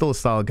Shavkat, but still a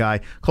solid guy.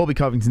 Colby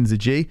Covington's a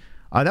G.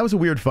 That was a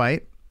weird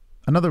fight.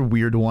 Another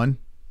weird one.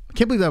 I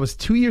can't believe that was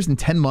 2 years and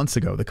 10 months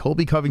ago, the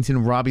Colby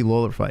Covington Robbie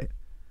Lawler fight.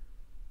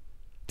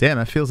 Damn,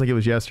 that feels like it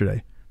was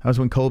yesterday. That was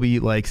when Colby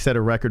set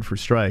a record for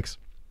strikes.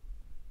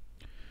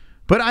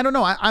 But I don't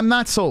know. I'm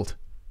not sold.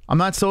 I'm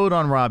not sold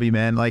on Robbie,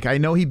 man. Like, I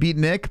know he beat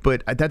Nick,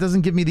 but that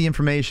doesn't give me the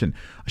information.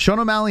 Sean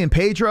O'Malley and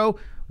Pedro.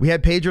 We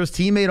had Pedro's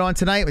teammate on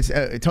tonight.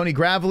 It's Tony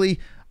Gravely.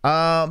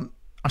 I'm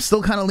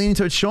still kind of leaning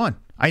towards Sean.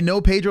 I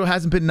know Pedro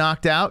hasn't been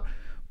knocked out,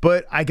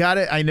 but I got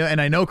it. I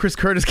know Chris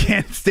Curtis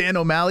can't stand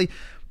O'Malley,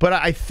 but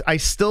I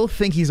still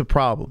think he's a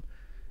problem.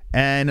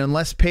 And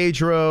unless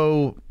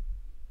Pedro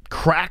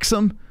cracks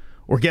him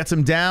or gets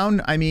him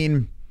down, I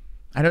mean,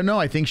 I don't know.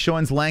 I think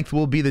Sean's length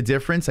will be the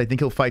difference. I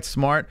think he'll fight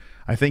smart.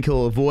 I think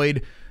he'll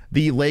avoid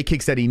the leg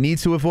kicks that he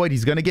needs to avoid.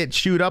 He's going to get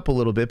chewed up a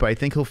little bit, but I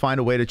think he'll find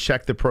a way to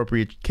check the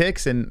appropriate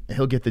kicks, and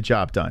he'll get the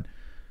job done.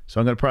 So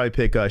I'm going to probably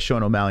pick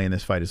Sean O'Malley in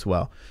this fight as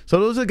well. So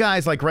those are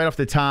guys right off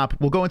the top.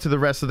 We'll go into the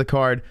rest of the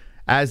card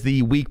as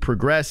the week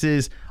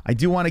progresses. I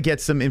do want to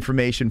get some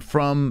information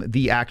from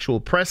the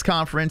actual press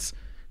conference,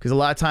 because a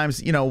lot of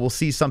times, we'll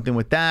see something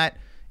with that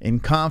in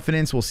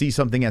confidence. We'll see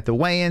something at the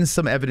weigh-ins,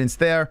 some evidence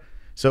there.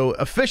 So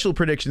official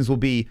predictions will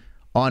be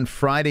on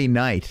Friday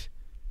night,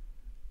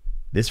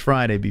 this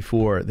Friday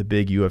before the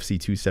big UFC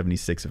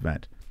 276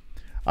 event.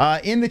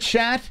 In the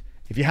chat,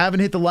 if you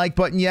haven't hit the like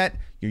button yet,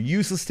 you're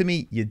useless to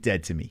me. You're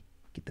dead to me.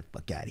 Get the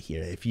fuck out of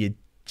here. If you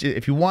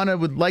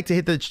would like to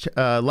hit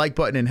the like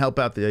button and help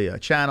out the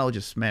channel,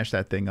 just smash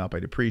that thing up.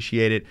 I'd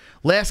appreciate it.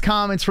 Last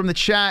comments from the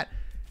chat,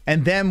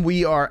 and then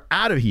we are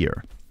out of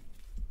here.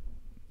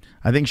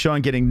 I think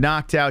Sean getting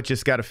knocked out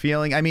just got a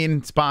feeling. I mean,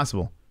 it's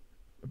possible.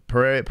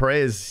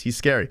 Perez, he's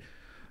scary.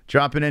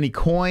 Dropping any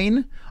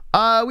coin?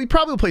 We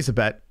probably place a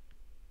bet.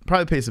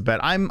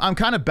 I'm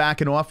kind of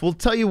backing off. We'll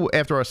tell you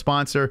after our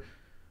sponsor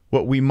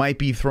what we might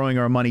be throwing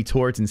our money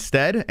towards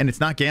instead, and it's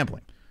not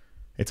gambling.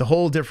 It's a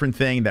whole different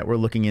thing that we're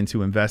looking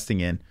into investing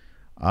in.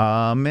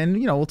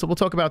 And you know, we'll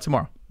talk about it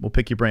tomorrow. We'll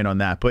pick your brain on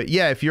that. But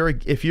yeah, if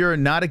you're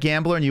not a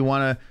gambler and you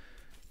want to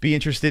be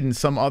interested in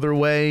some other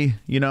way,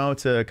 you know,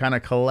 to kind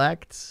of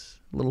collect,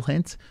 a little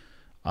hint,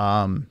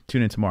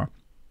 tune in tomorrow.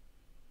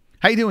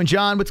 How you doing,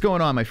 John? What's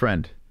going on, my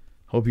friend?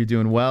 Hope you're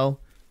doing well.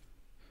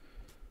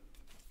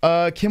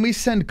 Can we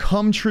send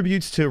cum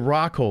tributes to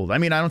Rockhold? I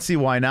mean, I don't see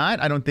why not.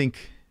 I don't think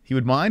he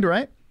would mind,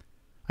 right?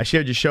 I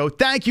shared your show.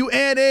 Thank you,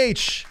 Ann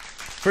H,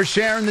 for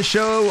sharing the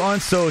show on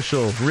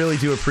social. Really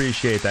do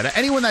appreciate that.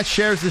 Anyone that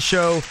shares the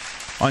show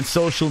on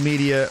social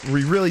media,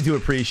 we really do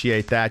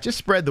appreciate that. Just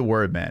spread the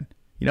word, man.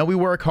 You know, we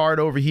work hard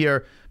over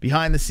here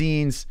behind the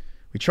scenes.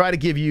 We try to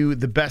give you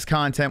the best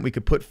content we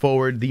could put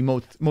forward, the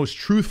most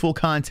truthful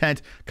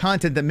content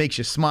that makes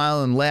you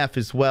smile and laugh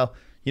as well.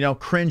 You know,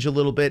 cringe a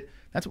little bit.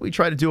 That's what we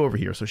try to do over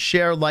here. So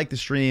share, like the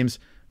streams.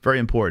 Very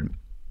important.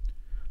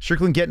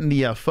 Strickland getting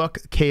the fuck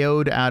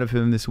KO'd out of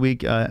him this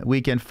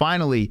weekend.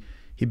 Finally,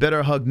 he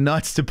better hug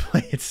nuts to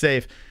play it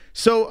safe.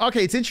 So,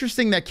 okay, it's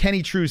interesting that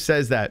Kenny True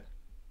says that,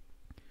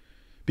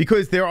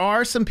 because there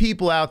are some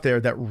people out there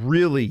that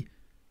really,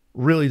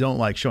 really don't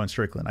like Sean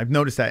Strickland. I've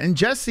noticed that. And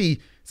Jessie,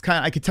 it's kind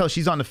of, I could tell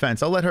she's on the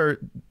fence. I'll let her,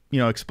 you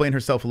know, explain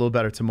herself a little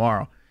better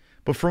tomorrow.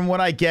 But from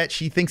what I get,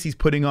 she thinks he's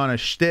putting on a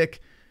shtick,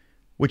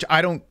 which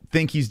I don't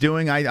think he's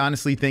doing. I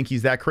honestly think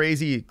he's that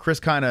crazy. Chris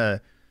kind of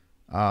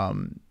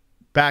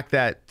backed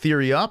that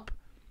theory up.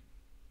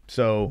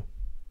 So,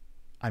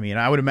 I mean,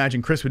 I would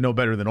imagine Chris would know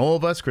better than all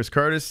of us. Chris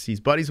Curtis, he's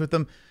buddies with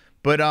them.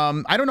 But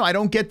I don't know. I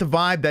don't get the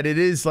vibe that it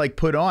is like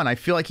put on. I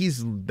feel like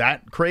he's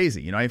that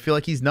crazy. You know, I feel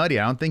like he's nutty.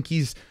 I don't think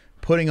he's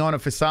putting on a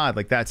facade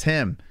like that's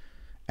him.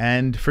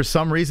 And for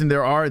some reason,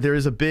 there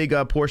is a big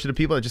portion of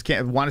people that just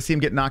can't want to see him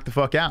get knocked the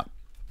fuck out.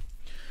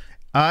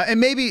 And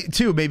maybe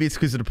it's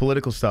because of the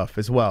political stuff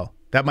as well.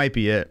 That might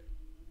be it.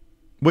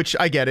 Which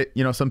I get it.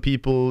 You know, some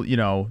people, you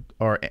know,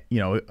 are, you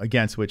know,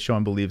 against what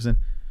Sean believes in.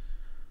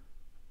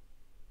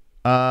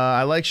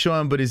 I like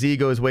Sean, but his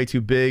ego is way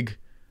too big.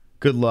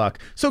 Good luck.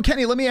 So,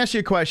 Kenny, let me ask you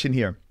a question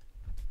here.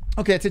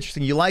 Okay, that's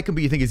interesting. You like him,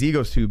 but you think his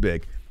ego's too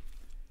big.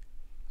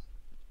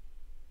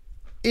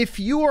 If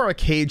you are a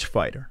cage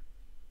fighter,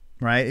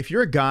 right? If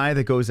you're a guy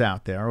that goes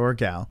out there, or a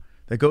gal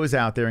that goes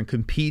out there and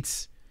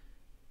competes,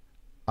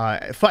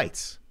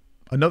 fights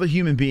another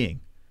human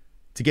being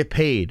to get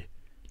paid,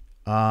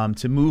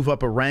 to move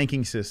up a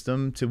ranking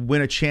system, to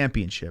win a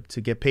championship,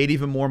 to get paid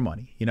even more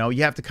money. You know,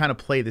 you have to kind of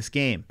play this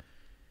game.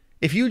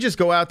 If you just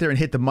go out there and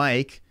hit the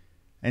mic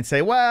and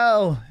say,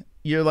 well,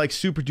 you're like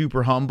super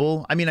duper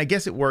humble. I mean, I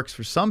guess it works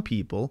for some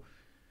people.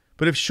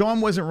 But if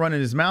Sean wasn't running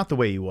his mouth the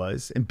way he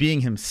was and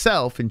being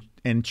himself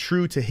and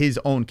true to his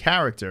own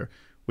character,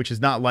 which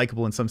is not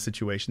likable in some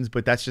situations,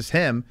 but that's just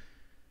him,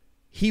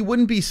 he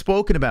wouldn't be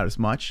spoken about as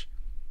much.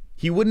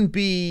 He wouldn't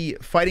be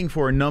fighting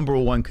for a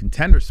 #1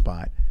 contender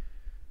spot.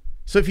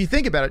 So if you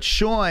think about it,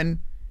 Sean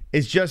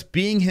is just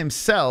being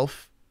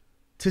himself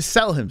to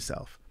sell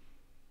himself,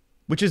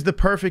 which is the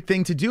perfect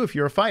thing to do if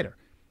you're a fighter.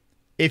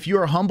 If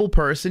you're a humble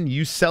person,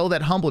 you sell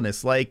that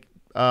humbleness like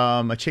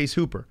a Chase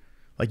Hooper.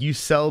 Like you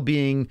sell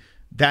being,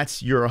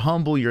 you're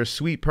humble, you're a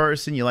sweet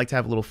person, you like to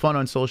have a little fun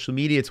on social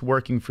media. It's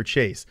working for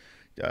Chase.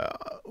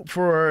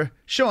 For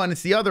Sean,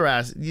 it's the other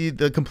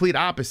the complete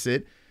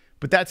opposite.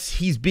 But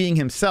he's being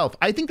himself.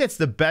 I think that's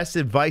the best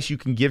advice you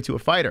can give to a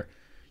fighter.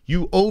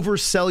 You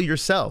oversell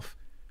yourself,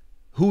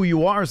 who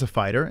you are as a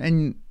fighter,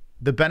 and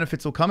the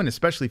benefits will come in,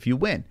 especially if you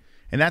win.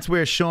 And that's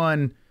where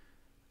Sean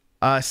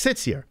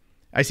sits here.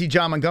 I see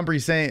John Montgomery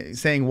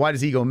saying, why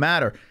does ego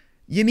matter?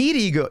 You need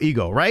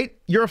ego, right?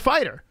 You're a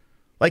fighter.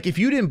 Like if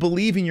you didn't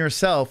believe in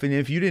yourself and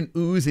if you didn't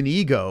ooze an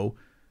ego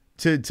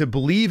to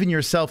believe in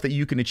yourself that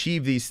you can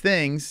achieve these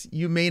things,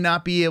 you may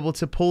not be able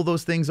to pull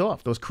those things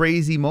off, those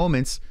crazy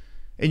moments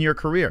in your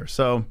career.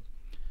 So,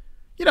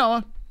 you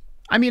know,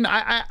 I mean,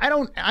 I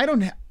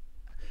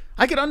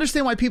could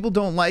understand why people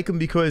don't like him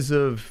because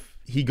of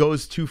he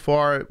goes too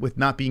far with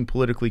not being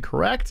politically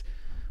correct.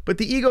 But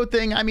the ego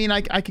thing, I mean,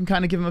 I can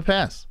kind of give him a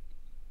pass.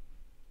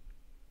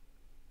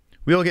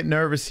 We all get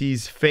nervous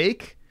he's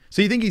fake.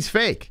 So you think he's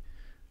fake?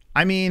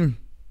 I mean,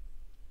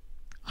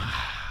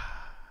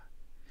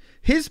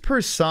 his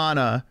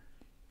persona,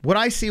 what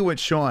I see with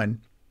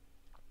Sean,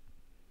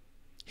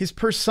 his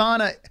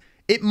persona,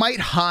 it might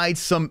hide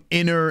some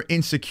inner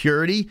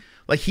insecurity.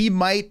 Like he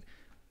might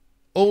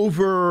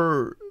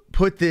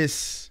put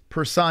this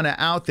persona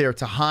out there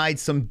to hide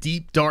some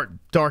deep,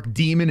 dark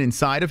demon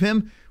inside of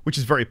him, which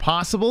is very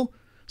possible.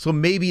 So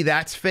maybe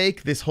that's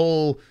fake. This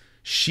whole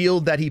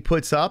shield that he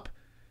puts up,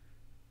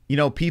 you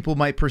know, people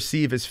might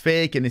perceive as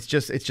fake, and it's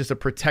just a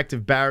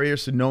protective barrier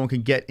so no one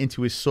can get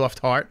into his soft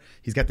heart.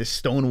 He's got this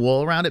stone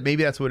wall around it.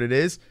 Maybe that's what it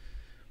is.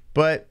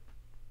 But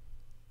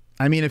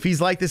I mean, if he's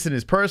like this in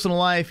his personal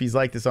life, he's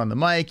like this on the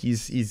mic,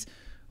 he's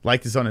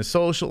like this on his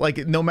social, like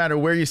no matter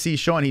where you see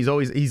Sean, he's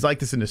like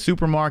this in the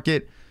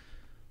supermarket.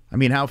 I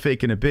mean, how fake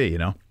can it be, you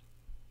know?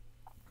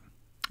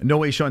 No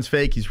way Sean's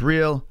fake, he's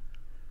real.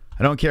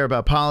 I don't care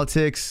about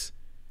politics.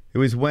 It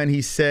was when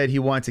he said he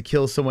wanted to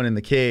kill someone in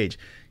the cage.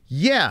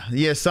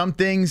 Yeah, some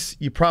things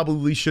you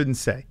probably shouldn't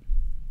say.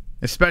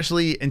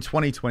 especially in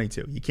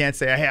 2022. You can't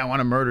say, hey, I want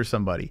to murder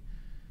somebody.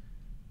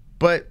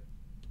 But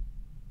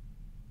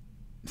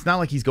it's not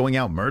like he's going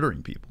out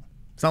murdering people.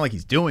 It's not like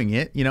he's doing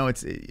it. You know,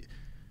 it's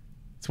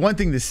one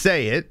thing to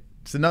say it.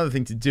 It's another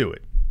thing to do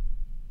it.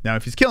 Now,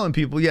 if he's killing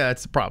people, yeah,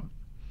 that's a problem.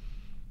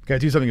 Got to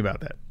do something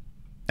about that.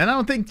 And I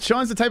don't think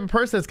Sean's the type of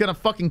person that's going to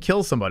fucking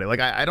kill somebody.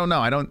 Like, I don't know.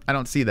 I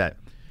don't see that.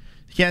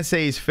 You can't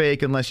say he's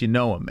fake unless you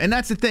know him. And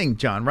that's the thing,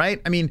 John,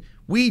 right? I mean,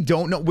 we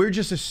don't know. We're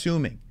just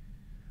assuming.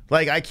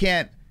 Like, I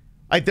can't,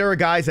 like, there are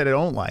guys that I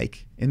don't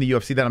like in the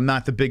UFC that I'm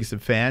not the biggest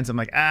of fans. I'm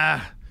like,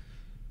 I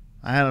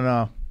don't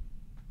know.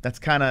 That's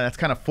kind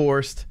of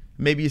forced.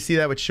 Maybe you see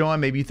that with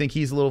Sean. Maybe you think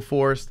he's a little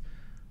forced.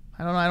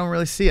 I don't know. I don't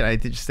really see it. I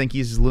just think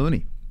he's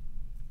loony.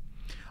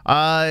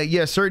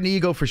 Yeah, certain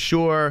ego for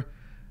sure.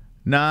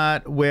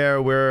 Not where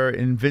we're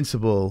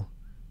invincible,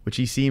 which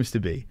he seems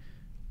to be.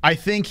 I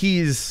think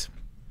he's,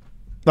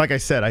 like I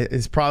said,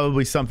 it's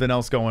probably something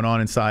else going on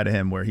inside of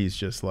him where he's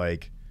just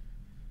like,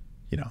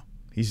 you know,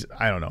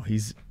 I don't know.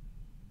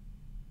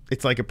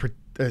 It's like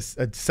a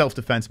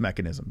self-defense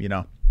mechanism, you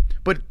know.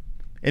 But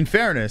in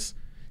fairness,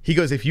 he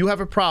goes, if you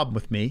have a problem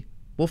with me,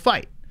 we'll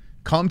fight.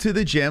 Come to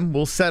the gym,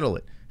 we'll settle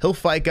it. He'll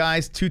fight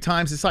guys 2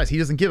 times his size. He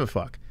doesn't give a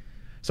fuck.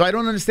 So I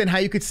don't understand how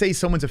you could say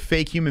someone's a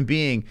fake human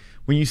being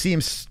when you see him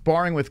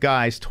sparring with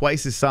guys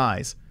twice his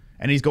size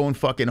and he's going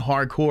fucking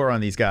hardcore on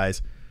these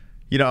guys.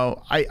 You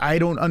know, I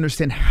don't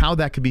understand how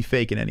that could be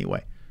fake in any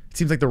way. It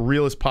seems like the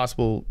realest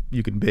possible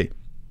you can be.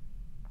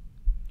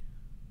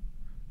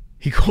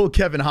 He called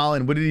Kevin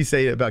Holland. What did he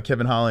say about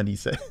Kevin Holland? He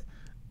said,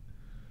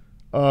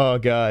 oh,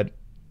 God.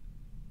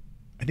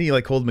 I think he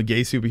like called him a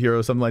gay superhero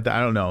or something like that.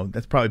 I don't know.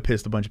 That's probably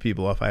pissed a bunch of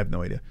people off. I have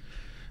no idea.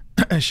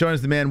 Sean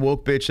is the man,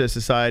 woke bitch that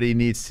society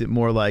needs to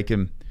more like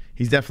him.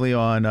 He's definitely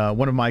on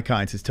one of my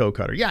kinds, his toe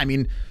cutter. Yeah, I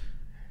mean,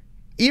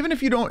 even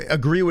if you don't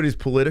agree with his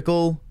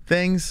political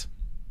things,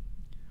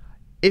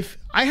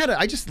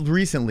 I just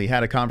recently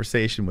had a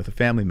conversation with a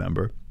family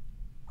member.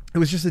 It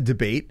was just a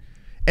debate,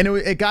 and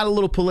it got a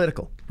little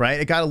political, right?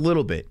 It got a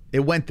little bit. It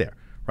went there,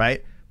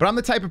 right? But I'm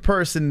the type of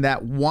person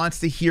that wants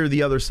to hear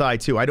the other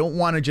side too. I don't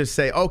want to just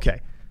say,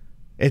 okay,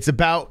 it's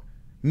about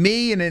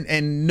me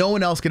and no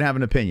one else can have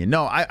an opinion.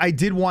 No, I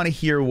did want to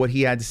hear what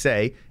he had to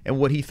say and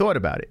what he thought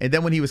about it. And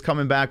then when he was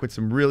coming back with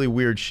some really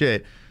weird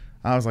shit,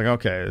 I was like,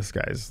 okay, this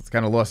guy's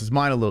kind of lost his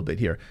mind a little bit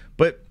here.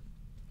 But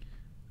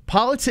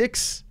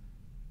politics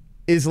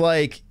is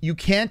like, you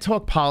can't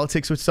talk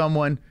politics with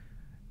someone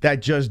that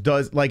just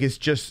does, like, it's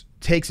just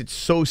takes it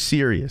so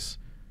serious.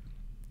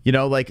 You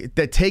know, like,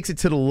 that takes it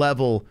to the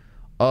level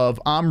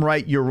of, I'm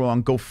right, you're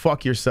wrong, go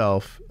fuck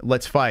yourself,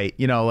 let's fight.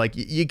 You know, like,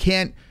 you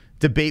can't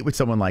debate with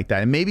someone like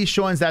that. And maybe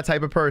Sean's that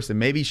type of person.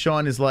 Maybe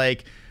Sean is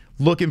like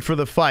looking for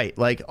the fight.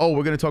 Like, oh,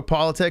 we're going to talk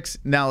politics?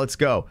 Now let's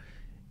go.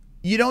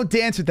 You don't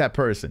dance with that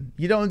person.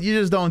 You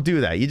just don't do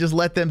that. You just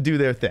let them do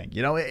their thing.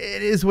 You know,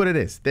 it is what it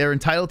is. They're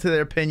entitled to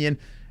their opinion,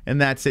 and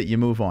that's it. You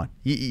move on.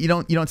 You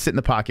don't sit in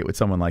the pocket with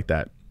someone like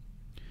that.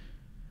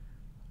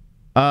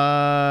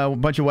 A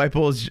bunch of white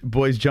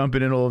boys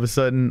jumping in all of a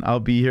sudden.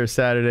 I'll be here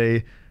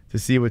Saturday to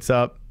see what's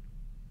up.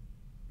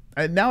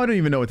 Now I don't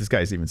even know what this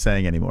guy's even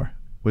saying anymore.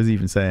 What is he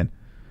even saying?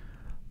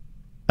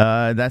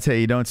 That's how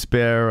you don't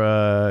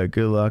spare.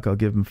 Good luck. I'll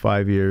give him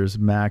 5 years.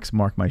 Max,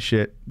 mark my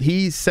shit.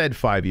 He said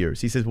 5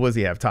 years. He says, what does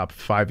he have? Top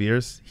 5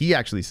 years? He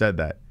actually said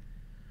that.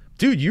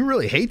 Dude, you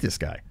really hate this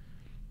guy.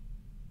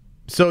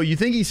 So you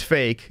think he's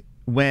fake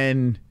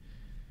when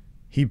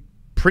he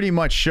pretty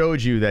much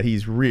showed you that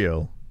he's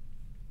real.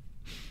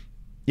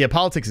 Yeah,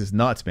 politics is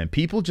nuts, man.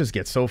 People just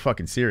get so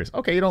fucking serious.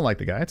 Okay, you don't like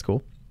the guy. It's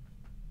cool.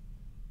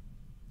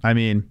 I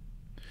mean,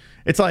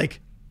 it's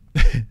like...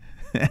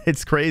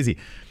 it's crazy.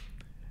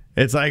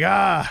 It's like,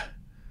 I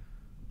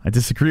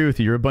disagree with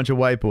you. You're a bunch of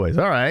white boys.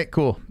 All right,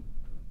 cool.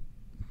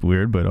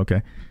 Weird, but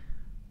okay.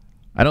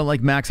 I don't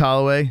like Max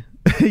Holloway.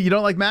 You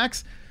don't like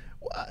Max?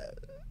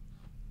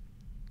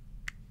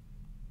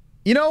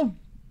 You know,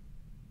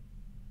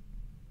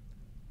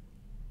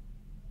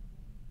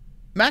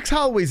 Max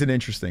Holloway's an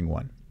interesting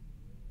one.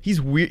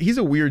 He's weird. He's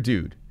a weird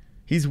dude.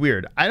 He's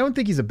weird. I don't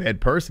think he's a bad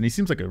person. He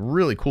seems like a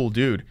really cool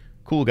dude.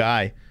 Cool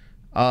guy.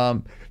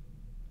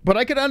 But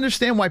I could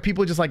understand why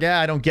people are just like,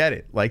 I don't get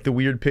it. Like the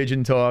weird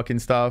pigeon talk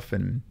and stuff.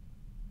 And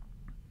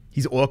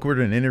he's awkward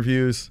in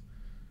interviews.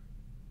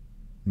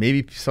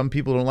 Maybe some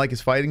people don't like his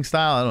fighting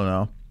style. I don't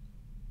know.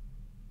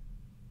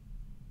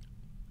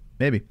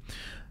 Maybe.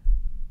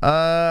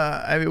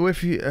 I mean,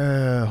 if you,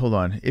 hold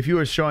on. If you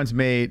were Sean's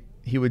mate,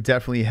 he would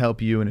definitely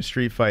help you in a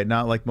street fight.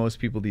 Not like most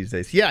people these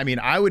days. Yeah, I mean,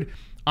 I would,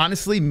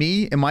 honestly,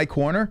 me in my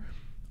corner,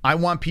 I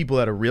want people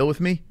that are real with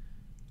me.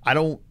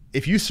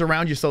 If you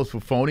surround yourselves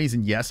with phonies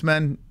and yes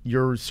men,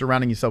 you're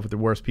surrounding yourself with the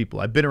worst people.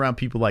 I've been around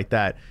people like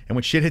that. And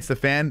when shit hits the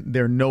fan,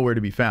 they're nowhere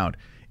to be found.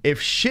 If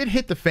shit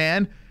hit the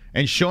fan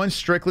and Sean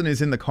Strickland is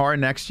in the car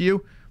next to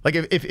you, like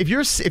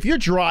if you're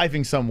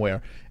driving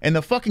somewhere and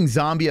the fucking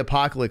zombie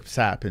apocalypse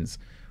happens,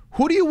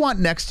 who do you want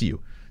next to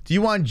you? Do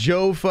you want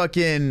Joe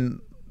fucking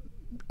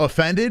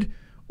offended,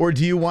 or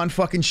do you want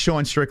fucking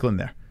Sean Strickland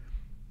there?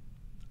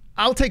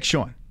 I'll take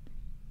Sean.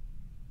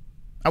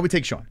 I would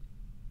take Sean.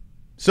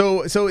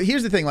 So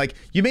here's the thing. Like,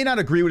 you may not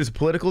agree with his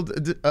political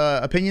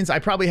opinions. I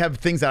probably have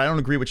things that I don't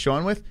agree with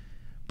Sean with.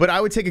 But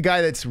I would take a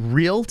guy that's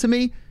real to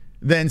me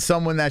than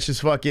someone that's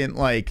just fucking,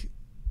 like,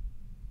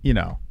 you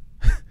know.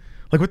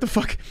 Like, what the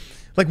fuck?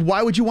 Like,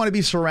 why would you want to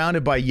be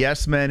surrounded by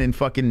yes men and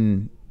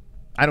fucking,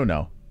 I don't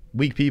know,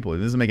 weak people? It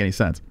doesn't make any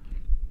sense.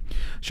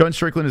 Sean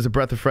Strickland is a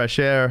breath of fresh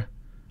air.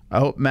 I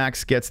hope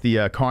Max gets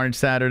the Carnage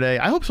Saturday.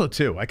 I hope so,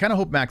 too. I kind of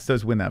hope Max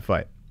does win that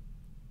fight.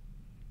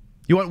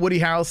 You want Woody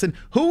Harrelson?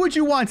 Who would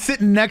you want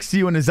sitting next to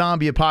you in a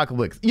zombie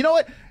apocalypse? You know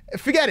what?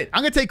 Forget it.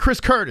 I'm going to take Chris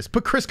Curtis.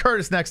 Put Chris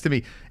Curtis next to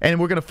me, and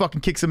we're going to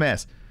fucking kick some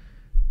ass.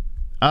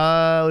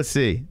 Let's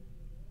see.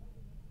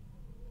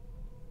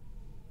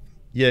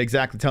 Yeah,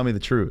 exactly. Tell me the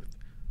truth.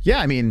 Yeah,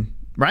 I mean,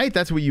 right?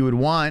 That's what you would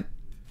want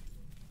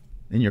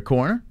in your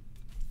corner.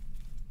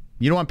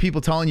 You don't want people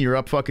telling you you're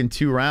up fucking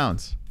 2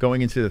 rounds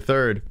going into the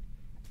 3rd.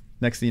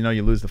 Next thing you know,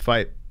 you lose the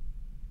fight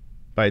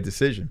by a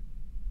decision.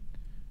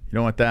 You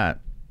don't want that.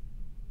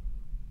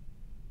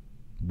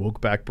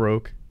 Woke back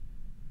broke.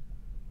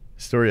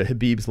 Story of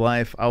Habib's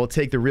life. I will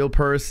take the real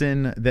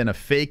person than a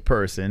fake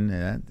person.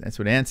 That's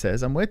what Ant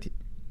says. I'm with you.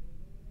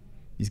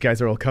 These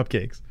guys are all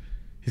cupcakes.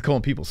 He's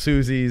calling people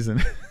Susies,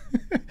 and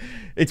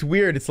it's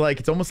weird. It's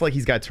almost like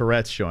he's got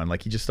Tourette's, Sean.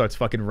 Like, he just starts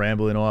fucking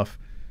rambling off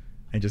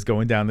and just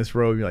going down this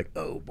road. You're like,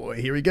 oh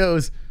boy, here he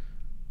goes.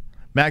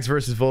 Max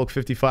versus Volk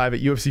 55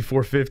 at UFC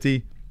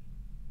 450.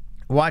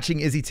 Watching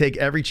Izzy take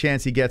every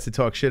chance he gets to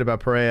talk shit about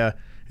Pereira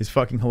is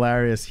fucking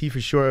hilarious. He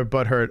for sure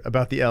butthurt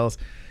about the L's.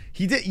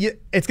 He did.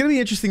 It's going to be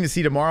interesting to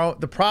see tomorrow.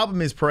 The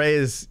problem is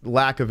Pereira's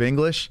lack of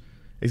English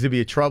is going to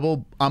be a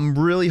trouble. I'm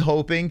really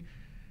hoping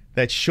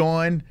that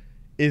Sean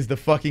is the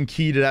fucking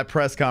key to that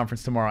press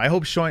conference tomorrow. I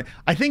hope Sean...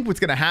 I think what's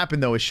going to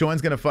happen, though, is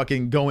Sean's going to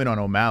fucking go in on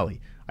O'Malley.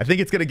 I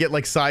think it's going to get,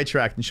 like,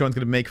 sidetracked, and Sean's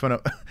going to make fun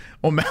of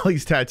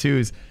O'Malley's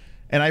tattoos.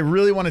 And I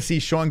really want to see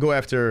Sean go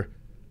after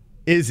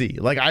Izzy.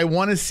 Like, I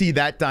want to see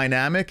that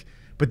dynamic,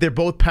 but they're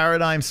both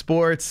paradigm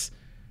sports.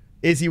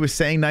 Izzy was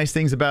saying nice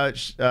things about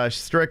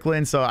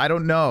Strickland, so I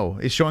don't know.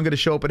 Is Sean going to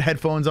show up with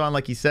headphones on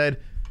like he said?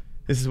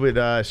 This is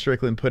what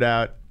Strickland put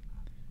out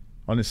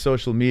on his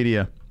social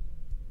media.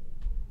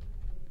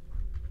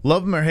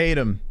 Love him or hate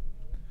him,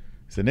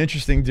 he's an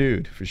interesting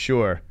dude, for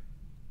sure.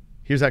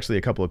 Here's actually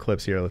a couple of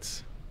clips here.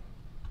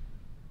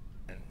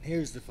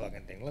 Here's the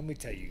fucking thing. Let me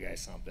tell you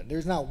guys something.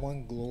 There's not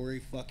one glory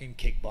fucking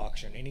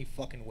kickboxer in any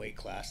fucking weight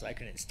class that I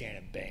couldn't stand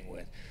and bang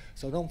with.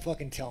 So don't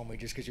fucking tell me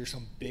just because you're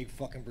some big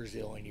fucking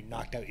Brazilian, you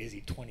knocked out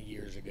Izzy 20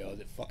 years ago,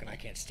 that fucking I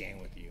can't stand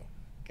with you.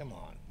 Come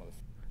on,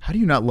 motherfucker. How do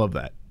you not love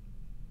that?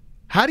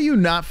 How do you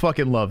not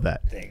fucking love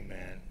that? Thing, man.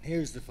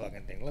 Here's the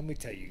fucking thing. Let me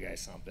tell you guys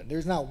something.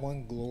 There's not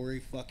one glory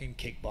fucking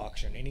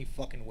kickboxer in any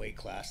fucking weight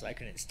class that I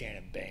couldn't stand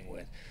and bang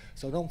with.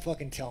 So don't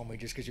fucking tell me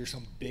just because you're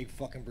some big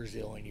fucking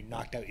Brazilian, you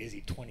knocked out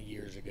Izzy 20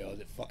 years ago,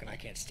 that fucking I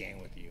can't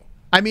stand with you.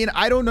 I mean,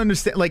 I don't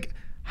understand. Like,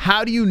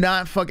 how do you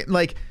not fucking...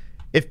 Like,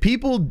 if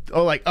people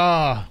are like,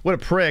 oh, what a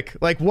prick.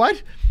 Like,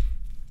 what?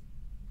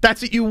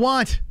 That's what you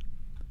want.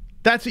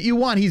 That's what you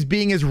want. He's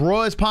being as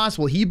raw as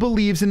possible. He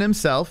believes in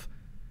himself,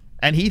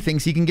 and he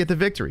thinks he can get the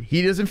victory.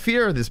 He doesn't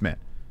fear this man.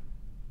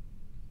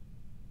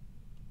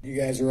 You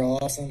guys are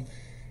awesome.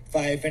 If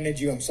I offended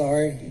you, I'm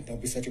sorry.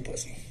 Don't be such a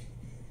pussy.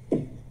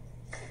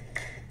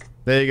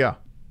 There you go.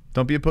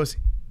 Don't be a pussy.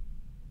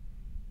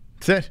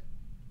 That's it.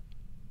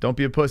 Don't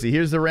be a pussy.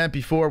 Here's the rant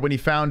before when he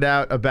found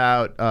out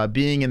about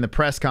being in the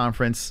press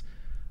conference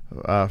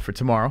for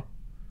tomorrow.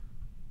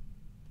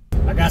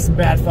 I got some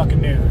bad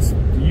fucking news.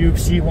 The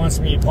UFC wants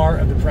me a part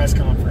of the press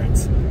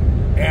conference.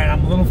 And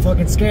I'm a little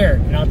fucking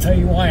scared. And I'll tell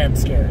you why I'm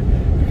scared.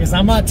 Because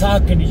I'm not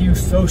talking to you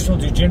social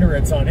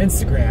degenerates on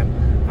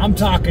Instagram. I'm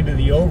talking to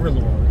the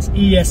overlords,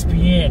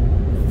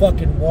 ESPN,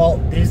 fucking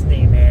Walt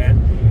Disney,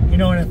 man. You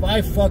know, and if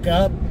I fuck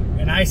up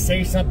and I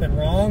say something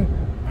wrong,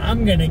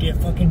 I'm gonna get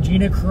fucking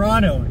Gina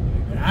Carano'd,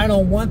 and I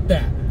don't want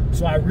that.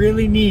 So I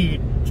really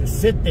need to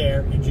sit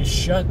there and just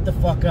shut the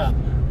fuck up.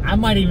 I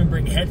might even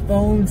bring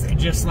headphones and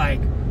just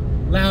like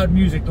loud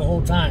music the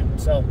whole time.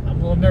 So I'm a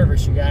little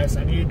nervous, you guys.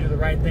 I need to do the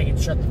right thing and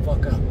shut the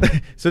fuck up.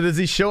 So does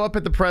he show up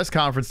at the press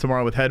conference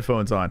tomorrow with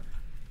headphones on?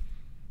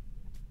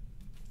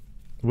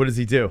 What does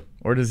he do?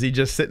 Or does he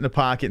just sit in the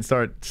pocket and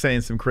start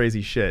saying some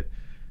crazy shit?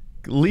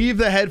 Leave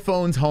the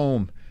headphones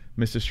home,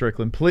 Mr.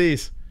 Strickland.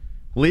 Please.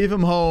 Leave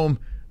them home.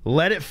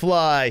 Let it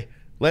fly.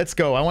 Let's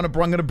go. I'm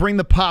going to bring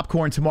the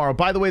popcorn tomorrow.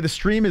 By the way, the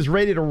stream is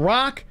ready to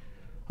rock.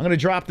 I'm going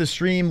to drop the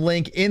stream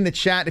link in the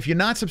chat. If you're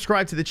not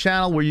subscribed to the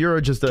channel, where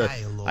you're just a...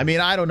 I mean,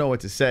 I don't know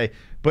what to say.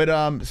 But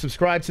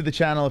subscribe to the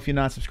channel if you're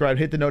not subscribed.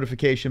 Hit the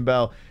notification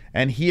bell.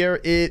 And here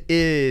it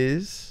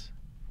is...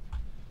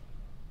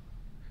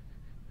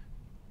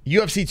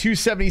 UFC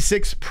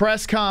 276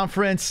 press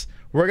conference.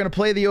 We're going to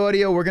play the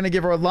audio. We're going to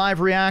give our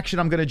live reaction.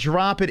 I'm going to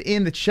drop it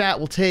in the chat.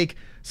 We'll take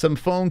some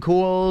phone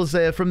calls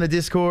from the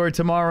Discord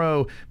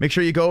tomorrow. Make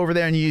sure you go over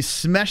there and you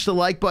smash the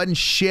like button.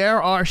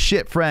 Share our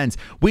shit, friends.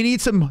 We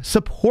need some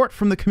support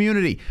from the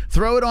community.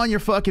 Throw it on your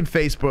fucking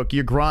Facebook,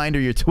 your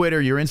Grindr, your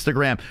Twitter, your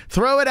Instagram.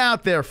 Throw it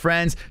out there,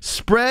 friends.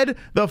 Spread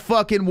the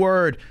fucking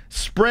word.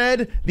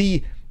 Spread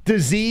the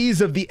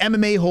disease of the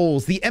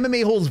MMA-Holes, the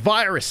MMA-Holes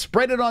virus.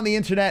 Spread it on the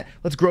internet.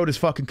 Let's grow this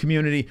fucking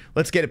community.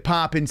 Let's get it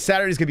popping.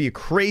 Saturday's going to be a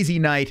crazy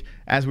night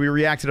as we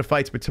react to the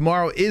fights, but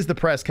tomorrow is the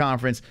press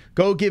conference.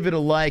 Go give it a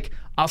like.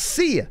 I'll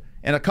see you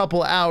in a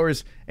couple of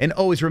hours. And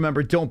always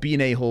remember, don't be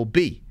an a-hole.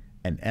 Be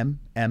an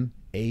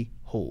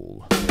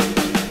MMA-Hole.